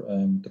more,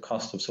 the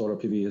cost of solar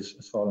PV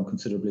has fallen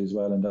considerably as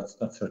well, and that's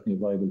certainly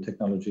a viable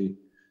technology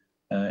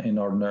in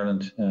Northern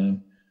Ireland.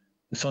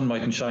 The sun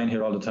mightn't shine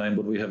here all the time,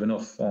 but we have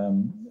enough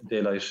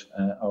daylight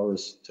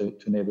hours to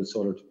enable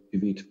solar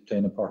PV to play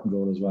an important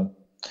role as well.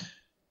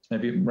 So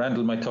maybe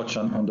Randall might touch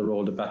on the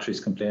role that batteries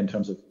can play in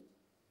terms of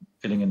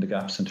filling in the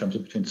gaps in terms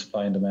of between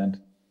supply and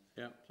demand.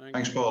 Yeah,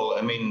 thanks, Paul.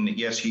 I mean,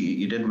 yes,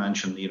 you did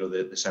mention, the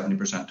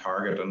 70%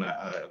 target, and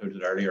I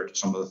alluded earlier to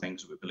some of the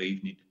things that we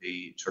believe need to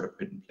be sort of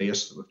put in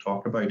place that we've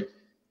talked about.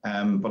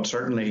 But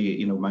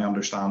certainly, my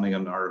understanding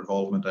and our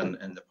involvement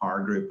in the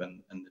power group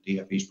and the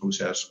DFE's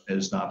process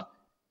is that,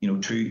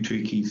 two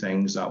key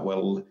things that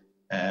will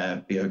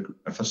be a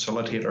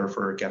facilitator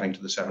for getting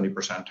to the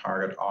 70%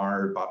 target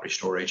are battery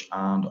storage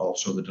and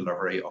also the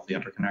delivery of the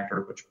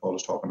interconnector, which Paul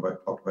is talked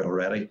about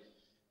already.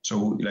 So,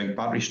 like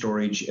battery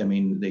storage, I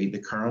mean, the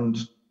current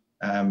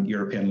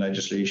European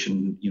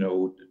legislation,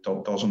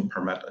 doesn't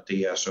permit a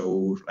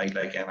DSO like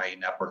NIE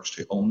Networks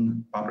to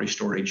own battery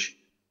storage,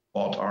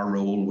 but our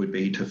role would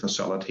be to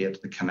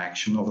facilitate the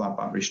connection of that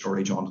battery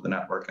storage onto the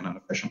network in an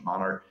efficient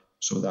manner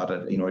so that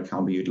it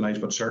can be utilised.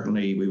 But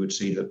certainly, we would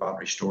see that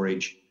battery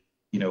storage,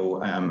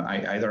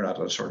 either at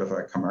a sort of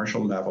a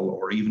commercial level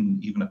or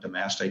even a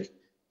domestic,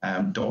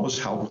 does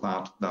help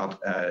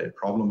that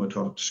problem we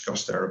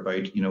discussed there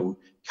about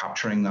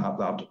capturing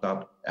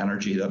that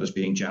energy that is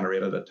being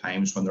generated at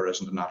times when there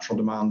isn't a natural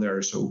demand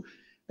there. So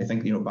I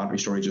think battery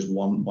storage is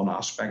one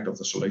aspect of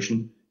the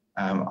solution,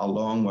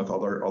 along with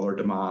other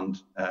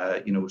demand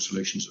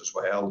solutions as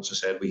well. As I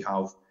said,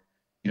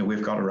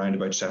 we've got around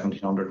about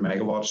 1,700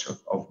 megawatts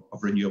of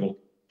renewable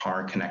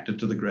power connected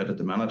to the grid at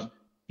the minute.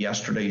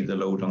 Yesterday, the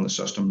load on the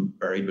system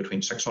varied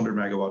between 600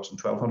 megawatts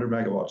and 1,200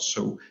 megawatts.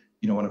 So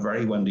on a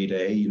very windy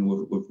day,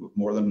 we've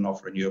more than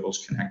enough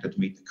renewables connected to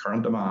meet the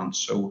current demand.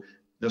 So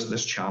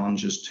this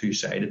challenge is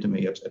two-sided to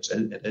me. It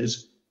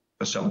is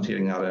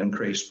facilitating that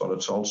increase, but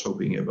it's also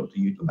being able to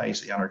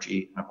utilise the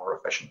energy in a more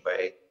efficient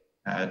way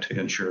to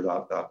ensure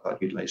that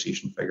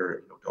utilisation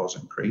figure does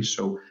increase.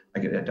 So I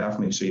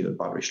definitely see that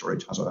battery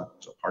storage has a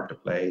part to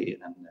play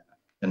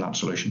in that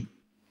solution.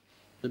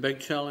 The big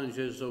challenge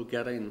is, though,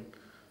 getting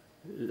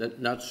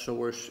that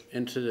source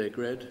into the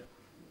grid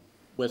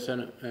with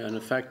an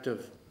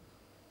effective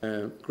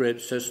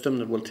grid system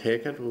that will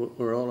take it.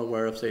 We're all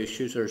aware of the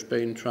issues there's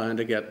been trying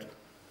to get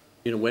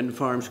wind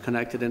farms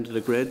connected into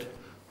the grid.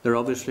 They're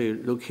obviously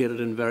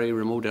located in very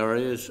remote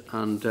areas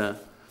and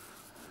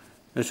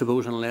I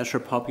suppose in lesser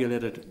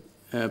populated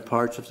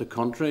parts of the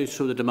country,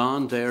 so the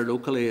demand there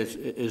locally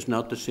is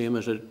not the same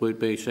as it would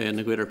be, say, in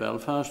the Greater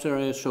Belfast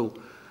area. So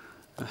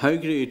how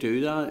do you do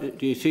that?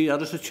 Do you see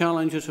that as a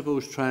challenge, I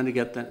suppose, trying to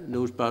get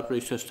those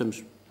battery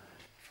systems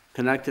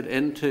connected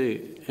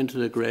into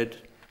the grid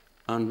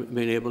and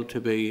being able to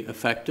be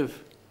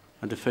effective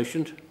and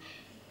efficient?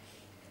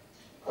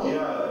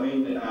 Yeah, I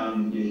mean,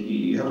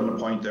 you hit on a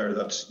point there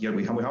that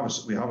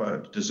we have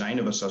a design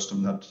of a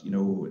system that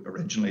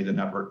originally the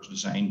network was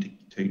designed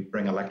to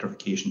bring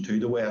electrification to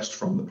the west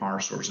from the power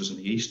sources in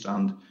the east,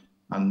 and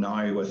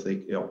now with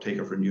the uptake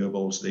of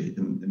renewables,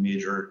 the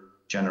major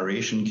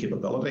generation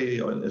capability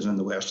is in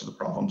the west of the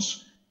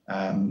province.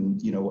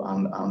 And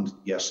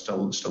yes,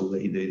 still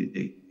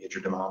the major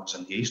demand is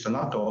in the east, and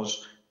that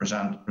does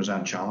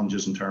present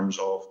challenges in terms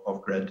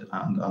of grid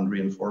and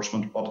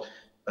reinforcement. But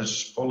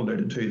as Paul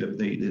alluded to,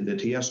 the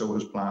TSO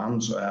has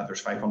plans. There's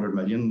 500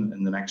 million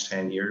in the next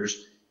 10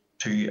 years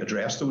to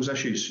address those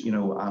issues,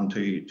 and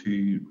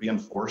to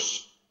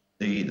reinforce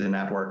the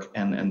network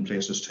in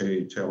places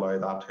to allow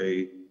that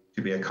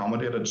to be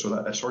accommodated. So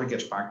that it sort of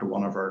gets back to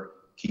one of our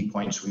key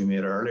points we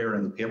made earlier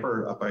in the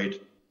paper about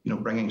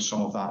bringing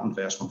some of that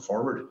investment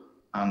forward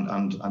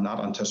and that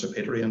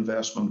anticipatory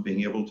investment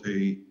being able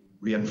to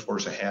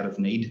reinforce ahead of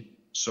need,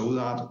 so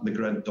that the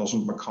grid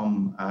doesn't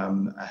become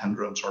a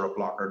hindrance or a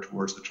blocker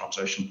towards the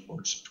transition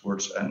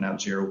towards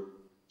net zero.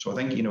 So I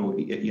think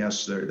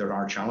yes, there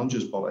are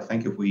challenges, but I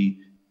think if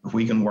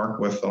we can work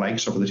with the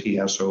likes of the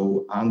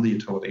TSO and the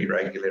utility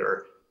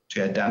regulator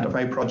to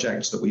identify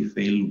projects that we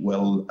feel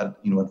will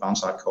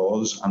advance that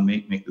cause and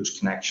make those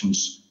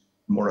connections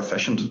more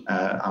efficient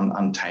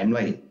and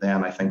timely,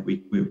 then I think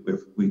we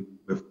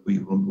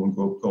will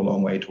go a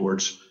long way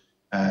towards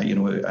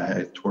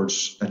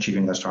towards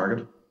achieving this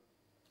target.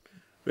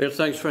 Great,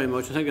 thanks very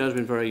much. I think that has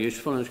been very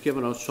useful and it's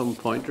given us some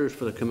pointers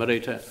for the committee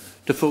to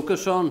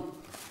focus on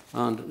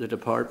and the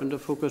department to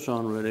focus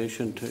on in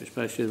relation to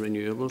especially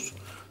renewables.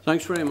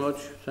 Thanks very much.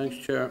 Thanks,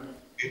 Chair.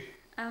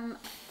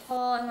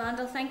 Paul and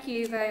Randall, thank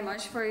you very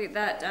much for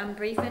that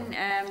briefing.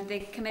 The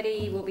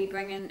committee will be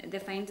bringing the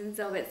findings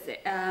of its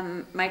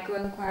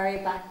micro-inquiry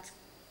back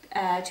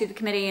to the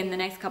committee in the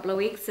next couple of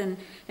weeks, and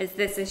is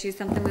this issue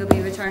something we'll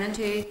be returning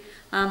to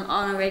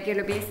on a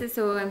regular basis,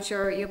 so I'm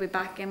sure you'll be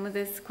back in with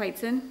us quite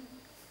soon.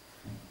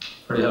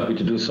 Very happy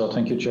to do so.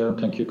 Thank you, Chair.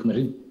 Thank you,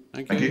 Committee.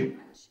 Thank you.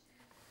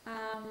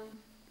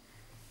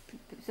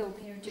 So,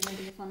 Peter, do you want to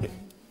do this one?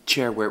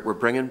 Chair, we're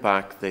bringing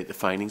back the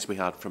findings we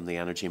had from the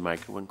Energy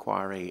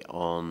Micro-Inquiry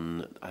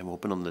on, I'm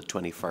hoping on the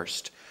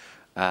 21st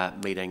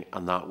meeting,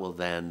 and that will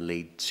then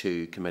lead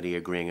to committee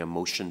agreeing a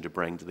motion to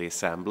bring to the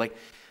Assembly.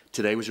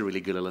 Today was a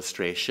really good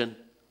illustration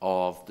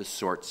of the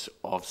sorts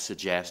of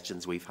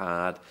suggestions we've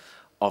had,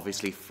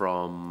 obviously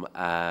from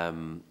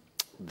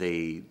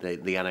the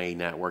NIE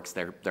Networks.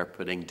 They're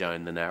putting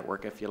down the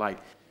network, if you like.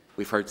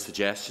 We've heard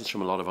suggestions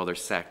from a lot of other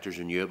sectors,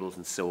 renewables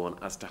and so on,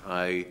 as to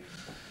how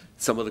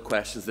some of the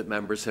questions that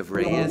members have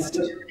raised.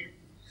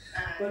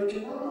 But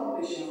can that not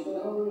be shifted?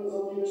 With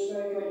all due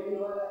respect, like, you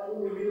know,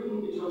 we really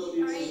need to touch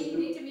base. Sorry, you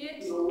need to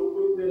mute. You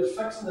know, we're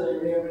fixing the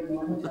area every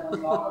morning, 10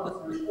 o'clock on a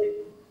Thursday.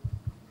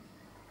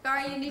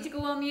 Sorry, you need to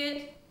go on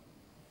mute.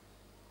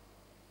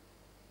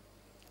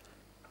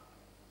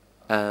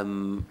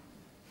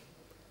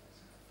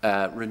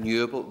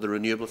 The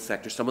renewable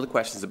sector, some of the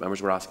questions that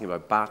members were asking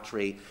about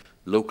battery,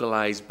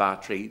 localised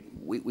battery,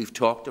 we've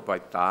talked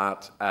about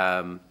that,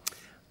 and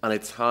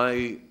it's how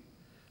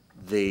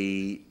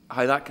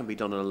that can be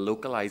done on a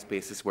localised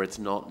basis where it's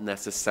not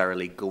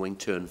necessarily going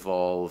to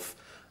involve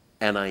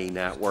NIE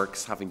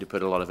Networks having to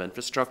put a lot of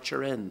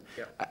infrastructure in.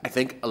 Yeah. I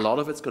think a lot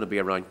of it's going to be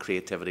around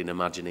creativity and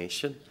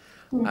imagination,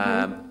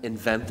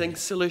 inventing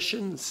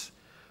solutions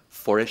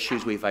for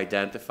issues we've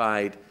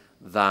identified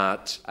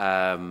that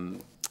are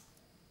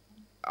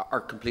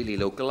completely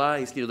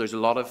localised. You know, there's a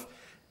lot of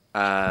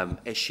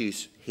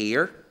issues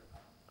here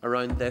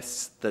around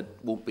this that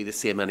won't be the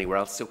same anywhere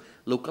else. So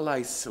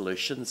localised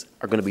solutions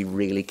are going to be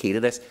really key to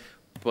this.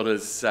 But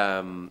as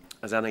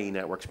NIE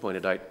Networks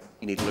pointed out,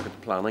 you need to look at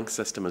the planning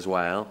system as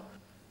well.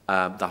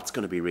 That's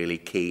going to be really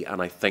key.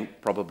 And I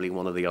think probably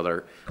one of the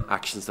other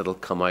actions that will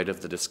come out of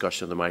the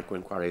discussion of the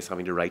micro-inquiry is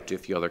having to write to a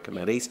few other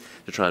committees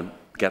to try and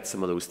get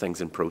some of those things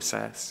in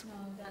process. No,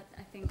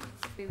 I think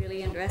it'd be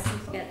really interesting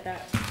to get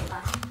that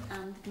back,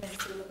 and the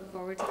committee's really looking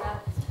forward to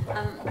that.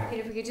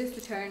 Peter, if we could just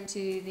return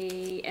to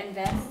the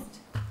invest.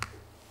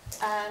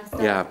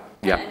 Yeah.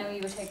 I know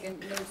you were taking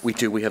notes. We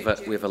do. We have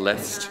a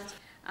list.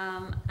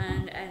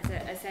 And as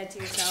I said to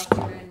yourself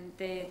during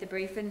the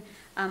briefing,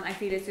 I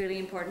feel it's really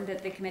important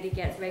that the committee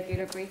gets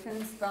regular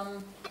briefings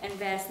from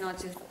Invest, not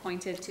just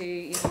pointed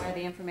to where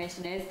the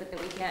information is, but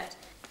that we get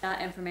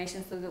that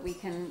information so that we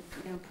can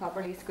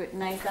properly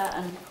scrutinise that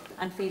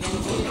and feed into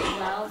it as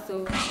well.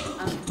 So,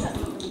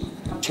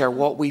 Chair,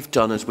 what we've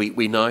done is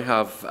we now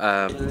have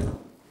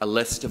a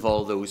list of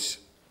all those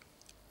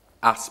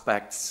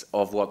aspects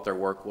of what their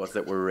work was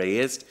that were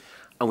raised,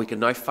 and we can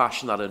now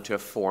fashion that into a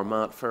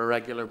format for a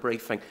regular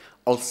briefing.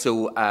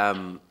 Also,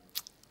 I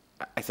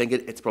think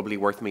it's probably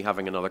worth me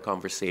having another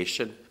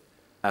conversation,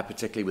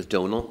 particularly with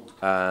Donal,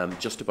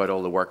 just about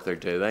all the work they're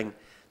doing.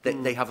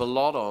 They have a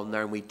lot on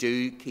there, and we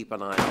do keep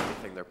an eye on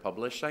everything they're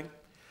publishing.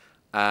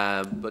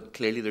 But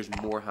clearly there's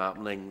more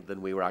happening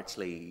than we were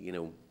actually,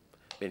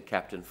 being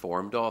kept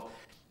informed of.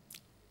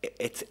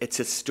 It's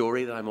a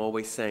story that I'm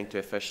always saying to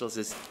officials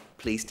is,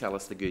 please tell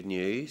us the good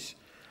news.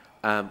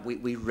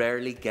 We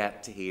rarely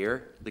get to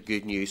hear the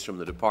good news from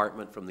the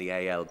department, from the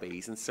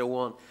ALBs and so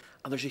on,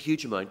 and there's a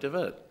huge amount of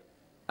it.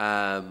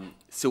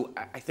 So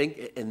I think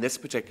in this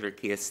particular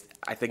case,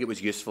 I think it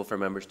was useful for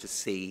members to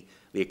see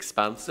the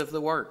expanse of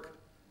the work,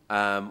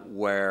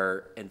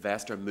 where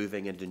Invest are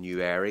moving into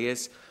new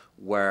areas,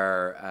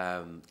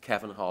 where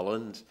Kevin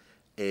Holland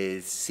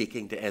is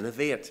seeking to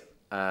innovate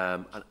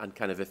and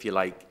kind of, if you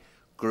like,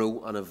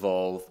 grow and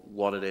evolve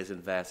what it is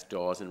Invest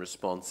does in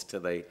response to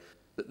the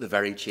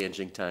very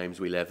changing times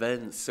we live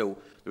in. So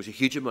there's a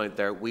huge amount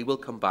there. We will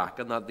come back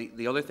on that.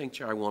 The other thing,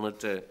 Chair, I wanted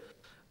to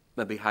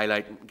maybe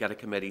highlight and get a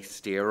committee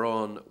steer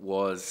on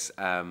was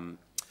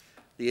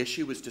the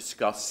issue was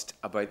discussed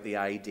about the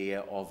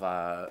idea of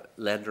a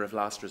lender of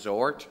last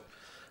resort.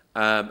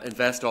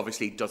 Invest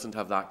obviously doesn't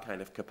have that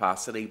kind of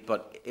capacity,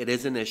 but it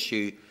is an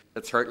issue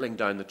that's hurtling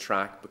down the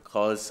track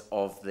because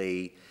of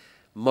the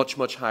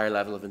much higher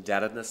level of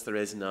indebtedness there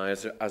is now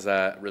as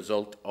a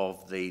result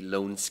of the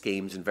loan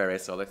schemes and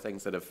various other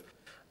things that have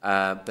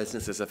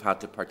businesses have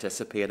had to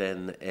participate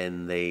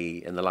in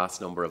the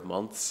last number of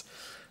months.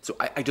 So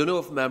I don't know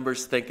if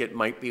members think it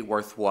might be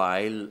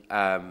worthwhile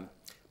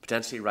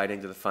potentially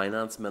writing to the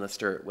Finance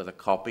Minister with a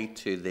copy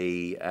to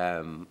the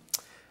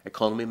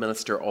Economy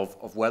Minister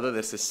of whether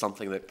this is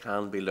something that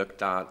can be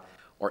looked at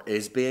or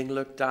is being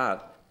looked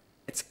at.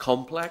 It's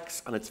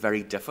complex and it's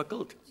very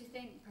difficult. Do you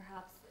think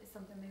perhaps it's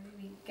something maybe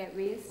we get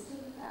raised to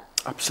that?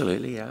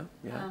 Absolutely, yeah.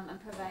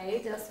 And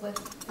provide us with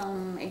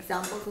some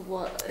examples of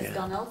what is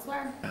done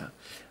elsewhere? Yeah.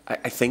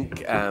 I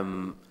think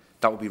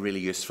that would be really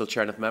useful,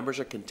 Chair. And if members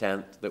are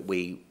content that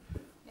we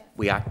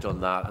act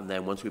on that, and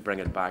then once we bring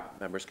it back,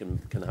 members can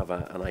have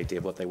an idea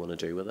of what they want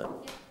to do with it.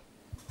 Yeah.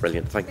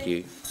 Brilliant, thank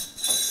you.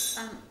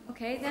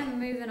 Okay, then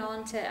moving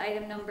on to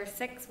item number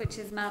 6, which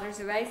is matters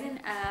arising.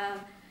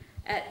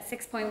 At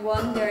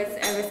 6.1, there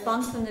is a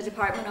response from the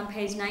department on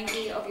page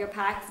 90 of your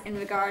packs in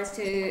regards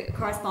to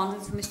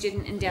correspondence from a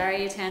student in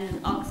Derry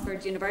attending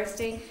Oxford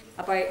University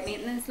about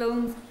maintenance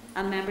loans.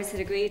 and members had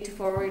agreed to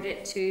forward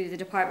it to the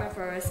department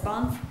for a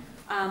response.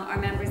 Are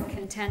members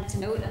content to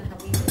note, and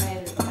have we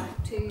provided it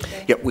back to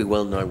the... Yep, we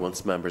will now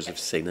once members have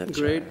seen it.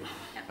 Great.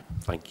 Yep.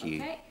 Thank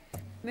you. Okay.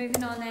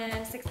 Moving on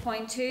then,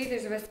 6.2,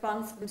 there's a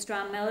response from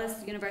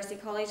Stranmillis University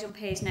College on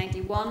page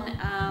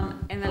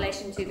 91 in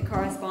relation to the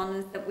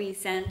correspondence that we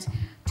sent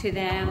to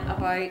them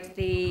about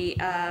the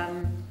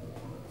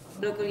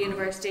local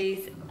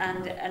universities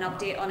and an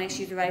update on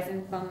issues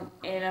arising from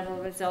A-level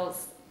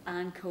results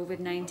and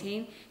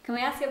COVID-19. Can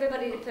we ask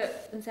everybody to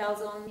put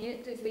themselves on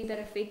mute? There's a wee bit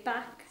of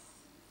feedback.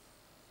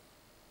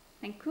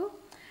 Thank you.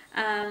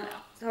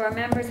 So are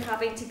members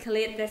happy to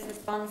collate this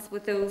response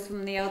with those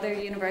from the other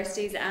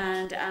universities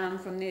and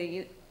from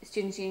the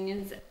students'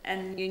 unions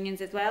and unions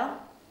as well?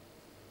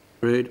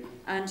 Great.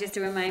 And just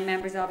to remind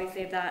members,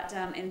 obviously, of that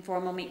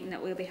informal meeting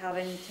that we'll be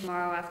having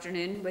tomorrow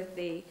afternoon with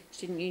the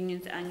student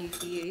unions and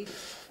UCU.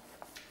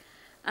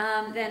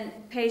 Then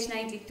page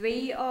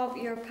 93 of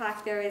your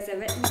pack, there is a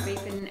written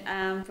briefing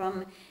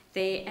from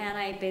the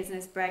NI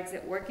Business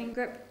Brexit Working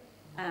Group.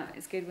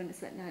 It's good when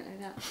it's written out like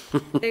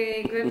that.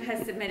 The group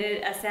has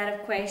submitted a set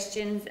of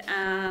questions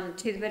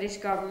to the British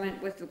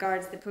Government with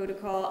regards to the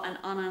protocol and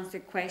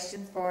unanswered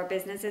questions for our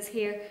businesses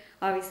here.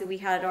 Obviously, we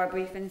had our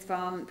briefings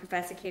from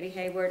Professor Katie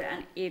Hayward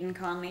and Aidan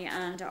Conley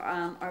and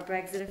our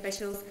Brexit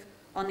officials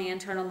on the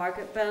internal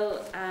market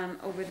bill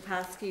over the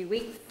past few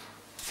weeks.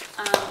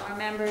 Our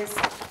members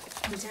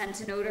intend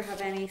to note or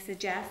have any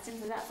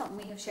suggestions. Is that something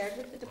we have shared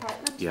with the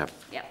department? Yeah.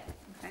 Yep.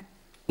 Okay.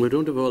 We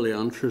don't have all the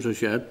answers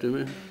as yet, do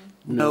we?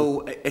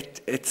 No,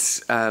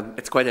 it's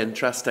quite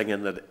interesting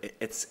in that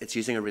it's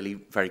using a really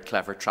very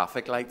clever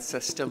traffic light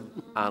system,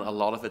 and a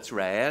lot of it's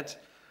red.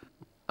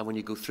 And when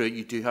you go through,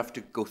 you do have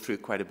to go through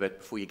quite a bit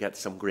before you get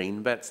some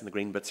green bits, and the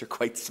green bits are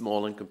quite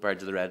small in compared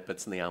to the red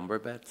bits and the amber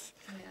bits.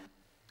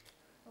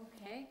 Yeah.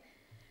 Okay.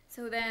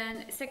 So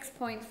then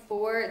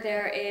 6.4,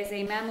 there is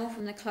a memo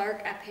from the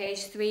clerk at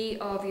page 3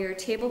 of your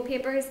table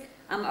papers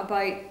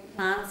about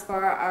plans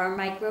for our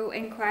micro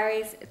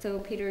inquiries. So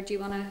Peter, do you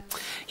want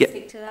to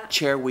speak to that?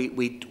 Chair,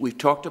 we've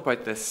talked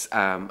about this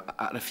at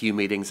a few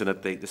meetings and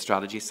at the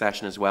strategy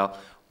session as well.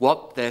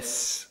 What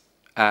this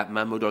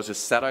memo does is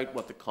set out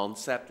what the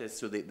concept is.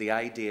 So the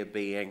idea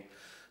being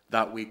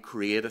that we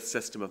create a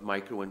system of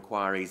micro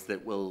inquiries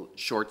that will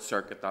short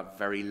circuit that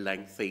very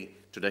lengthy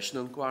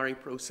traditional inquiry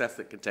process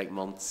that can take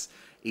months,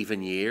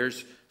 even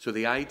years. So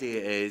the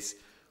idea is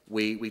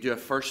we do a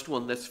first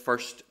one. This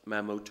first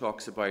memo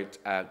talks about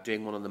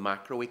doing one on the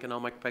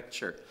macroeconomic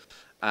picture.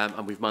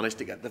 And we've managed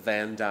to get the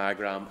Venn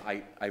diagram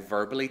I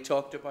verbally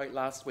talked about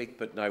last week,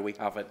 but now we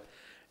have it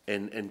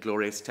in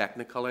glorious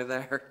Technicolor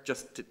there,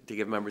 just to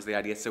give members the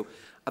idea. So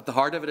at the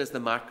heart of it is the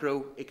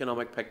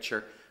macroeconomic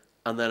picture,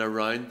 and then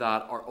around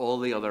that are all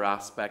the other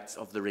aspects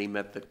of the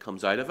remit that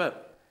comes out of it.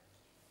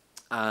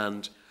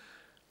 And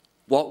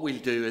what we'll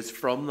do is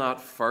from that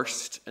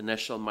first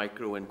initial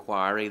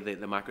micro-inquiry, the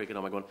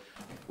macroeconomic one,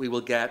 we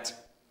will get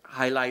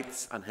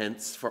highlights and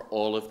hints for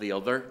all of the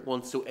other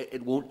ones. So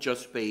it won't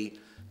just be,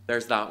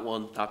 there's that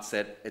one, that's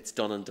it, it's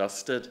done and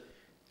dusted.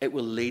 It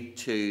will lead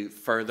to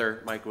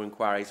further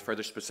micro-inquiries,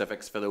 further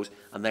specifics for those,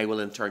 and they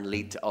will in turn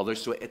lead to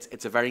others. So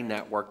it's a very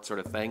networked sort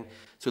of thing.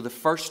 So the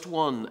first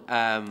one,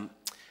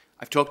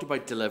 I've talked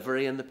about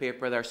delivery in the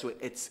paper there. So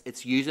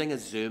it's using a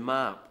Zoom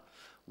app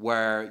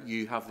where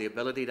you have the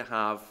ability to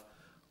have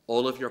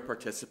all of your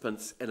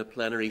participants in a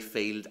plenary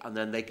field, and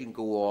then they can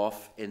go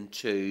off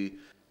into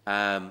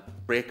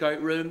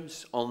breakout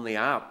rooms on the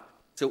app.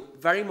 So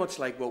very much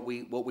like what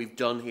we've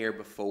done here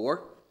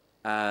before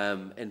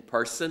in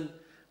person.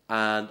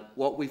 And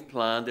what we've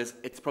planned is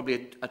it's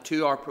probably a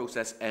 2-hour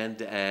process end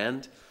to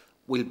end.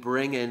 We'll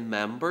bring in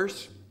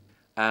members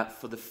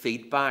for the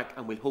feedback,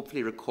 and we'll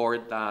hopefully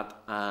record that.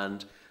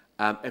 And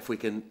if we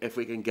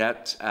can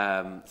get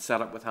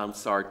set up with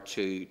Hansard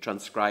to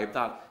transcribe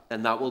that,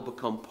 then that will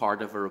become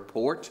part of a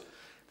report.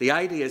 The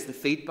idea is the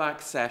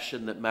feedback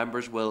session that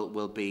members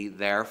will be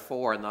there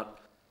for, and that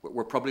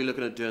we're probably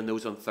looking at doing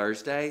those on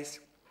Thursdays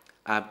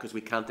because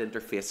we can't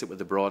interface it with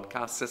the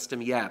broadcast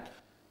system yet.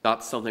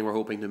 That's something we're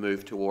hoping to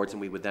move towards, and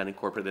we would then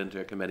incorporate it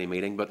into a committee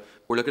meeting. But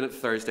we're looking at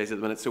Thursdays at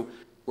the minute. So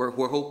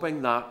we're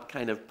hoping that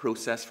kind of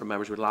process for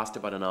members would last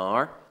about an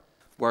hour,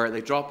 where they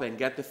drop in,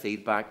 get the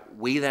feedback.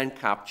 We then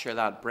capture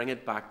that, bring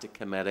it back to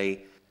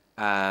committee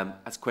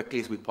as quickly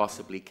as we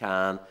possibly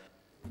can.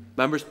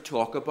 Members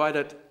talk about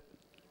it,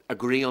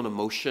 agree on a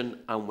motion,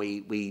 and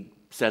we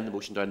send the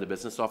motion down to the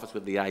business office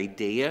with the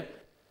idea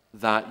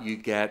that you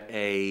get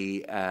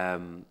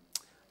an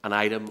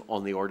item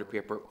on the order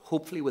paper,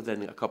 hopefully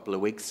within a couple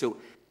of weeks. So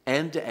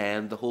end to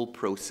end, the whole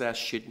process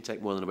shouldn't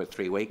take more than about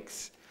 3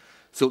 weeks.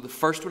 So the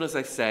first one, as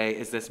I say,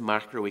 is this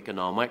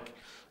macroeconomic.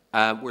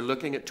 We're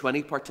looking at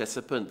 20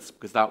 participants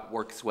because that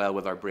works well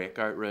with our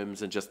breakout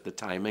rooms and just the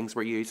timings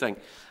we're using.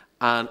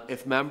 And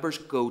if members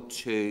go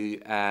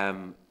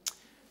to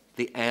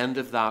the end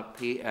of that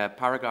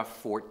paragraph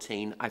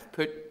 14, I've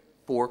put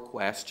 4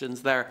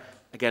 questions there.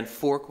 Again,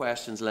 4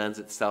 questions lends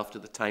itself to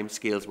the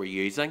timescales we're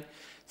using.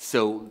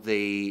 So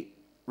the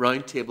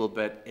roundtable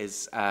bit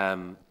is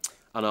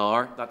an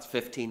hour. That's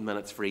 15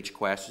 minutes for each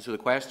question. So the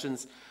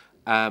questions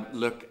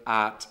look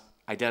at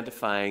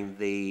identifying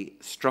the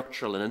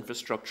structural and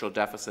infrastructural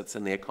deficits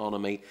in the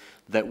economy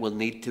that will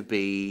need to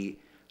be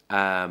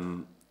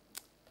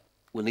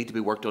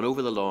worked on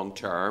over the long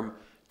term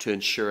to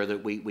ensure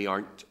that we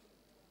aren't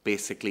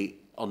basically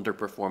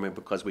underperforming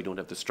because we don't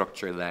have the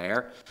structure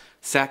there.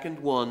 Second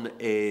one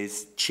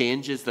is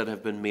changes that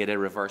have been made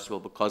irreversible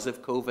because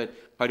of COVID.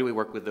 How do we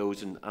work with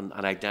those and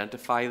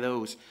identify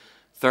those?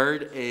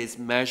 Third is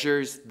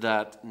measures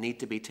that need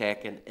to be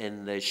taken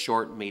in the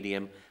short,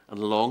 medium and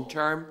long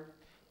term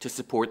to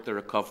support the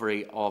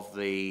recovery of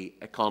the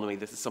economy.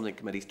 This is something the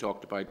committee's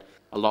talked about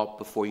a lot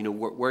before. You know,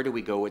 where do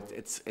we go?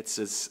 It's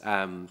as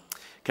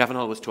Kevin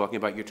Hall was talking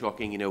about. You're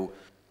talking, you know,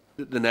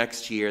 the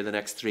next year, the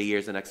next 3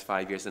 years, the next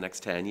 5 years, the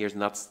next 10 years,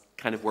 and that's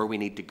kind of where we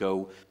need to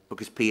go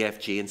because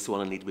PFG and so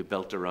on need to be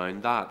built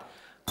around that.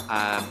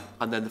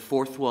 And then the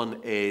fourth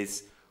one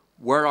is,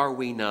 where are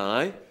we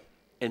now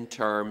in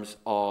terms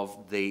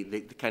of the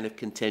kind of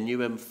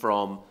continuum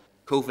from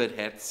COVID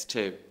hits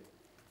to,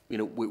 you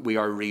know, we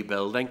are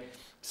rebuilding.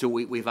 So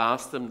we've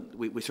asked them,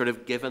 we sort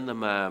of given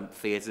them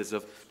phases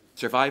of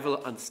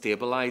survival and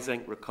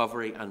stabilising,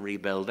 recovery and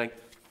rebuilding.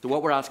 So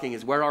what we're asking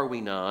is, where are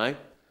we now?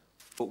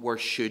 But where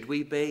should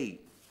we be?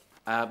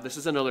 This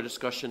is another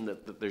discussion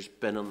that there's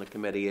been on the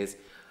committee is,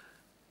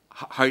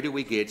 how do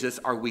we gauge this?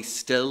 Are we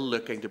still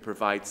looking to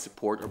provide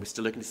support? Are we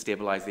still looking to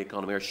stabilise the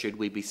economy? Or should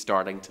we be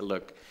starting to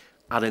look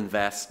at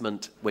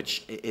investment,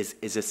 which is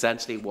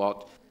essentially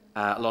what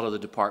a lot of the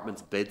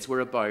department's bids were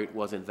about,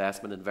 was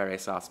investment in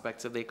various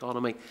aspects of the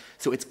economy.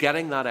 So it's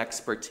getting that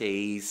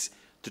expertise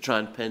to try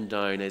and pin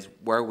down is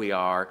where we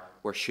are,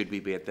 where should we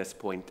be at this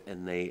point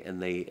in the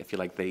if you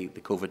like, the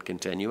COVID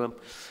continuum.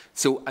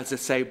 So as I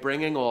say,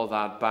 bringing all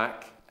that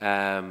back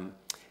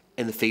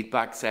in the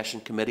feedback session,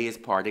 committee is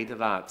party to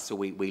that. So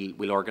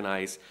we'll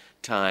organise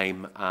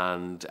time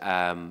and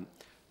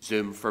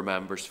Zoom for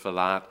members for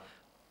that.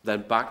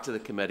 Then back to the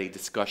committee,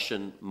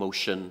 discussion,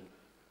 motion,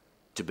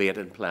 debate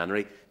in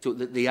plenary. So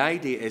the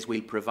idea is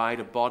we'll provide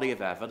a body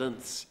of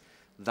evidence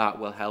that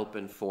will help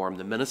inform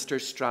the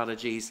Minister's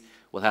strategies,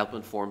 will help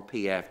inform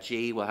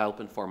PFG, will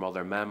help inform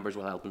other members,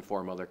 will help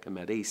inform other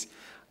committees.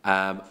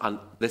 And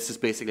this is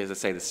basically, as I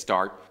say, the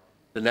start.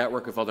 The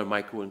network of other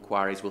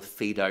micro-inquiries will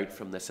feed out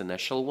from this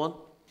initial one.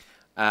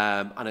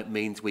 And it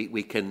means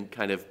we can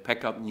kind of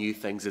pick up new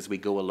things as we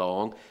go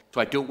along.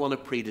 So I don't want to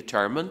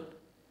predetermine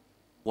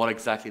what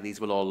exactly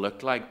these will all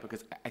look like,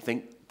 because I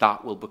think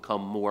that will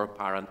become more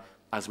apparent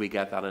as we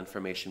get that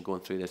information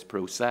going through this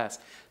process.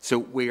 So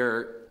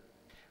we're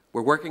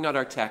working on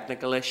our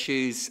technical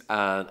issues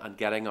and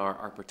getting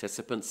our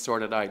participants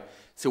sorted out.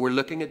 So we're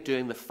looking at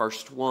doing the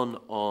first one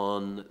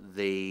on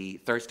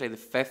the Thursday, the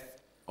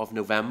 5th of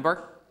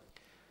November.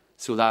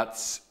 So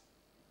that's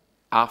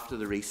after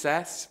the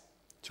recess.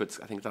 So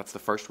I think that's the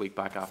first week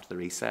back after the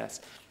recess.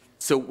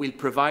 So we'll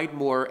provide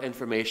more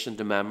information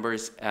to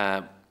members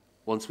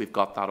once we've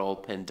got that all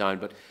pinned down.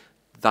 But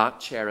that,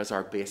 Chair, is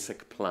our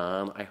basic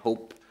plan. I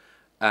hope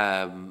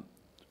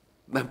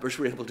members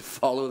were able to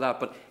follow that,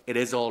 but it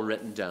is all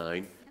written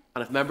down.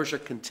 And if members are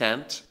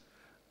content,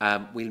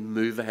 we'll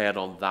move ahead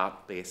on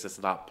that basis,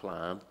 that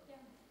plan.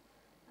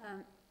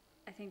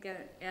 I think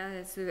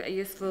it's a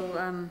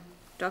useful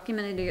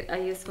document, a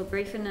useful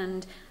briefing,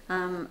 and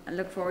I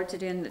look forward to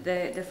doing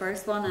the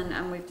first one.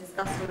 And we've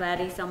discussed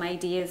already some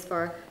ideas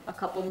for a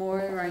couple more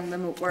around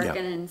remote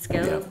working and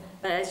skills.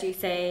 But as you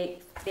say,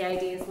 the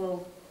ideas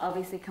will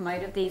obviously come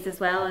out of these as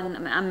well,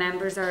 and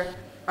members are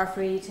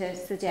free to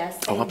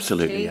suggest things. Oh,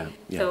 absolutely,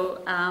 too.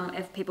 So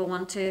if people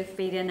want to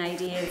feed in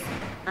ideas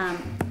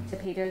to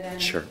Peter, then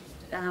sure.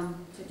 To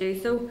do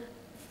so.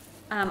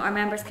 Are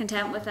members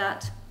content with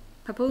that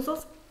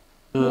proposals?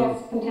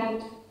 Yes,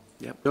 content.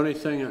 Yep. The only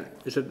thing,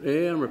 is it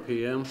AM or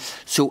PM?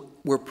 So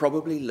we're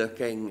probably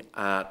looking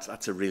at,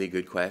 that's a really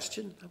good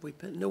question. Have we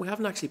no, we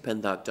haven't actually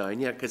pinned that down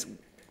yet, because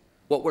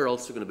what we're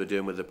also going to be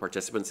doing with the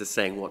participants is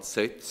saying what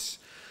suits.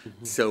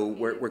 Mm-hmm. So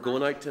we're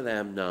going out to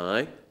them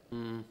now.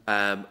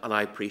 And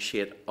I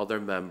appreciate other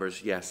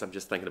members. Yes, I'm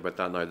just thinking about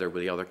that now. There will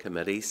be other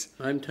committees.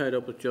 I'm tied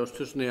up with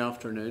justice in the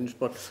afternoons,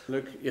 but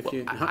look, if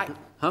you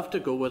have to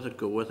go with it,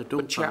 go with it.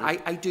 Don't. But Chair,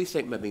 I do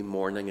think maybe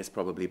morning is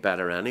probably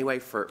better anyway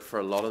for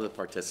a lot of the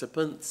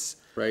participants.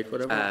 Right,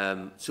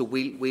 whatever. So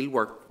we'll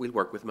work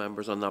with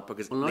members on that,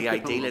 because the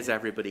ideal is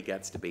everybody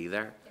gets to be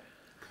there.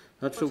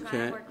 That's we'll okay. Try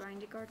and work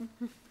around it, Gordon.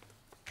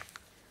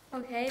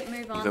 Okay,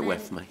 move on Leave it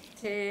with me.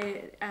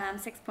 To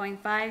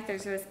 6.5.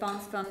 There's a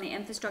response from the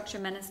Infrastructure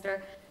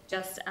Minister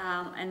just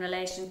in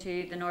relation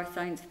to the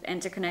North-South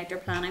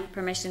Interconnector planning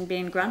permission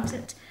being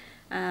granted.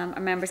 Are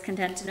members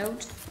content to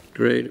note?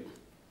 Great.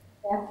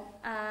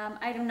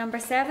 Item number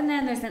 7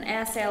 then, there's an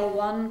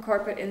SL1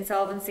 Corporate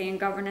Insolvency and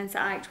Governance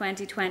Act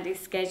 2020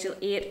 Schedule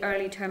 8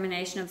 early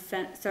termination of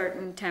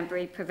certain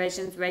temporary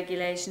provisions,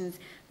 regulations,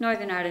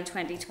 Northern Ireland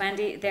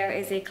 2020. There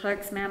is a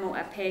clerk's memo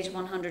at page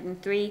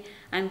 103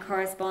 and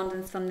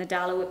correspondence from the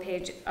DALO at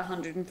page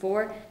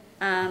 104.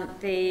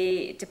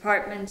 The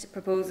Department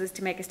proposes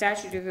to make a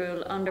statutory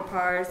rule under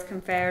powers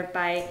conferred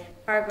by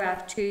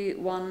paragraph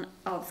 2.1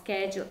 of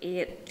Schedule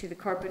 8 to the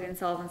Corporate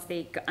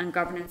Insolvency and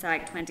Governance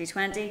Act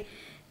 2020.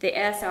 The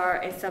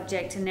SR is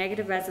subject to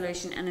negative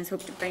resolution and is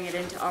hoped to bring it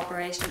into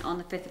operation on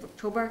the 5th of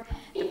October.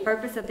 The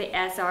purpose of the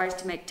SR is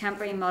to make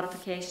temporary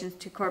modifications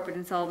to corporate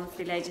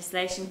insolvency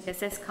legislation to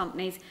assist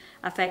companies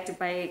affected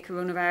by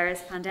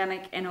coronavirus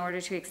pandemic in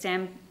order to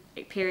extend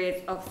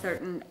periods of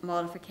certain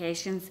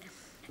modifications.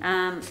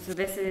 So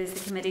this is the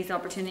committee's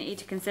opportunity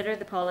to consider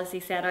the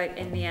policy set out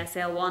in the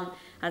SL1,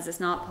 as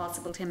it's not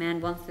possible to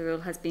amend once the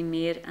rule has been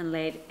made and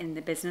laid in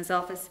the Business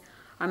Office.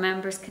 Are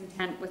members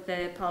content with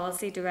the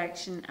policy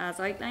direction as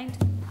outlined?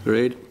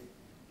 Agreed.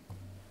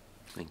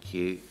 Thank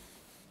you.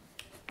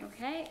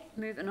 Okay,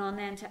 moving on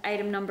then to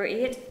item number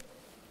 8.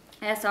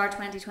 SR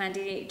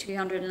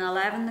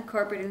 2020-211, the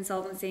Corporate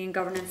Insolvency and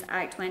Governance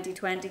Act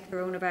 2020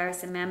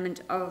 Coronavirus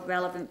Amendment of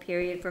Relevant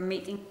Period for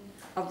Meeting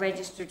of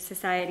Registered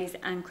Societies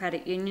and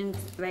Credit Unions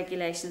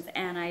Regulations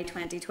NI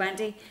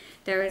 2020.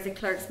 There is a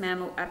clerk's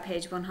memo at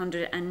page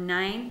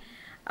 109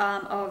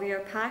 of your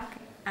pack.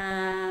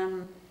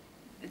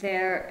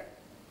 There,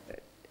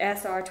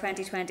 SR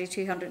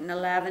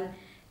 2020-211,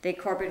 the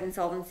Corporate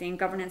Insolvency and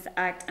Governance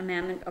Act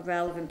Amendment of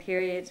Relevant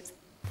Period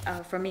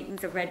for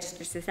Meetings of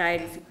Registered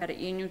Societies and Credit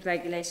Unions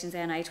Regulations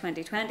NI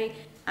 2020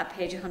 at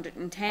page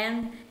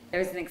 110.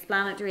 There is an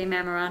explanatory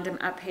memorandum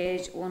at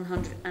page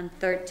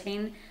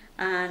 113.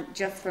 And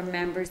just for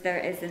members, there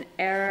is an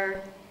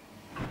error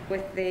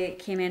with the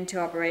came into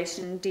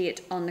operation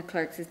date on the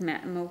clerk's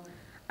memo.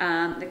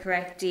 The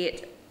correct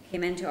date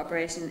came into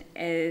operation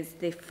is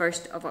the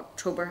 1st of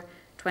October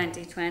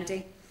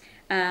 2020.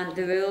 The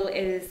rule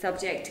is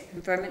subject to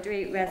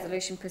confirmatory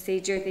resolution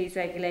procedure. These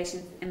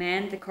regulations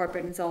amend the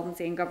Corporate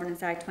Insolvency and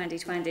Governance Act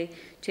 2020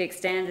 to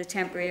extend the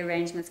temporary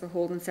arrangements for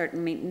holding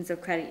certain meetings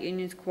of credit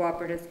unions,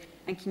 cooperatives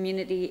and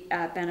community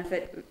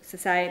benefit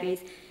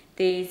societies.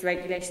 These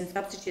regulations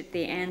substitute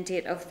the end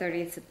date of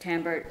 30th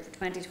September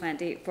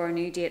 2020 for a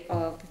new date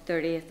of the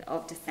 30th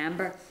of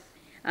December.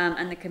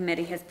 And the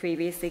committee has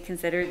previously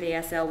considered the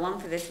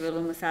SL1 for this rule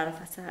and was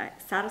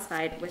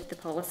satisfied with the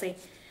policy.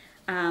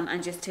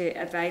 And just to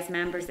advise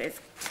members,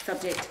 it's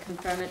subject to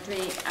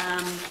confirmatory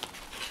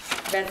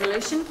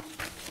resolution.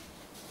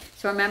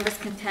 So are members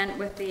content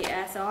with the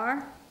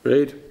SR?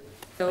 Agreed.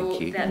 So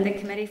the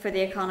Committee for the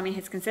Economy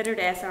has considered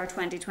SR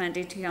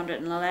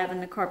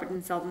 2020-211, the Corporate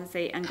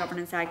Insolvency and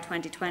Governance Act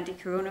 2020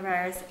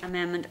 Coronavirus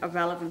Amendment of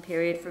Relevant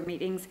Period for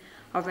Meetings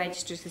of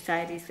Registered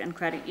Societies and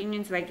Credit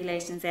Unions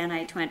Regulations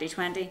NI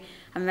 2020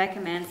 and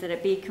recommends that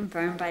it be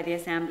confirmed by the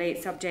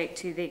Assembly subject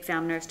to the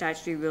Examiner of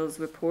Statutory Rules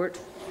report.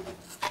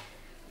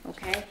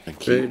 Okay.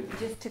 Thank you.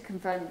 Just to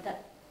confirm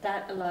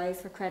that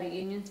allows for credit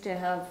unions to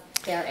have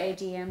their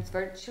AGMs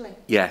virtually?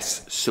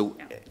 Yes. So,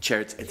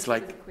 Chair, it's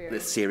like the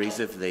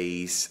series of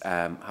these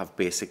have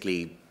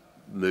basically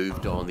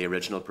moved on the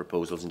original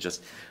proposals and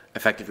just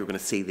effectively we're going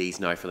to see these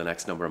now for the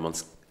next number of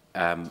months,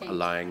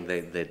 allowing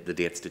the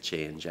dates to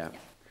change. Yeah.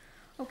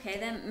 Okay,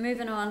 then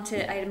moving on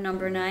to item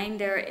number 9,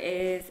 there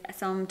is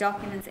some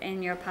documents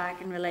in your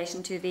pack in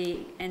relation to the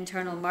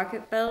Internal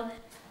Market Bill.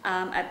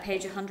 At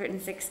page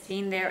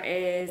 116 there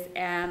is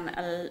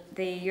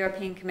the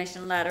European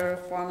Commission letter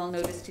of formal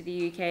notice to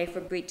the UK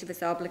for breach of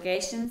its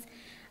obligations.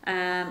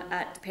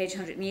 At page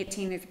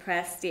 118 there's a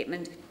press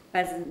statement,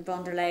 President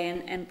von der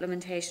Leyen,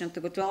 implementation of the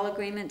withdrawal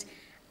agreement.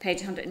 Page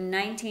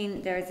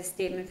 119 there is a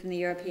statement from the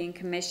European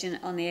Commission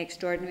on the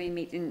extraordinary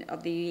meeting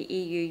of the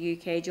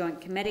EU-UK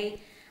Joint Committee.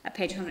 At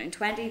page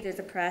 120 there's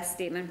a press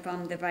statement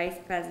from the Vice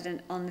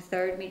President on the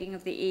third meeting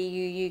of the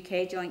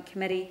EU-UK Joint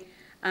Committee.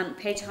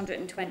 Page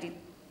 122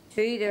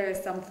 there are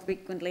some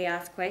frequently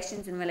asked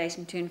questions in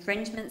relation to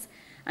infringements,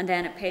 and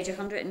then at page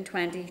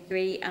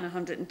 123 and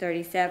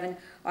 137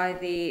 are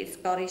the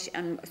Welsh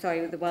and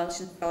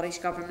Scottish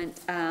Government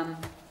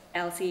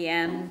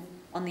LCM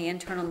on the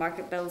internal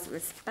market bills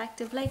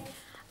respectively.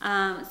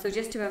 So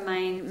just to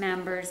remind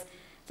members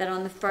that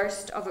on the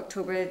 1st of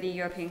October the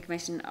European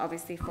Commission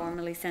obviously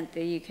formally sent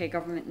the UK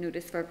Government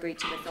notice for a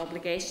breach of its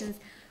obligations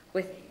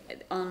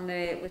on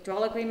the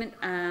withdrawal agreement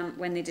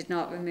when they did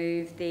not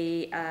remove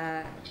the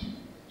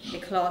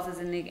clauses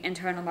in the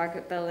internal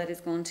market bill that is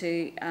going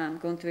through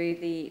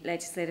the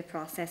legislative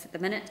process at the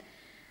minute.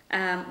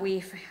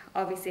 We've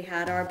obviously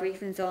had our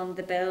briefings on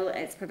the bill,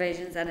 its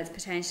provisions and its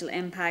potential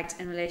impact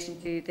in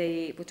relation to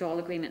the withdrawal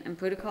agreement and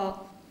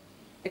protocol.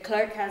 The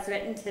clerk has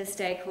written to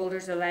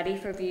stakeholders already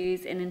for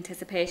views in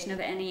anticipation of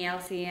any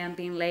LCM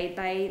being laid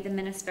by the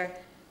Minister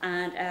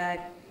and a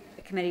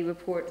committee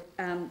report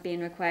being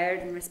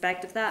required in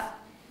respect of that.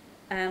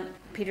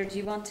 Peter, do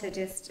you want to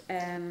just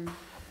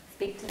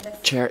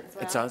Chair,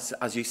 it's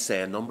as you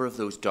say, a number of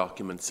those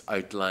documents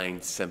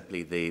outline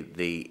simply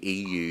the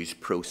EU's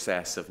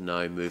process of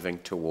now moving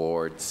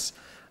towards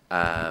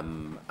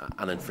an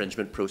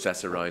infringement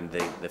process around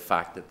the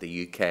fact that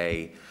the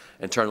UK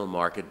Internal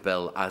Market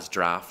Bill, as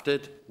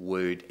drafted,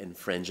 would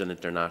infringe on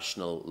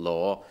international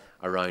law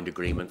around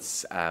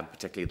agreements,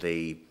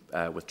 particularly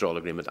the withdrawal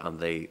agreement and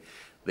the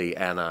the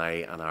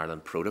NI and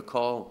Ireland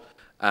Protocol.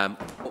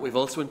 What we've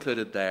also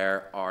included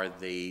there are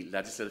the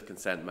legislative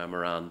consent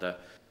memoranda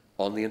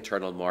on the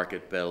internal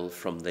market bill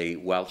from the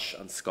Welsh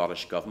and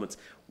Scottish governments.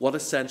 What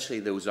essentially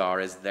those are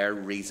is their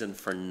reason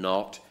for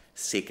not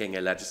seeking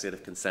a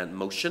legislative consent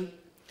motion.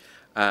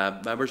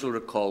 Members will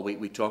recall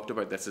we talked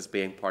about this as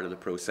being part of the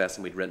process,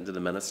 and we'd written to the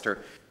Minister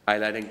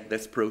highlighting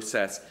this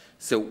process.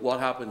 So what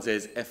happens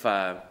is if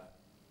a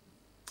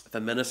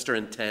Minister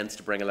intends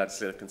to bring a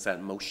legislative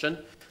consent motion,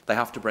 they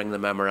have to bring the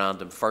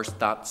memorandum first.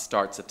 That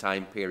starts a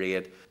time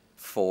period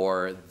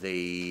for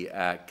the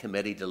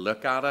committee to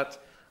look at it,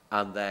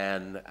 and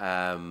then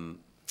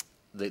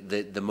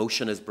the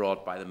motion is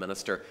brought by the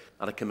Minister,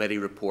 and a committee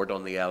report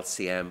on the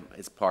LCM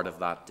is part of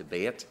that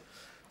debate.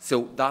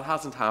 So that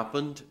hasn't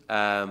happened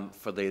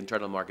for the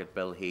internal market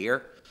bill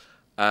here.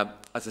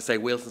 As I say,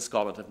 Wales and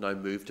Scotland have now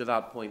moved to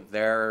that point.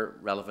 Their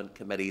relevant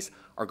committees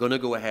are going to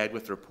go ahead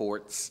with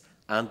reports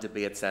and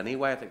debates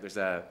anyway. I think there's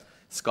a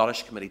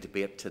Scottish committee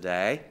debate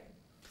today.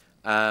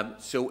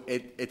 So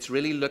it's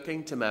really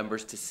looking to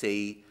members to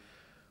see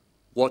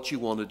what you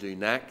want to do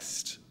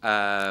next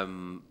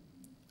and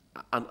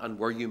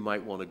where you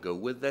might want to go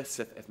with this.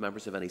 If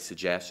members have any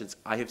suggestions,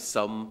 I have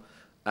some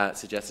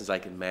suggestions I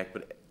can make,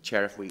 but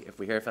Chair, if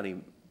we hear if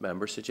any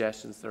member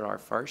suggestions there are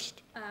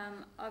first.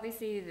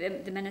 Obviously,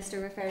 the Minister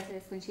referred to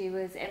this when she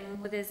was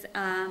in with us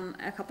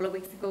a couple of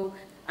weeks ago,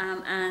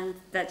 and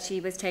that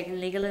she was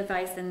taking legal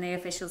advice, and the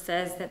official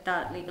says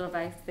that legal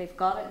advice, they've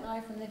got it now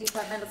from the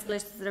departmental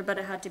solicitor, but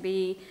it had to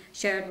be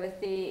shared with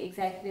the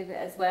executive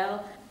as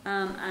well.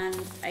 And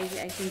I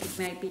think it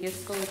might be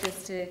useful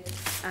just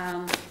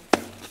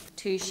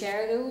to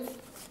share those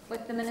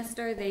with the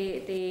Minister,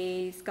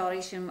 the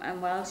Scottish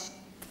and Welsh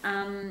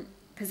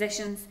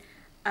positions.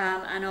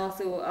 And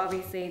also,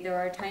 obviously, there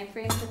are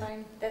timeframes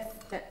around this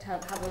that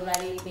have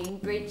already been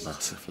breached.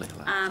 Massively.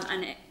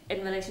 And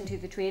in relation to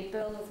the trade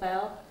bill as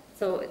well.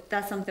 So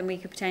that's something we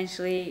could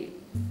potentially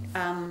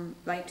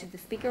write to the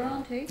Speaker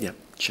on too. Yeah,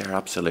 Chair,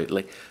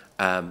 absolutely.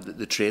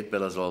 The trade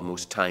bill is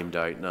almost timed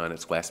out now in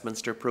its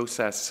Westminster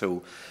process.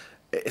 So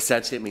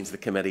essentially it means the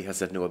committee has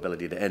had no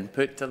ability to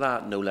input to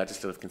that. No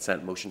legislative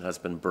consent motion has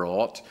been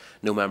brought.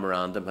 No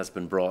memorandum has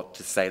been brought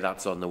to say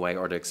that's on the way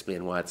or to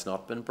explain why it's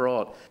not been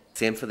brought.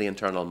 Same for the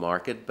internal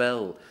market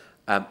bill.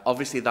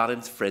 Obviously that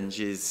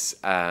infringes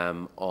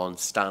on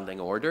standing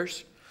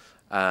orders.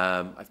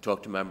 I've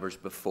talked to members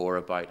before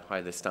about how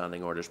the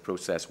standing orders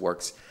process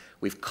works.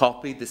 We've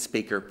copied the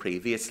Speaker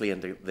previously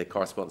in the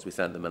correspondence we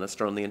sent the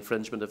Minister on the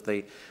infringement of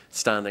the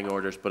standing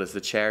orders, but as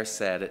the Chair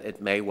said,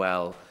 it may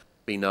well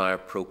be now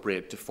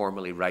appropriate to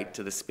formally write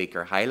to the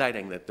Speaker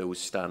highlighting that those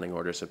standing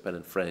orders have been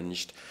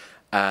infringed,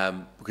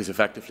 because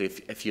effectively,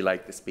 if you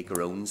like, the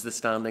Speaker owns the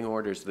standing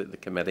orders. The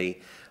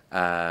committee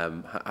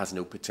has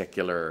no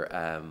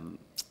particular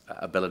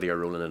ability or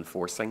role in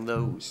enforcing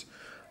those,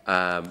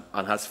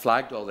 and has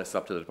flagged all this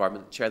up to the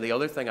Department. Chair, the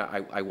other thing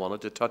I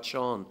wanted to touch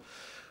on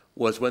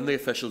was when the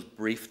officials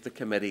briefed the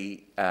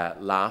committee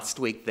last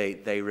week,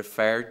 they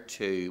referred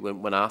to,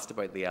 when asked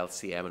about the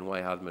LCM and why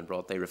it hadn't been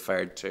brought, they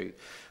referred to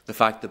the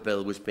fact the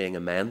bill was being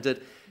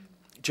amended.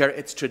 Chair,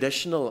 it's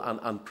traditional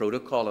and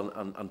protocol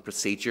and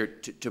procedure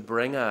to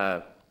bring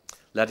a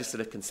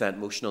legislative consent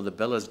motion on the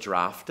bill as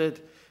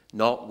drafted,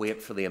 not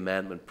wait for the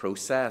amendment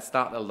process.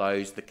 That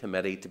allows the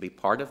committee to be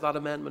part of that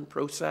amendment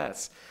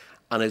process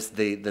and is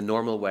the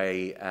normal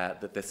way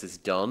that this is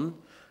done.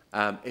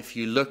 If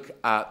you look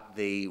at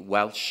the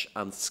Welsh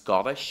and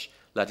Scottish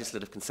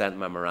legislative consent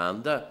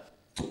memoranda,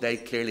 they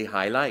clearly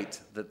highlight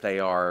that they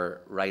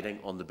are writing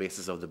on the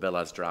basis of the bill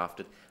as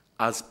drafted,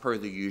 as per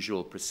the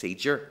usual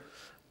procedure.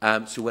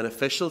 So when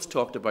officials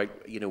talked about,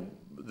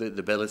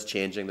 the bill is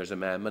changing, there's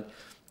amendment,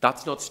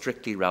 that's not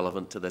strictly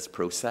relevant to this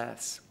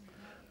process.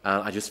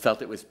 I just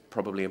felt it was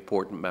probably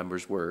important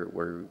members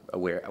were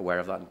aware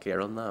of that and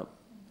clear on that.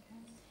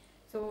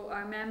 So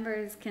are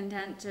members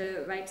content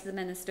to write to the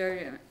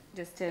Minister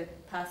just to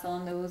pass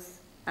on those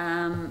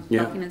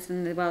documents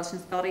from the Welsh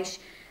and Scottish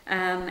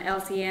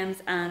LCMs,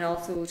 and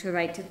also to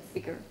write to the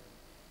Speaker?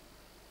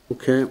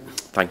 Okay,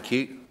 thank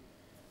you.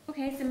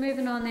 Okay, so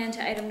moving on then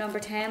to item number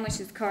 10, which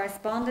is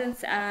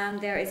correspondence.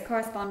 There is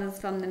correspondence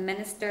from the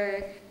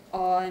Minister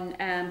on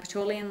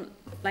petroleum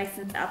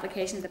licence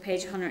applications at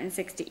page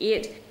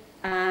 168.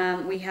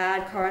 We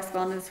had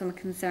correspondence from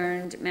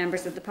concerned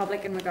members of the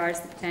public in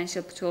regards to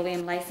potential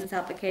petroleum licence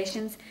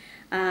applications.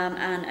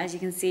 And as you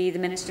can see, the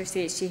Minister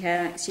says she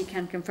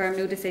can confirm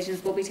no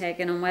decisions will be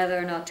taken on whether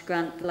or not to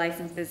grant the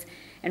licences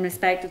in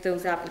respect of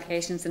those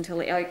applications until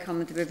the outcome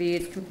of the review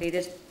is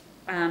completed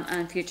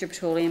and future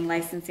petroleum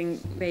licensing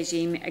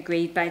regime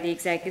agreed by the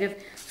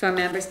Executive. So are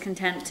members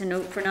content to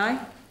note for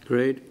now?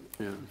 Great.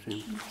 Yeah.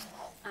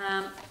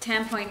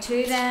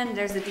 10.2 then,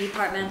 there's a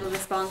departmental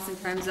response in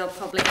terms of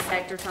Public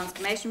Sector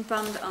Transformation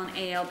Fund on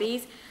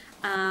ALBs.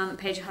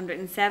 Page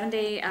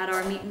 170, at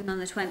our meeting on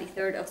the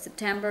 23rd of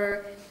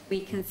September, we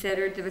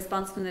considered the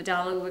response from the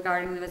DALO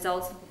regarding the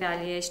results of the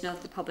evaluation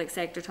of the Public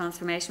Sector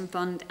Transformation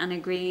Fund and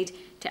agreed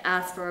to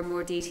ask for a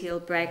more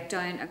detailed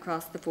breakdown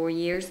across the 4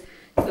 years.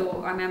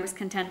 So are members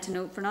content to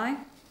note for now?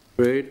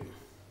 Great.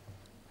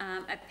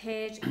 At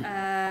page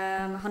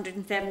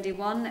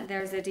 171,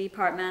 there's a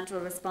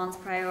Departmental Response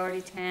Priority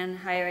 10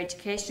 Higher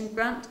Education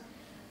grant.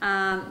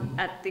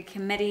 At the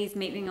committee's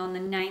meeting on the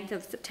 9th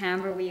of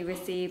September, we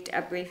received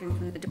a briefing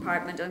from the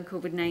Department on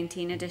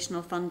COVID-19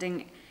 additional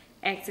funding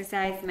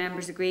exercise.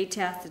 Members agreed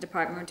to ask the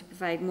Department to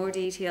provide more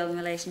detail in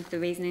relation to the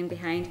reasoning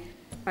behind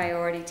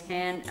Priority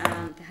 10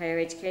 and the Higher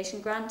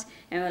Education grant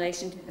in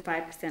relation to the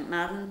 5%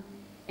 Madden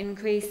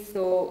increase.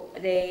 So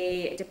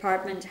the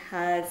Department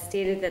has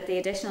stated that the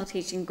additional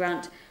teaching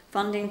grant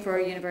funding for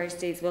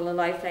universities will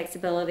allow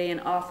flexibility in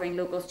offering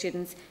local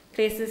students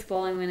places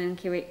following an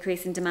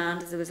increase in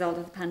demand as a result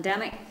of the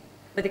pandemic.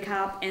 With a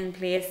cap in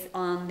place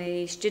on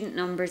the student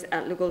numbers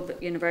at local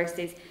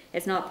universities,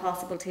 it's not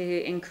possible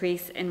to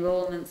increase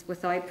enrolments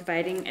without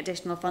providing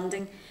additional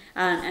funding,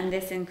 and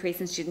this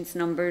increase in students'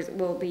 numbers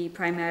will be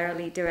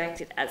primarily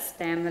directed at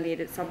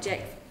STEM-related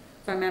subjects.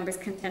 So are members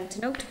content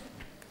to note?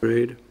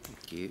 Agreed.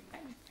 Thank you.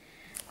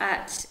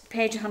 At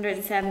page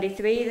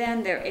 173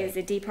 then, there is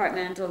a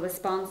departmental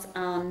response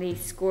on the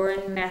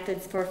scoring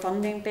methods for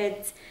funding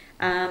bids.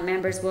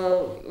 Members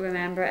will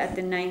remember at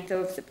the 9th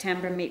of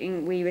September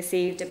meeting we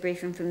received a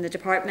briefing from the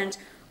department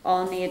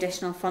on the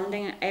additional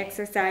funding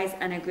exercise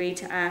and agreed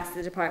to ask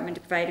the department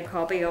to provide a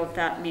copy of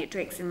that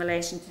matrix in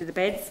relation to the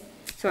bids.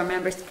 So are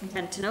members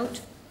content to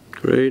note?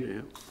 Great,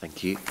 yeah.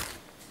 Thank you.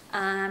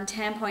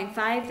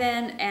 10.5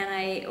 then,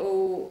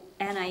 NIAO,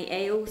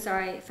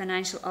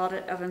 Financial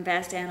Audit of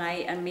Invest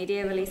NI and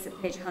Media release at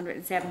page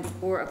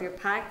 174 of your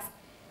packs.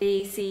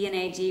 The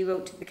CNAG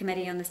wrote to the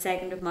committee on the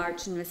 2nd of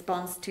March in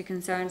response to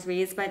concerns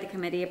raised by the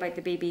committee about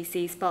the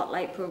BBC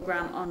Spotlight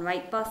programme on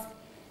Rightbus.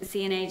 The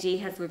CNAG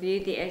has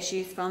reviewed the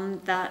issues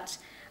from that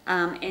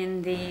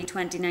in the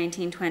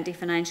 2019-20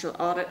 financial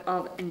audit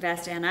of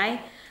Invest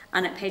NI.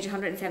 And at page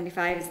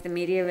 175 is the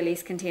media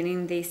release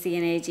containing the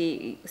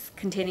CNAG,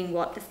 containing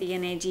what the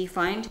CNAG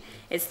found.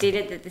 It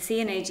stated that the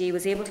CNAG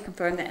was able to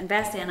confirm that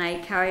Invest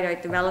NI carried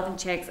out the relevant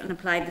checks and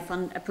applied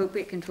the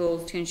appropriate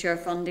controls to ensure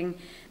funding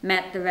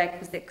met the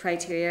requisite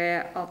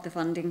criteria of the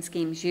funding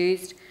schemes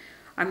used.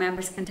 Are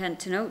members content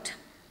to note?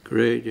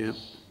 Great, yeah.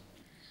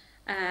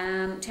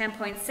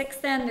 10.6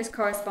 then, there's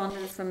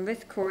correspondence from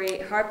Ruth Corey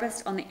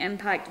Harpist on the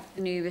impact of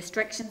the new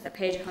restrictions at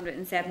page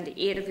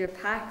 178 of your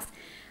packs.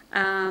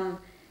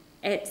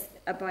 It's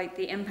about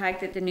the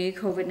impact that the new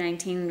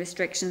COVID-19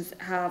 restrictions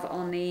have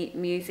on the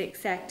music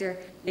sector,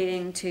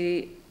 leading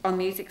to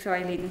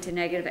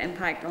negative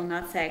impact on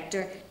that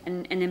sector,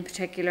 and in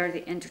particular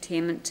the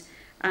entertainment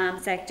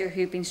sector,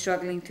 who've been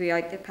struggling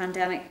throughout the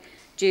pandemic.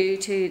 Due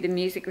to the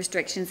music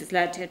restrictions, has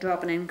led to a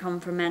drop in income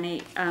for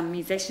many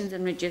musicians,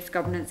 and reduced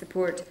government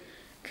support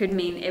could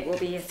mean it will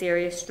be a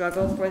serious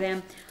struggle for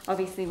them.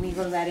 Obviously, we've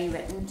already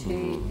written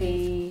to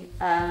the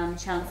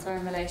Chancellor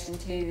in relation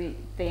to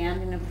the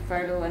ending of the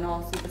furlough and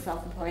also the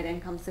self-employed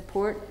income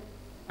support.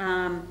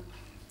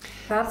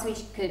 Perhaps we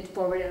could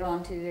forward it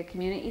on to the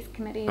Communities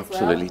Committee as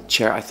well. Absolutely,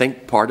 Chair. I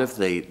think part of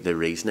the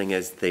reasoning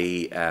is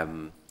the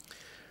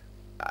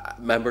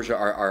members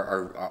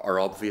are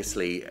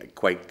obviously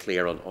quite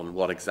clear on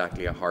what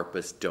exactly a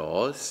harpist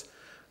does.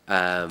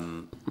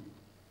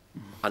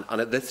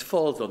 And this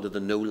falls under the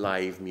no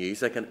live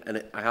music,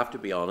 and I have to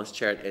be honest,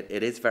 Chair,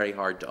 it is very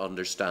hard to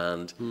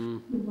understand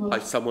how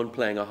someone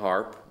playing a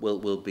harp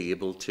will be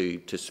able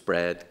to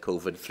spread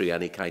COVID through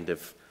any kind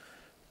of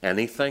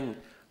anything.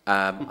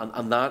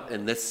 And that,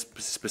 in this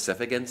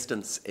specific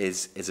instance,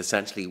 is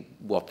essentially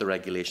what the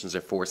regulations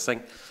are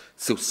forcing.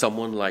 So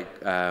someone like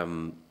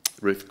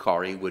Ruth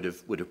Corey would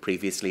have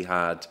previously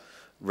had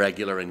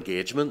regular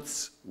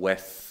engagements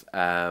with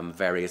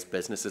various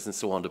businesses and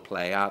so on to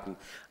play at. And,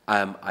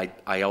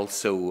 I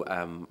also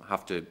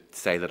have to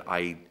say that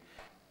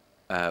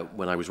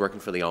when I was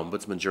working for the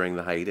Ombudsman during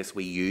the hiatus,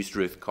 we used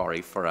Ruth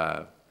Corey for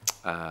a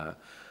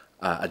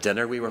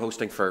dinner we were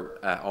hosting for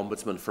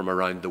Ombudsmen from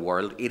around the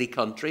world, 80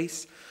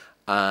 countries,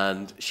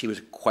 and she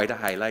was quite a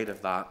highlight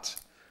of that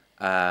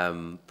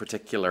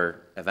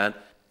particular event.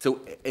 So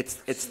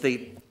it's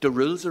the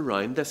rules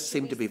around this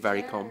seem to be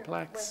very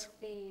complex.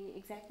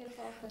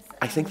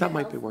 I think that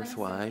might be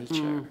worthwhile,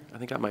 Chair. I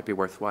think that might be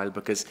worthwhile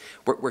because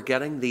we're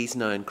getting these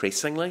now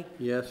increasingly.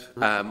 Yes.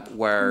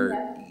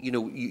 Where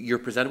you're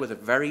presented with a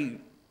very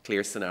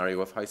clear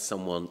scenario of how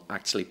someone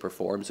actually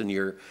performs, and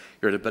you're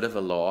at a bit of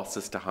a loss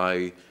as to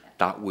how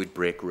that would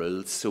break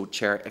rules. So,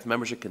 Chair, if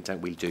members are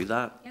content, we'll do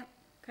that. Yep.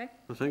 Okay.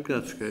 I think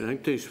that's good. I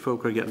think these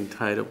folk are getting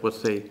tied up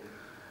with the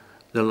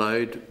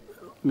loud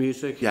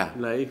music,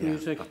 live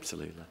music.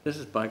 Absolutely. This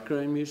is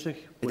background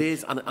music. It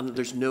is, and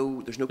there's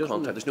no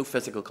contact. There's no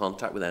physical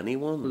contact with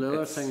anyone. Well, the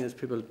other thing is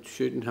people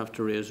shouldn't have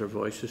to raise their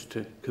voices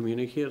to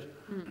communicate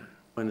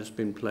when it's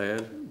been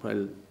played.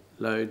 While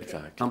loud,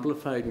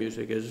 amplified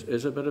music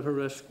is a bit of a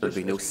risk. There'd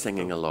be no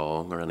singing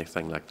along or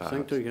anything like that. I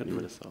think they're getting you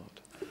would have thought.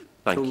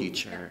 Thank you,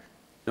 Chair.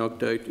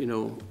 Knocked out,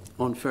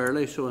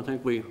 unfairly. So I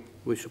think we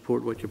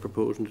support what you're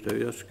proposing to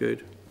do. That's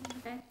good.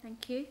 Okay,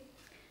 thank you.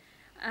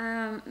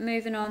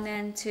 Moving on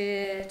then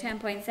to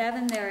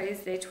 10.7, there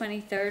is the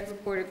 23rd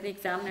report of the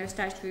Examiner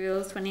Statutory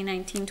Rules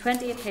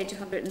 2019-20 at page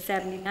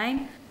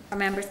 179. Are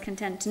members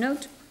content to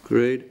note?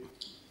 Agreed.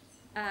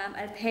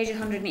 At page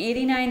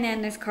 189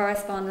 then there's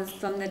correspondence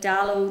from the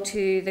DALO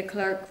to the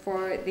clerk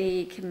for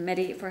the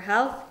Committee for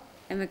Health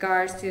in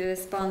regards to the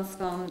response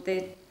from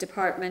the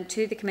department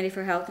to the Committee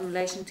for Health in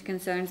relation to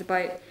concerns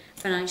about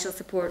financial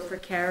support for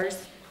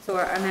carers. So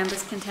are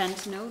members content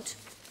to note?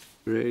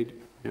 Agreed.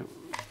 Yeah.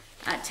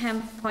 At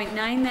 10.9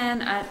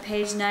 then, at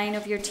page 9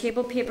 of your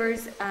table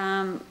papers,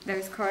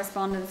 there's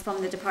correspondence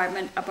from the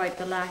department about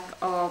the lack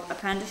of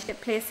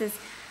apprenticeship places.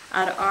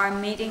 At our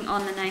meeting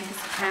on the 9th of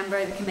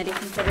September, the committee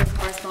considered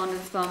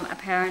correspondence from a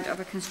parent of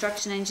a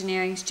construction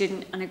engineering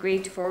student and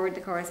agreed to forward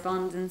the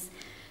correspondence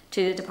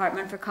to the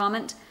department for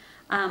comment.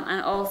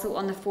 And also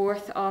on the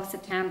 4th of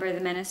September,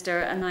 the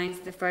Minister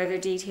announced the further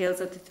details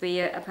of the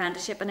 3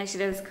 apprenticeship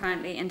initiatives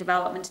currently in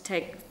development to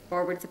take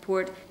forward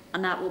support,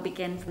 and that will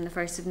begin from the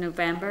 1st of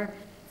November.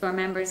 So are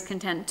members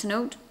content to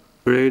note?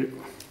 Agreed.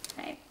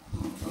 Okay.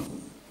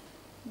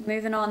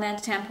 Moving on then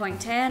to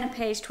 10.10, at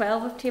page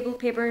 12 of table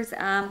papers,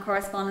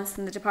 correspondence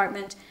from the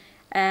department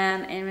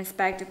in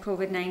respect of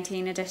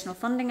COVID-19 additional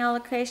funding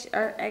allocation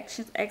or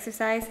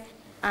exercise.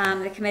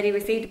 The committee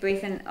received a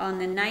briefing on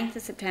the 9th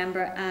of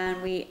September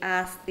and we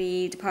asked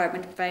the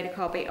department to provide a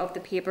copy of the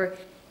paper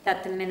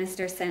that the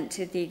Minister sent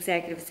to the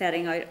Executive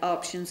setting out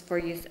options for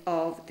use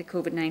of the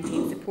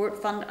COVID-19 support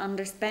fund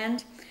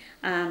underspend,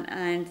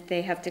 and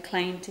they have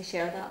declined to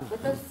share that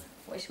with us,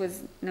 which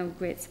was no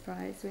great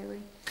surprise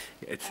really.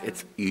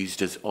 It's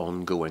used as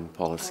ongoing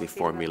policy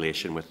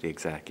formulation with the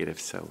Executive,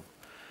 so...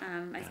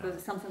 I suppose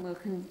it's something we'll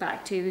come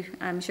back to,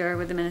 I'm sure,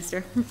 with the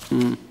Minister.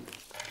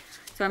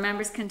 So are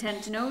members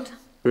content to note?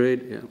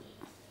 Agreed,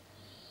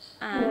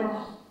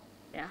 yeah.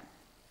 Yeah.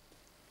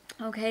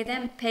 Okay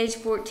then, page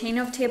 14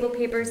 of table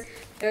papers,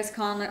 there's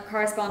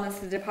correspondence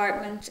to the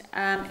department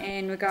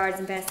in regards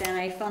to Invest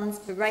NI funds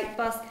for Right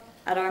Bus.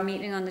 At our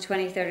meeting on the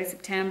 23rd of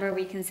September,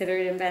 we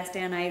considered Invest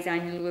NI's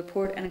annual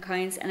report and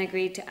accounts and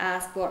agreed to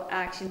ask what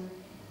action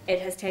it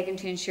has taken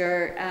to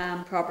ensure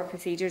proper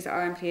procedures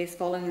are in place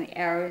following the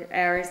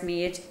errors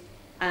made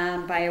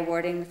by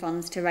awarding the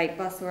funds to Right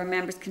Bus. So are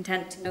members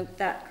content to note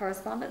that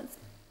correspondence?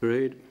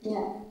 Agreed.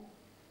 Yeah.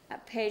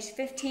 At page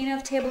 15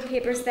 of table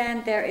papers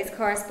then, there is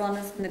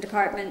correspondence from the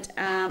department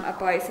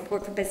about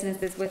support for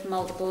businesses with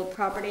multiple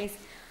properties.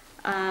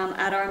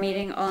 At our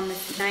meeting on the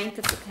 9th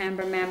of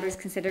September, members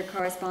considered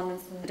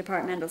correspondence from the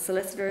Departmental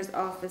Solicitor's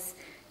Office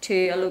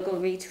to a local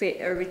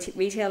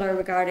retailer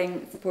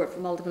regarding support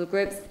for multiple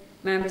groups.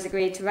 Members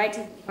agreed to write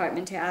to the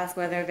department to ask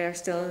whether they're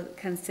still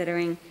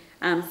considering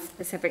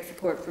specific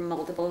support for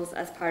multiples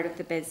as part of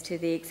the bids to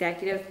the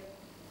Executive.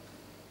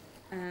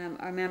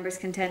 Are members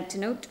content to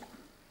note?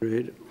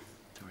 Agreed.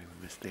 Sorry,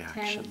 we missed the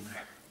action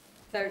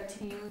 10,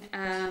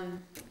 13.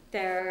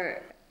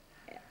 There,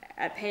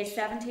 at page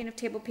 17 of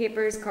table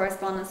papers,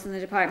 correspondence from the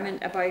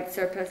department about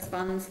surplus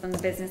funds from the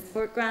business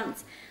support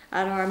grants.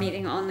 At our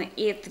meeting on the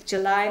 8th of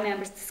July,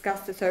 members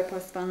discussed the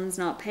surplus funds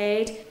not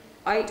paid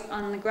out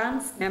on the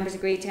grants. Members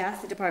agreed to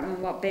ask the department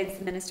what bids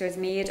the Minister has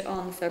made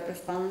on the surplus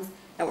funds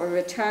that were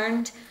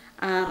returned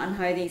and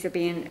how these are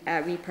being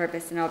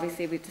repurposed, and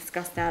obviously we've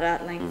discussed that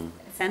at length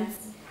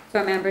since. So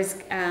are members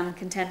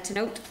content to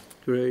note?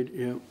 Agreed,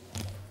 yeah.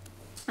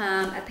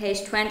 At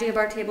page 20 of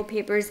our table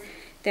papers,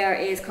 there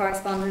is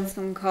correspondence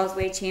from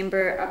Causeway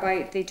Chamber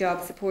about the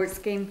job support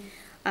scheme.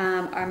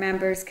 Are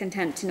members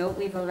content to note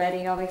we've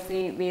already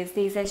obviously raised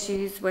these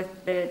issues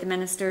with the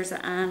Ministers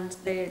and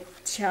the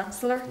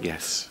Chancellor?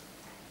 Yes.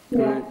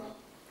 Yeah.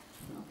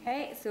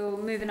 Okay, so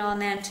moving on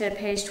then to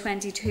page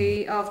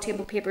 22 of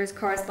table papers,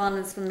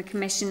 correspondence from the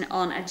Commission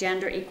on a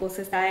Gender Equal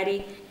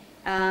Society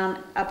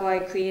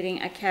about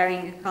creating a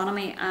caring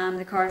economy.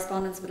 The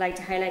correspondence would like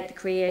to highlight the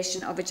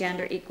creation of a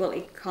gender equal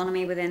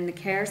economy within the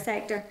care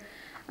sector.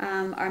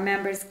 Are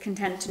members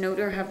content to note,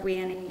 or have we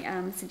any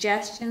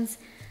suggestions?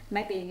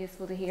 Might be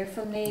useful to hear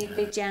from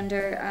the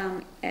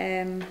gender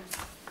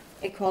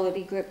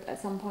equality group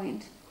at some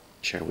point.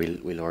 Sure,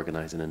 we'll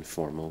organise an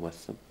informal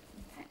with them.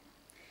 Okay,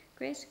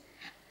 great.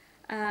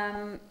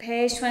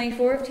 Page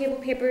 24 of table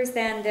papers,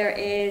 then there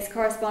is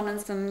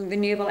correspondence from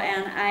Renewable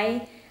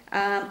NI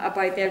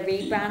about their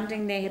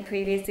rebranding. They had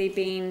previously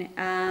been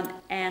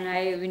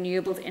NI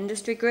Renewables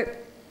Industry Group.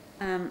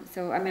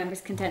 So are members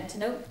content to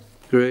note?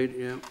 Great,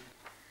 yeah.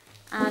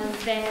 And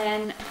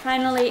then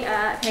finally,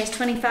 page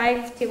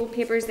 25 table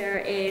papers, there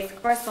is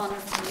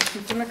correspondence from the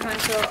Consumer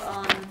Council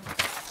on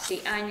the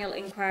annual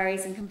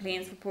inquiries and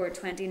complaints report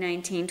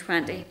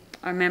 2019-20.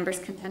 Are members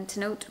content to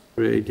note?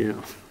 Great,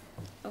 yeah.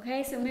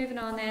 Okay, so moving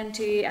on then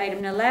to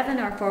item 11,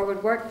 our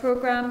forward work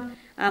programme.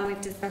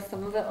 We've discussed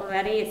some of it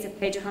already. It's at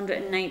page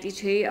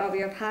 192 of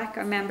your pack.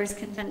 Are members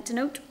content to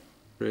note?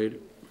 Great.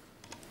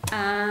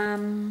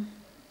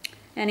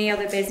 Any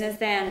other business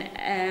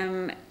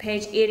then?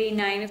 Page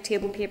 89 of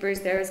table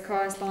papers, there is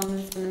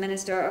correspondence from the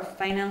Minister of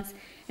Finance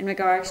in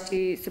regards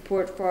to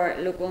support for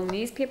local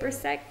newspaper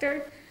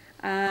sector.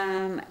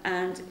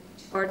 And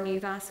Gordon,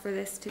 you've asked for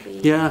this to be...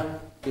 Yeah,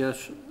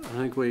 yes. I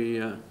think we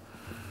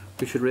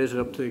should raise it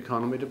up to the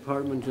Economy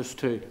Department just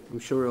to... I'm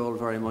sure we're all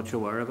very much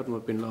aware of it and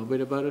we've been lobbied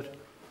about it.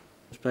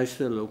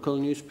 especially the local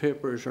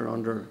newspapers, are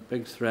under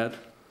big threat.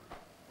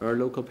 Our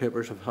local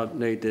papers have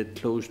needed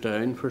to close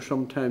down for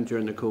some time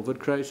during the COVID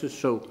crisis,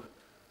 so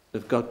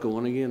they've got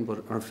going again,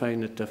 but are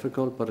finding it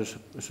difficult. But it's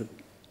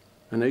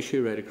an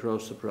issue right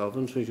across the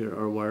province, as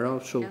you're aware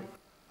of. So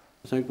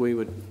I think we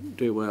would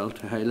do well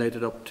to highlight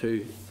it up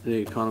to the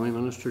Economy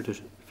Minister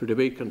to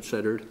be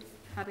considered.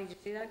 Happy to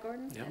do that,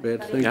 Gordon. Yeah.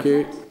 Great, thank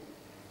you.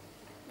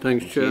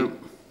 Thanks, Chair.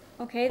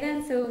 Okay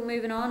then, so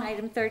moving on,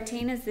 item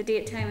 13 is the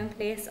date, time and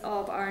place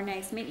of our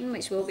next meeting,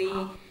 which will be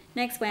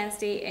next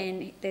Wednesday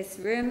in this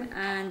room,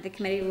 and the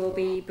committee will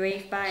be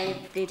briefed by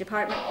the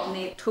department on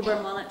the October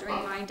monitoring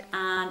round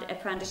and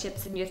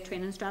apprenticeships and youth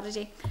training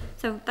strategy.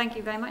 So thank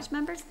you very much,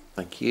 members.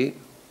 Thank you.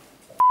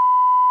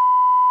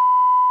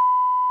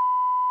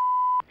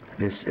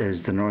 This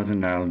is the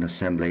Northern Ireland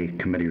Assembly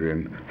Committee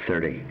Room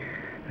 30.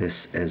 This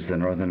is the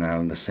Northern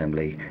Ireland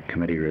Assembly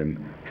Committee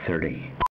Room 30.